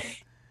to say.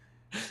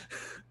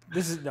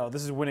 This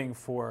is winning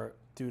for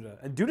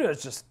Duda. And Duda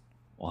is just...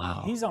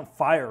 Wow. He's on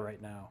fire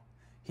right now.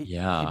 He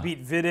beat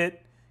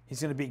Vidit. He's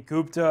going to beat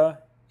Gupta.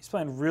 He's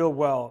playing real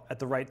well at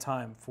the right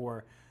time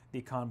for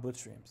the Khan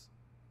Blitzstreams.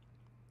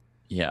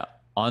 Yeah.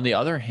 On the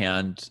other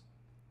hand,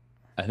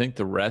 I think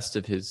the rest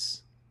of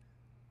his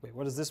Wait,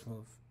 what is this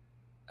move?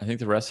 I think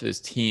the rest of his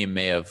team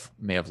may have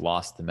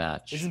lost the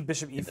match. Isn't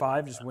Bishop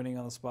E5 just winning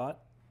on the spot?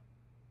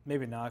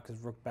 Maybe not, because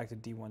Rook back to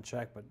D1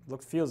 check,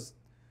 but feels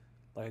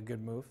like a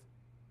good move.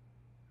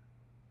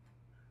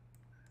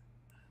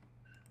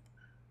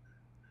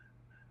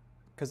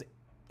 Because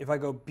if I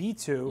go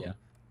B2,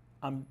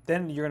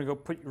 then you're going to go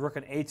put your rook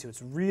on A2.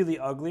 It's really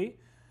ugly,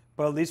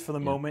 but at least for the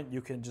moment,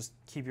 you can just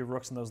keep your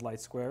rooks in those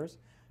light squares.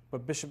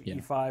 But Bishop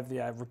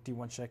E5, Rook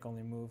D1 check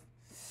only move.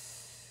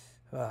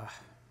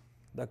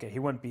 Okay, he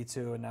went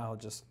B2, and now he'll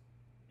just...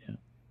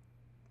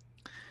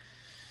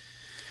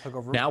 He'll go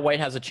rook. Now White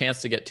has a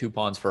chance to get 2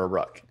 pawns for a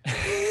rook.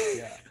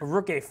 Yeah, a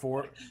Rook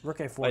A4. Rook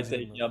A4 I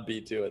say jump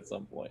B2 at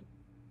some point.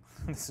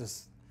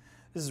 This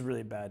is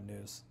really bad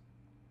news.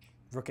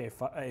 Rook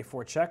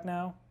A4 check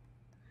now.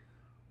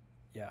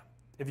 Yeah.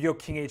 If you go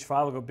King H5,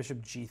 I'll go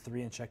Bishop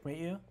G3 and checkmate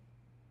you.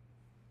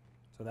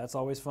 So that's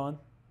always fun.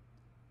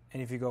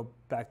 And if you go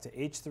back to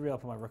H3, I'll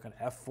put my rook on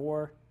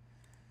F4.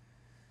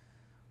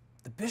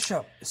 The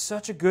bishop is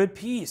such a good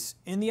piece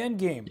in the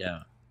endgame.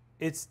 Yeah.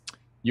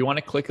 You want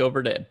to click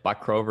over to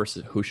Bakro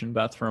versus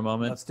Hushenbeth for a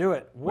moment? Let's do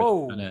it.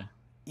 Whoa.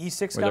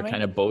 E6 coming? They're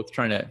kind of both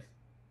trying to...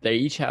 They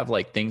each have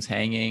like things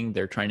hanging.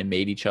 They're trying to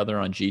mate each other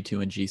on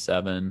G2 and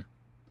G7.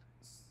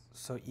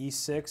 So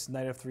E6,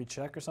 Knight F3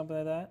 check or something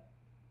like that?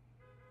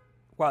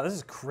 Wow, this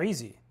is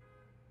crazy.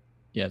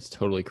 Yeah, it's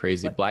totally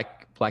crazy.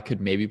 Black could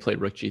maybe play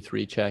Rook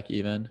G3 check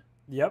even.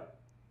 Yep.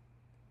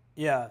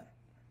 Yeah.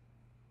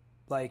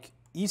 Like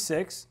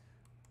E6,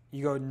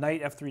 you go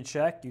Knight F3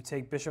 check, you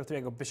take Bishop F3, I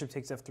go Bishop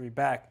takes F3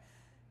 back.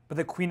 But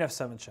then Queen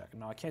F7 check.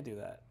 No, I can't do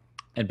that.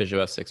 And Bishop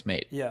F6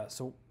 mate. Yeah,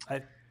 so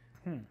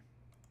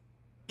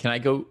Can I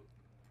go...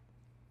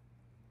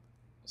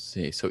 Let's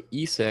see, so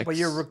E6... But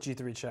your Rook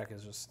G3 check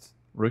is just...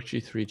 Rook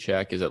G3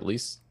 check is at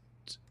least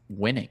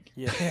winning.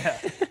 Yeah.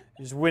 You're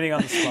just winning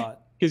on the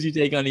spot. Because you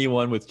take on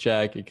E1 with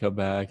check, you come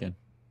back and...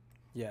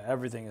 Yeah,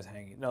 everything is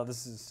hanging. No,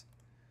 this is...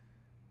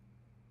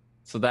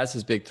 So that's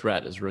his big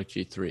threat, is Rook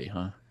G3,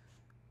 huh?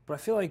 But I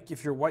feel like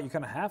if you're white, you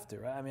kind of have to,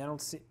 right? I mean, I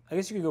don't see... I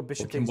guess you could go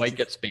Bishop takes... Can white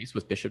get space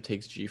with Bishop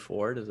takes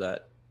G4? Does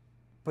that...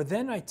 But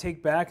then I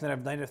take back, and then I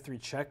have Knight F3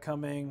 check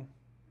coming,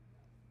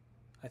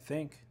 I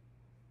think.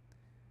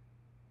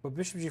 But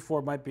Bishop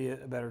G4 might be a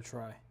better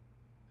try.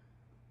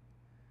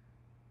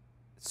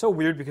 It's so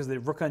weird because the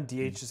Rook on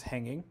D8 is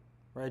hanging,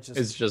 right?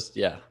 It's just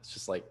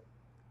like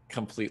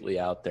completely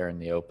out there in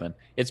the open.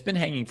 It's been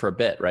hanging for a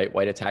bit, right?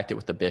 White attacked it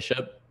with the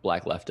bishop,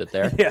 black left it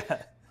there.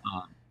 Yeah.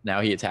 Now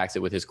he attacks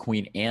it with his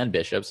queen and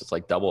bishop, so it's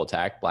like double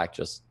attack. Black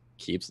just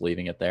keeps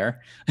leaving it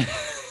there.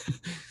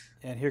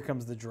 And here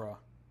comes the draw.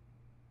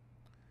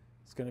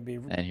 It's going to be...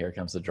 And here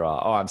comes the draw.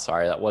 Oh, I'm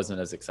sorry. That wasn't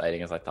as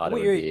exciting as I thought it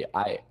would be.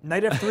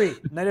 Knight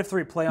F3. Knight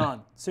F3. Play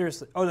on.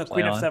 Seriously. Oh, no.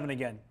 Queen F7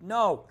 again.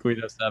 No.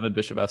 Queen F7,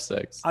 Bishop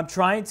F6. I'm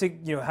trying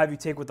to have you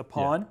take with the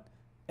pawn,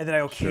 and then I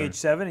go King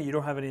H7, and you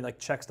don't have any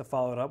checks to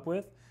follow it up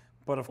with.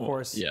 But, of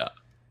course, you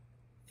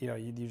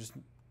just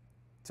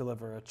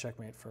deliver a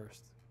checkmate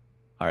first.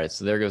 All right.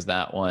 So there goes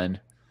that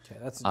one. Okay.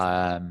 That's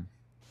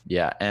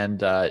and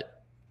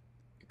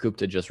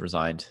Gupta just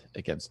resigned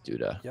against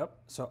Duda. Yep.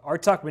 So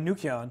Artak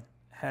Manukyan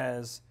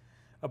has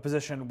a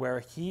position where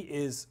he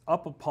is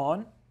up a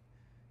pawn,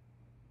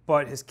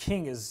 but his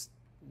king is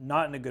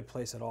not in a good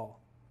place at all.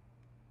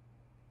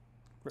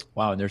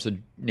 Wow, and there's a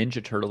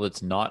Ninja Turtle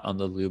that's not on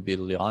the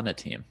Ljubljana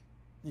team.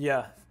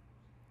 Yeah.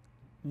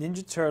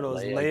 Ninja Turtle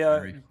is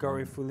Leia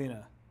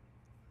Garifulina.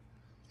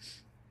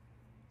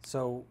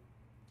 So,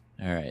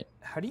 all right.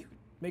 How do you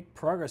make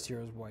progress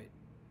here as white?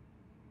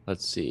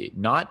 Let's see.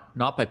 Not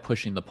by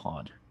pushing the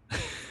pawn.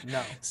 No.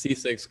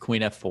 C6,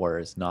 Queen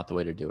F4 is not the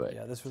way to do it.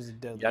 Yeah, this was a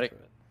deadly threat.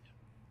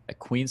 A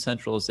queen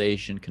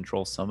centralization,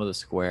 control some of the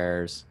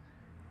squares.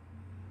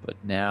 But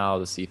now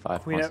the C5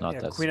 pawn's not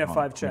that Queen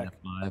strong. F5 check.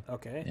 F5.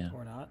 Okay,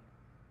 or not.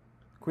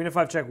 Queen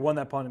F5 check won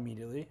that pawn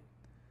immediately.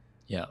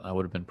 Yeah, that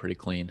would have been pretty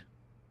clean.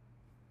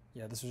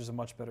 Yeah, this was just a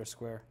much better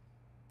square.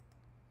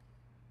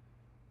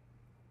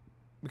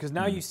 Because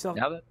now you still...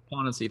 Now that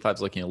pawn on C5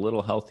 is looking a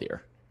little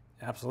healthier.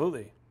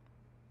 Absolutely.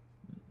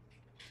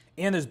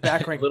 And there's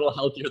back rank... a little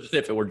healthier than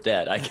if it were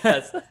dead, I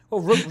guess.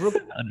 Well, rook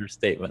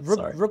understatement,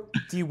 sorry. Rook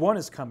D1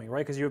 is coming, right?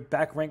 Because you have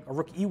back rank a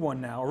rook E1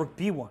 now, or rook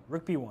B1.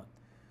 Rook B1.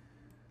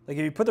 Like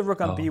if you put the rook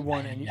on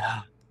B1 and you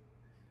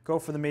go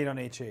for the mate on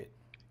H8.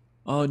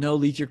 Oh, no,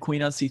 lead your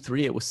queen on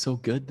C3. It was so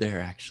good there,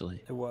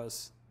 actually. It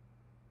was.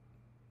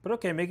 But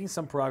okay, making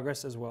some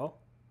progress as well.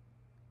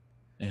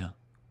 Yeah.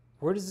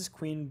 Where does this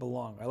queen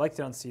belong? I liked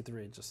it on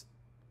C3. Just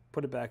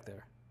put it back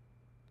there.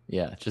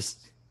 Yeah,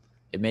 just...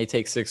 It may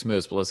take 6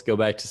 moves, but let's go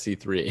back to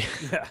C3.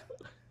 Yeah.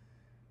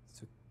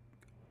 So,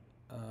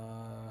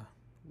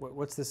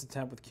 what's this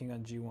attempt with king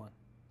on G1?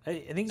 I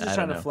think he's just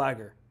trying to flag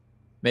her.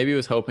 Maybe he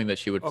was hoping that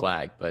she would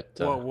flag, but...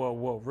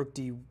 Whoa. Rook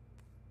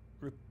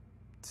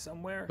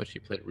somewhere? But she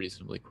played it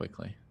reasonably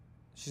quickly.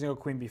 She's going to go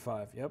queen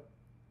B5, yep.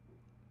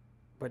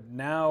 But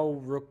now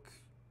rook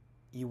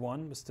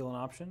e1 was still an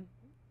option.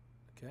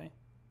 Okay.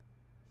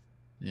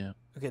 Yeah.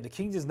 Okay, the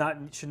king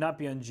should not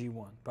be on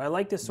g1. But I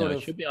like this sort No,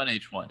 of. it should be on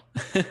h1.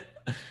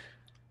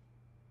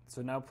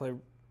 So now play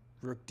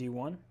rook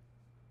d1.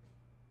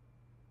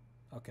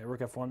 Okay,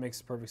 rook f1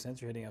 makes perfect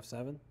sense. You're hitting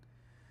f7.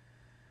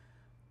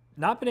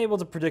 Not been able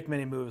to predict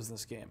many moves in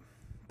this game.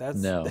 That's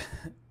No.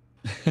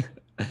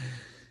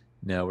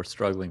 No, we're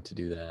struggling to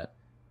do that.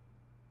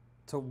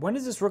 So when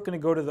is this rook going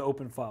to go to the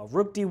open file?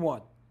 Rook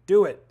d1.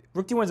 Do it.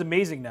 Rook d1 is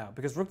amazing now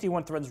because rook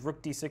d1 threatens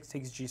rook d6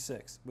 takes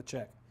g6 with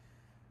check.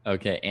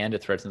 Okay, and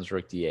it threatens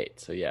rook d8.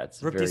 So yeah,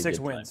 it's rook very d6 good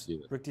wins. time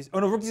to do Rook d. Oh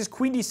no, rook d6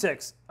 queen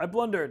d6. I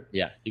blundered.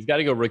 Yeah, you've got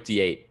to go rook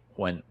d8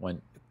 when.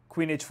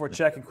 Queen h4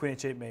 check and queen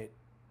h8 mate.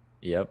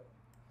 Yep.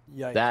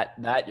 Yikes.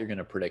 That you're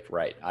gonna predict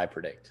right. I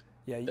predict.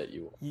 Yeah, that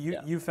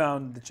you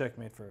found the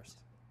checkmate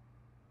first.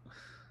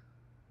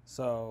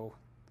 So.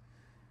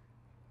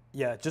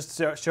 Yeah, just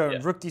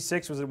showing rook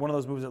d6 was one of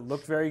those moves that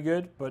looked very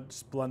good, but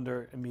just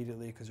blunder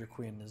immediately because your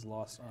queen is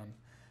lost on.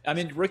 I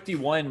mean, rook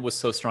d1 was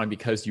so strong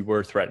because you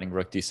were threatening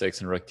rook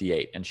d6 and rook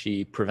d8, and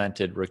she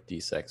prevented rook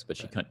d6, but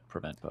she couldn't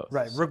prevent both.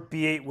 Right, rook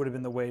b8 would have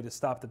been the way to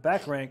stop the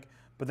back rank,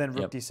 but then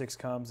rook d6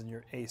 comes and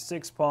your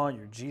a6 pawn,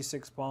 your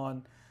g6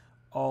 pawn,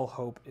 all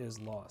hope is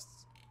lost.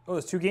 Oh,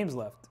 there's 2 games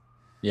left.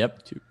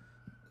 Yep,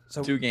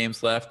 two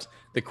games left.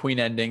 The queen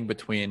ending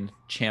between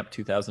Champ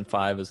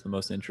 2005 is the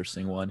most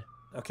interesting one.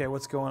 Okay,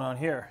 what's going on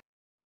here?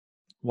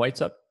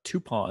 White's up 2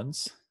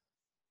 pawns,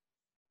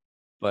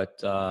 but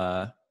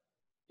got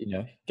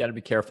to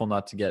be careful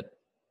not to get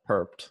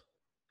perped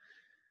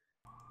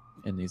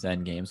in these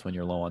end games when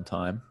you're low on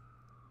time.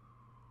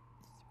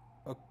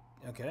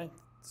 Okay,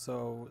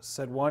 so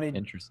Sedwani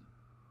interesting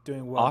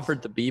doing well.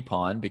 Offered the B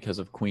pawn because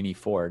of queen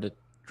e4 to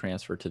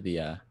transfer to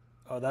the.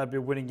 Oh, that'd be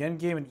a winning end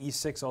game, and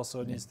e6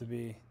 also needs to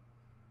be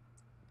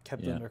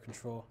kept under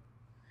control.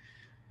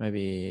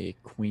 Maybe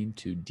queen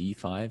to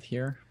d5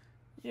 here.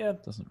 Yeah.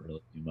 Doesn't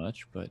really do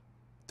much, but.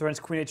 Threatens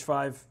queen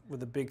h5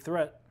 with a big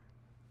threat.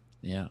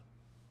 Yeah.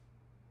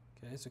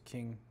 Okay, so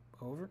king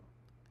over.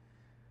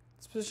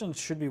 This position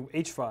should be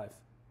h5.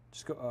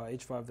 Just go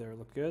h5 there.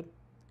 Look good.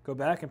 Go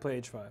back and play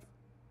h5.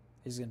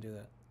 He's going to do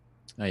that.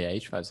 Oh, yeah.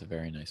 h5 is a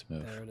very nice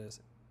move. There it is.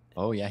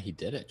 Oh, yeah. He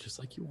did it just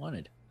like you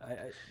wanted.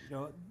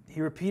 He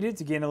repeated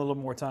to gain a little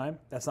more time.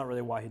 That's not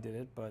really why he did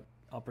it, but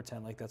I'll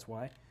pretend like that's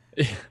why.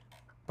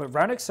 But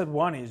Raunik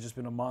Sedwani has just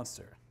been a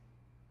monster.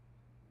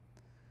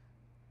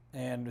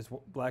 And is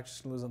black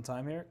just going to lose on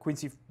time here? Queen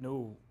c...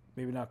 No,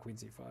 maybe not queen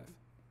c5.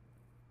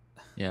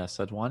 Yeah,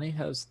 Sedwani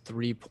has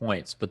 3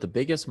 points, but the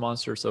biggest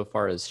monster so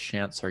far is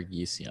Shant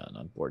Sargsyan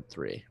on board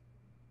 3.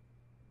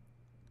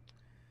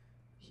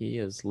 He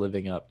is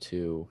living up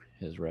to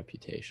his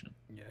reputation.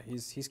 Yeah,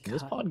 he's Can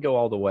this pawn go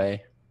all the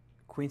way?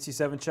 Queen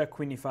c7 check,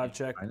 queen e5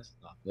 check. Trying to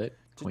stop it.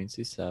 Queen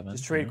c7.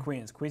 Just trade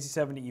queens. Queen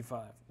c7 to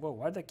e5. Whoa,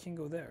 why did that king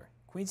go there?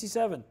 Queen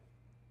c7.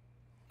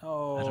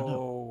 Oh. I don't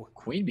know.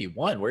 Queen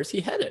b1. Where's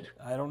he headed?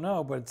 I don't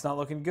know, but it's not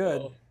looking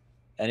good. Oh.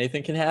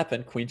 Anything can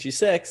happen. Queen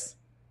g6.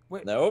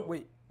 Wait. Nope.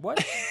 Wait.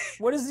 What?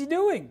 What is he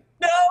doing?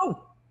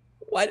 No.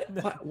 Why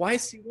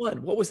c1?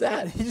 What was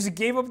that? He just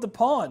gave up the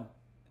pawn.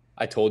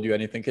 I told you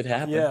anything could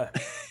happen. Yeah.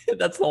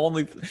 That's the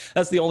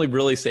only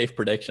really safe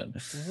prediction.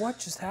 What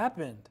just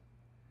happened?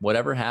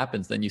 Whatever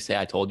happens, then you say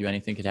I told you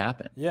anything could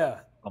happen.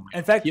 Yeah. Oh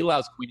in fact, he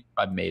allows queen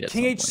h5 mate at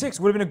king some h6 point.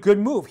 would have been a good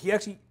move. He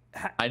actually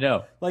I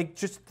know. Like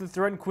just to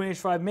threaten queen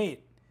h5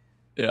 mate.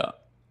 Yeah.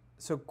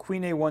 So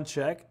queen a1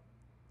 check,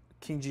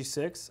 king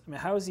g6. I mean,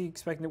 how is he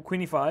expecting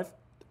queen e5?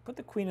 Put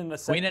the queen in the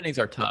second. Queen endings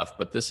are tough,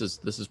 but this is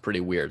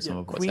pretty weird. Some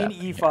of what's happening.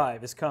 Queen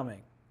e5 is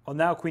coming. Well,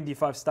 now queen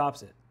d5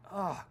 stops it.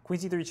 Queen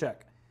c3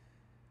 check.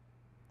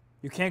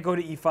 You can't go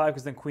to e5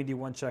 because then queen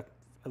d1 check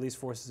at least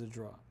forces a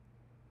draw.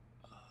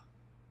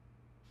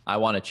 I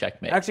want to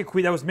checkmate.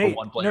 Actually, that was mate.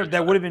 No,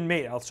 that would have been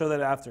mate. I'll show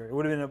that after. It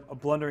would have been a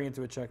blundering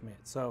into a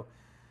checkmate. So,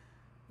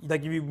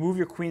 like if you move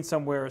your queen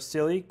somewhere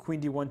silly,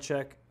 queen d1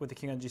 check with the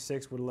king on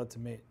g6 would have led to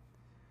mate.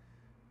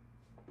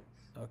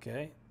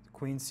 Okay,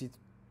 queen c3,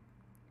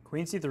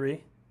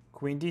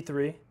 queen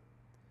d3,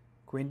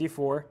 queen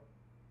d4.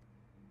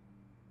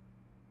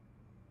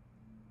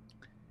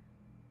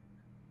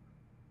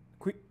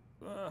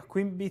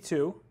 Queen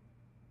b2.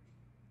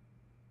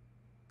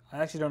 I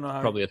actually don't know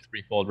how. Probably a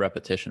 3-fold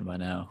repetition by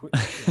now.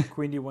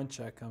 Queen d1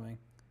 check coming.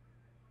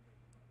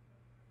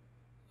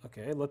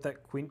 Okay, let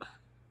that queen.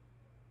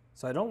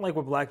 So I don't like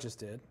what black just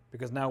did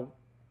because now.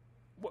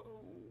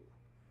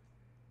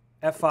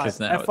 F5.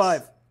 Now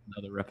F5.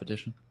 Another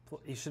repetition.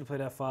 He should have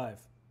played F5.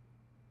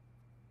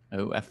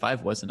 Oh,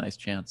 F5 was a nice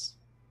chance.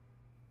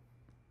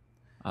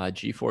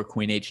 G4,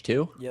 Queen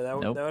H2. Yeah, that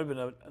would have been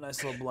a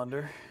nice little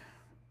blunder.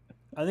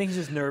 I think he's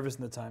just nervous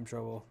in the time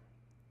trouble.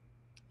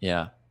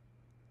 Yeah.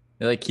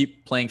 They like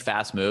keep playing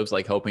fast moves,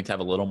 like hoping to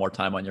have a little more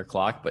time on your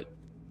clock, but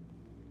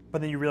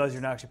then you realize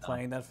you're not actually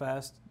playing that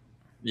fast.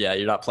 Yeah,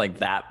 you're not playing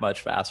that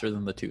much faster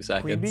than the 2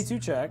 seconds. Queen B2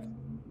 check.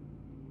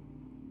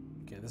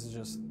 Okay, this is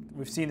just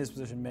we've seen this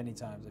position many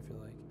times, I feel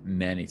like.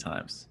 Many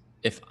times.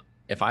 If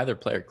either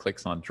player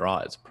clicks on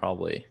draw, it's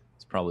probably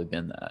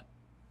been that.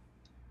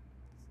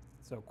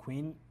 So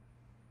queen.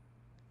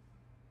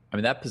 I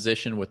mean, that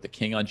position with the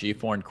king on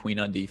g4 and queen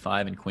on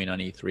d5 and queen on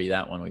e3,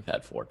 that one we've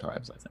had 4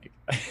 times, I think.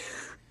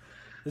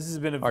 This has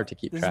been hard to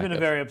keep This track has been a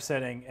of. very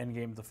upsetting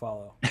endgame to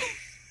follow.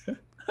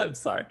 I'm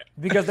sorry.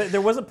 Because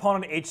there was a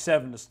pawn on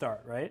h7 to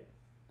start, right?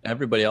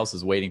 Everybody else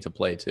is waiting to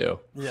play too.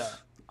 Yeah.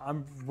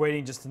 I'm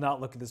waiting just to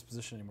not look at this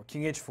position anymore.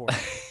 King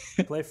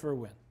h4. Play for a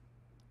win.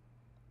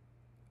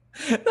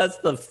 That's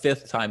the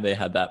 5th time they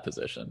had that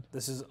position.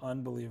 This is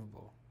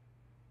unbelievable.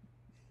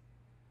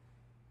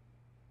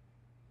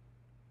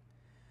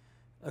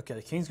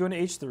 Okay, king's going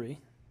to h3.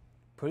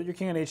 Put your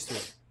king on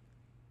h3.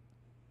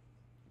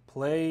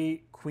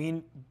 Play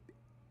queen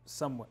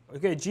somewhere.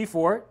 Okay,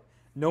 g4.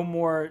 No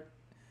more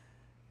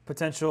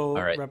potential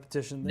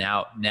repetition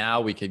there.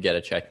 Now we could get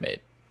a checkmate.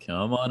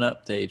 Come on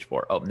up to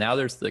h4. Oh, now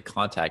there's the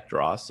contact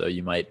draw, so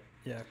you might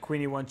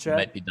queen e1 check. You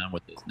might be done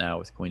with this now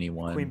with queen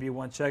e1. Queen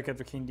b1 check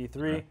after king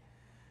d3.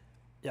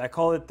 Yeah, I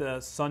called it the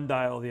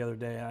sundial the other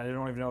day. I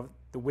don't even know if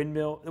the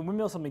windmill. The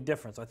windmill is something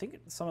different, so I think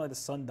it's something like the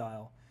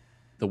sundial.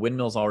 The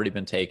windmill's already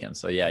been taken,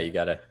 so yeah, you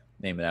got to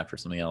name it after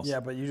something else. Yeah,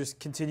 but you just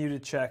continue to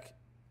check.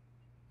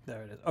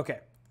 There it is. Okay,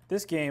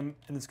 this game,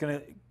 and it's going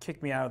to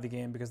kick me out of the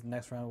game because the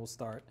next round will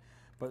start.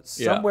 But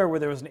somewhere where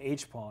there was an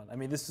h pawn. I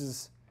mean, this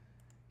is.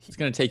 It's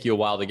going to take you a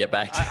while to get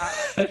back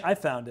to. I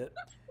found it.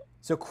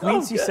 So queen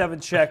c7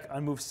 check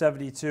on move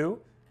 72,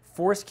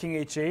 forced king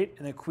h8,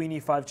 and then queen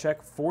e5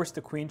 check, forced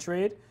the queen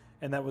trade,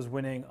 and that was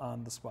winning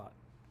on the spot.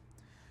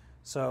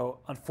 So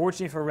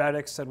unfortunately for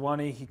Radek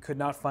Sedwani, he could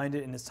not find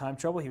it in his time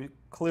trouble. He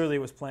clearly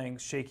was playing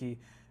shaky,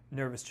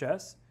 nervous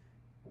chess,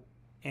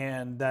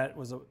 and that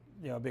was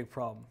a big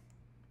problem.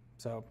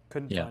 So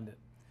couldn't find it.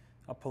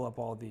 I'll pull up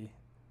all the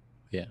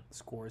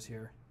scores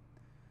here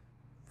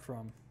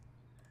from.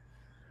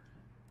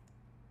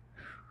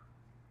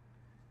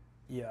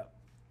 Yeah.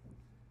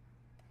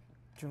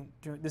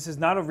 This is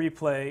not a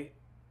replay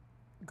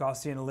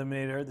Gaussian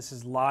Eliminator. This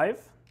is live.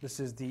 This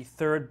is the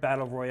 3rd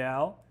Battle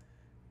Royale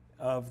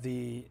of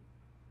the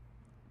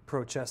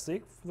Pro Chess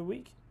League for the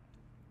week.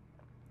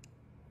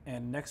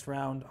 And next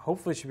round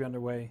hopefully should be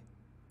underway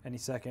any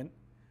second.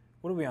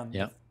 What are we on?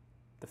 Yeah.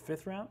 The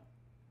 5th round?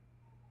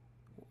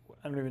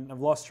 I've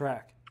lost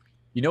track.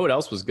 You know what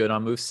else was good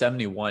on move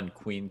 71?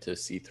 Queen to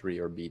c3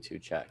 or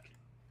b2 check.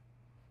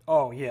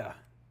 Oh, yeah.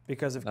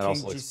 Because of that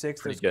king g6,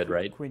 pretty good,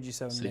 right? Queen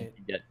g7 so mate.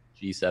 You can get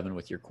g7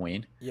 with your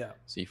queen. Yeah.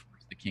 So you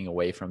force the king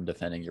away from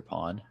defending your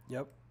pawn.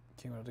 Yep.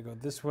 King would have to go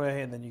this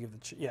way, and then you give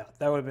the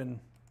that would have been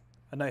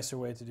a nicer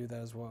way to do that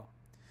as well.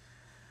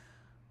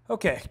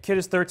 Okay, kid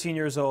is 13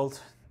 years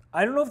old.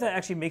 I don't know if that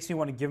actually makes me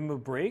want to give him a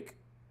break,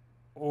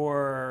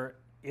 or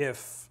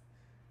if,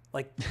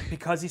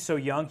 because he's so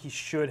young, he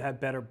should have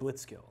better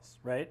blitz skills,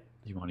 right?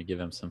 You want to give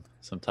him some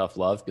tough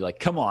love? Be like,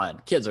 come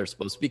on, kids are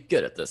supposed to be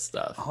good at this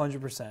stuff.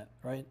 100%,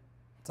 right?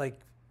 It's like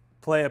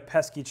play a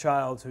pesky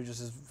child who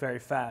just is very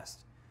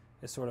fast.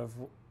 It's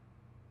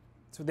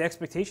the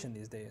expectation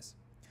these days.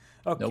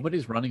 Okay.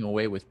 Nobody's running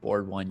away with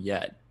board 1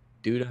 yet.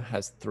 Duda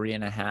has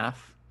 3.5.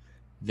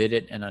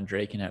 Vidit and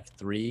Andre can have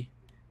 3.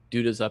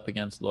 Duda's up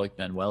against Loic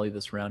Manueli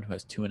this round, who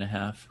has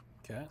 2.5.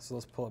 Okay, so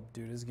let's pull up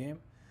Duda's game.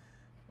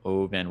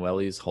 Oh,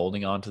 Manueli's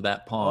holding on to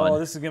that pawn. Oh,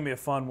 this is going to be a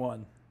fun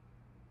one.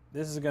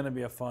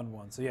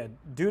 So yeah,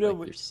 Duda.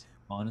 Your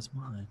pawn is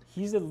mine.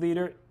 He's the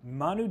leader.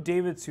 Manu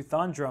David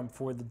Suthandram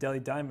for the Delhi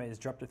Dynamite has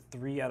dropped to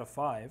 3 out of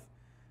 5,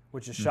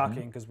 which is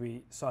shocking because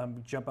we saw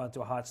him jump out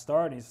to a hot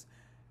start, and his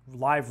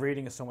live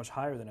rating is so much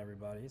higher than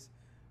everybody's.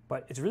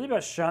 But it's really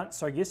about Shant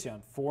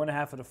Sargsyan, 4.5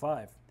 out of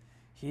 5.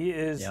 He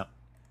is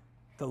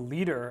the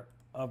leader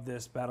of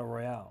this Battle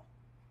Royale.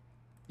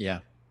 Yeah.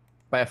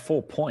 By a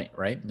full point,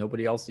 right?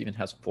 Nobody else even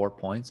has 4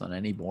 points on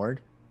any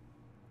board?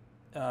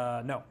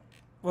 No.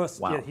 Well,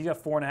 wow. Yeah, he's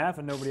got 4.5,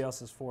 and nobody else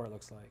has 4, it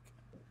looks like.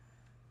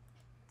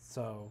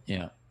 So.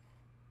 Yeah. It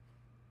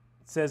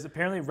says,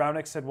 apparently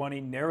Radek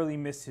Sedwani narrowly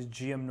missed his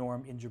GM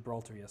norm in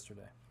Gibraltar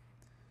yesterday.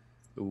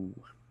 Ooh.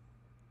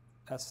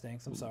 That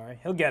stinks. I'm sorry.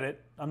 He'll get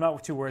it. I'm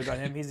not too worried about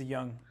him. He's a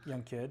young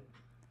kid.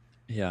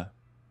 Yeah.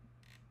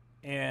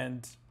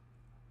 And,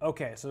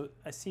 okay, so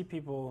I see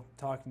people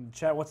talking in the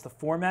chat. What's the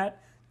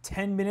format?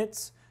 10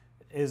 minutes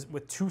is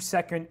with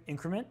 2-second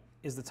increment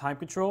is the time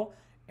control.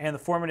 And the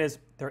format is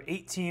there are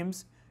 8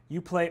 teams. You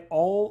play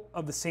all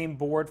of the same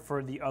board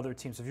for the other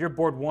teams. So if you're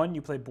board 1,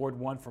 you play board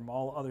 1 from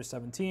all other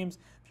 7 teams.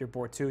 If you're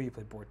board 2, you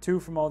play board 2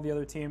 from all the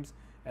other teams,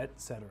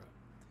 etc.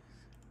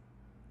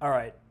 All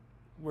right.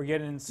 We're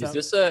getting some.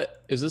 Is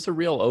this a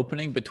real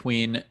opening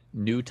between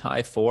New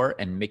Thai 4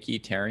 and Mickey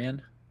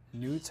Tarian?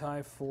 New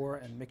Thai 4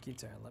 and Mickey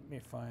Tarian. Let me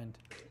find.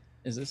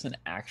 Is this an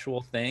actual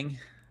thing?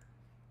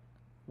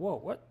 Whoa,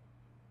 what?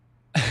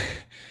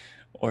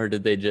 Or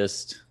did they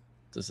just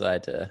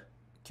decide to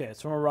Okay,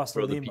 it's from a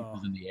throw the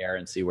pieces in the air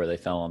and see where they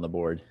fell on the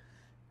board?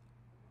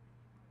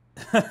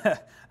 Okay,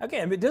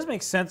 I mean, it does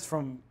make sense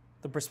from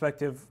the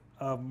perspective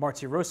of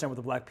Marty Rosen with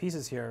the black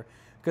pieces here,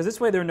 because this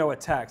way there are no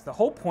attacks. The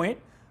whole point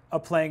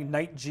of playing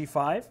knight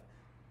g5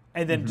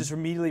 and then just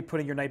immediately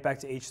putting your knight back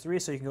to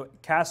h3 so you can go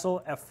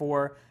castle,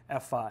 f4,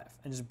 f5,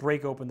 and just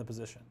break open the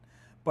position.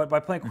 But by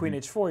playing queen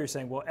h4, you're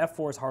saying, well,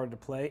 f4 is harder to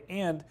play,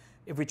 and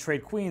if we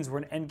trade queens, we're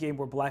in an endgame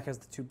where black has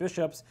the 2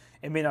 bishops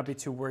and may not be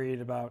too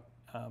worried about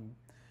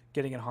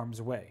getting in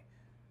harm's way.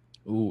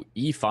 Ooh,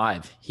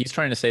 e5. He's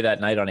trying to say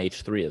that knight on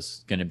h3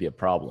 is going to be a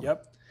problem.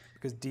 Yep,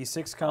 because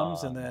d6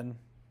 comes and then...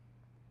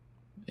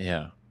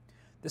 Yeah.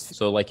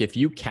 So, like, if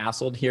you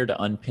castled here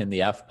to unpin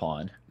the f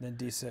pawn... Then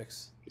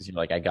d6. Because you're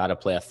like, I got to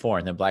play f4,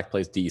 and then black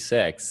plays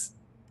d6.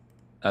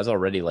 That's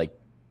already, like,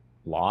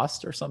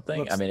 lost or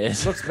something? I mean,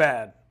 it looks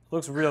bad.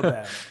 Looks real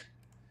bad.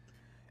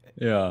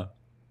 Yeah.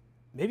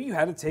 Maybe you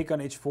had to take on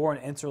h4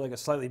 and enter, like, a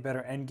slightly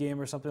better endgame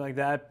or something like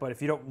that, but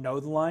if you don't know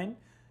the line...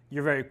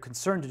 You're very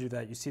concerned to do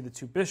that. You see the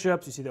 2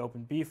 bishops, you see the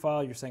open b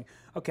file. You're saying,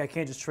 okay, I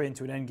can't just trade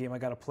into an endgame. I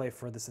got to play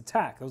for this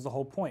attack. That was the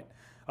whole point.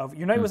 Of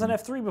your knight was on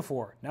f3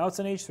 before. Now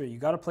it's on h3. You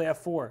got to play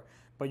f4,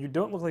 but you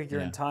don't look like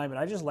you're in time. And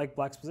I just like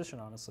black's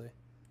position, honestly.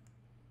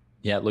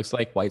 Yeah, it looks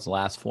like white's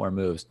last 4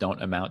 moves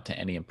don't amount to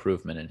any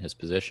improvement in his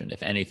position.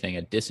 If anything,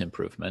 a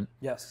disimprovement.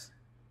 Yes.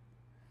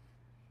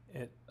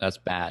 That's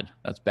bad.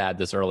 That's bad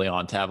this early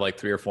on to have like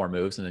 3 or 4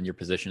 moves and then your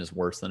position is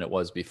worse than it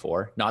was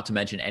before. Not to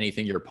mention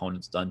anything your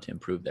opponent's done to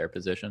improve their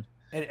position.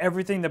 And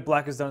everything that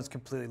black has done is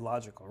completely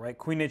logical, right?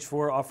 Queen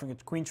h4 offering a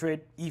queen trade,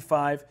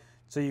 e5,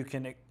 so you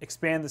can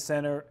expand the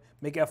center,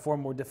 make f4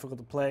 more difficult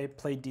to play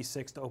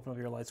d6 to open up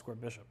your light square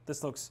bishop.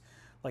 This looks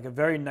like a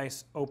very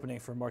nice opening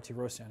for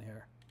Martirosyan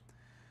here.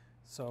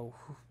 So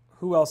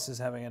who else is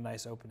having a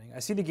nice opening?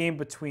 I see the game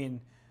between...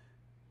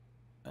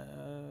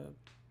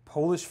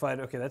 Polish fight.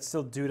 Okay, that's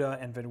still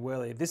Duda and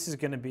Venuele. This is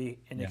going to be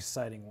an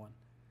exciting one.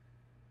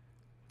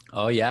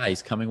 Oh, yeah,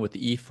 he's coming with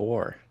the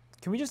e4.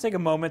 Can we just take a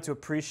moment to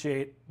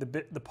appreciate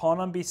the pawn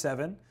on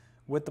b7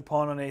 with the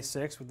pawn on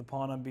a6, with the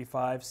pawn on b5,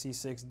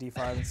 c6,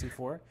 d5, and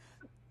c4?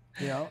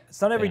 You know, it's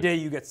not every day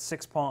you get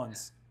 6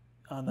 pawns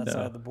on that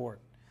side of the board.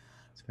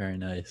 It's very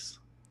nice.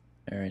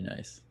 Very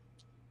nice.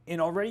 And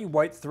already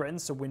white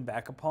threatens to win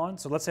back a pawn.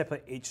 So let's say I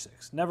play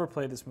h6. Never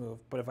play this move.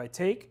 But if I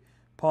take,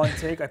 pawn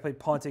take, I play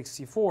pawn takes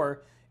c4,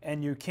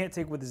 and you can't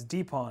take with this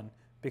d pawn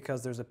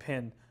because there's a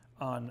pin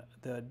on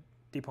the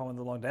d pawn with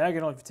the long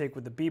diagonal. If you take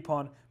with the b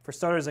pawn, for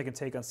starters, I can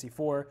take on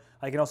c4.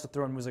 I can also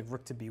throw in moves like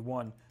rook to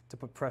b1 to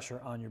put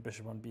pressure on your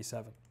bishop on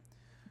b7.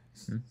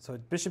 So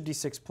bishop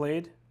d6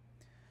 played.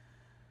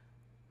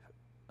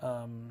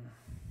 So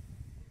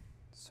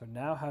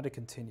now how to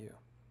continue.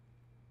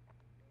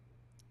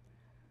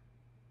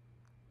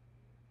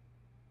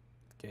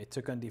 Okay,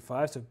 took on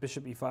d5. So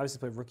bishop e5 is to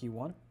play rook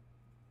e1.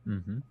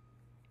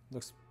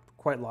 Looks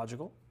quite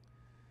logical.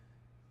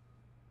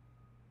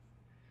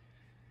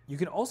 You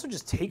can also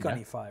just take on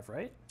e5,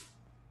 right?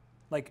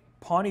 Like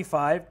pawn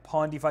e5,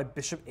 pawn d5,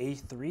 bishop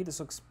a3. This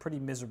looks pretty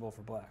miserable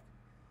for black.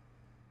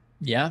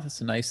 Yeah,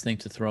 that's a nice thing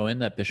to throw in,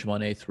 that bishop on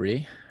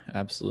a3.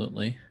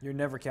 Absolutely. You're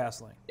never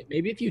castling.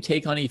 Maybe if you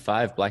take on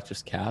e5, black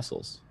just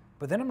castles.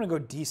 But then I'm going to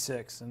go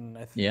d6. And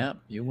yeah,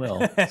 you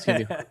will. It's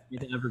going to be hard for you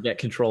to never get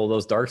control of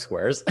those dark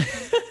squares.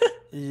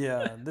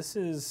 Yeah, this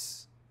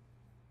is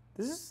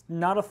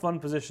not a fun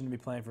position to be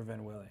playing for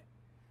Venuele.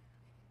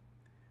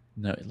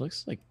 No, it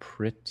looks like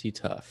pretty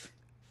tough.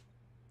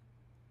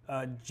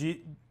 Jizu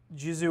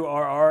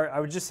RR, I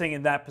was just saying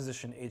in that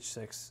position,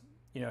 h6,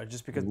 you know,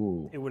 just because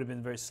it would have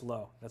been very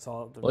slow. That's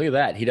all. Look at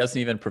that. He doesn't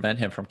even prevent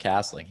him from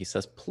castling. He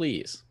says,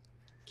 please,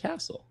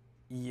 castle.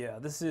 Yeah,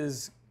 this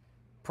is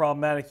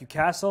problematic. You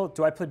castle.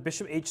 Do I play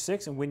bishop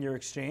h6 and win your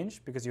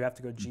exchange because you have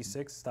to go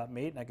g6, stop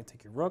mate, and I can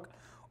take your rook?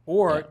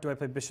 Or do I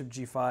play bishop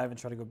g5 and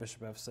try to go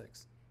bishop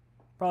f6?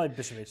 Probably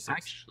bishop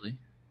h6.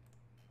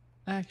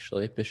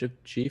 Actually, bishop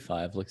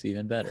g5 looks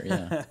even better,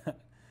 yeah.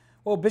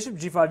 Well, bishop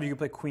g5, you could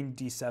play queen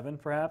d7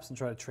 perhaps and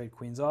try to trade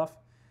queens off.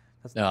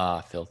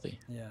 That's filthy.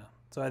 Yeah.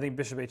 So I think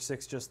bishop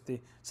h6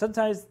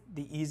 sometimes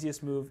the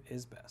easiest move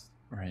is best.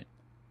 Right.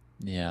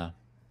 Yeah.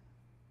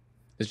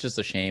 It's just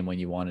a shame when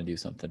you want to do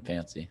something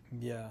fancy.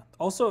 Yeah.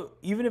 Also,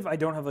 even if I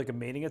don't have like a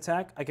mating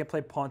attack, I can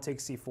play pawn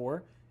takes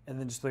c4 and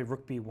then just play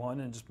rook b1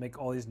 and just make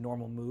all these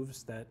normal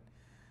moves that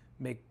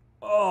make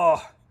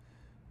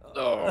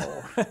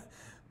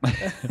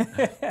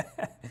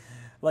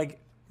like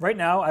right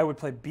now I would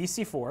play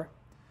bc4.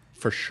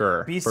 For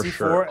sure. bc4, for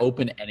sure.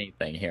 Open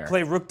anything here.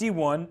 Play rook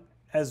d1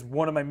 as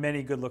one of my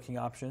many good-looking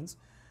options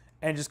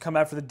and just come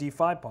out for the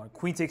d5 pawn.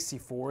 Queen takes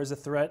c4 is a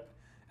threat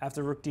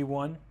after rook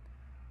d1.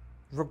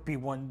 Rook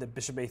b1, the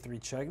bishop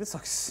a3 check. This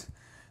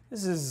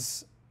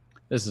is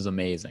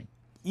amazing.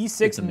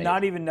 E6 amazing.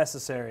 Not even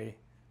necessary,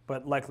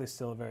 but likely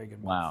still a very good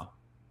move. Wow.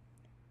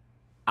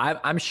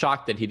 I'm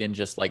shocked that he didn't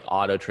just like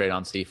auto trade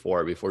on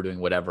c4 before doing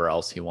whatever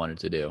else he wanted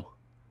to do.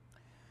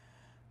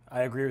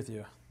 I agree with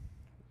you.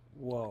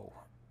 Whoa.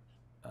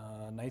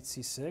 Knight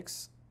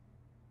c6.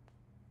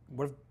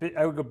 What if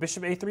I would go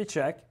bishop a3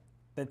 check,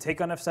 then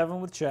take on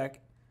f7 with check,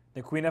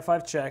 then queen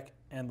f5 check,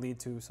 and lead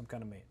to some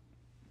kind of mate.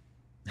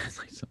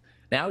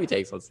 Now he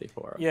takes on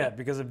c4. Okay. Yeah,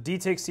 because if d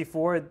takes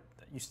c4,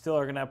 you still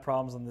are going to have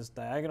problems on this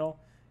diagonal.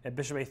 And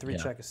bishop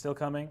a3 check is still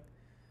coming.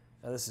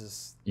 This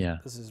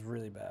is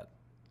really bad.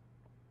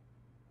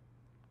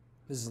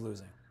 This is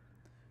losing.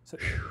 So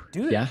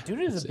Duda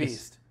is a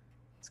beast.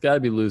 It's got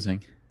to be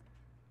losing.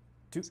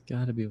 It's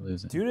got to be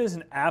losing. Duda is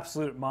an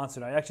absolute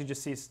monster. I actually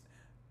just see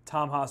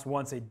Tom Haas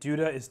once say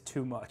Duda is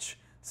too much.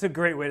 It's a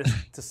great way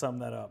to sum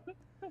that up.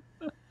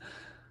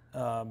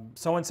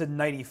 Someone said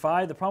knight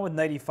e5. The problem with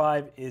knight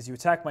e5 is you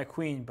attack my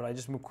queen, but I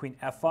just move queen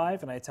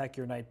f5 and I attack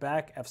your knight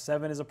back.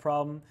 f7 is a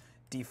problem.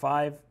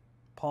 d5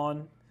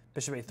 pawn.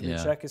 Bishop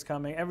a3 check is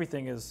coming.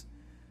 Everything is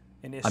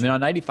an issue. I mean,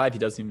 on knight e5, he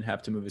doesn't even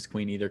have to move his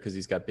queen either because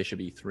he's got bishop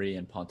e3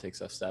 and pawn takes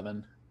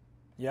f7.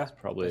 Yeah, it's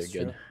probably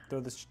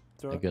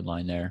a good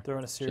line there. Throw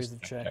in a series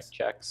of checks.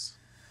 Checks.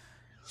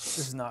 This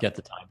is not get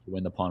the time to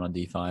win the pawn on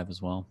d5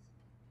 as well.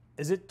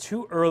 Is it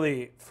too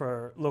early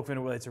for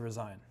Lokvin Willie to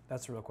resign?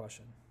 That's the real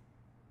question.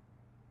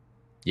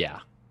 Yeah,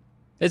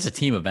 it's a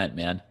team event,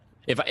 man.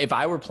 If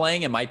I were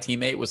playing and my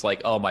teammate was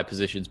like, "Oh, my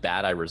position's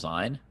bad, I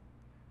resign."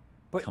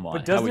 But, come on,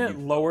 but doesn't it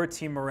lower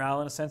team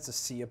morale in a sense to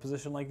see a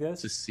position like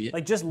this? To see it,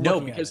 like just no,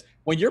 looking because at it.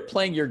 When you're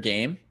playing your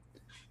game,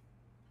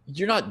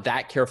 you're not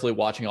that carefully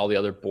watching all the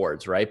other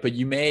boards, right? But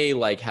you may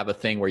like have a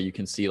thing where you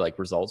can see like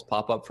results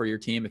pop up for your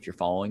team if you're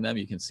following them.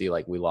 You can see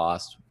like we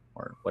lost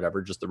or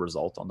whatever, just the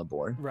result on the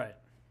board. Right.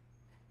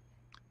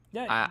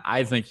 Yeah.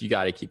 I think you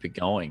got to keep it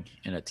going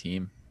in a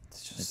team.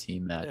 It's just, a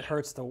team match. It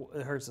hurts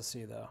to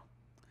see though.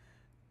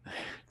 It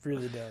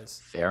really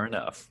does. Fair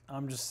enough.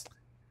 I'm just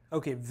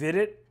okay.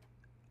 Vidit.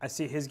 I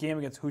see his game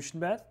against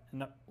Huschenbeth.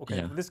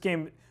 This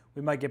game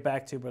we might get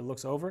back to, but it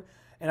looks over.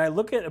 And I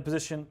look at a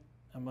position.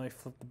 I'm going to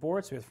flip the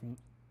board so from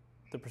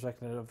the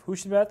perspective of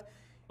Huschenbeth.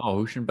 Oh,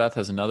 Huschenbeth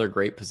has another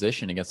great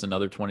position against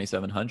another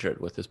 2700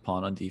 with his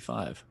pawn on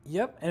d5.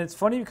 Yep, and it's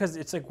funny because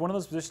it's like one of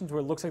those positions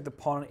where it looks like the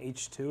pawn on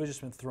h2 has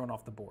just been thrown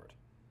off the board.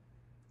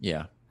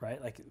 Yeah.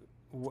 Right? Like,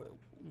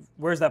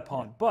 where's that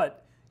pawn?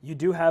 But you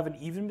do have an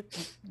even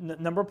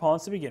number of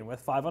pawns to begin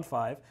with, 5 on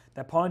 5.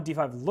 That pawn on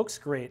d5 looks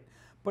great,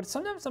 but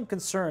sometimes I'm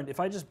concerned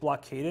if I just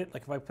blockade it,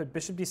 like if I put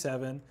bishop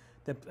d7,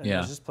 then I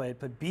just played,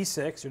 put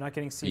b6, you're not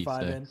getting c5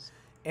 b6. in.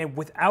 And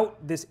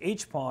without this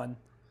h-pawn,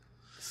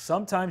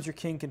 sometimes your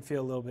king can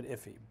feel a little bit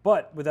iffy.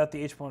 But without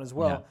the h-pawn as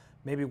well,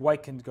 maybe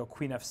white can go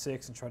queen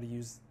f6 and try to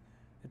use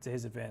it to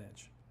his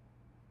advantage.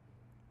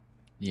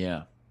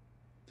 Yeah.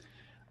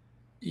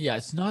 Yeah,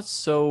 it's not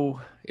so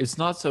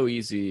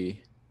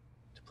easy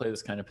to play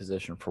this kind of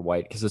position for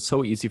white because it's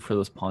so easy for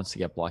those pawns to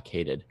get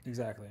blockaded.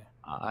 Exactly.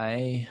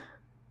 I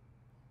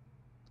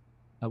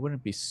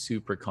wouldn't be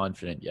super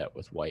confident yet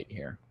with white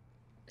here.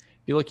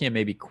 Be looking at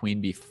maybe queen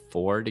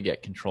b4 to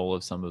get control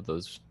of some of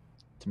those,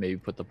 to maybe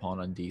put the pawn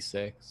on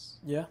d6.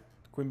 Yeah,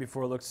 queen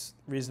b4 looks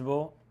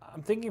reasonable.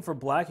 I'm thinking for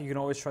black, you can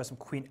always try some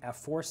queen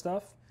f4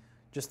 stuff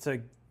just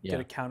to get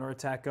a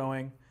counterattack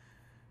going.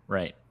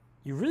 Right.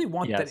 You really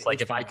want that. Yeah, it's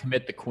like if I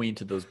commit the queen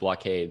to those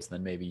blockades,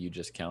 then maybe you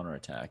just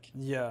counterattack.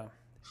 Yeah,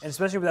 and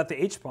especially without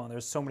the h-pawn,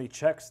 there's so many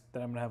checks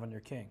that I'm going to have on your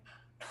king.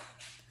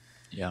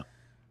 Yeah.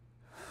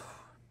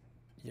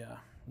 Yeah,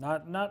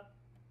 not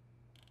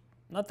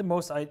the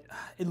most.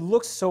 It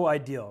looks so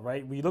ideal,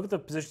 right? When you look at the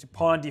position,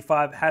 pawn on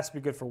d5 has to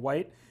be good for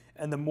white,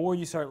 and the more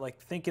you start like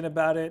thinking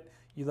about it,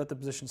 you let the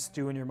position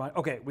stew in your mind.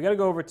 Okay, we got to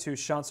go over to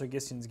Sean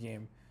Sargsyan's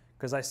game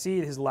because I see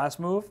his last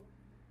move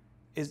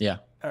is all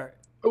right.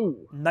 Oh,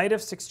 Knight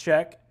f6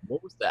 check.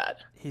 What was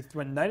that? He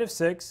went knight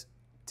f6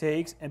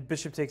 takes and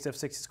bishop takes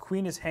f6. His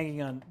queen is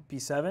hanging on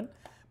b7,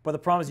 but the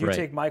problem is you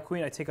take my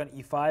queen, I take on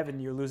e5, and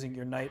you're losing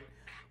your knight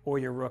or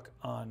your rook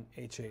on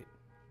h8.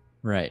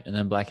 Right, and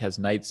then black has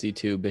knight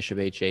c2, bishop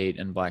h8,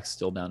 and black's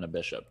still down a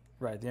bishop.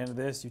 Right, at the end of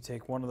this, you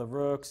take one of the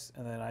rooks,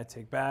 and then I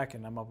take back,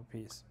 and I'm up a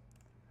piece.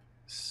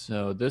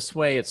 So this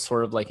way, it's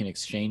sort of like an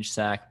exchange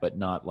sack, but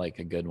not like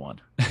a good one.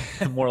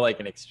 More like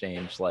an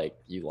exchange, like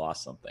you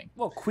lost something.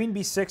 Well, queen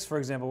b6, for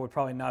example, would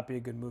probably not be a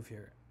good move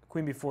here.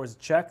 Queen b4 is a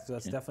check, so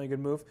that's definitely a good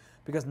move.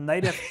 Because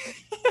knight f...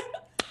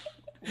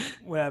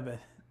 What happened?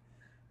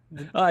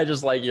 I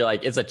just like, you're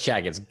like, it's a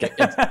check. It's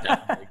definitely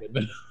a good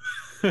move.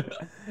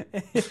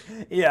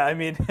 Yeah, I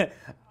mean,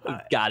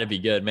 it's got to be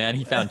good, man.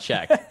 He found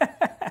check.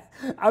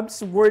 I'm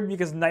just worried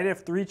because knight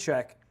f3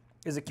 check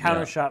is a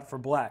counter shot for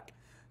black.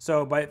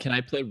 So can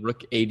I play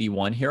rook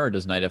ad1 here, or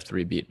does knight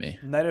f3 beat me?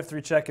 Knight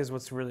f3 check is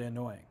what's really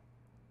annoying.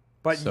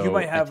 But so you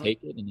might have I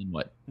take it, and then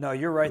what? No,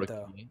 you're right rook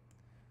though. E8?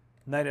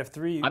 Knight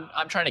f3.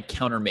 I'm trying to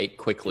countermate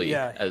quickly.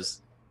 Yeah,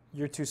 as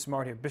you're too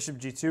smart here. Bishop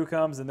g2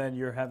 comes, and then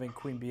you're having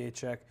queen b8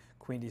 check,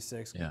 queen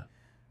d6. Yeah.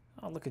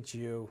 Oh, look at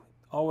you,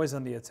 always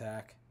on the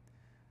attack.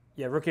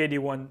 Yeah, rook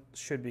ad1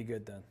 should be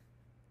good then.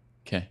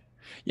 Okay.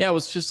 Yeah, it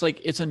was just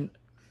like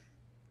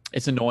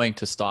it's annoying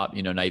to stop,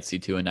 knight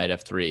c2 and knight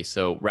f3.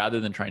 So rather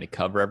than trying to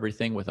cover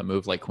everything with a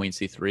move like queen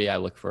c3, I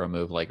look for a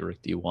move like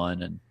rook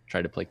d1 and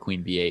try to play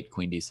queen b8,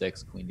 queen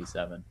d6, queen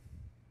d7.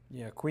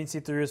 Yeah, queen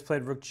c3 has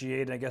played rook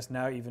g8. I guess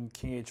now even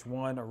king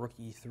h1 or rook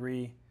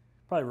e3.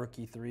 Probably rook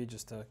e3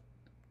 just to.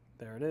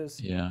 There it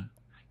is. Yeah.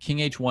 King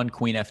h1,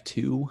 queen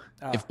f2.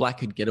 If black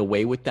could get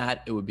away with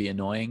that, it would be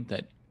annoying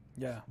that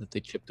they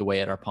chipped away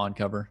at our pawn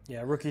cover.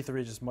 Yeah, rook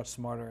e3 is just much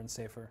smarter and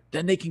safer.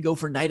 Then they can go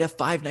for knight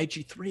f5, knight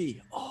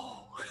g3. Oh.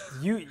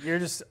 You're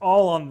just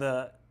all on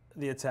the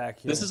attack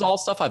here. This is all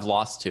stuff I've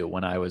lost to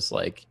when I was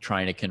like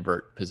trying to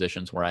convert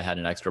positions where I had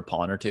an extra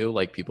pawn or two.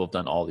 Like people have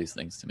done all these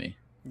things to me.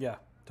 Yeah,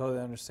 totally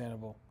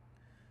understandable.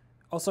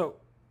 Also,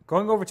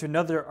 going over to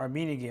another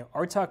Armenian game,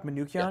 Artak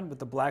Manukyan with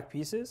the black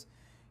pieces,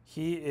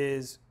 he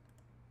is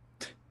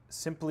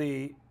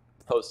simply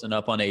Posting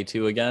up on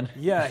A2 again.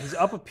 Yeah, he's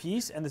up a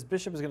piece, and this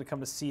bishop is going to come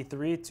to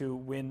C3 to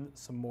win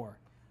some more.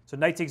 So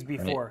knight takes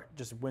B4,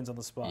 just wins on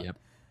the spot. Yep.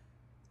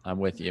 I'm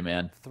with you,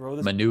 man. Throw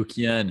this.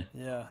 Manukyan.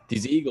 Yeah.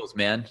 These Eagles,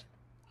 man.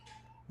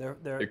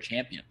 They're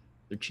champion.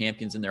 They're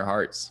champions in their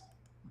hearts.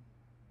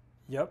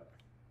 Yep.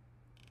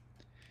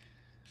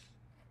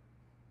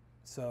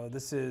 So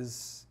this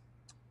is.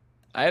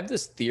 I have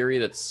this theory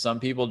that some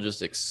people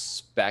just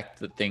expect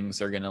that things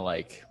are going to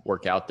like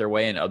work out their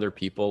way, and other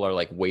people are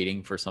like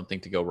waiting for something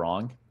to go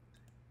wrong.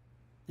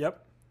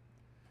 Yep.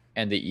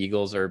 And the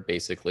Eagles are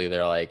basically,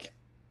 they're like,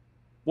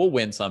 we'll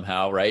win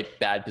somehow, right?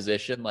 Bad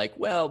position. Like,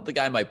 well, the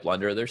guy might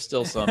blunder. There's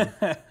still some,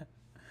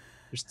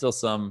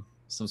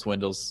 some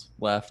swindles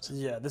left.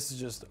 Yeah, this is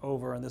just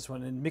over on this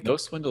one. And No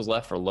swindles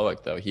left for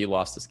Loic though. He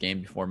lost this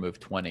game before move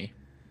 20.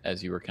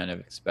 As you were kind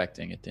of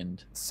expecting, it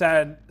didn't.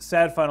 Sad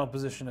final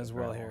position as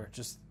well here.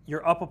 Just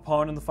you're up a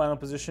pawn in the final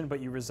position, but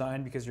you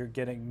resign because you're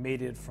getting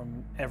mated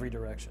from every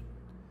direction.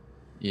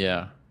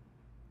 Yeah.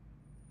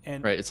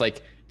 And right. It's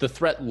like the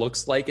threat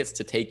looks like it's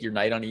to take your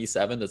knight on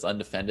E7 that's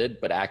undefended,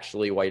 but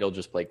actually White will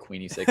just play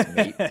Queen E6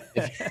 mate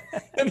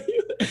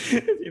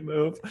if you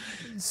move.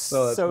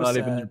 So that's not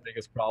even your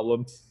biggest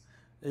problem.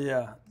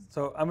 Yeah.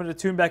 So I'm going to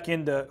tune back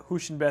into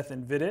Hushinbeth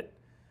and Vidit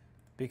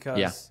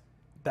because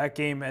that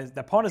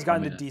pawn has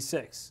gotten to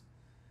D6.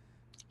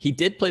 He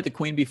did play the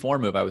Queen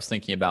B4 move I was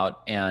thinking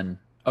about, and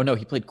oh no,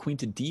 he played Queen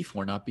to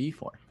D4, not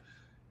B4.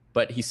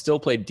 But he still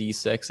played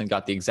D6 and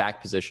got the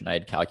exact position I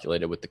had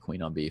calculated with the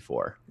Queen on B4,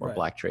 or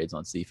Black trades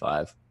on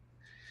C5.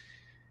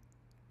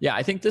 Yeah,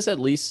 I think this at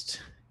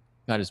least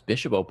got his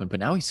bishop open, but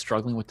now he's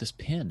struggling with this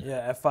pin.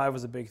 Yeah, F5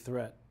 was a big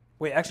threat.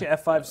 Wait, actually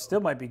F5 still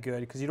might be good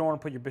because you don't want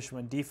to put your bishop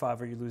on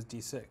D5 or you lose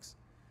D6.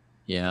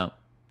 Yeah.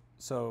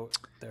 So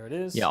there it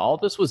is. Yeah, all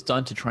this was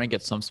done to try and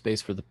get some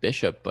space for the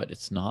bishop, but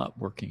it's not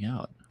working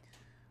out.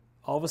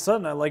 All of a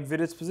sudden, I like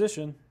Vidit's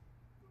position.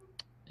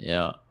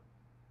 Yeah.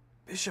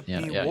 Bishop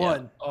B1.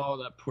 Yeah. Oh,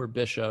 that poor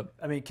bishop.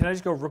 I mean, can I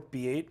just go rook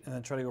B8 and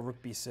then try to go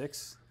rook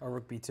B6 or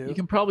rook B2? You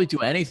can probably do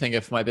anything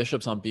if my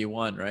bishop's on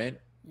B1, right?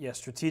 Yeah,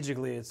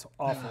 strategically, it's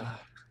awful.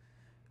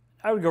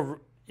 I would go,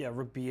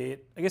 rook B8.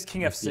 I guess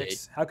king F6.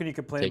 B8. How can you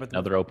complain about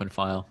another open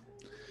file?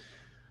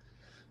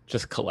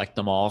 Just collect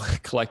them all.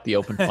 Collect the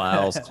open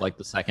files. Collect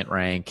the second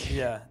rank.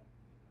 Yeah.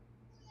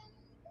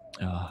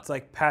 It's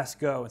like pass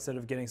go. Instead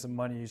of getting some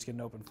money, you just get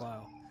an open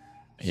file.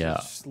 It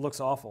just looks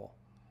awful.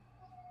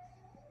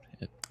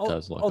 It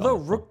does look Although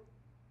awful. rook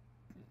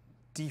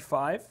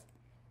D5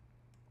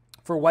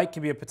 for white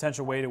can be a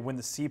potential way to win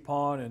the C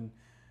pawn, and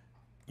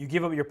you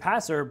give up your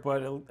passer,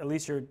 but at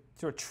least you're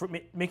sort of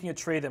making a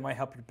trade that might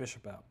help your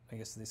bishop out, I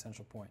guess is the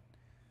essential point.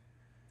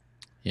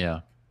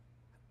 Yeah.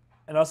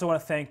 And I also want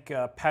to thank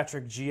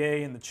Patrick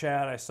GA in the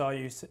chat. I saw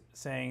you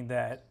saying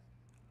that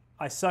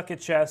I suck at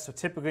chess, so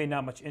typically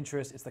not much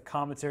interest. It's the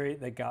commentary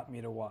that got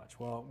me to watch.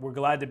 Well, we're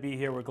glad to be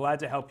here. We're glad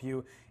to help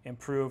you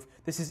improve.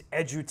 This is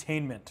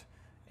edutainment.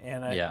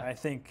 And I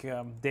think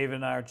David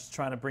and I are just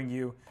trying to bring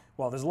you,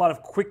 well, there's a lot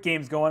of quick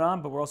games going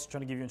on, but we're also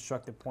trying to give you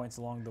instructive points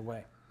along the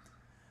way.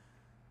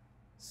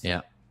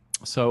 Yeah.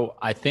 So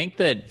I think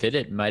that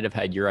Vidit might have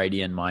had your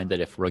idea in mind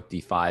that if rook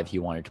D5, he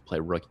wanted to play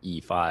rook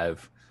E5,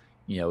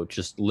 you know,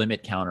 just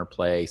limit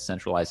counterplay,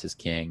 centralize his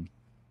king.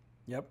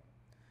 Yep.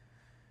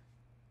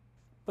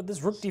 But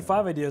this rook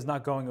D5 idea is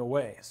not going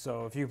away.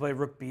 So if you play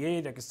rook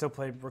B8, I can still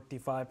play rook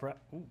D5.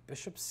 Ooh,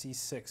 bishop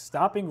C6.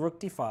 Stopping rook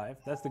D5.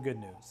 That's the good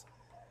news.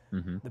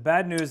 Mm-hmm. The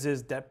bad news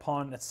is that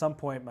pawn at some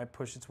point might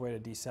push its way to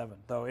D7.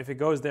 Though if it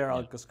goes there,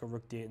 I'll just go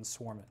rook D8 and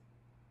swarm it.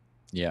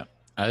 Yeah.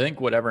 I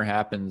think whatever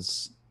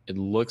happens, it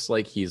looks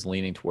like he's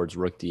leaning towards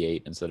rook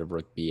D8 instead of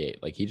rook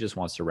B8. Like he just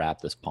wants to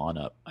wrap this pawn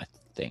up, I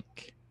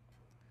think.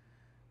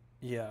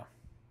 Yeah.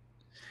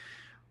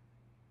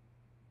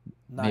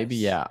 Nice. Maybe,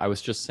 yeah. I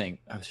was just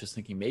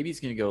thinking maybe he's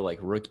going to go like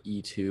rook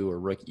E2 or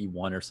rook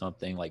E1 or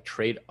something, like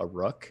trade a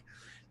rook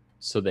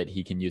so that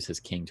he can use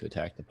his king to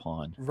attack the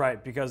pawn.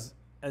 Right, because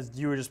as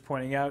you were just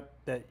pointing out,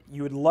 that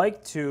you would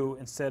like to,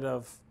 instead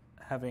of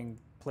having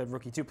played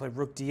rook E2, play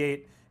rook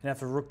D8, and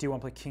after rook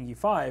D1, play king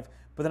E5,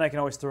 but then I can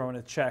always throw in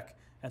a check,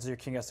 and so your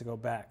king has to go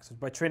back. So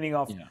by trading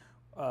off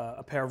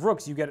a pair of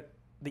rooks, you get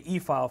the E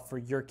file for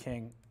your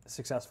king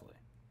successfully.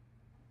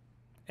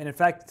 And in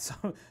fact,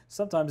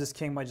 sometimes this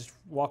king might just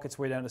walk its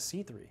way down to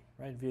C3,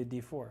 right, via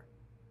D4.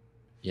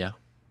 Yeah.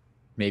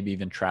 Maybe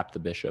even trap the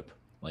bishop,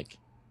 like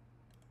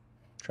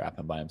trap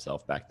him by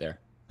himself back there.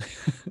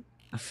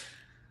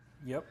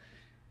 Yep.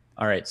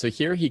 All right, so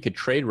here he could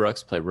trade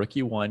rooks, play rook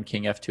E1,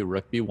 king F2,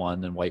 rook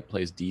B1, then white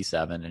plays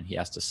D7, and he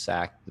has to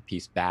sack the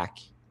piece back.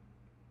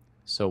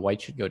 So white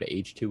should go to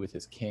H2 with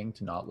his king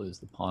to not lose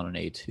the pawn on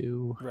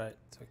A2. Right,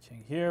 so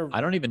king here.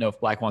 I don't even know if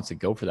black wants to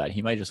go for that.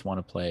 He might just want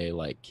to play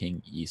like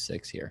king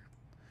E6 here.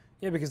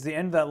 Yeah, because the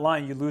end of that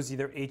line, you lose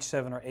either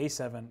H7 or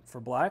A7 for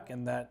black,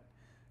 and that's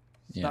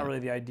not really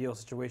the ideal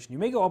situation. You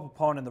may go up a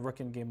pawn in the rook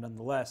endgame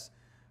nonetheless,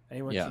 and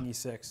he went Yeah. king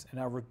e6, and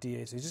now rook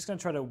d8. So he's just going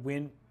to try to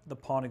win the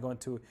pawn and go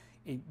into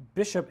a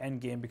bishop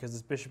endgame because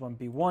this bishop on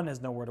b1 has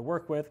nowhere to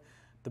work with.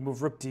 The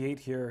move rook d8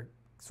 here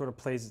sort of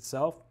plays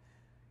itself.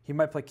 He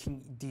might play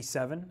king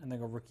d7 and then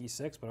go rook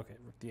e6, but okay,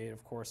 rook d8,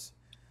 of course.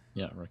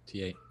 Yeah, rook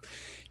d8.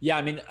 Yeah,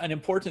 I mean, an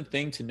important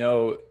thing to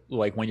know,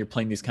 like when you're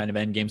playing these kind of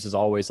end games, is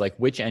always like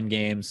which end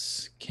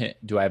games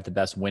do I have the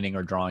best winning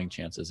or drawing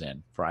chances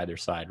in for either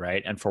side,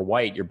 right? And for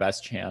white, your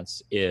best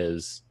chance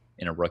is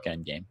in a rook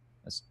end game.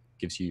 That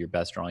gives you your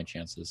best drawing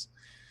chances.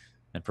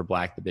 And for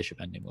black, the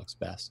bishop ending looks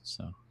best.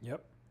 So,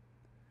 Yep.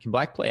 can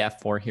black play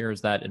f4 here?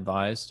 Is that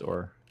advised,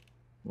 or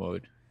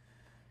what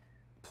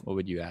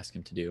would you ask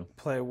him to do?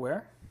 Play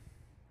where?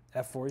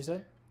 f4, you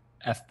said?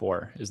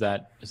 F4, is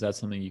that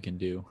something you can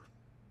do?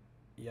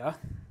 Yeah,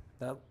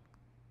 that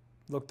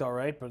looked all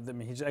right, but I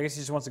mean, I guess he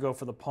just wants to go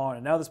for the pawn.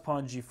 And now this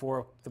pawn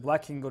g4, the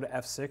black king can go to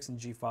f6 and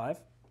g5.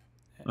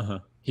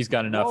 He's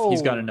got enough. Whoa.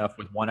 He's got enough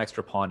with one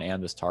extra pawn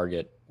and this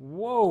target.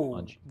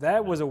 Whoa,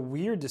 that was a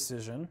weird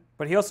decision.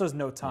 But he also has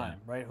no time,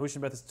 right?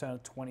 Hushinbeth has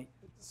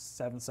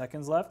 27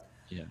 seconds left.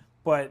 Yeah.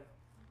 But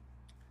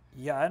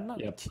yeah, I'm not.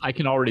 Yep. I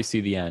can already see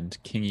the end.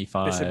 King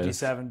e5. Bishop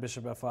d7,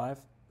 bishop f5.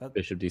 That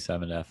Bishop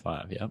d7 to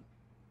f5. Yep.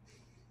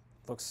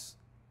 looks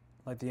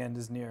like the end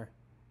is near.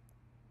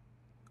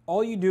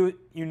 All you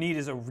need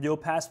is a real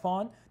pass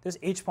pawn. This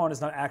h pawn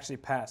is not actually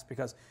passed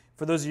because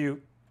for those of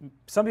you,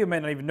 some people may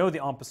not even know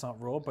the en passant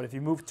rule, but if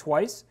you move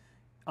twice,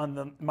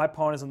 my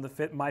pawn is on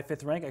my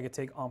fifth rank, I could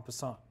take en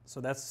passant. So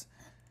that's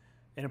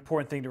an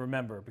important thing to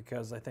remember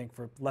because I think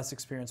for less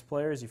experienced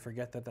players, you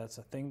forget that that's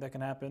a thing that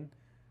can happen.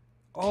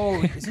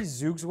 Oh, is he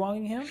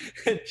zugzwanging him?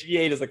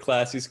 G8 is a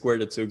class you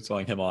squared to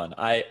zugzwang him on.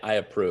 I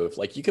approve.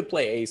 Like you could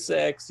play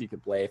a6, you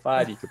could play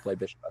a5, you could play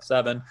bishop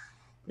f7.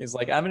 He's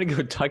like, I'm going to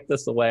go tuck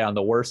this away on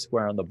the worst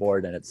square on the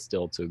board, and it's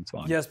still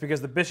zugzwang. Yes,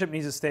 because the bishop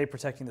needs to stay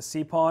protecting the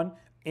c pawn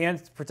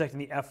and protecting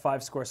the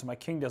f5 square so my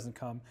king doesn't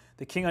come.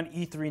 The king on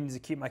e3 needs to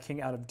keep my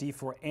king out of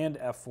d4 and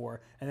f4,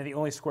 and then the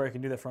only square I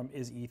can do that from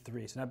is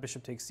e3. So now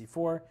bishop takes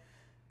c4,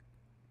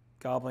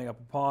 gobbling up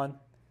a pawn.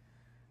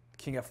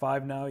 King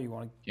f5 now. You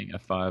want to... King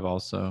f5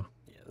 also.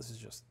 Yeah, this is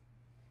just...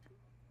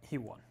 He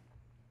won.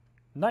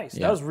 Nice.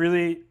 Yeah. That was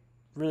really,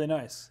 really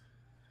nice.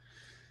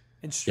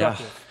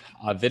 Instructive.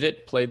 Yeah.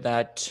 Vidit played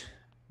that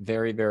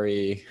very,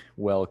 very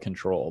well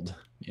controlled.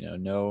 You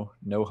know,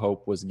 no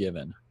hope was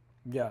given.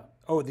 Yeah.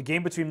 Oh, the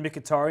game between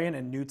Mkhitaryan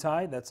and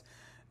Nutai, that's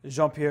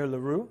Jean-Pierre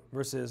Leroux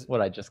versus...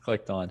 What I just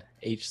clicked on,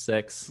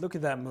 h6. Look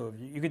at that move.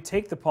 You can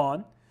take the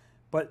pawn,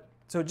 but...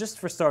 So just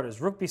for starters,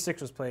 rook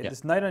b6 was played. Yep.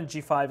 This knight on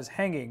g5 is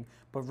hanging,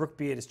 but rook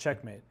b8 is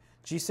checkmate.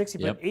 G6, he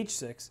played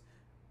h6,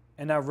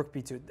 and now rook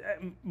b2.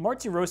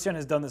 Martirosyan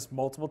has done this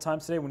multiple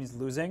times today when he's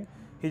losing.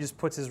 He just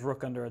puts his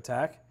rook under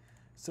attack.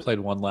 So played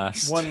one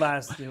last ditch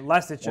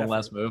one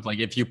last move. Like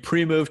if you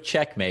pre-move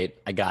checkmate,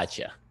 I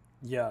gotcha.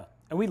 Yeah.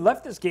 And we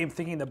left this game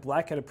thinking that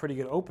black had a pretty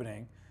good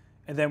opening,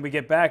 and then we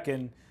get back,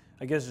 and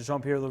I guess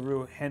Jean-Pierre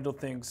Leroux handled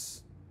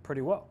things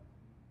pretty well.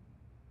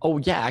 Oh,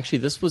 yeah, actually,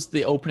 this was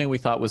the opening we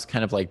thought was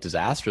kind of like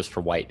disastrous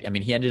for white. I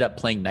mean, he ended up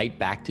playing knight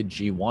back to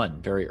g1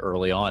 very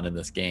early on in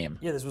this game.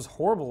 Yeah, this was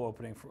horrible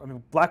opening.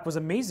 Black was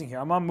amazing here.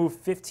 I'm on move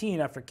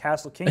 15 after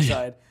castle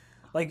kingside.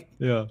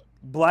 Yeah.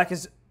 Black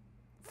is,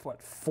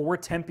 what, 4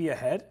 tempi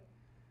ahead?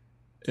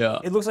 Yeah.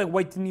 It looks like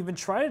white didn't even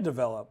try to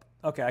develop.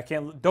 Okay, I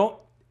can't,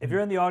 if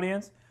you're in the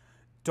audience,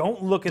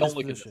 don't look at this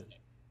position.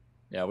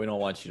 Yeah, we don't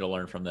want you to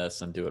learn from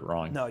this and do it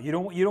wrong. No, you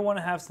don't want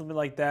to have something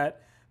like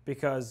that.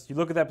 Because you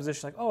look at that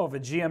position like, oh, if a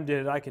GM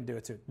did it, I can do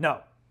it too.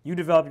 No, you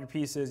develop your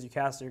pieces, you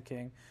castle your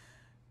king.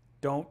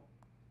 Don't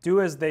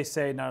do as they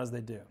say, not as they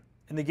do.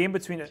 In the game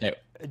between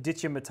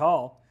Aditya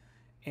Mittal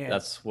and...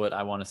 That's what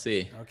I want to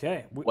see.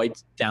 Okay.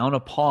 White's down a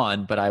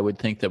pawn, but I would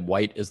think that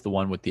white is the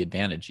one with the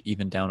advantage,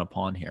 even down a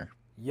pawn here.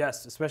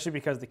 Yes, especially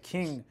because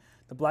the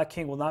black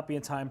king will not be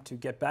in time to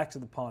get back to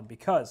the pawn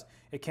because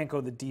it can't go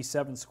the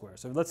d7 square.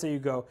 So let's say you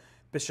go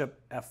bishop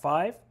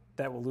f5,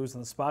 that will lose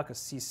on the spot because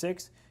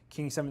c6,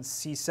 king e7,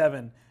 c7,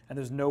 and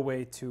there's no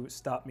way to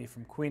stop me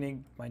from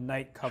queening. My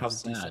knight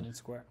covers the d7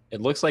 square.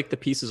 It looks like the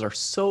pieces are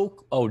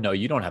so... Oh, no,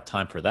 you don't have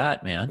time for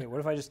that, man. Wait,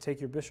 what if I just take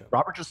your bishop?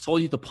 Robert just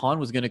told you the pawn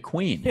was going to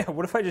queen. Yeah,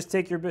 what if I just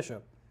take your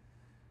bishop?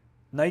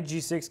 Knight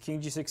g6,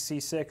 king g6,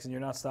 c6, and you're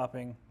not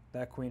stopping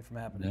that queen from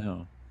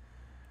happening.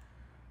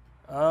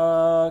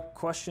 No.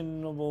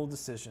 Questionable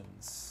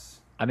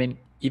decisions. I mean,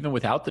 even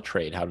without the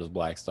trade, how does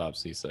black stop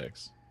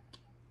c6?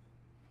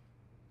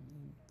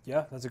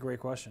 Yeah, that's a great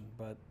question,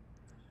 but...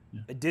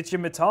 Aditya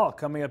Mittal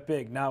coming up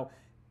big. Now,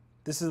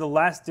 this is the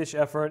last ditch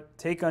effort.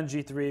 Take on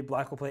g3.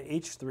 Black will play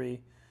h3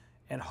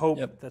 and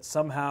hope that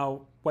somehow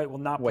white will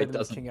not play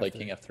king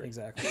f3.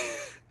 Exactly.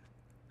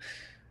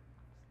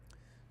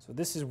 So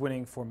this is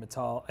winning for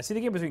Mittal. I see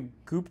the game between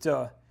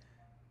Gupta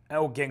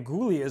and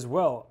Ganguly as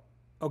well.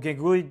 Oh,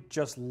 Ganguly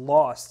just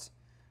lost.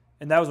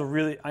 And that was a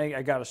really...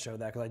 I got to show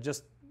that because I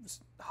just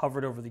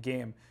hovered over the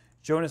game.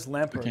 Jonas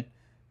Lampert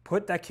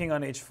put that king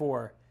on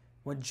h4.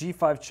 Went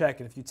g5 check,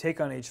 and if you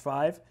take on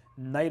h5,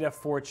 knight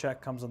f4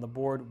 check comes on the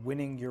board,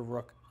 winning your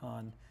rook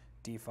on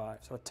d5.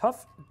 So a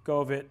tough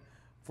go of it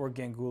for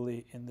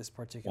Ganguly in this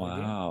particular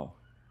game. Wow.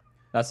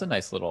 That's a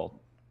nice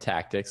little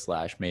tactic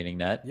 / mating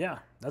net. Yeah,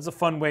 that's a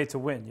fun way to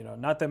win.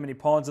 Not that many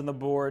pawns on the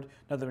board,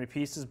 not that many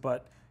pieces,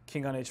 but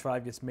king on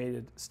h5 gets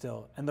mated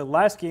still. And the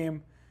last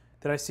game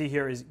that I see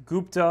here is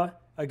Gupta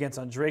against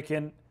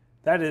Andreikin.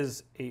 That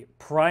is a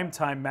prime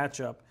time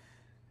matchup.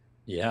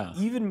 Yeah.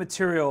 Even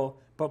material,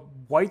 but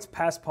white's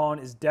pass pawn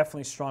is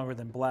definitely stronger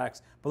than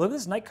black's. But look at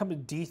this knight come to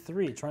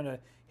d3, trying to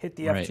hit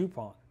the f2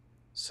 pawn.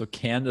 So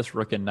can this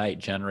rook and knight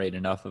generate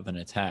enough of an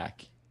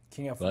attack?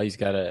 King f1. Well, he's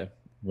got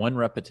one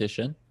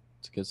repetition.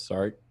 It's a good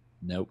start.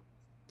 Nope.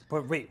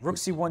 But wait, rook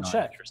c1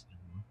 check.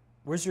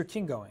 Where's your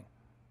king going?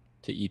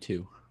 To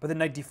e2. But then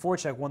knight d4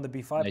 check won the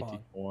b5 Knight pawn.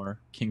 d4,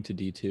 king to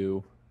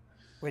d2.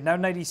 Wait, now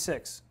knight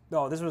e6.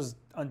 No, this was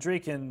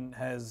Andreikin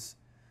has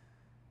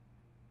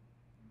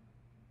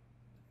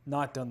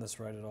not done this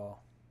right at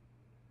all.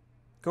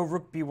 Go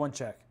rook b1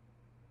 check.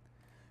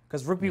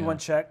 Because rook b1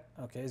 check,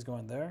 okay, he's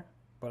going there,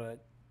 but I'm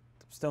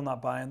still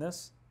not buying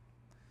this.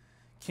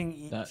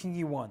 King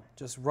e1,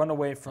 just run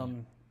away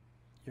from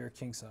your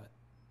king side.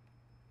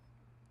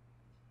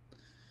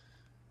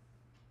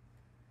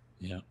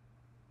 Yeah.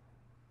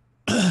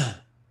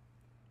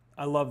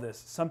 I love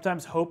this.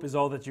 Sometimes hope is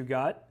all that you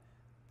got,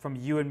 from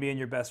you and me and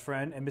your best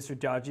friend. And Mr.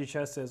 Dodgy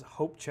Chess says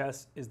hope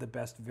chess is the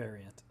best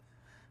variant.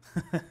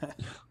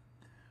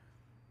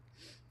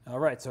 All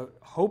right, so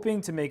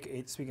hoping to make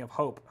a, speaking of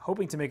hope,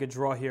 hoping to make a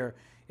draw here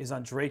is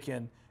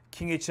Andreikin.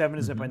 King h7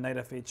 is up by knight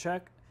f8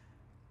 check.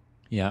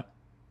 Yeah.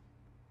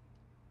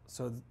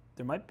 So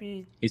there might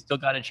be... He's still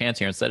got a chance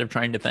here. Instead of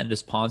trying to defend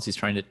his pawns, he's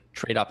trying to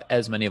trade off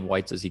as many of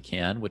whites as he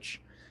can,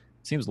 which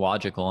seems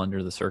logical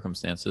under the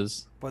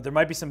circumstances. But there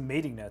might be some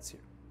mating nets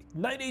here.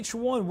 Knight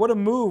h1, what a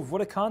move,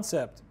 what a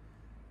concept.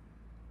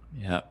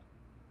 Yeah.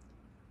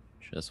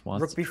 Just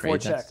wants Rook to b4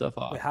 trade check. that stuff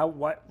off.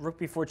 Wait, rook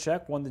b4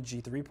 check won the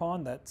g3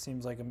 pawn. That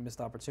seems like a missed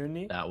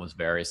opportunity. That was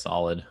very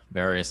solid.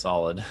 Very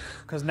solid.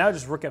 Because now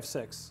just rook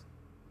f6.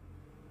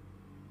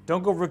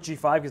 Don't go rook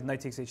g5 because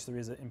knight takes h3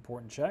 is an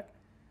important check.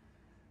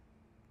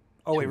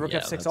 Oh wait, rook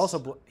f6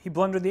 also, he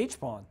blundered the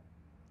h-pawn.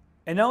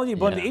 And not only did he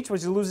blunder the h-pawn,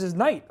 he loses his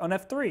knight on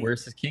f3.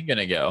 Where's his king going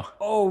to go?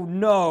 Oh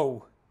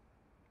no.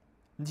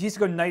 He has to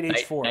go knight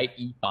h4. Knight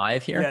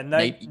e5 here? Yeah,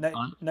 knight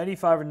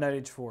e5 or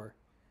knight h4.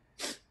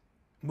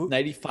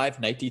 Knight e5,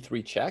 knight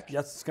d3 check?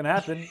 That's what's going to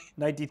happen.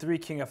 Knight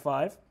d3, king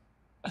f5.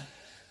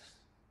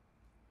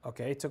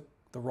 Okay, took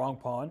the wrong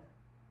pawn.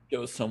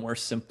 Go somewhere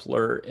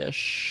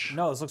simpler-ish.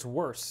 No, this looks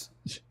worse.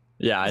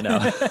 Yeah, I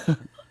know.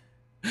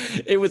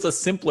 It was a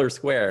simpler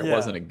square. It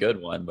wasn't a good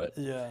one, but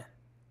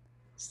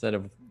instead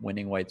of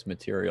winning white's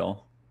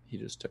material, he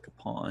just took a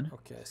pawn.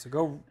 Okay, so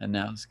go... And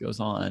now this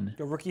goes on.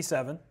 Go rook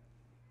e7.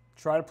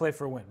 Try to play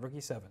for a win. Rook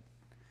e7.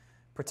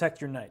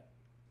 Protect your knight.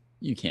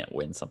 You can't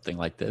win something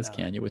like this,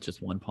 can you, with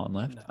just one pawn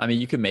left? No. I mean,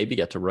 you could maybe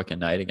get to rook and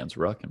knight against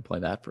rook and play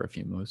that for a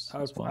few moves. I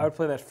would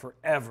play that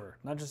forever,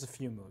 not just a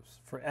few moves.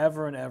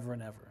 Forever and ever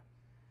and ever.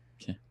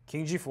 Okay.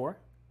 King g4,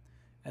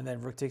 and then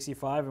rook takes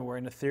e5, and we're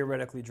in a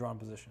theoretically drawn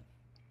position.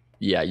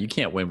 Yeah, you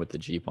can't win with the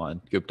g-pawn.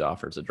 Gupta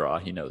offers a draw.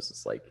 He knows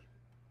it's like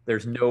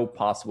there's no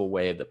possible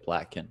way that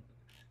black can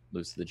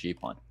lose to the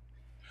g-pawn.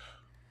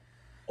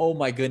 Oh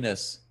my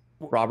goodness.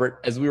 Robert,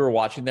 as we were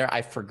watching there,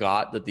 I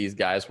forgot that these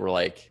guys were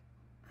like,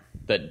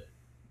 that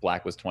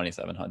black was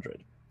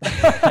 2,700.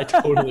 I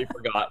totally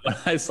forgot. When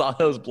I saw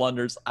those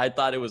blunders, I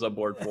thought it was a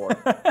board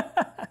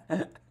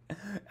 4.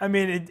 I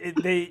mean,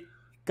 they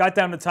got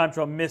down to time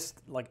trial,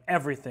 missed like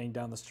everything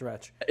down the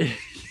stretch.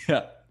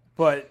 Yeah.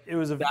 But it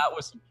was that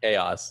was some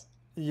chaos.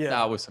 Yeah.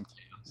 That was some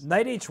chaos.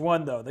 Knight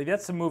h1, though.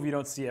 That's a move you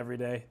don't see every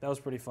day. That was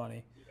pretty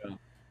funny. Yeah.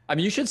 I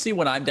mean, you should see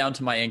when I'm down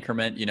to my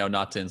increment,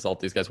 not to insult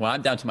these guys. When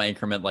I'm down to my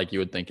increment, like you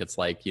would think it's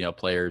like,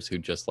 players who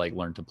just like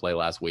learned to play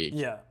last week.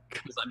 Yeah.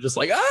 Because I'm just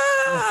like,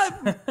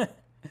 ah!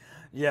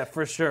 Yeah,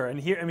 for sure. And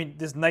here, I mean,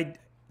 this knight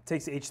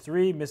takes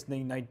h3,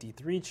 missing knight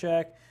d3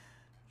 check.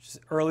 Just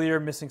earlier,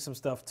 missing some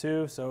stuff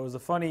too. So it was a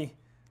funny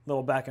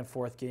little back and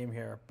forth game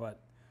here. But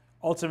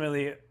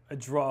ultimately, a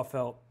draw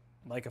felt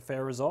like a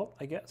fair result,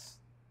 I guess.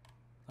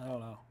 I don't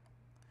know.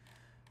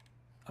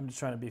 I'm just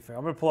trying to be fair.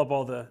 I'm going to pull up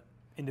all the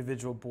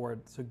individual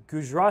board. So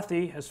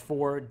Gujarati has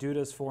 4,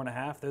 Duda's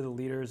 4.5. They're the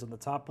leaders on the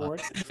top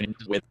board.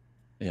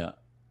 Yeah.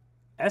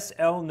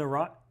 SL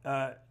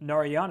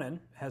Narayanan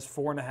has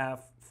 4.5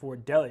 for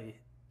Delhi.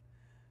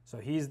 So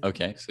he's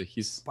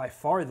by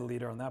far the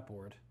leader on that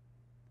board.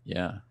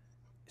 Yeah.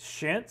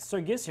 Shant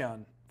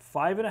Sargisyan,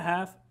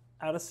 5.5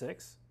 out of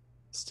 6.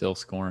 Still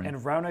scoring. And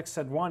Raunak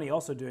Sadwani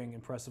also doing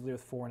impressively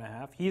with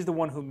 4.5. He's the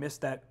one who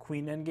missed that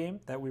queen endgame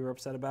that we were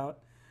upset about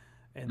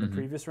in the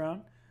previous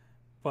round.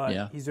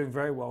 But he's doing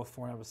very well with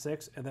 4.5 out of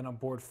 6. And then on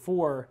board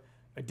 4,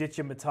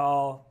 Aditya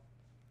Mittal,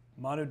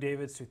 Manu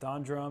David,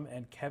 Suthandram,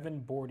 and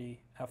Kevin Bordy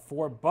have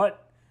 4.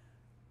 But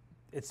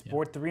it's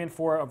board 3 and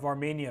 4 of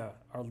Armenia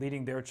are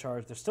leading their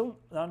charge. They're still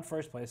not in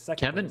first place.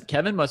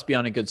 Kevin must be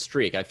on a good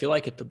streak. I feel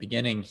like at the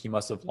beginning he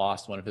must have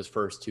lost one of his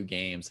first 2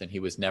 games, and he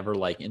was never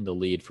like in the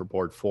lead for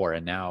board 4.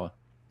 And now,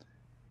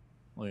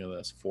 look at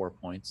this, 4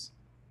 points.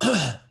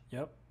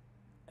 Yep.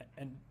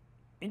 And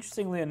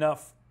interestingly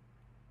enough,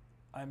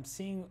 I'm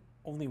seeing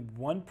only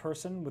one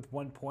person with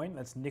 1 point.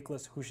 That's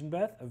Nicholas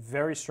Huschenbeth, a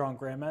very strong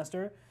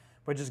grandmaster,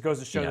 but just goes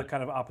to show the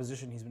kind of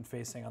opposition he's been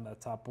facing on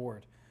that top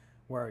board,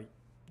 where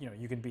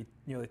you can be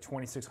nearly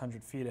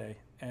 2,600 FIDE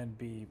and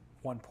be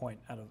 1 point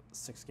out of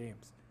 6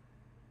 games.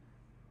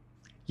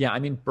 Yeah, I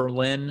mean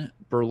Berlin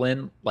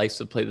likes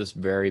to play this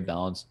very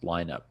balanced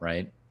lineup,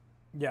 right?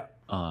 Yeah.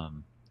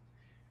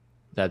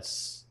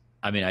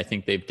 I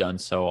think they've done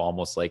so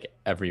almost like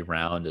every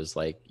round is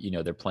like,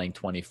 they're playing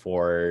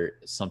 24,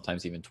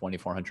 sometimes even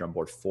 2,400 on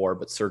board 4,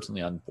 but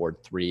certainly on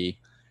board 3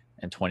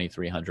 and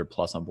 2,300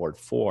 plus on board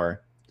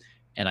 4.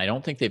 And I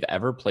don't think they've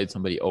ever played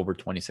somebody over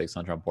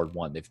 2,600 on board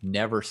 1. They've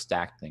never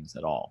stacked things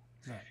at all.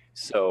 Right.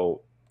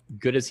 So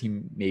good as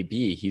he may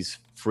be, he's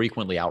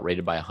frequently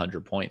outrated by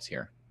 100 points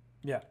here.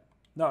 Yeah.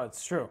 No,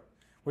 it's true,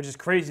 which is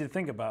crazy to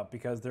think about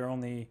because there are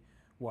only,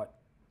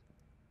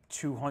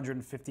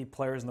 250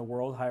 players in the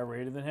world higher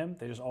rated than him.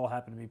 They just all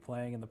happen to be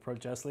playing in the Pro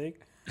Chess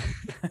League.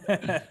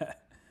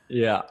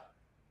 Yeah.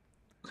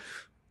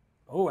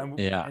 Oh, and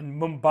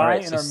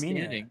Mumbai and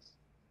Armenia. Standings.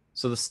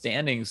 So the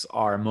standings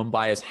are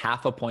Mumbai is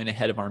half a point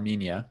ahead of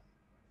Armenia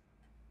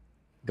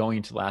going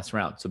into the last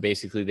round. So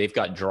basically they've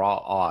got draw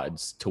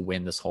odds to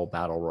win this whole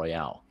Battle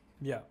Royale.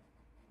 Yeah.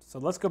 So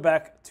let's go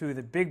back to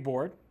the big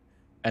board.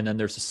 And then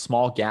there's a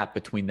small gap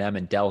between them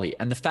and Delhi.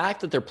 And the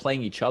fact that they're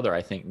playing each other,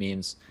 I think,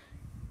 means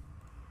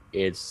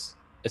it's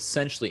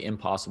essentially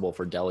impossible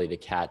for Delhi to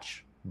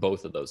catch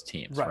both of those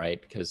teams, right?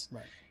 Because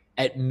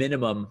at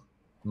minimum,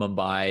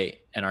 Mumbai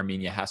and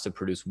Armenia has to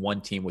produce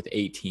one team with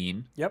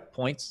 18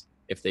 points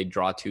if they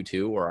draw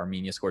 2-2 or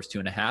Armenia scores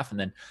 2.5. And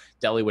then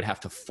Delhi would have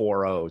to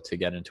 4-0 to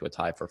get into a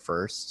tie for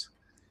first.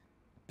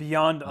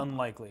 Beyond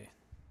unlikely.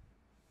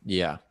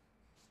 Yeah.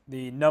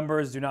 The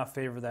numbers do not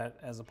favor that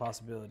as a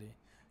possibility.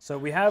 So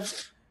we have,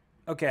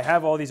 I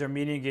have all these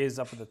Armenian games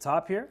up at the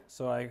top here.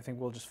 So I think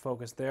we'll just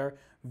focus there.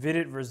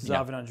 Vidit versus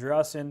Zavan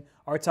Andreasen.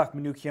 Artak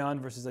Manukyan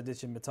versus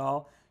Aditya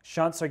Mittal.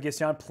 Shant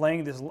Sargsyan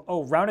playing this,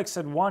 Raunik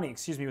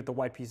Sedwani, with the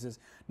white pieces.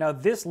 Now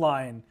this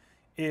line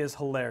is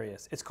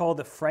hilarious. It's called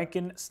the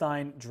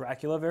Frankenstein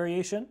Dracula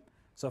variation.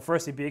 So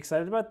firstly, be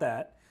excited about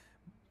that.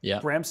 Yeah.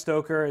 Bram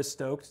Stoker is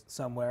stoked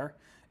somewhere.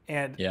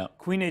 And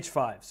Queen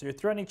H5. So you're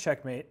threatening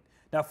checkmate.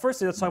 Now,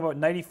 firstly, let's talk about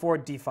knight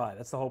e4, d5.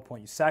 That's the whole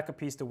point. You sack a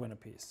piece to win a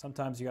piece.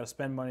 Sometimes you got to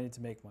spend money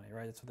to make money,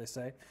 right? That's what they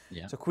say.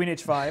 Yeah. So queen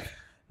h5,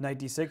 knight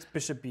d6,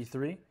 bishop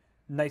b3,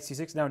 knight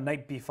c6, now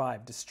knight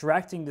b5,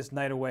 distracting this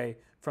knight away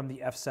from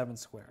the f7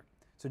 square.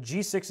 So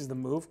g6 is the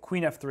move,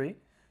 queen f3,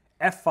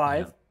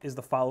 f5 is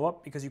the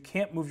follow-up because you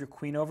can't move your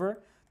queen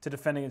over to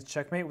defend against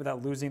checkmate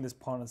without losing this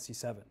pawn on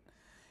c7.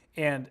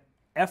 And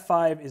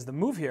f5 is the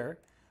move here,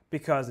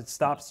 because it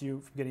stops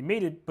you from getting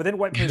mated. But then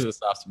white plays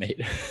stops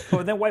mate.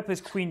 But then white plays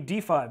queen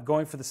d5,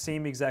 going for the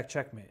same exact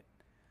checkmate.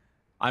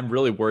 I'm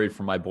really worried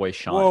for my boy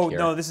Sean. Whoa, here.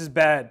 no, this is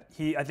bad.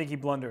 I think he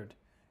blundered.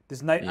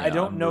 This knight. I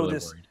don't know really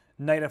this worried.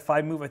 Knight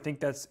f5 move. I think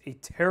that's a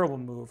terrible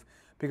move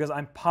because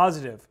I'm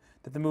positive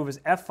that the move is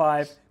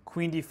f5,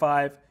 queen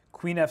d5,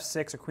 queen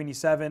f6, or queen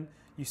e7.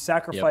 You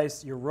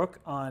sacrifice your rook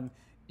on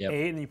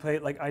a8, and you play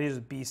it like ideas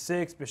of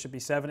b6, bishop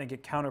b7, and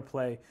get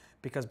counterplay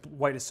because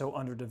white is so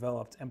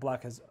underdeveloped and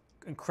black has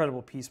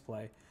incredible piece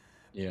play.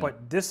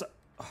 But this,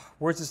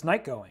 where's this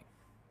knight going?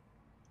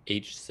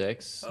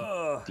 H6,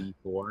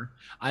 D4.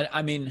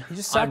 I mean, he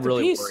just sacked I'm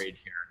really a piece. worried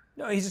here.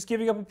 No, he's just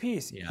giving up a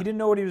piece. He didn't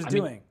know what he was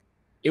doing.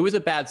 It was a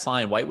bad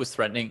sign. White was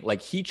threatening.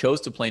 Like, he chose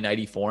to play knight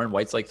e4, and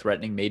White's like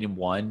threatening mate in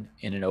 1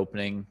 in an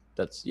opening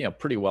that's,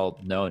 pretty well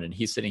known. And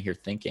he's sitting here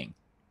thinking,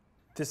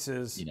 this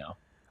is,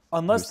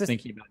 unless he was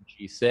thinking about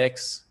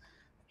g6,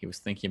 he was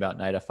thinking about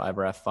knight f5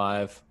 or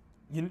f5.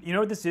 You know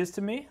what this is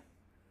to me?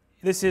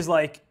 This is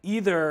like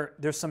either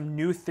there's some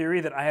new theory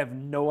that I have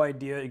no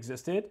idea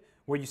existed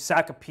where you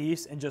sack a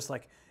piece and just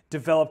like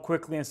develop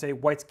quickly and say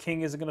White's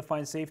king isn't going to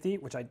find safety,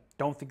 which I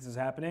don't think is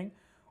happening.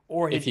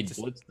 Or if he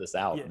blitzed this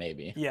out,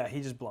 maybe. Yeah, he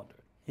just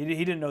blundered. He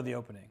didn't know the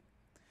opening.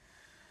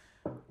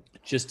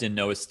 Just didn't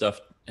know his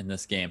stuff in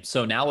this game.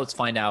 So now let's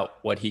find out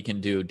what he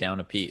can do down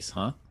a piece,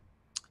 huh?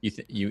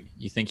 You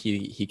think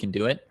he can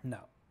do it? No.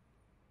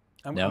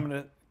 I'm going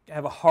to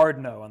have a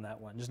hard no on that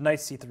one. Just knight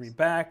c3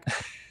 back.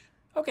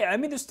 Okay, I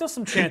mean, there's still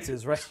some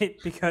chances, right?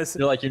 Because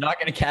you're like, you're not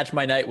going to catch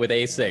my knight with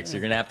a6.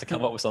 You're going to have to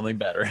come up with something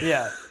better.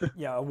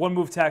 Yeah.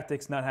 One-move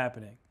tactics not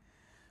happening.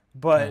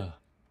 But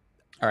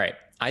all right,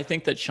 I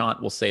think that Shant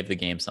will save the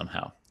game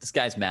somehow. This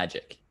guy's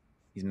magic.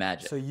 He's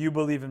magic. So you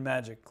believe in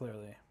magic,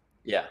 clearly.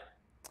 Yeah.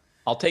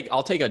 I'll take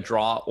a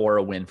draw or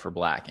a win for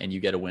black, and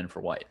you get a win for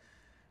white.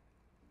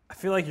 I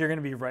feel like you're going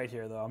to be right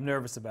here, though. I'm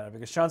nervous about it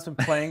because Shant's been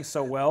playing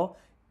so well,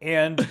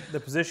 and the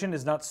position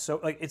is not so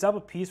like it's up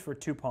a piece for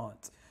 2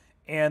 pawns.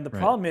 And the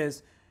problem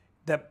is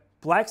that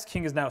black's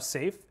king is now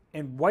safe,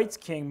 and white's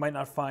king might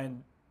not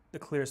find the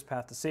clearest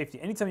path to safety.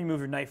 Anytime you move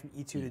your knight from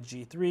e2 to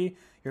g3,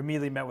 you're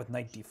immediately met with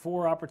knight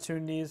d4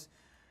 opportunities.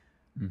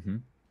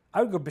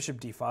 I would go bishop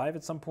d5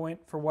 at some point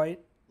for white.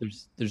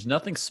 There's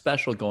nothing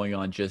special going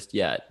on just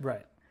yet.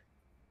 Right.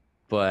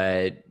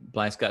 But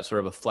black's got sort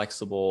of a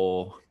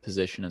flexible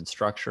position and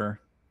structure.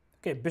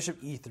 Okay,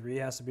 bishop e3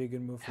 has to be a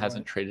good move for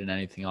Hasn't white. traded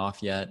anything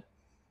off yet.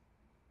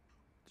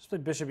 Just play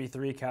bishop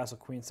e3, castle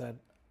queenside.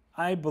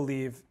 I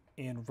believe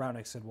in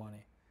Raunik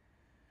Sidwani.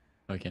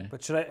 Okay.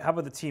 But how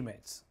about the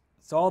teammates?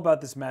 It's all about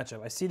this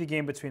matchup. I see the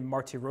game between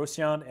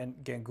Martirosyan and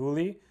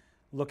Ganguly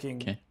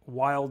looking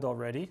wild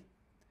already.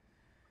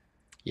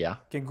 Yeah.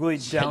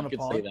 Ganguly down You a could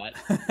pawn. say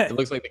that. It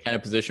looks like the kind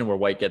of position where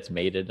white gets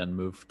mated on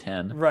move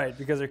 10. Right,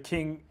 because their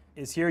king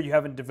is here. You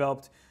haven't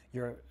developed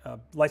your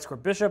light square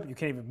bishop. You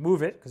can't even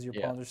move it because your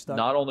pawns are stuck.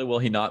 Not only will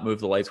he not move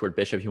the light squared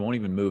bishop, he won't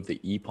even move the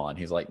e pawn.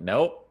 He's like,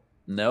 nope,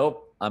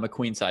 I'm a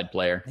queenside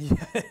player.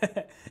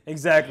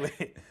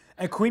 Exactly.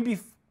 And queen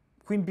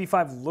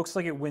b5 looks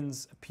like it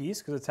wins a piece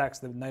because it attacks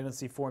the knight on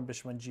c4 and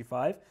bishop on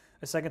g5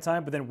 a second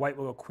time, but then white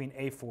will go queen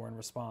a4 in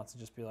response and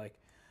just be like,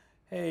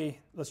 hey,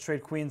 let's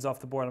trade queens off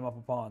the board. I'm up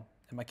a pawn,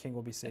 and my king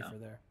will be safer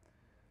there.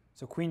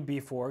 So queen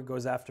b4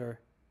 goes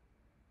after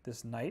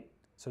this knight.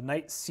 So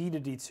knight c to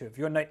d2. If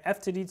you go knight f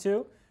to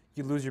d2,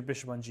 you lose your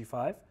bishop on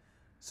g5.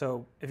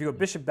 So if you go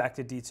bishop back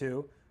to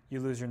d2, you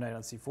lose your knight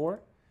on c4.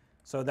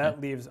 So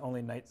that leaves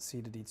only knight c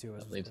to d2.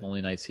 That leaves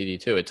only knight c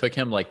d2. It took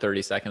him like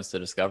 30 seconds to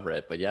discover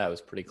it, but yeah, it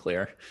was pretty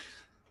clear.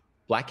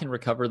 Black can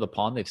recover the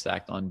pawn they've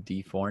stacked on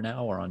d4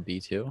 now or on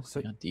b2.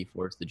 So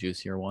d4 is the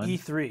juicier one.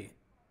 e3.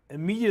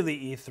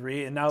 Immediately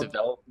e3, and now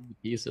developing the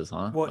pieces,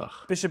 huh? Well,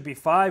 bishop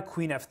b5,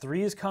 queen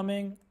f3 is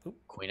coming.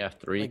 Queen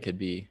f3 could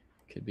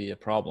be a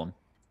problem.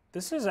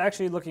 This is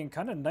actually looking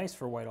kind of nice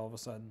for white all of a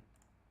sudden.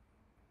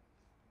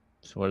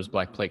 So what does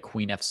black play?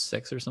 Queen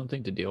f6 or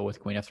something to deal with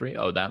queen f3?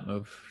 Oh, that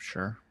move,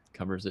 sure,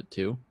 covers it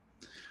too.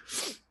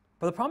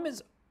 But the problem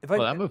is,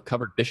 that move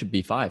covered bishop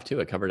b5 too.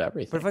 It covered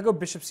everything. But if I go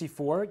bishop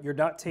c4, you're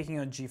not taking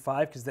on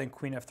g5 because then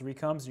queen f3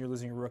 comes and you're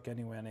losing a rook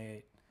anyway on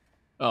a8.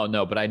 Oh,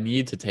 no, but I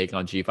need to take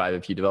on g5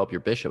 if you develop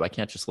your bishop. I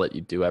can't just let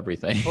you do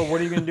everything. Well,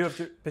 what are you going to do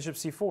after bishop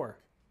c4?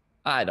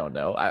 I don't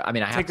know. I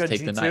mean, I have to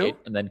take the knight,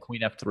 and then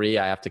queen f3,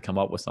 I have to come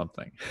up with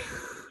something.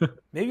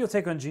 Maybe you'll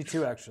take on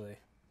g2, actually.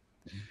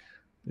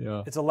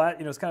 Yeah. It's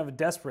it's kind of a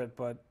desperate,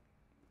 but...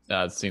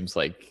 it seems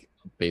like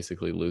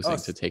basically losing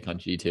to take on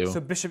g2. So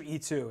bishop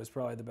e2 is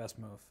probably the best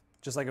move.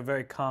 Just like a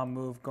very calm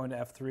move, going to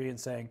f3 and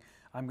saying,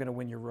 I'm going to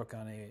win your rook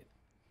on a8.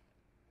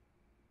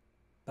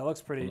 That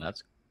looks pretty... Well,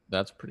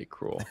 that's pretty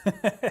cruel.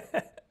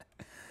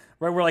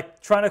 Right, we're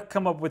like trying to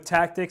come up with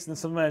tactics, and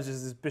sometimes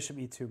there's this bishop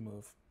e2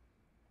 move.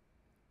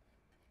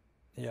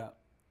 Yeah.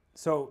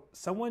 So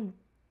someone,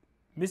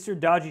 Mr.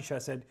 Dodgy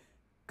Chess said,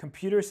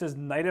 computer says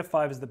knight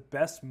f5 is the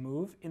best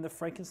move in the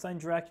Frankenstein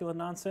Dracula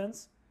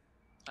nonsense.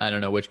 I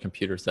don't know which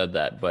computer said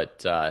that, but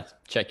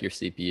check your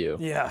CPU.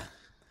 Yeah.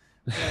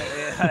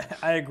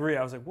 I agree.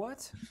 I was like,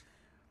 what?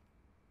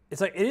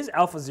 It's like, it is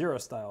Alpha Zero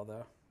style,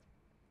 though.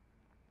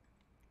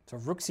 So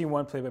rook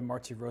c1 played by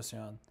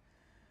Martirosyan.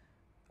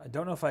 I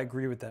don't know if I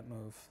agree with that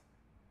move.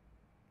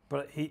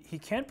 But he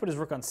can put his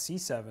rook on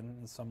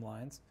c7 in some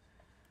lines.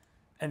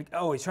 And,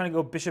 he's trying to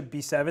go bishop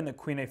b7, then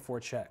queen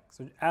a4 check.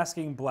 So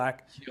asking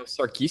black...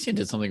 Sarkisian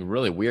did something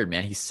really weird,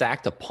 man. He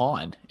sacked a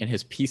pawn in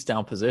his piece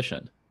down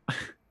position.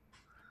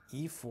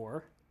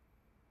 e4.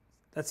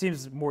 That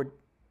seems more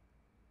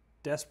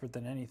desperate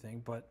than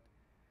anything, but...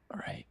 All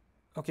right.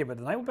 Okay, but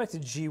the knight went back to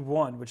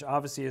g1, which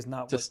obviously is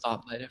not... To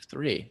stop knight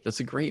f3.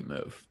 That's a great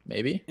move,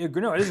 maybe?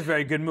 No, it is a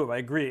very good move. I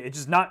agree. It's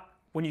just not...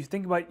 When you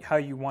think about how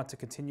you want to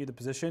continue the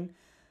position...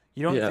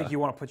 You don't think you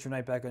want to put your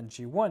knight back on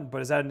g1,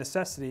 but is that a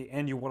necessity,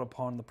 and you want to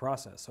pawn in the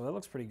process. So that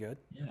looks pretty good.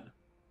 Yeah.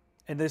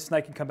 And this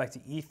knight can come back to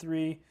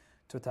e3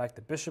 to attack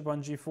the bishop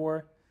on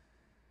g4.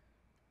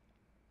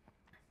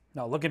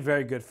 No, looking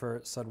very good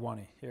for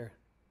Sadwani here.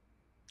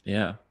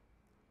 Yeah.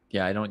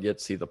 Yeah, I don't yet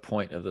see the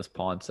point of this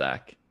pawn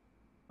sack,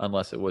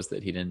 unless it was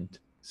that he didn't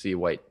see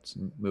white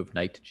move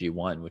knight to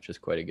g1, which is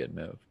quite a good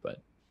move.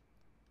 But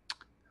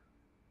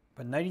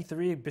knight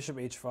e3, bishop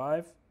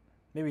h5.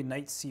 Maybe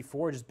knight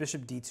c4, just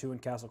bishop d2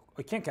 and castle.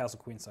 I can't castle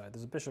queenside.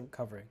 There's a bishop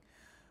covering.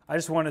 I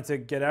just wanted to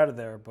get out of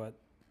there, but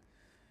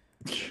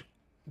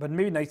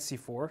maybe knight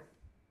c4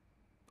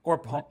 or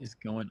pawn.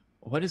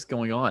 What is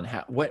going on?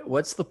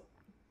 What's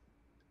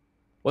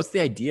the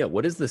idea?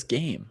 What is this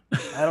game?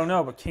 I don't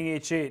know, but king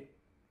h8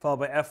 followed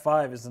by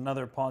f5 is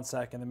another pawn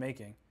sack in the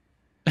making.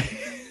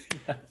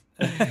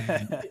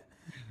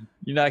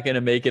 You're not going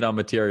to make it on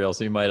material,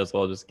 so you might as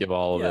well just give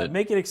all of it.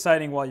 Make it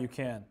exciting while you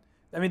can.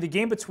 I mean, the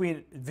game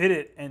between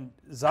Vidit and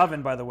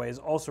Zavin, by the way, is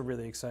also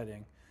really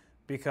exciting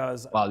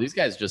because... Wow, these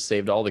guys just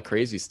saved all the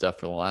crazy stuff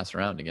for the last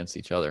round against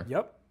each other.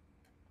 Yep.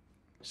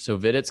 So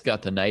Vidit's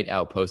got the knight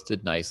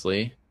outposted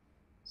nicely.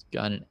 He's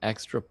got an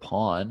extra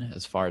pawn,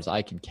 as far as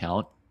I can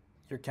count.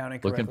 You're counting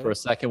correctly. Looking for a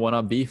second one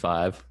on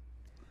b5.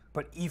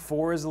 But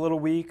e4 is a little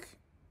weak.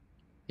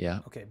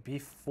 Yeah. Okay,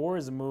 b4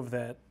 is a move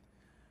that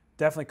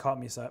definitely caught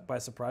me by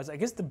surprise. I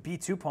guess the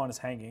b2 pawn is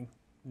hanging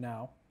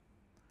now.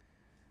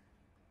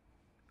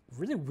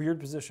 Really weird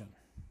position.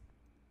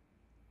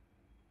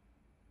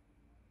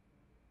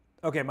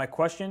 Okay, my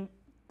question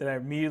that I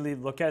immediately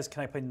look at is,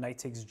 can I play knight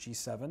takes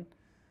g7?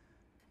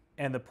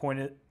 And the point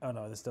is, oh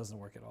no, this doesn't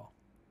work at all.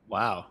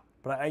 Wow.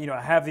 But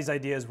I have these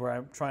ideas where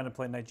I'm trying to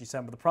play knight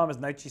g7. But the problem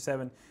is knight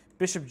g7,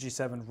 bishop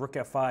g7, rook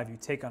f5. You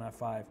take on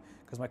f5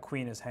 because my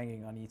queen is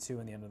hanging on e2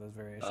 in the end of those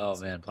variations. Oh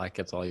man, black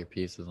gets all your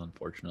pieces,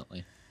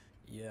 unfortunately.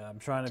 Yeah, I'm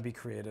trying to be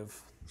creative.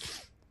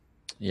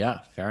 Yeah,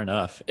 fair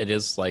enough. It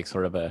is like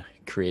sort of a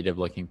creative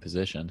looking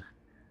position.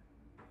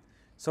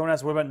 Someone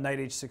asked, what about knight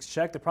h6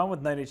 check? The problem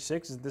with knight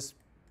h6 is this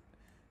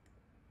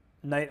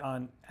knight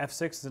on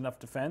f6 is enough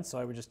defense, so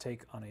I would just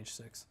take on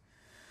h6.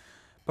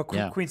 But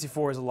queen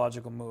c4 is a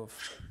logical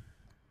move.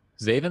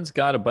 Zaven's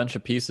got a bunch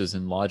of pieces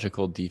in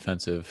logical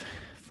defensive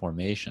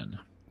formation.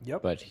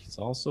 Yep. But he's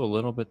also a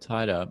little bit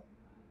tied up.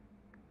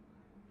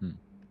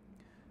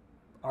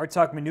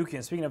 Artak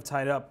Manukian, speaking of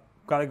tied up,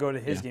 got to go to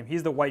his game.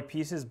 He's the white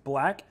pieces.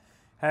 Black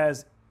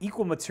has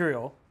equal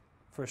material,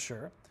 for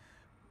sure.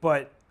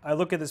 But I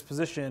look at this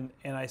position,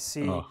 and I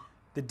see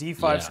the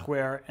d5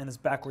 square and this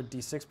backward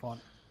d6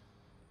 pawn.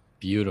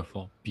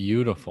 Beautiful,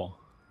 beautiful.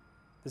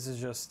 This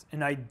is just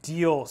an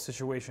ideal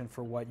situation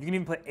for white. You can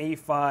even play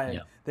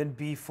a5, then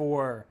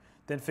b4,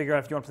 then figure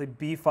out if you want to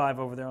play b5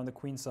 over there on the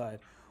queen side.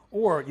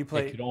 Or you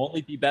play... It could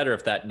only be better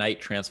if that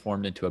knight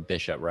transformed into a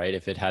bishop, right?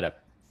 If it had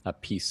a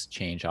piece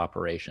change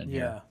operation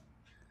here.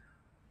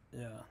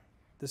 Yeah.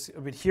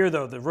 But here,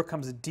 though, the rook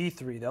comes to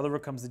d3. The other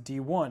rook comes to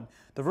d1.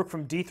 The rook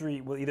from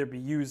d3 will either be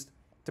used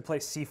to play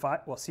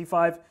c5. Well,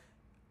 c5,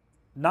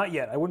 not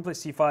yet. I wouldn't play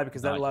c5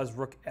 because that allows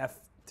rook f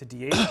to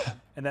d8,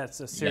 and that's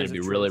a series of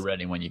You got to be really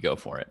ready when you go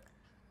for it.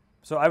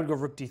 So I would go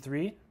rook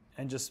d3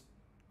 and just...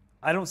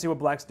 I don't see what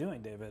black's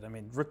doing, David. I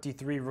mean, rook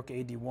d3, rook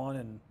a d1,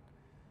 and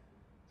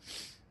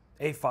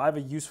a5,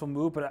 a useful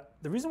move. But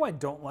the reason why I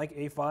don't like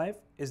a5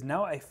 is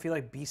now I feel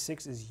like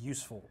b6 is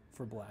useful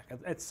for black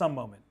at some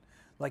moment.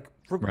 Like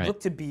rook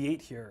to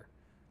b8 here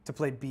to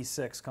play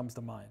b6 comes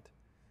to mind.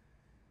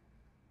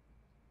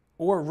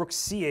 Or rook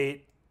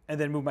c8 and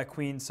then move my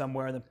queen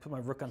somewhere and then put my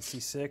rook on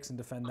c6 and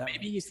defend that.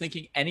 Maybe he's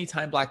thinking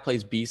anytime black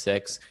plays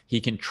b6,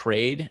 he can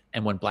trade,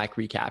 and when black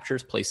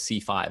recaptures, play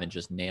c5 and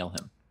just nail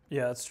him.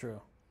 Yeah, that's true.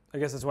 I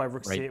guess that's why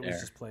rook c8 was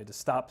just played, to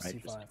stop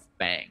c5. Just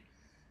bang.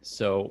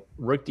 So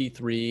rook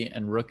d3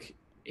 and rook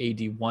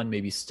ad1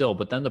 maybe still,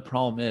 but then the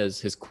problem is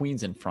his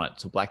queen's in front,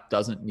 so black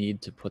doesn't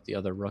need to put the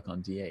other rook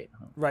on d8.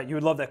 Huh? Right, you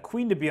would love that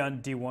queen to be on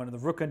d1 and the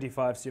rook on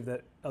d5, so you have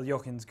that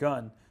Aljokin's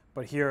gun,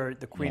 but here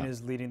the queen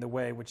is leading the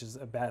way, which is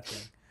a bad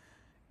thing.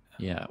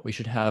 Yeah, we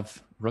should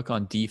have rook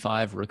on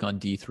d5, rook on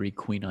d3,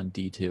 queen on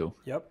d2.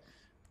 Yep.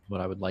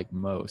 What I would like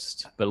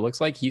most. But it looks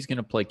like he's going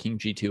to play king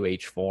g2,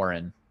 h4,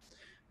 and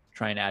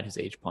try and add his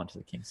h-pawn to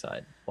the king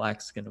side.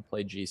 Black's going to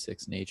play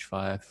g6 and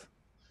h5.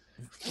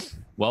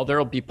 Well,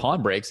 there'll be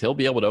pawn breaks. He'll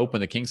be able to open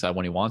the king side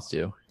when he wants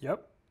to.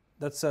 Yep.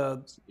 That's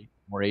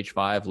more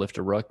h5, lift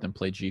a rook, then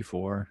play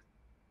g4 at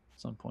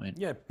some point.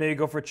 Yeah, maybe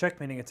go for a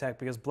checkmating attack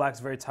because black's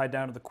very tied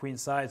down to the queen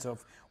side. So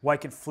if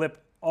white can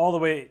flip all the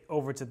way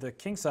over to the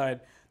king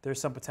side, there's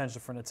some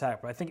potential for an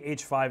attack. But I think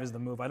h5 is the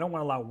move. I don't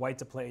want to allow white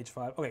to play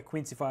h5. Okay,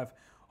 queen c5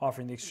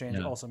 offering the exchange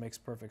also makes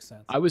perfect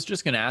sense. I was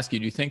just going to ask you,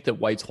 do you think that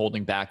white's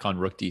holding back on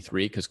rook d3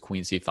 because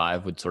queen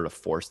c5 would sort of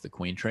force the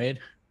queen trade?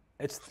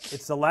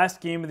 It's the last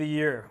game of the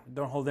year.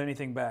 Don't hold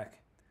anything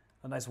back.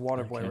 A nice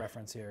Waterboy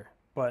reference here.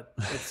 But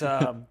it's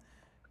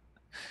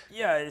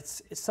yeah,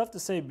 it's tough to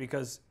say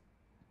because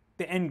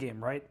the end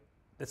game, right?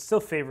 It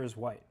still favors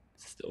white.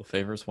 Still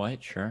favors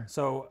white, sure.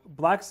 So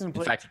black's in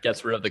fact, it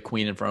gets rid of the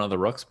queen in front of the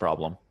rook's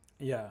problem.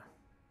 Yeah.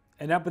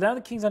 And now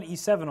the king's on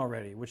e7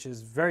 already, which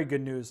is very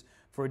good news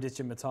for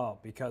Aditya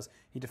Mittal because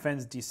he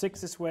defends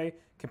d6 this way,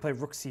 can play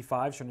rook c5,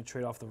 trying to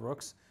trade off the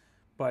rooks.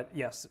 But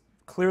yes,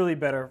 clearly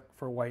better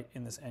for white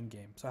in this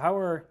endgame. So how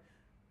are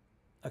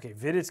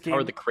Vidit's game? How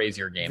are the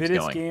crazier games Vidit's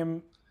going?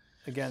 game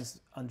against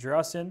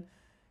Andreasen.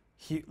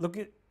 Look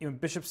at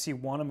bishop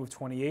c1 on move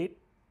 28,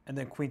 and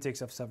then queen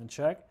takes f7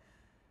 check,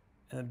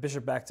 and then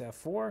bishop back to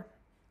f4,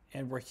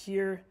 and we're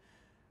here.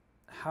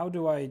 How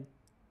do I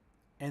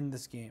end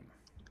this game?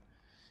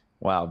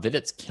 Wow,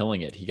 Vidit's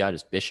killing it. He got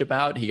his bishop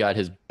out. He got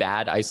his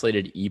bad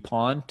isolated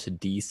e-pawn to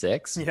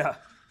d6. Yeah.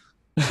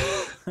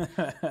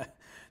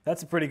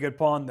 That's a pretty good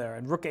pawn there.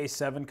 And rook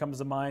a7 comes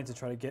to mind to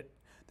try to get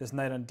this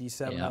knight on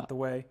d7 out the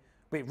way.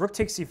 Wait, rook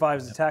takes c5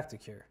 is a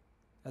tactic here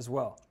as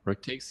well.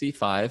 Rook takes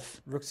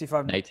c5. Rook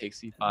c5. Knight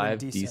takes c5,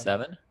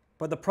 d7.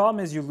 But the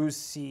problem is you lose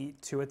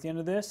c2 at the end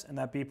of this, and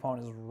that b pawn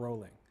is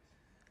rolling.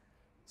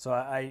 So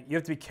you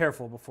have to be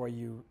careful before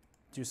you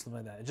do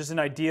something like that. It's just an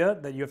idea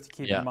that you have to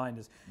keep in mind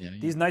is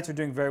these knights are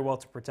doing very well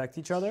to protect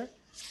each other.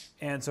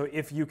 And so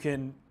if you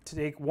can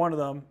take one of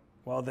them,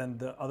 well, then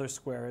the other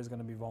square is going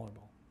to be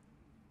vulnerable.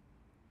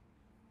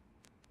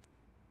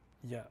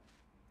 Yeah.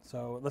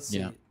 So let's see.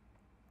 Yeah.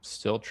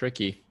 Still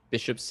tricky.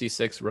 Bishop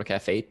c6, rook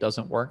f8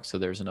 doesn't work, so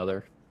there's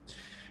another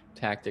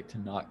tactic to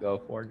not go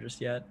for just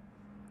yet.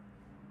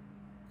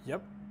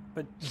 Yep.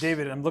 But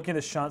David, I'm looking at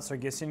the Shant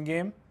Sargsyan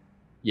game.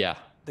 Yeah.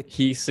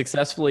 He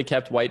successfully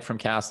kept white from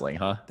castling,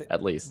 huh?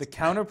 At least. The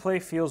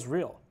counterplay feels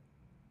real.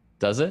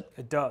 Does it?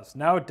 It does.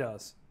 Now it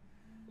does.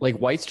 Like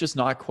white's just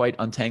not quite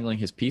untangling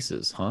his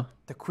pieces, huh?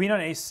 The queen on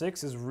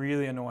a6 is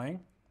really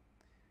annoying.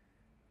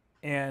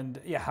 And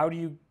yeah, how do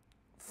you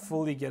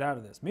fully get out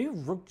of this. Maybe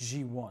rook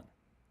g1.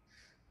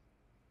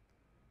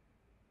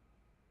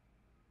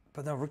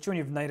 But no, rook g1,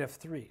 you have knight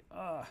f3.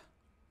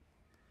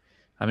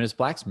 I mean, it's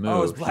black's move.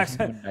 Oh, it's black's.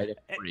 Knight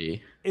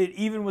f3. It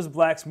even was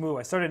black's move.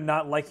 I started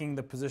not liking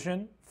the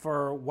position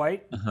for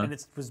white, Uh-huh. and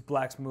it was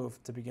black's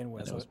move to begin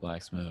with. It was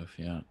black's move,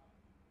 yeah.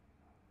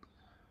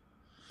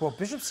 Well,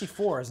 bishop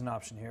c4 is an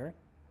option here.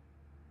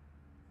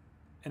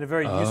 And a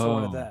very useful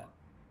one at that.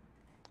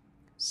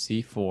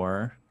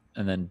 C4,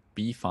 and then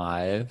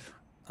b5.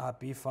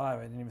 B5.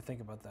 I didn't even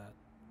think about that.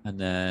 And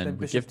then we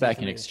bishop give back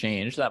d3. in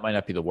exchange. That might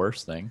not be the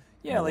worst thing.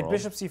 Yeah, like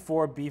bishop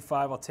c4, b5.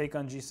 I'll take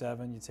on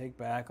g7. You take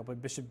back. I'll play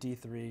bishop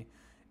d3.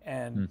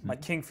 And my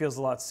king feels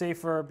a lot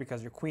safer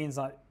because your queen's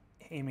not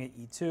aiming at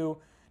e2.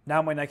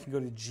 Now my knight can go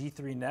to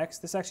g3 next.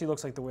 This actually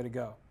looks like the way to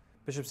go.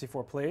 Bishop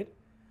c4 played.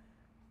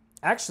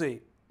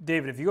 Actually,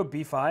 David, if you go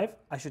b5,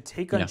 I should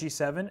take on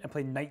g7 and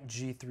play knight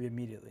g3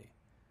 immediately.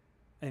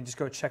 And just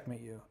go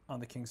checkmate you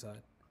on the king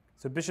side.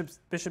 So bishop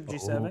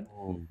g7,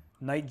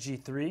 knight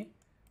g3.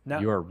 Now,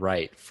 you are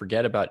right.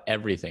 Forget about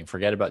everything.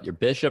 Forget about your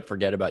bishop.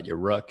 Forget about your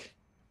rook.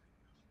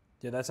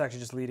 Yeah, that's actually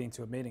just leading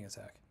to a mating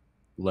attack.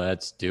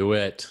 Let's do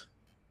it.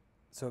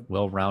 So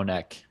Will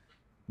Rauneck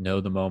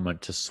know the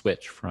moment to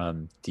switch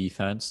from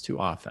defense to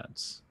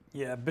offense?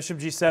 Yeah, bishop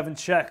g7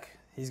 check.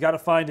 He's got to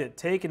find it.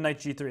 Take and knight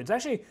g3. It's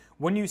actually,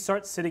 when you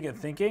start sitting and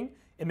thinking,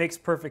 it makes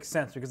perfect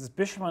sense because this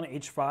bishop on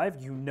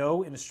h5, you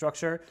know in a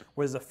structure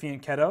where there's a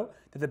fianchetto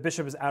that the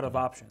bishop is out of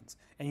options.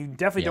 And you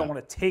definitely don't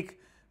want to take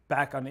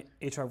back on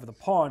h5 with a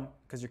pawn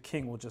because your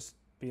king will just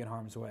be in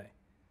harm's way.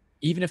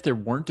 Even if there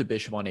weren't a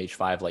bishop on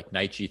h5, like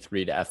knight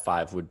g3 to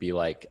f5 would be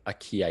like a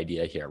key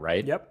idea here,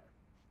 right? Yep.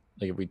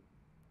 Like if we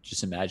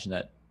just imagine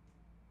that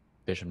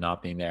bishop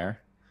not being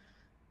there,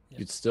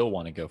 you'd still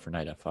want to go for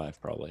knight f5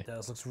 probably.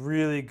 This looks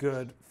really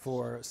good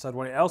for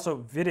Sadwani. Also,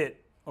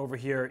 Vidit over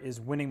here is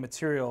winning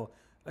material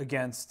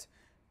against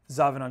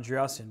Zavin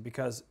Andreasen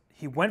because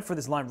he went for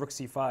this line rook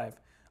c5.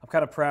 I'm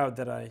kind of proud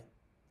that I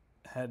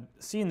had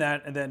seen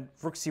that, and then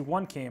rook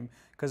c1 came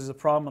because there's a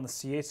problem on the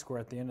c8 square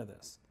at the end of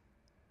this.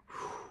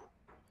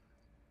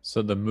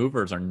 So the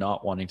movers are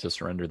not wanting to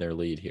surrender their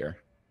lead here.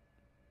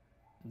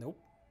 Nope.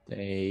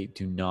 They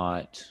do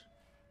not.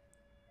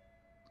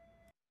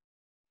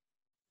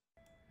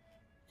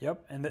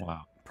 Yep, and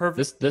Wow.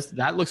 perfect.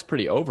 That looks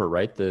pretty over,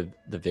 right? The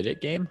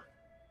Vidit game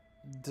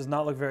does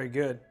not look very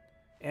good,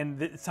 and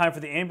it's time for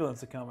the ambulance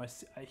to come.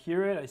 I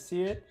hear it. I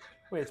see it.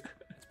 Wait,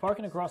 it's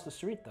parking across the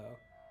street though.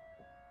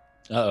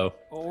 Uh-oh.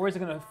 Or is it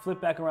going to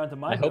flip back around to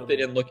my I hope building? they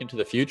didn't look into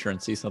the future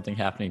and see something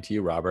happening to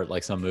you, Robert,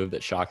 like some move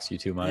that shocks you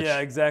too much. Yeah,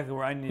 exactly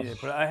where I need it.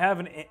 But I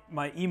have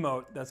my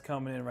emote that's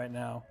coming in right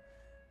now.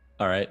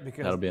 All right,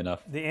 because that'll be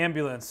enough. The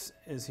ambulance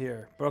is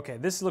here. But okay,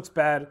 this looks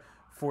bad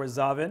for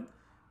Zavin.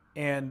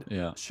 And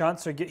Sean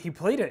Sargisian, he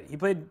played it. He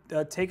played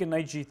take a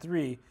knight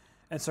g3,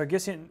 and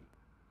Sargisian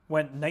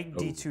went knight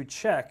d2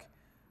 check,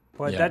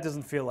 but that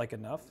doesn't feel like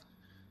enough.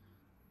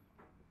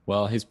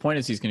 Well, his point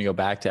is he's going to go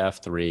back to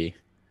f3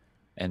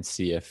 and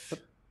see if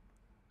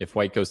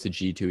white goes to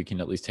g2, he can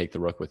at least take the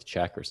rook with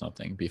check or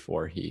something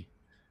before he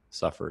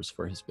suffers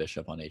for his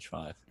bishop on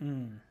h5.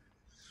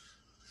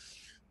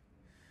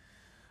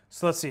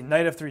 So let's see,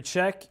 knight f3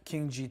 check,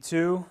 king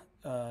g2.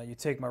 You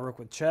take my rook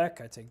with check,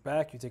 I take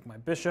back, you take my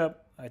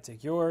bishop, I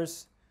take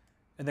yours,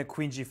 and then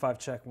queen g5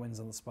 check wins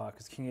on the spot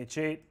because king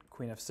h8,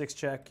 queen f6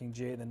 check, king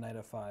g8, and then knight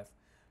f5.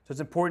 So it's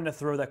important to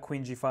throw that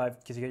queen g5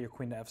 because you get your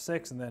queen to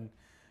f6, and then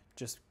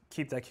just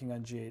keep that king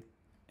on g8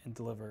 and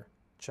deliver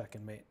check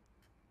and mate.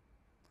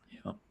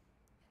 Yeah.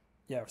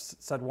 Yeah,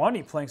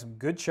 Sadwani playing some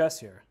good chess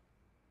here.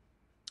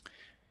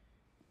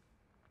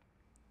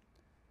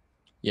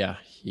 Yeah,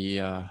 he's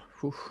going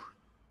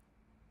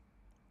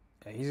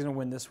to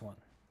win this one.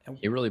 And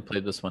he really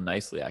played this one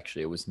nicely,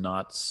 actually. It was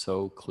not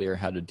so clear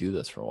how to do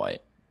this for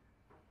white.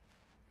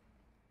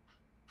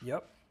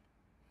 Yep.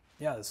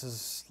 Yeah, this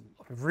is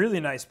a really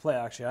nice play,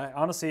 actually.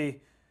 I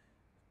mean,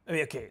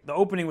 okay, the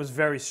opening was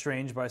very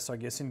strange by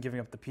Sargisian giving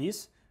up the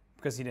piece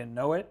because he didn't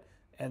know it.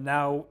 And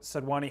now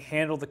Sadwani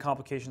handled the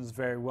complications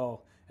very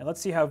well. And let's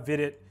see how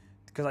Vidit,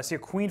 because I see a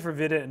queen for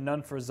Vidit and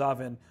none for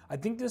Zavin. I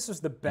think this was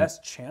the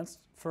best chance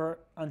for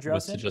Andreasen.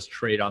 Was to just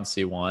trade on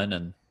c1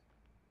 and...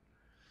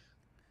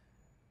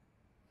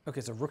 Okay,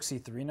 so rook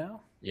c3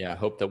 now? Yeah, I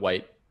hope that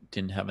white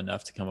didn't have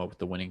enough to come up with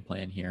the winning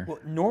plan here. Well,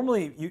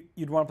 normally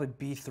you'd want to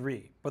play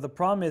b3. But the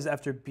problem is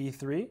after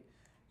b3,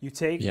 you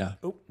take... Yeah.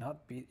 Oh,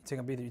 not b. You take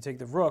on b3. You take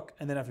the rook.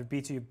 And then after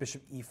b2, you have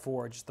bishop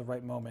e4, just the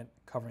right moment,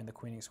 covering the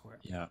queening square.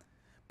 Yeah.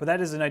 But that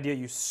is an idea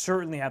you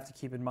certainly have to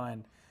keep in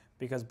mind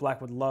because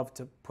black would love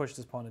to push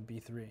this pawn to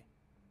b3.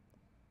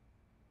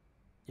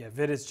 Yeah,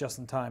 Vid is just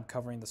in time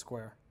covering the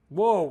square.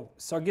 Whoa,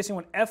 Sargisian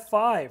went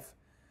f5.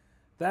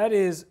 That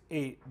is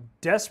a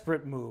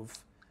desperate move.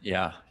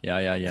 Yeah.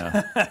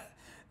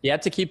 He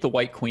had to keep the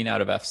white queen out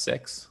of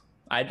f6.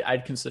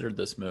 I'd considered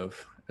this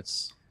move.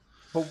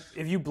 But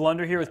if you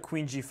blunder here with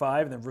queen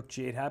g5 and then rook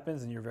g8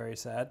 happens, then you're very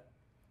sad.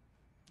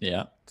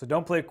 Yeah. So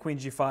don't play queen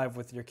g5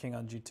 with your king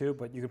on g2,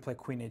 but you can play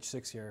queen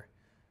h6 here.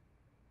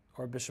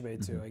 Or bishop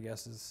a2, I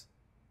guess is...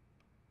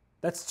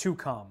 That's too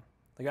calm.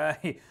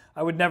 Like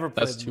I would never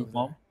play That's the too move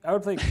calm? there.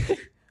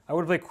 I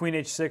would play queen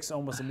h6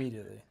 almost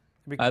immediately.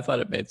 I thought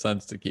it made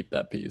sense to keep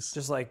that piece.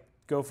 Just like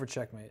go for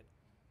checkmate.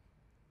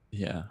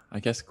 Yeah, I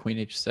guess queen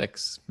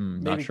h6.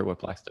 Not Maybe- sure what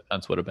black's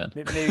defense would have been.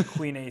 Maybe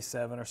queen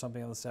a7 or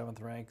something on the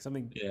 7th rank.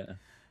 Something Yeah,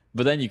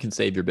 but then you can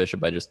save your bishop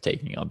by just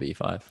taking on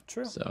b5.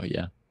 True. So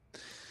yeah.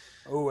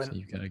 Oh, So and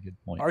you've got a good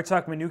point.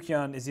 Artak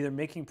Manukyan is either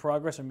making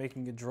progress or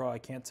making a draw. I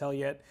can't tell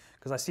yet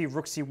because I see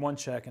rook c1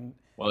 check and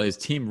Well, his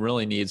team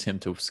really needs him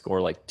to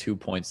score like 2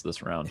 points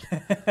this round.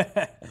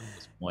 At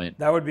this point.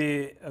 that would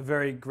be a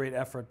very great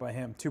effort by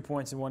him. 2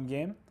 points in one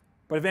game.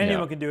 But if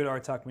anyone can do it,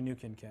 Artak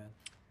Manukyan can.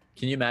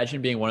 Can you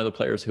imagine being one of the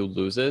players who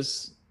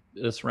loses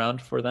this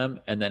round for them,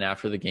 and then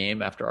after the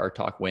game, after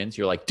Artak wins,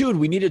 you're like, dude,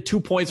 we needed 2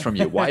 points from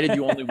you. Why did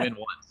you only win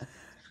once?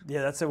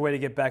 Yeah, that's a way to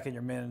get back at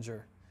your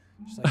manager.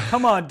 Just like,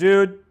 come on,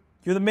 dude.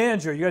 You're the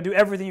manager. You got to do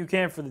everything you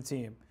can for the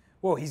team.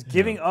 Whoa, he's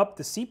giving up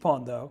the c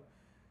pawn, though.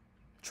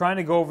 Trying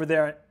to go over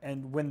there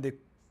and win the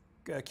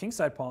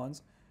kingside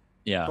pawns.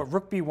 Yeah. But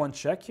rook b1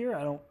 check here,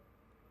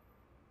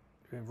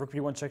 rook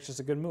b1 check is just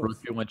a good move.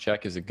 Rook b1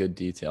 check is a good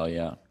detail,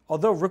 yeah.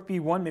 Although rook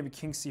b1, maybe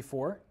king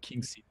c4.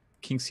 King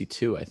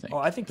c2, I think. Oh,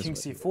 I think king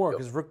c4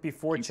 because rook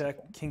b4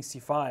 check, king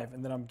c5,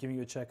 and then I'm giving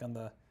you a check on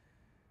the...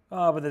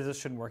 Oh, but this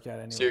shouldn't work out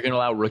anyway. So you're going to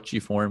allow rook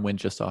g4 and win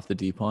just off the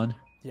d pawn?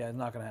 Yeah, it's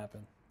not going to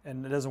happen.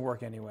 And it doesn't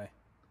work anyway.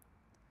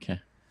 Okay.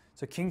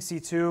 So king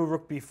c2,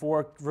 rook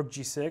b4, rook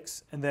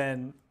g6, and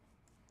then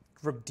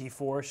rook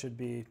d4 should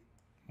be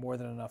more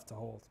than enough to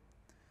hold.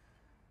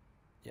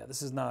 Yeah,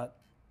 this is not...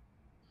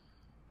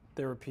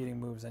 They're repeating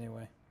moves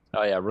anyway.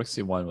 Oh, yeah, rook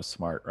c1 was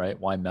smart, right?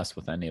 Why mess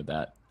with any of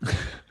that?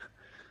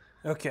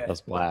 Okay.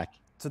 That's black.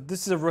 So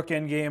this is a rook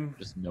endgame.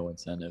 Just no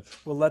incentive.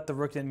 We'll let the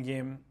rook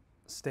endgame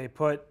stay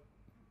put.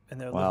 And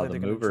they're Wow, literally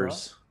the gonna draw.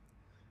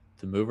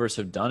 movers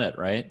have done it,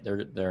 right?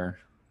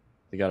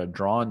 They got a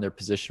draw in their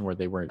position where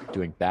they weren't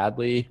doing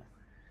badly.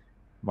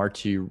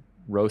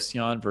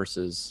 Martirosyan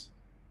versus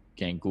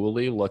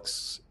Ganguly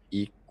looks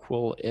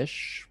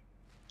equal-ish,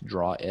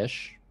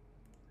 draw-ish.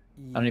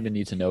 I don't even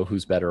need to know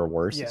who's better or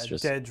worse. Yeah, it's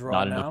just dead draw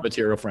not now. enough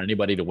material for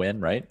anybody to win,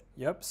 right?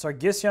 Yep.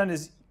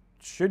 Sargsyan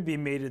should be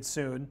mated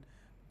soon,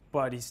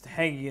 but he's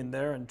hanging in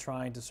there and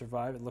trying to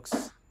survive. It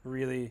looks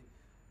really,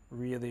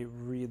 really,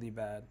 really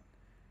bad.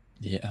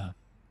 Yeah.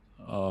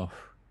 Oh,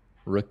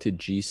 rook to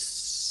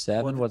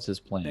g7. Well, What's his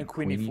plan? then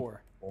queen e4.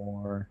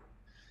 E4,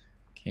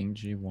 king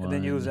g1. And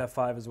then you lose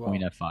f5 as well.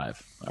 Queen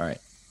f5. All right.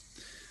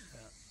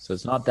 So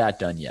it's not that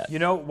done yet. You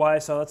know why I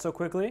saw that so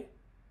quickly?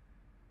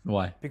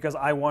 Why? Because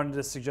I wanted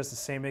to suggest the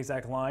same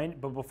exact line,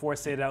 but before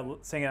saying it out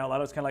loud, I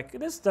was kind of like,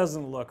 this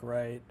doesn't look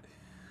right.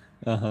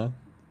 Uh-huh.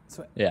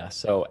 So, Yeah,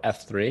 so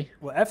f3.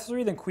 well,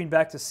 f3, then queen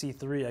back to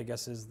c3, I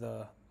guess, is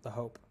the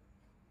hope.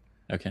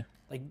 Okay.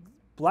 Like,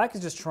 black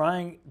is just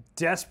trying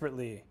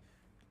desperately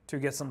to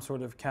get some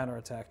sort of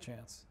counterattack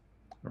chance.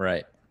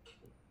 Right.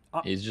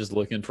 He's just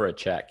looking for a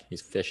check.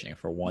 He's fishing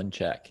for one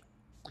check.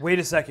 Wait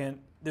a second.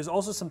 There's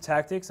also some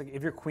tactics. Like,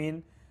 if your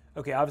queen...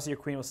 Okay, obviously your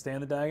queen will stay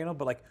on the diagonal,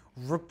 but like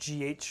rook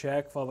g8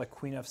 check followed by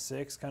queen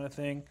f6 kind of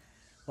thing.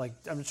 Like,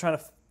 I'm just trying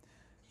to...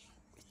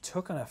 He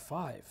took on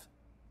f5.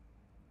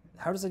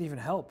 How does that even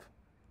help?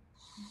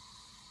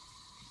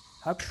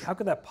 How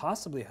could that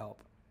possibly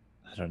help?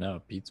 I don't know.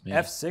 It beats me.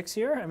 f6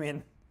 here? I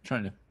mean...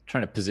 Trying to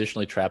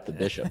positionally trap the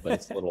bishop, but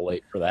it's a little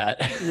late for that.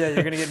 Yeah,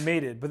 you're going to get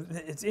mated. But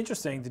it's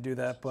interesting to do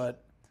that,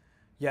 but...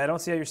 Yeah, I don't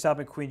see how you're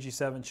stopping queen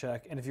g7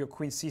 check. And if you have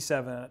queen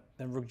c7,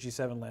 then rook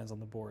g7 lands on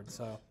the board,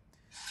 so...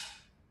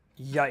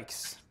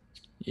 Yikes.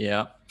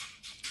 Yeah.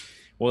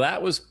 Well,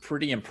 that was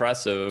pretty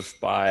impressive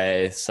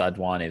by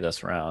Sadwani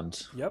this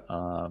round. Yep.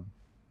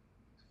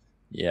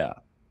 Yeah.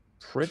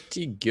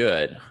 Pretty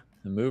good.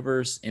 The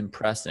movers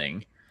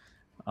impressing.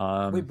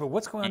 Wait, but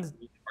what's going on?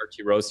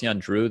 Martirosyan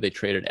drew. They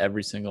traded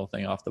every single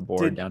thing off the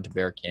board down to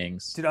bare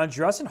kings. Did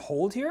Andreasen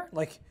hold here?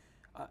 Like,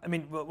 I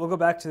mean, we'll go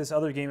back to this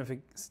other game if it...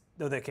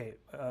 Okay,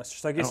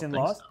 Sargsyan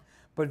lost. So.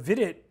 But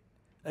Vidit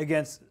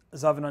against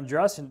Zavin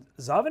Andreasen,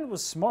 Zavin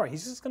was smart.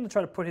 He's just going to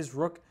try to put his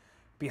rook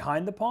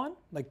behind the pawn,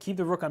 like keep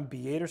the rook on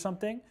b8 or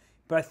something.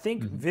 But I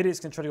think Vidit's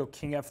going to try to go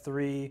king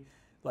f3,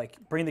 like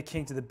bring the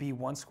king to the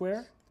b1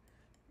 square.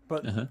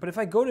 But if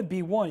I go to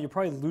b1, you'll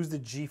probably lose the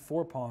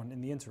g4 pawn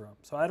in the interim.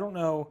 So I don't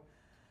know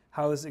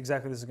how this is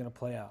going to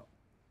play out.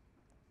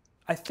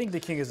 I think the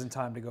king is in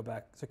time to go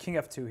back. So king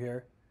f2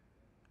 here.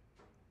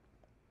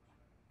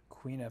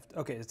 Queen f...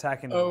 Okay,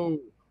 attacking... Oh.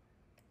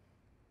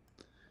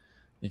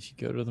 If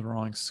you go to the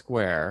wrong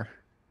square...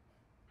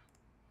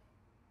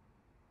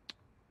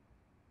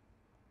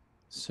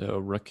 So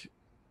rook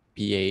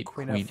b8,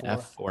 queen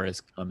f4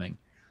 is coming.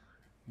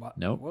 What?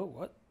 Nope. Whoa,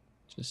 what?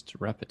 Just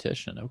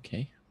repetition.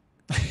 Okay.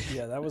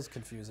 Yeah, that was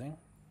confusing.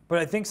 But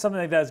I think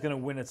something like that is going to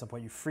win at some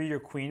point. You free your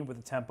queen with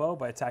the tempo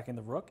by attacking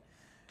the rook,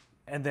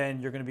 and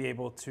then you're going to be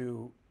able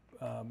to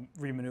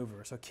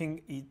remaneuver. So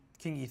king e3,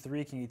 king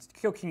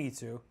e2, king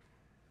e2.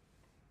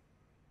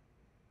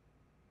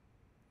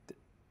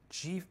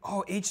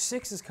 Oh,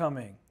 h6 is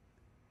coming.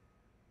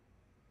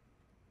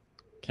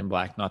 Can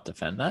black not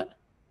defend that?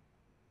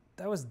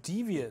 That was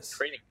devious.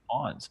 Trading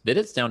pawns.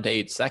 Vidit's down to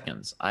 8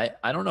 seconds. I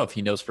don't know if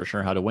he knows for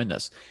sure how to win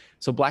this.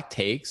 So black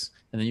takes,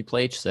 and then you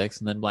play h6,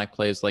 and then black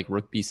plays like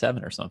rook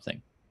b7 or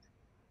something.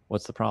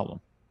 What's the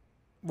problem?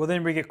 Well,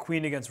 then we get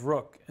queen against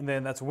rook, and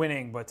then that's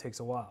winning, but it takes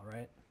a while,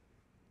 right?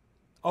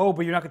 Oh,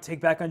 but you're not going to take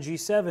back on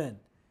g7.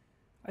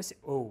 I see.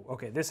 Oh,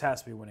 okay. This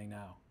has to be winning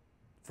now,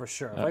 for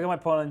sure. If I got my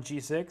pawn on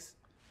g6.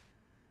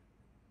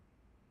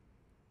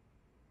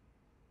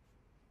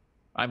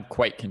 I'm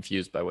quite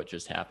confused by what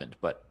just happened,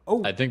 but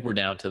Oh. I think we're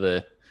down to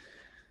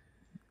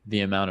the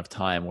amount of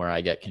time where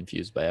I get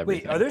confused by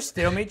everything. Wait, are there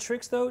stalemate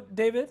tricks though,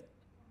 David?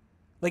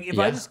 Like if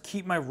I Yeah. just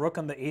keep my rook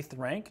on the 8th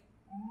rank,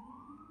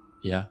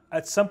 Yeah.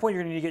 at some point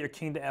you're going to need to get your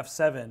king to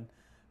f7.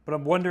 But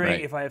I'm wondering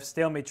Right. if I have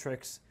stalemate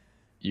tricks.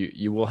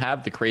 You will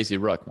have the crazy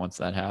rook once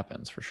that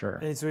happens, for sure.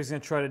 And so he's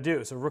going to try to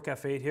do. So rook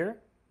f8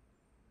 here.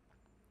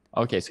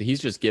 Okay, so he's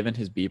just given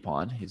his b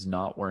pawn. He's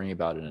not worrying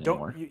about it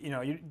anymore. You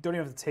don't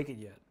even have to take it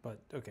yet. But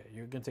okay,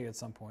 you're going to take it at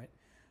some point.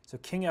 So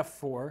king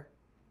f4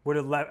 would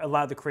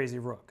allow the crazy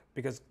rook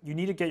because you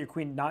need to get your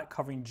queen not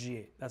covering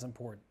g8. That's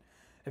important.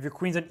 If your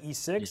queen's on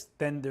e6,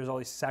 then there's all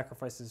these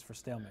sacrifices for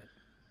stalemate.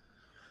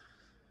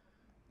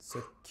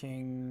 So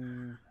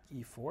king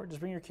e4, just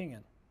bring your king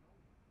in.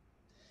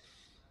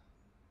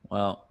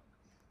 Well,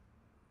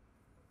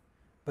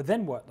 But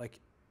then what? Like,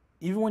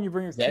 even when you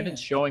bring your king in, Evan's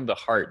showing the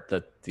heart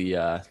that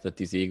that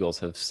these Eagles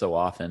have so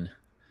often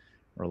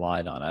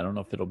relied on. I don't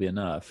know if it'll be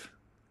enough.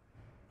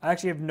 I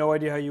actually have no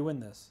idea how you win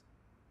this.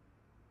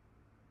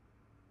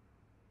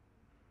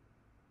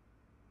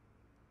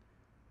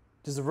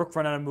 Does the rook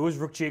run out of moves?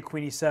 Rook g8,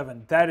 queen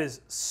e7. That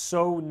is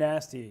so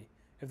nasty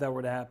if that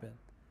were to happen.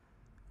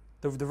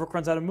 The rook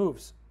runs out of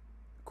moves.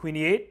 Queen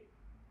e8,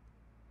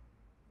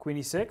 queen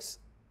e6,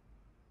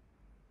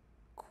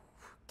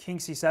 king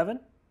c7.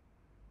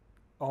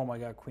 Oh my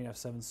god, queen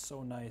f7 is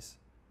so nice.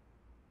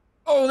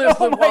 Oh, there's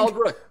Oh the my wild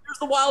rook. There's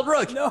the wild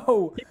rook.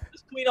 No,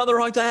 There's queen on the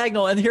wrong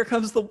diagonal, and here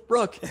comes the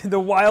rook. the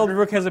wild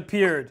rook has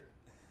appeared.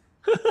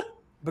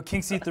 But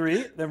king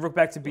c3, then rook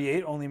back to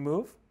b8, only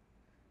move.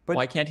 But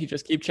Why can't he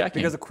just keep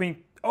checking? because the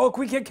queen,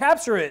 queen can't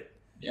capture it.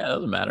 Yeah, it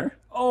doesn't matter.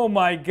 Oh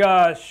my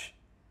gosh.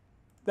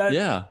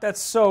 Yeah.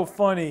 That's so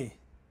funny.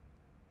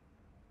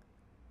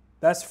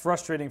 That's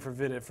frustrating for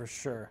Vidit for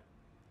sure.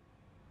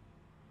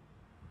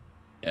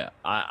 Yeah,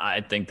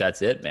 I think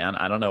that's it, man.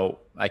 I don't know.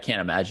 I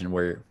can't imagine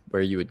where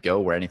you would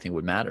go where anything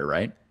would matter,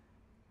 right?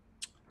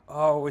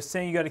 Oh, we're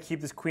saying you got to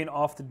keep this queen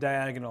off the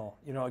diagonal.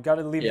 You know, got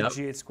to leave Yep.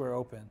 the g8 square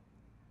open.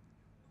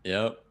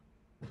 Yep.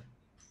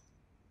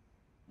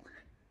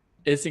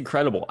 It's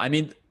incredible. I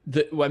mean,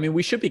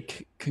 we should be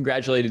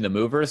congratulating the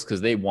Movers because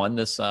they won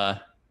this.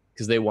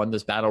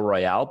 Battle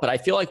Royale. But I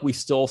feel like we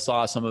still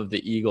saw some of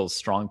the Eagles'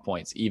 strong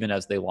points, even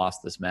as they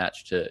lost this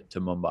match to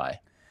Mumbai.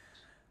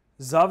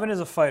 Zavin is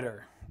a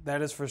fighter.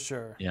 That is for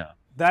sure. Yeah.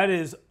 That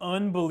is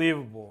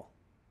unbelievable.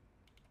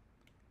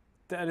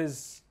 That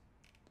is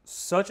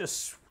such a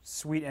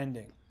sweet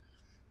ending.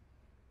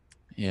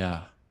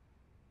 Yeah.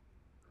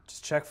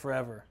 Just check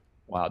forever.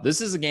 Wow.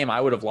 This is a game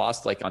I would have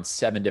lost like on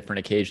 7 different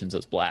occasions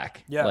as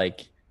black. Yeah.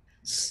 Like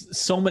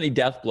so many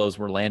death blows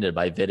were landed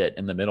by Vidit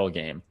in the middle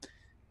game.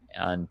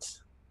 And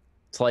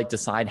to like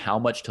decide how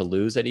much to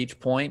lose at each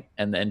point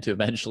and then to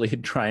eventually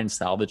try and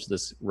salvage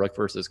this rook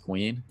versus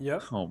queen.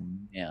 Yep. Oh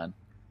man.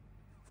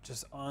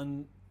 Just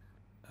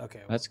okay.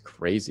 That's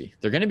crazy.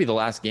 They're going to be the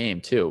last game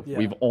too. Yeah.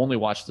 We've only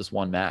watched this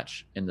one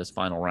match in this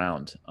final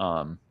round.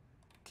 Can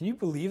you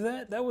believe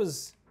that? That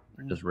was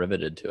Just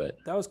riveted to it.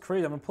 That was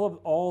crazy. I'm gonna pull up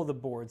all the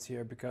boards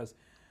here because.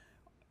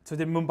 So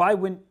did Mumbai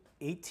win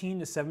 18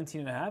 to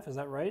 17 and a half? Is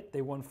that right?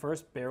 They won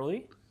first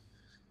barely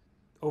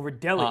over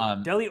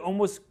Delhi. Delhi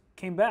almost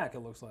came back. It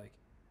looks like.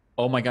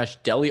 Oh my gosh,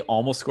 Delhi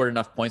almost scored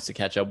enough points to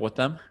catch up with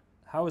them.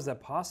 How is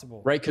that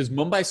possible? Right, because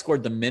Mumbai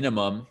scored the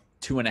minimum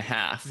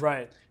 2.5.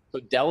 Right. So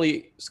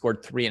Delhi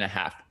scored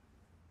 3.5.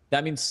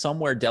 That means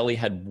somewhere Delhi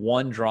had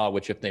one draw,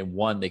 which if they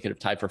won, they could have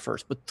tied for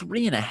first. But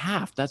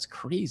 3.5, that's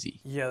crazy.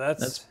 Yeah,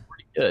 That's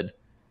pretty good.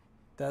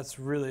 That's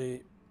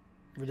really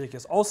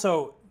ridiculous.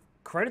 Also,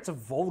 credit to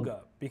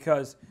Volga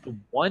because The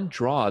one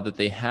draw that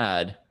they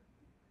had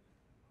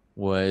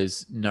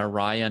was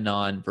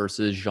Narayanan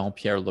versus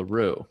Jean-Pierre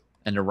Leroux.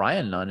 And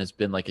Narayanan has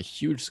been like a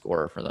huge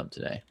scorer for them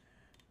today.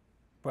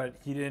 but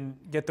he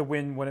didn't get the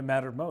win when it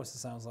mattered most, it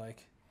sounds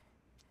like.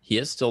 He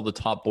is still the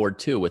top board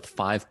too with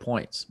 5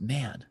 points.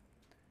 Man.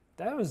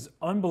 That was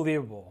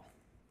unbelievable.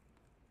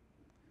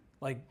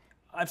 Like,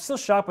 I'm still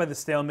shocked by the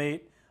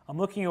stalemate. I'm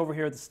looking over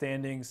here at the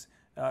standings.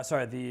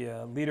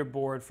 The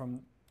leaderboard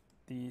from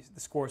the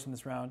scores from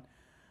this round.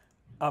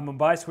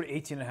 Mumbai scored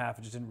 18.5,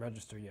 it just didn't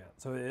register yet.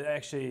 So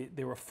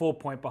they were a full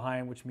point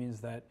behind, which means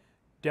that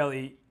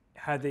Delhi,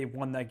 had they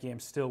won that game,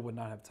 still would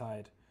not have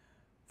tied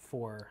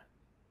for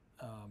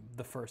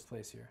the first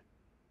place here.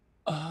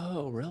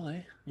 Oh,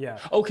 really? Yeah.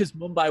 Oh, because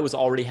Mumbai was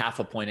already half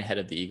a point ahead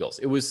of the Eagles.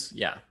 It was,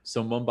 yeah.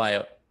 So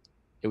Mumbai,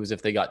 it was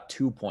if they got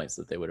 2 points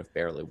that they would have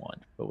barely won.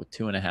 But with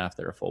 2.5,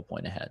 they're a full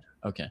point ahead.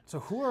 Okay. So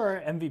who are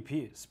our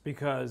MVPs?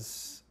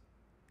 Because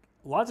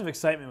lots of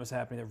excitement was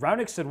happening there.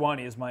 Raunik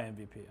Sidwani is my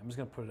MVP. I'm just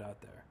going to put it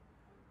out there.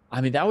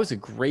 I mean, that was a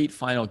great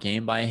final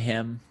game by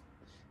him.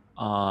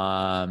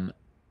 Um,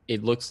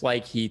 it looks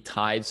like he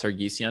tied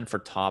Sargsyan for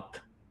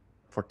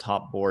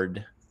top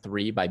board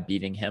 3 by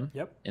beating him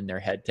Yep. in their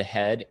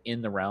head-to-head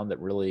in the round that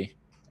really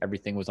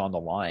everything was on the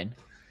line.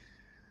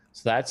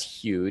 So that's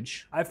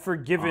huge. I've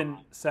forgiven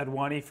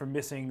Sadwani for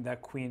missing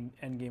that queen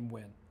endgame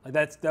win. Like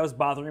that was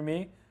bothering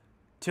me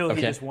till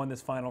he just won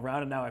this final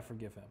round, and now I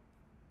forgive him.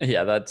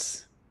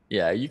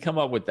 Yeah, you come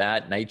up with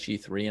that knight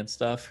g3 and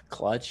stuff,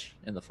 clutch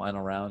in the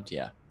final round.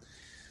 Yeah,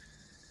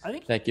 I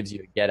think that gives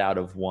you a get out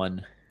of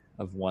one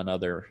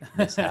other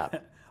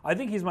mishap. I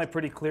think he's my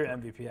pretty clear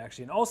MVP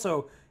actually, and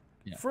also.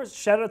 First,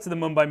 shout out to the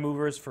Mumbai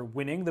Movers for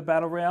winning the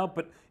Battle Royale.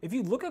 But if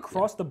you look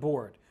across the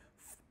board,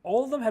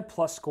 all of them had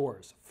plus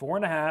scores.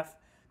 4.5,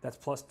 that's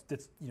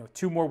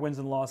 2 more wins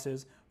and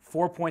losses.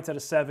 4 points out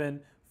of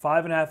 7,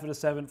 5.5 out of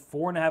 7,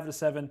 4.5 out of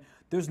 7.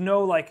 There's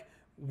no like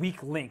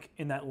weak link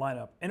in that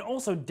lineup. And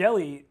also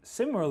Delhi,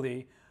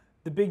 similarly,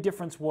 the big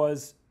difference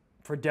was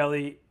for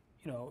Delhi,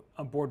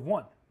 on board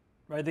 1,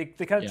 right? They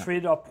kind of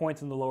traded off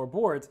points in the lower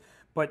boards,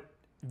 but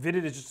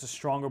Vidit is just a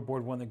stronger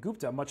board 1 than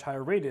Gupta, much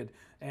higher rated,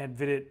 and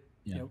Vidit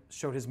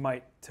showed his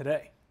might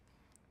today.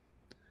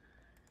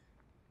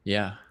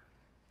 Yeah.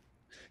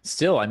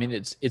 Still, I mean,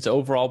 it's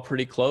overall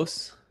pretty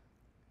close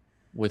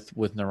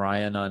with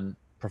Narayan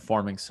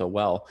performing so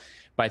well.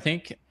 But I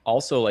think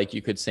also, like,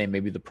 you could say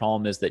maybe the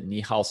problem is that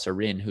Nihal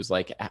Sarin, who's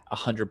like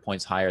 100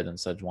 points higher than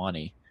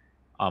Sajwani,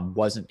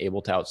 wasn't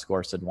able to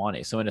outscore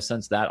Sajwani. So in a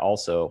sense, that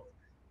also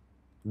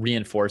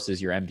reinforces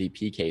your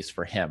MVP case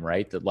for him,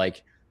 right? That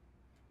like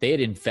they had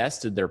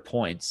invested their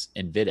points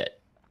in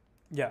Vidit.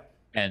 Yeah.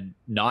 And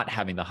not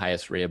having the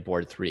highest rated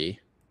board 3,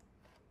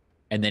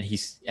 and then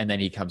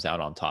he comes out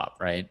on top,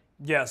 right?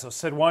 Yeah. So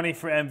Sadwani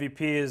for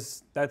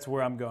MVP that's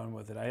where I'm going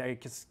with it. I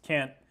just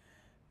can't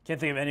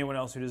think of anyone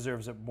else who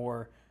deserves it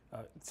more.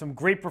 Some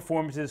great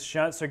performances.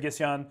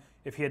 Sargsyan,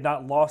 if he had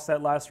not lost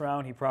that last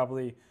round, he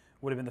probably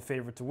would have been the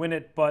favorite to win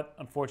it. But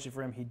unfortunately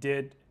for him, he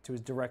did to his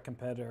direct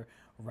competitor,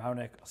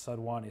 Raunik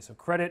Sadwani. So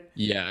credit.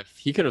 Yeah,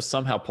 he could have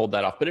somehow pulled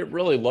that off, but it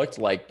really looked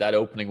like that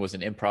opening was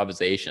an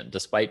improvisation,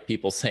 despite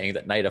people saying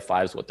that knight of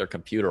 5 is what their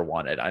computer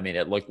wanted. I mean,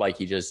 it looked like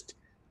he just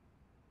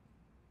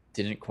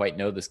didn't quite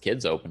know this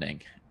kid's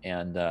opening.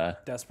 And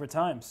desperate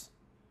times.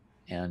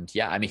 And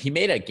yeah, I mean, he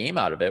made a game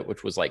out of it,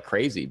 which was like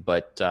crazy.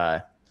 But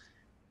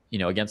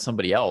against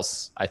somebody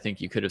else, I think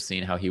you could have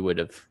seen how he would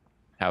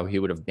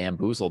have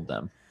bamboozled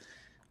them.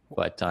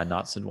 But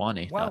not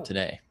Sadwani, not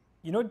today.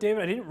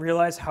 David, I didn't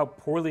realize how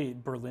poorly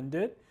Berlin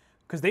did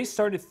because they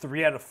started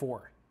 3 out of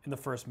 4 in the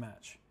first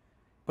match.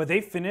 But they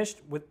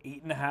finished with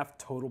 8.5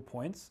 total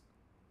points.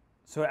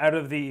 So out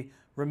of the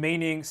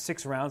remaining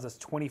 6 rounds, that's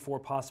 24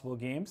 possible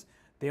games,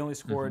 they only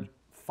scored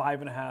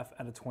 5.5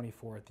 out of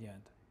 24 at the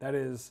end. That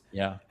is,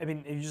 I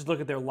mean, if you just look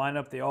at their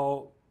lineup, they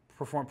all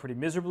performed pretty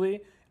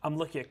miserably. I'm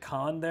looking at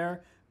Khan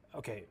there.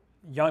 Okay,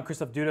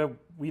 Jan-Christoph Duda,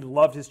 we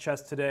loved his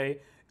chess today.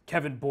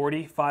 Kevin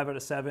Bordy, 5 out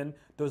of 7.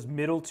 Those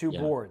middle 2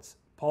 boards.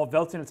 Paul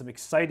Velton had some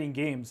exciting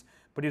games,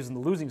 but he was on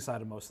the losing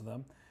side of most of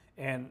them.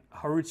 And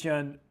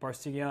Harutian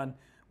Barsigyan,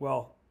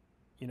 well,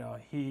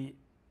 he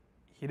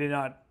did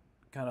not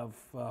kind of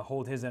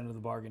hold his end of the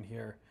bargain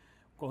here.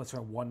 Well, let's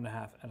try 1.5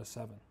 out of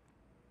 7.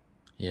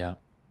 Yeah.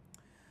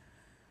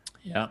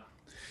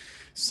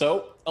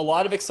 So a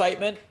lot of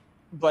excitement,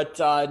 but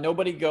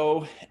nobody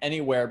go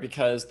anywhere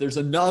because there's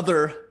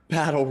another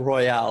Battle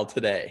Royale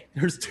today.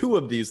 There's 2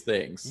 of these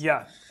things.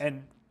 Yeah,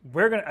 and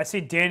I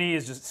see Danny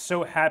is just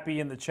so happy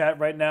in the chat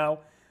right now.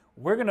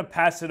 We're gonna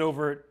pass it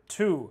over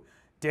to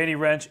Danny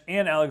Wrench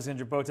and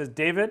Alexandra Botes.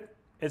 David,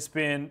 it's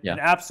been an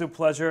absolute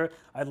pleasure.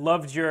 I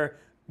loved your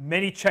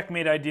many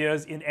checkmate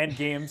ideas in end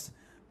games.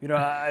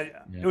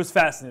 It was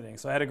fascinating.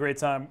 So I had a great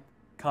time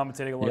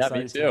commentating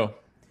alongside you. Yeah, me too.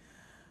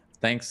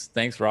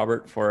 Thanks,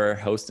 Robert, for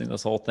hosting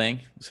this whole thing.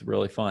 It was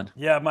really fun.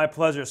 Yeah, my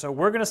pleasure. So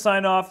we're gonna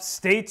sign off.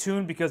 Stay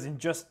tuned because in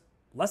just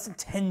less than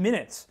 10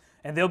 minutes,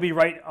 and they'll be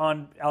right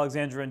on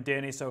Alexandra and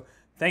Danny. So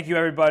thank you,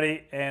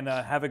 everybody, and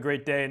have a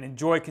great day, and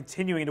enjoy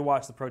continuing to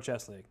watch the Pro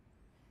Chess League.